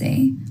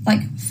celibacy,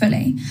 like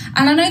fully.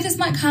 And I know this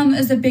might come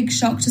as a big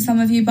shock to some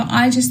of you, but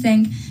I just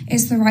think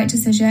it's the right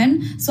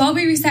decision. So I'll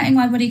be resetting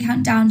my body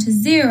count down to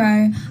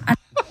 0. And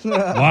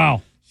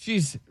Wow.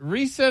 She's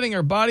resetting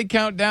her body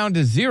count down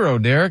to 0,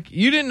 Derek.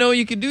 You didn't know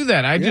you could do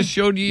that. I just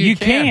showed you You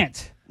can.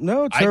 can't.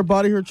 No, it's her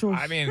body, her choice.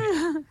 I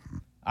mean,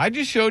 I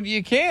just showed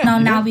you can. I'll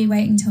now be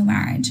waiting till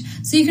marriage.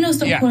 So you can all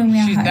stop calling me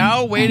at she's home.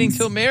 now waiting Thanks.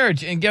 till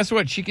marriage. And guess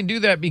what? She can do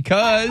that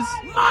because...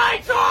 My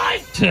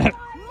choice!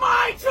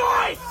 My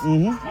choice!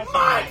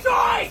 My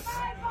choice!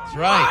 That's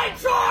right.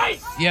 My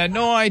choice! You had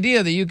no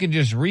idea that you could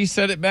just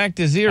reset it back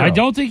to 0. I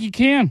don't think you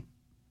can.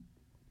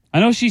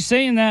 I know she's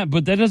saying that,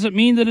 but that doesn't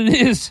mean that it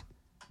is.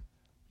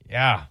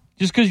 Yeah.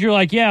 Just because you're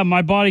like, yeah,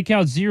 my body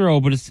count's 0,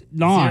 but it's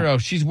not. 0.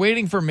 She's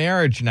waiting for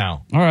marriage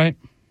now. All right.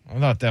 I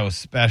thought that was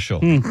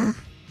special. Yeah.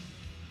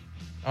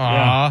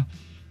 That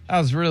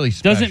was really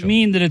special. Doesn't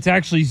mean that it's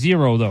actually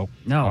 0, though.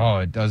 No. Oh,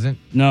 it doesn't?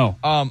 No.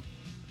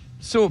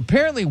 So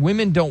apparently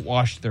women don't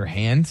wash their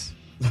hands.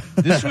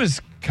 This was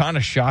kind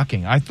of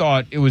shocking. I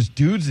thought it was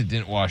dudes that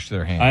didn't wash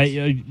their hands.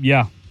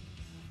 Yeah.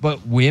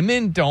 But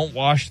women don't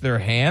wash their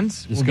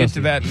hands? We'll get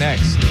to Disgusting. that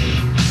next.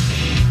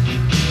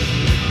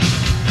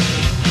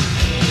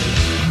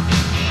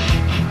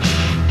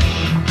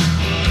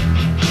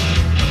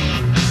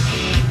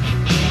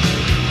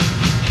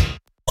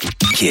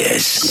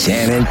 Kiss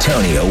San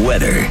Antonio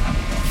weather.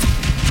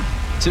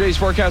 Today's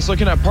forecast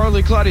looking at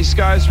partly cloudy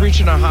skies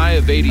reaching a high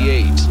of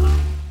 88.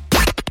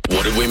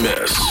 What did we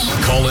miss?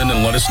 Call in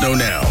and let us know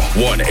now.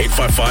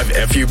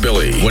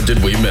 1-855-FU-BILLY. What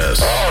did we miss?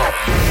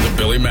 The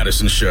Billy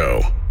Madison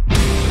Show.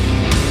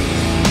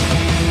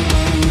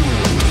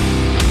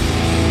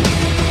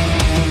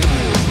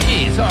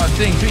 It's all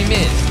things we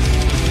missed.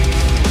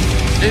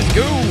 Let's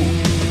go.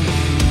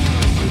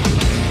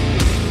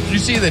 Did you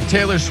see that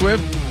Taylor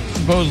Swift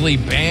supposedly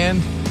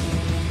banned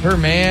her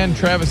man,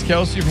 Travis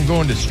Kelce, from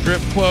going to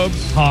strip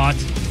clubs? Hot.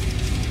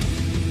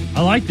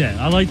 I like that.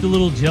 I like the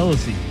little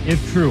jealousy,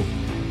 if true.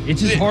 It's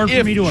just hard for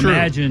If me to true.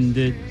 imagine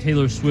that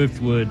Taylor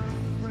Swift would.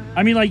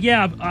 I mean, like,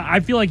 yeah,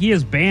 I feel like he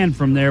is banned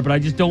from there, but I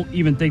just don't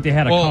even think they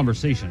had a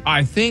conversation.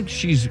 I think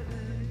he's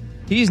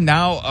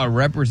now a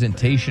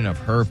representation of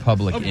her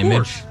public Of image.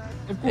 course.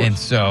 Of course. And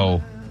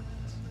so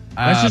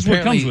That's just what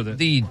apparently comes with it.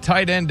 The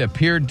tight end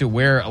appeared to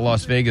wear a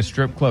Las Vegas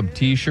strip club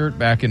t-shirt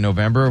back in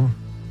November.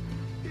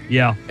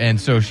 Yeah. And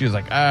so she was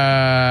like,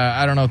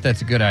 I don't know if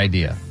that's a good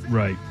idea.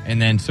 Right.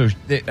 And then so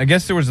I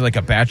guess there was like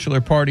a bachelor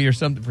party or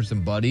something for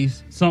some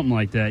buddies. Something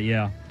like that,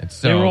 yeah. And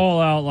so they were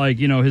all out, like,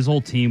 his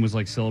whole team was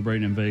like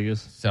celebrating in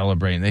Vegas.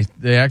 Celebrating.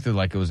 They acted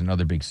like it was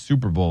another big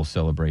Super Bowl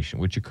celebration,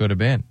 which it could have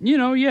been.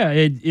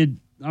 Yeah,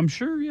 I'm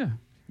sure, yeah.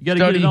 You got to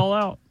get it all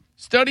out.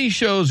 Study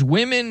shows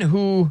women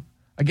are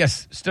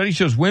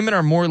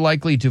more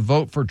likely to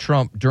vote for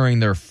Trump during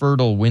their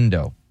fertile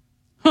window.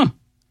 Huh.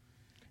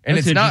 And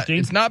That's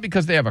it's not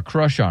because they have a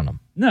crush on him.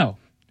 No.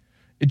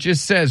 It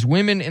just says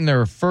women in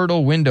their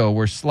fertile window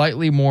were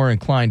slightly more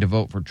inclined to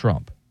vote for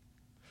Trump.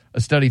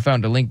 A study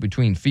found a link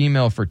between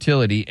female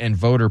fertility and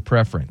voter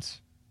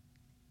preference.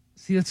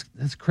 See,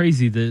 that's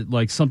crazy that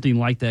like something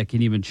like that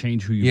can even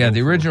change who you vote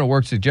The for. original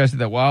work suggested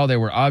that while they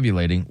were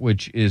ovulating,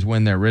 which is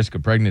when their risk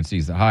of pregnancy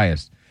is the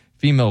highest,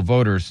 female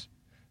voters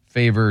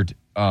favored,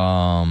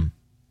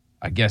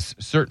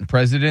 certain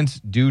presidents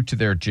due to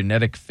their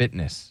genetic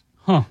fitness,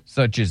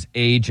 such as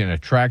age and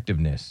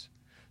attractiveness.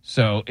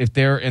 So if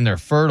they're in their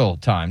fertile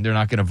time, they're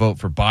not going to vote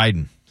for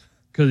Biden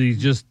because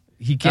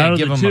he can't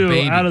give them a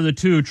baby. Out of the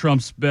two,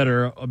 Trump's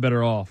better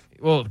off.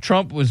 Well,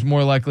 Trump was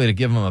more likely to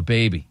give him a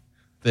baby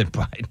than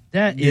Biden.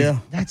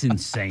 That's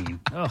insane.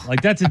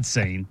 Like, that's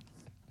insane.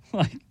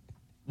 Like,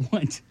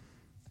 what?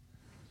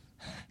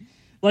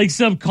 Like,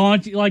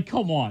 subconscious. Like,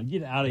 come on,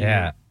 get out of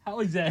here. How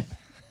is that?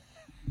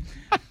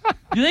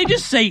 Do they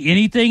just say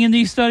anything in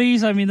these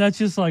studies? I mean, that's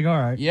just like, all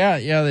right.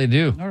 Yeah, they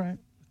do. All right.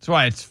 That's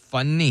why it's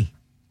funny.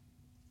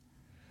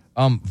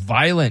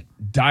 Violent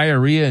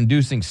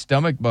diarrhea-inducing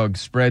stomach bug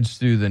spreads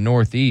through the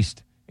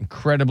Northeast.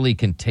 Incredibly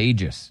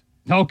contagious.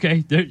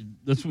 Okay,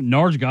 that's what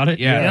Nard's got it.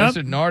 Yeah, that's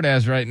what Nard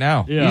has right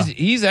now. Yeah.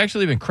 He's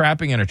actually been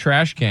crapping in a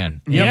trash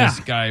can in this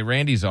guy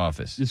Randy's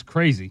office. It's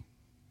crazy.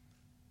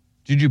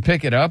 Did you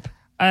pick it up?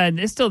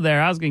 It's still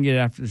there. I was going to get it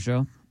after the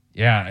show.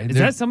 Yeah. Is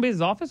that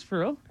somebody's office for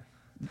real?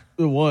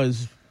 It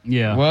was.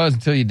 Yeah. It was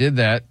until you did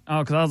that. Oh,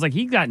 because I was like,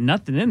 he got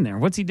nothing in there.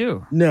 What's he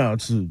do? No,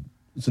 it's an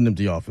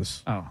empty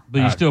office. Oh.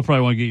 But you still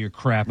probably want to get your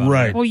crap out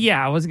right. of it. Well,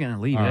 yeah, I wasn't going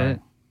to leave it. Right.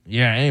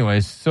 Yeah,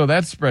 anyways, so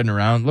that's spreading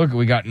around. Look,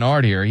 we got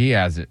Nard here. He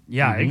has it.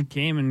 Yeah, it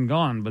came and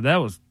gone, but that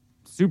was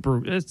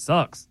super. It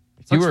sucks.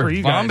 You were for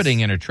you vomiting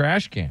guys. in a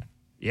trash can.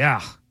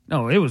 Yeah.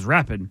 No, it was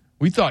rapid.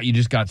 We thought you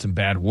just got some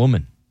bad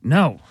woman.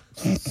 No.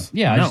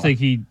 Yeah, I just think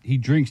he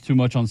drinks too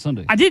much on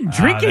Sunday. I didn't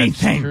drink that's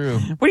anything. true.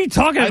 What are you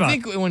talking about? I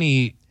think when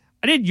he...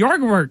 I did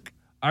yard work.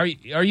 Are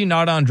you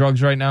not on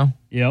drugs right now?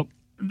 Yep.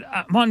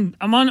 I'm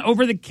on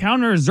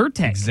over-the-counter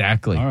Zyrtec.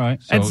 Exactly. All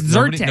right. So It's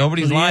Zyrtec.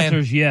 Nobody's So the lying. answer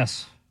is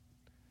yes.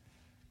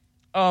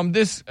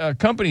 This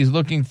company's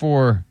looking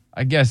for,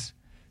 I guess,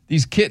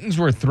 these kittens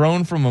were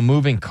thrown from a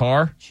moving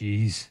car.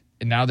 Jeez.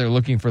 And now they're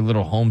looking for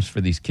little homes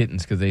for these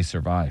kittens because they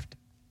survived.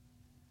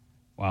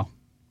 Wow.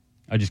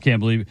 I just can't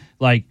believe it.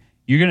 Like,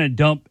 you're going to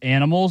dump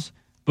animals,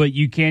 but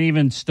you can't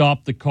even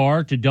stop the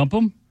car to dump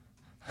them?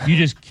 You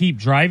just keep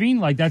driving?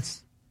 Like,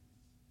 that's...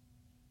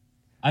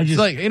 It's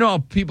like, you know how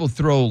people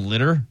throw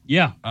litter?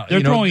 Yeah.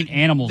 They're throwing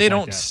animals They like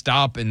don't that.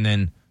 stop and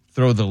then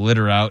throw the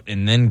litter out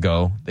and then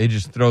go. They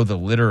just throw the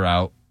litter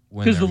out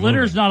when Because the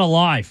litter's not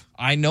alive.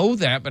 I know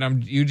that,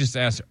 but you just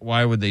asked,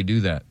 why would they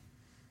do that?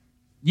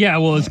 Yeah,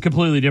 well, it's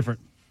completely different.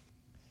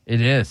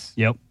 It is.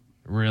 Yep.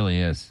 It really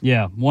is.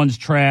 Yeah, one's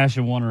trash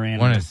and one are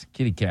animals. One is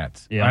kitty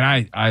cats. Yeah.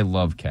 And I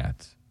love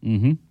cats.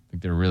 Mm-hmm. I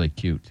think they're really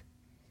cute.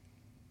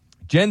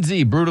 Gen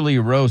Z brutally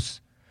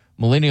roasts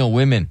millennial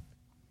women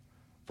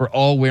for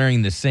all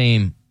wearing the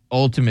same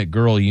ultimate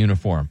girl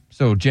uniform.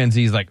 So Gen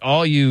Z is like,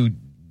 all you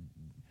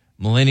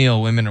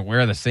millennial women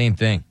wear the same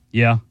thing.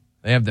 Yeah.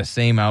 They have the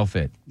same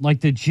outfit.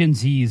 Like the Gen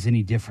Z is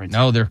any different.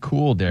 No, they're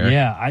cool, Derek.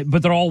 Yeah,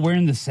 but they're all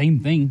wearing the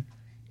same thing.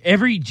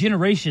 Every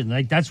generation,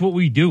 like, that's what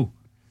we do.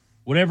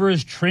 Whatever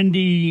is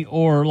trendy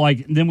or,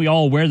 like, then we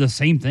all wear the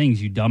same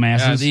things, you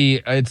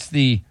dumbasses. It's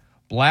the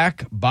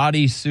black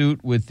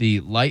bodysuit with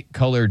the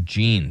light-colored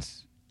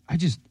jeans.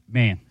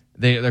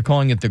 They're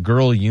calling it the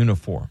girl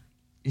uniform.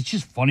 It's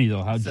just funny,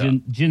 though, how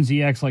Gen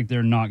Z acts like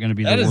they're not going to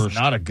be the worst. That is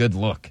not a good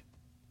look.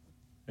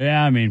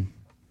 Yeah, I mean,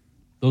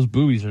 those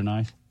boobies are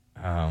nice.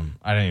 I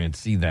didn't even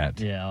see that.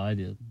 Yeah, I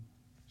did.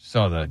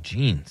 Saw the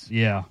jeans.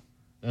 Yeah,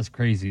 that's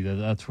crazy.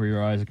 That's where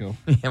your eyes go.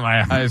 Yeah,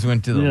 my eyes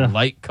went to the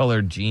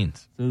light-colored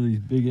jeans. To these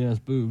big-ass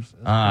boobs.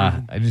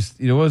 I just,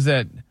 what was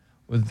that?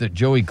 Was the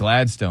Joey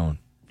Gladstone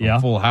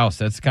from Full House?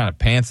 That's the kind of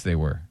pants they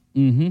wear.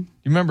 Mm-hmm. You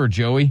remember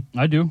Joey?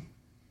 I do.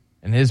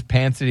 And his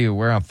pants that he would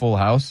wear on Full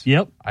House?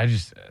 Yep.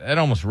 That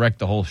almost wrecked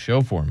the whole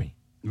show for me.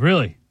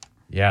 Really?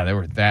 Yeah, they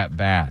were that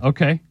bad.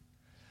 Okay.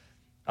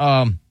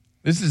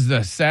 This is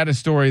the saddest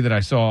story that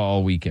I saw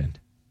all weekend.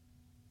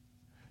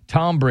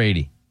 Tom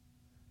Brady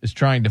is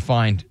trying to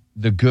find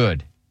the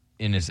good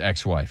in his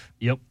ex-wife.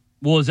 Yep.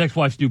 Well, his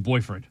ex-wife's new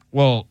boyfriend.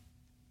 Well,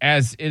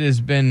 as it has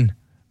been,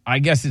 I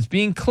guess it's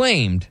being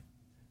claimed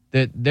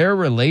that their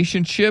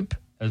relationship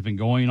has been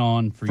going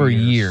on for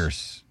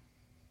years.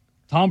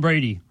 Tom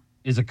Brady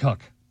is a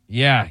cuck.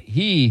 Yeah,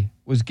 he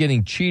was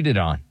getting cheated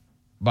on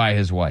by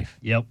his wife.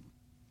 Yep.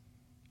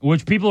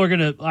 Which people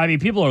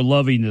are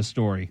loving this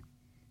story,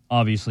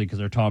 obviously, because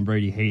they're Tom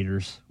Brady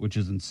haters, which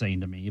is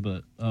insane to me.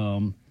 But,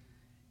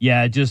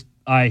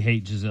 I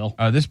hate Giselle.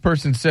 This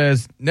person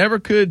says, never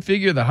could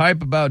figure the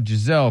hype about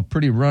Giselle.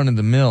 Pretty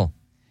run-of-the-mill.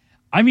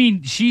 I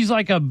mean, she's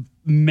like a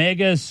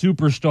mega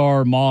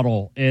superstar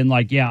model. And,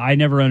 I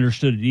never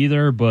understood it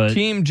either. But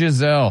Team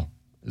Giselle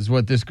is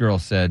what this girl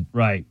said.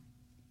 Right.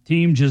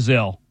 Team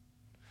Giselle.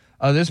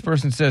 This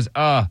person says,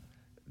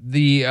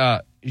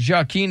 the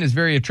Joaquin is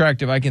very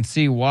attractive. I can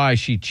see why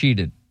she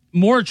cheated.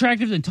 More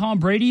attractive than Tom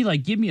Brady?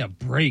 Like, give me a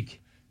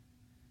break.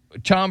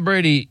 Tom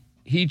Brady,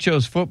 he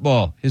chose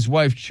football. His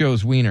wife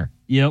chose wiener.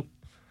 Yep.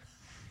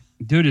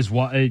 Dude is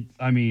but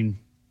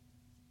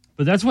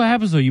that's what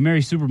happens, though. You marry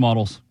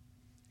supermodels.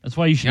 That's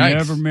why you should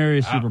never marry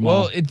a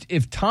supermodel.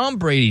 If Tom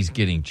Brady's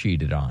getting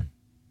cheated on.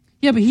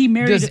 Yeah, but he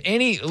married...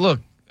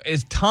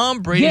 Is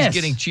Tom Brady's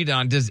getting cheated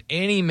on, does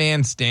any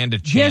man stand a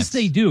chance? Yes,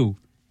 they do.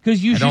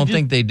 Because I don't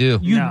think they do.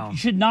 You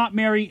should not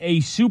marry a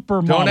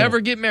supermodel. Don't ever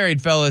get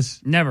married,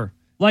 fellas. Never.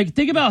 Like,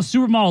 think about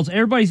supermodels.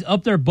 Everybody's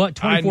up their butt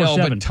 24/7. I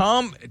know,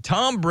 but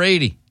Tom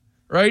Brady,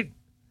 right?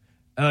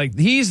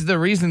 He's the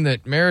reason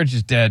that marriage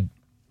is dead.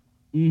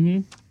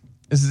 Mm-hmm.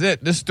 This is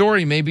it. This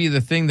story may be the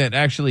thing that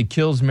actually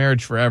kills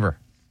marriage forever.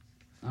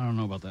 I don't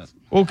know about that.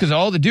 Well, because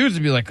all the dudes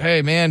would be like,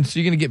 hey, man, so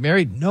you're going to get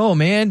married? No,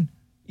 man.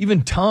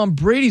 Even Tom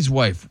Brady's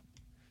wife.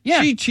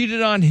 Yeah. She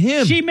cheated on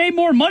him. She made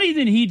more money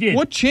than he did.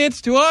 What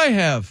chance do I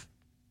have?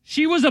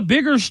 She was a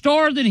bigger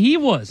star than he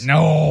was.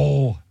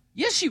 No.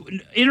 Yes, she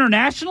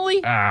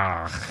internationally?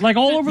 Like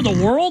all over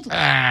the world?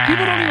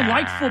 People don't even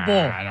like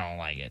football. I don't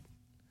like it.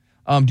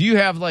 Do you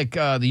have like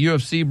the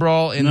UFC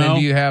brawl? And No. then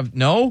do you have...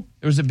 No?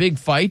 There was a big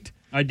fight.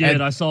 I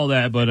did. I saw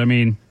that, but I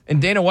mean...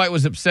 And Dana White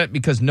was upset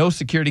because no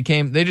security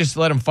came. They just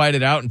let him fight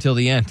it out until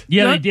the end.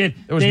 Yeah, they did.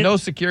 There was no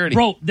security.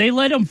 Bro, they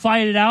let him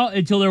fight it out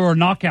until there were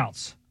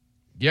knockouts.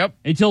 Yep.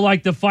 Until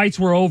like the fights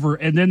were over,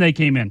 and then they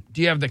came in.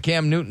 Do you have the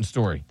Cam Newton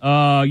story? You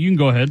can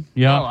go ahead.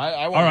 Yeah. No,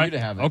 I want you to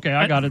have it. Okay,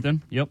 I got it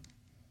then. Yep.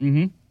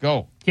 Mm-hmm.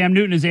 Go. Cam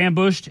Newton is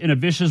ambushed in a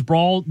vicious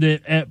brawl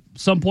that at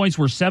some points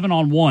were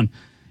 7-on-1.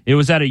 It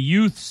was at a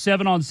youth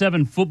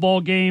 7-on-7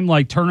 football game,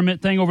 like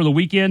tournament thing over the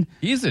weekend.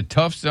 He's a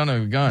tough son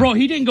of a gun. Bro,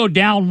 he didn't go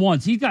down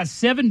once. He's got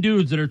 7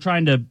 dudes that are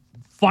trying to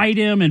fight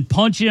him and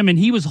punch him, and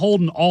he was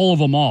holding all of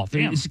them off.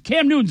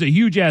 Cam Newton's a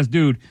huge-ass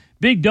dude.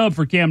 Big dub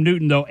for Cam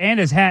Newton, though, and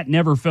his hat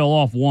never fell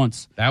off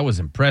once. That was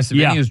impressive.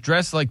 Yeah. And he was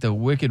dressed like the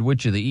Wicked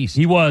Witch of the East.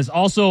 He was.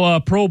 Also,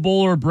 Pro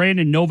Bowler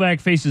Brandon Novak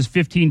faces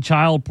 15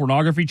 child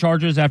pornography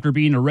charges after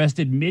being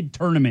arrested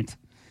mid-tournament.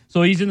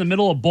 So he's in the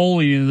middle of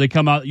bowling, and they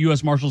come out.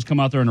 U.S. Marshals come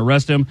out there and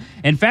arrest him.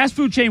 And fast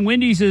food chain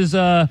Wendy's is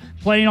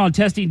planning on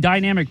testing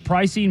dynamic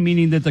pricing,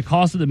 meaning that the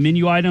cost of the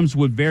menu items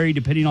would vary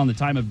depending on the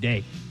time of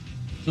day.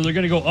 So they're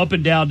going to go up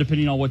and down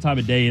depending on what time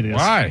of day it is.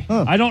 Why?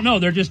 I don't know.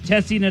 They're just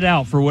testing it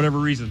out for whatever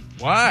reason.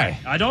 Why?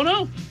 I don't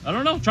know.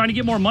 Trying to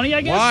get more money,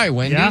 I guess. Why,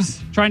 Wendy's?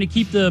 Yeah. Trying to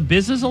keep the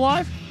business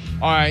alive.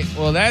 All right.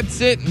 Well,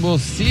 that's it, and we'll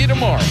see you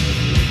tomorrow.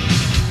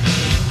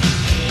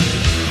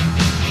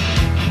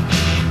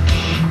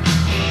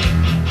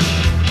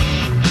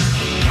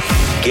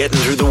 Getting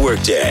through the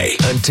workday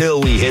until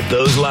we hit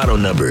those lotto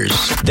numbers.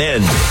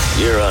 Then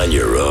you're on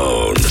your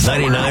own.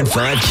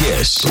 99.5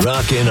 KISS,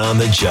 rocking on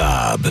the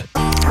job.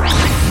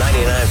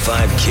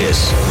 99.5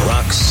 KISS,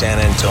 rock San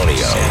Antonio.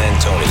 San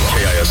Antonio.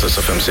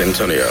 KISS-FM San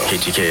Antonio.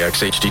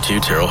 KTKX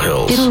HD2 Terrell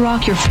Hills. It'll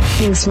rock your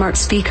f***ing smart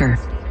speaker.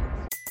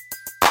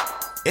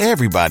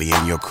 Everybody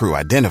in your crew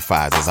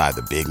identifies as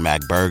either Big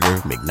Mac Burger,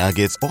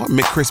 McNuggets, or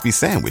McCrispy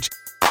Sandwich.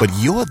 But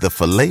you're the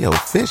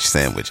Filet-O-Fish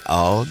Sandwich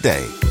all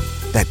day.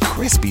 That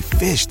crispy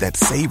fish, that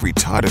savory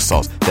tartar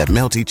sauce, that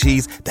melty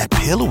cheese, that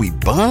pillowy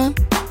bun.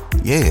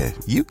 Yeah,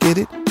 you get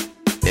it.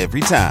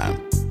 Every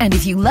time. And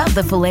if you love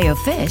the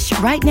Filet-O-Fish,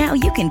 right now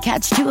you can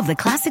catch 2 of the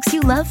classics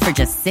you love for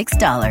just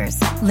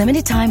 $6.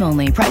 Limited time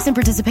only. Price and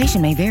participation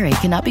may vary.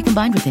 Cannot be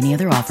combined with any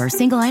other offer.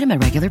 Single item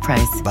at regular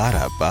price.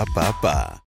 Ba-da-ba-ba-ba.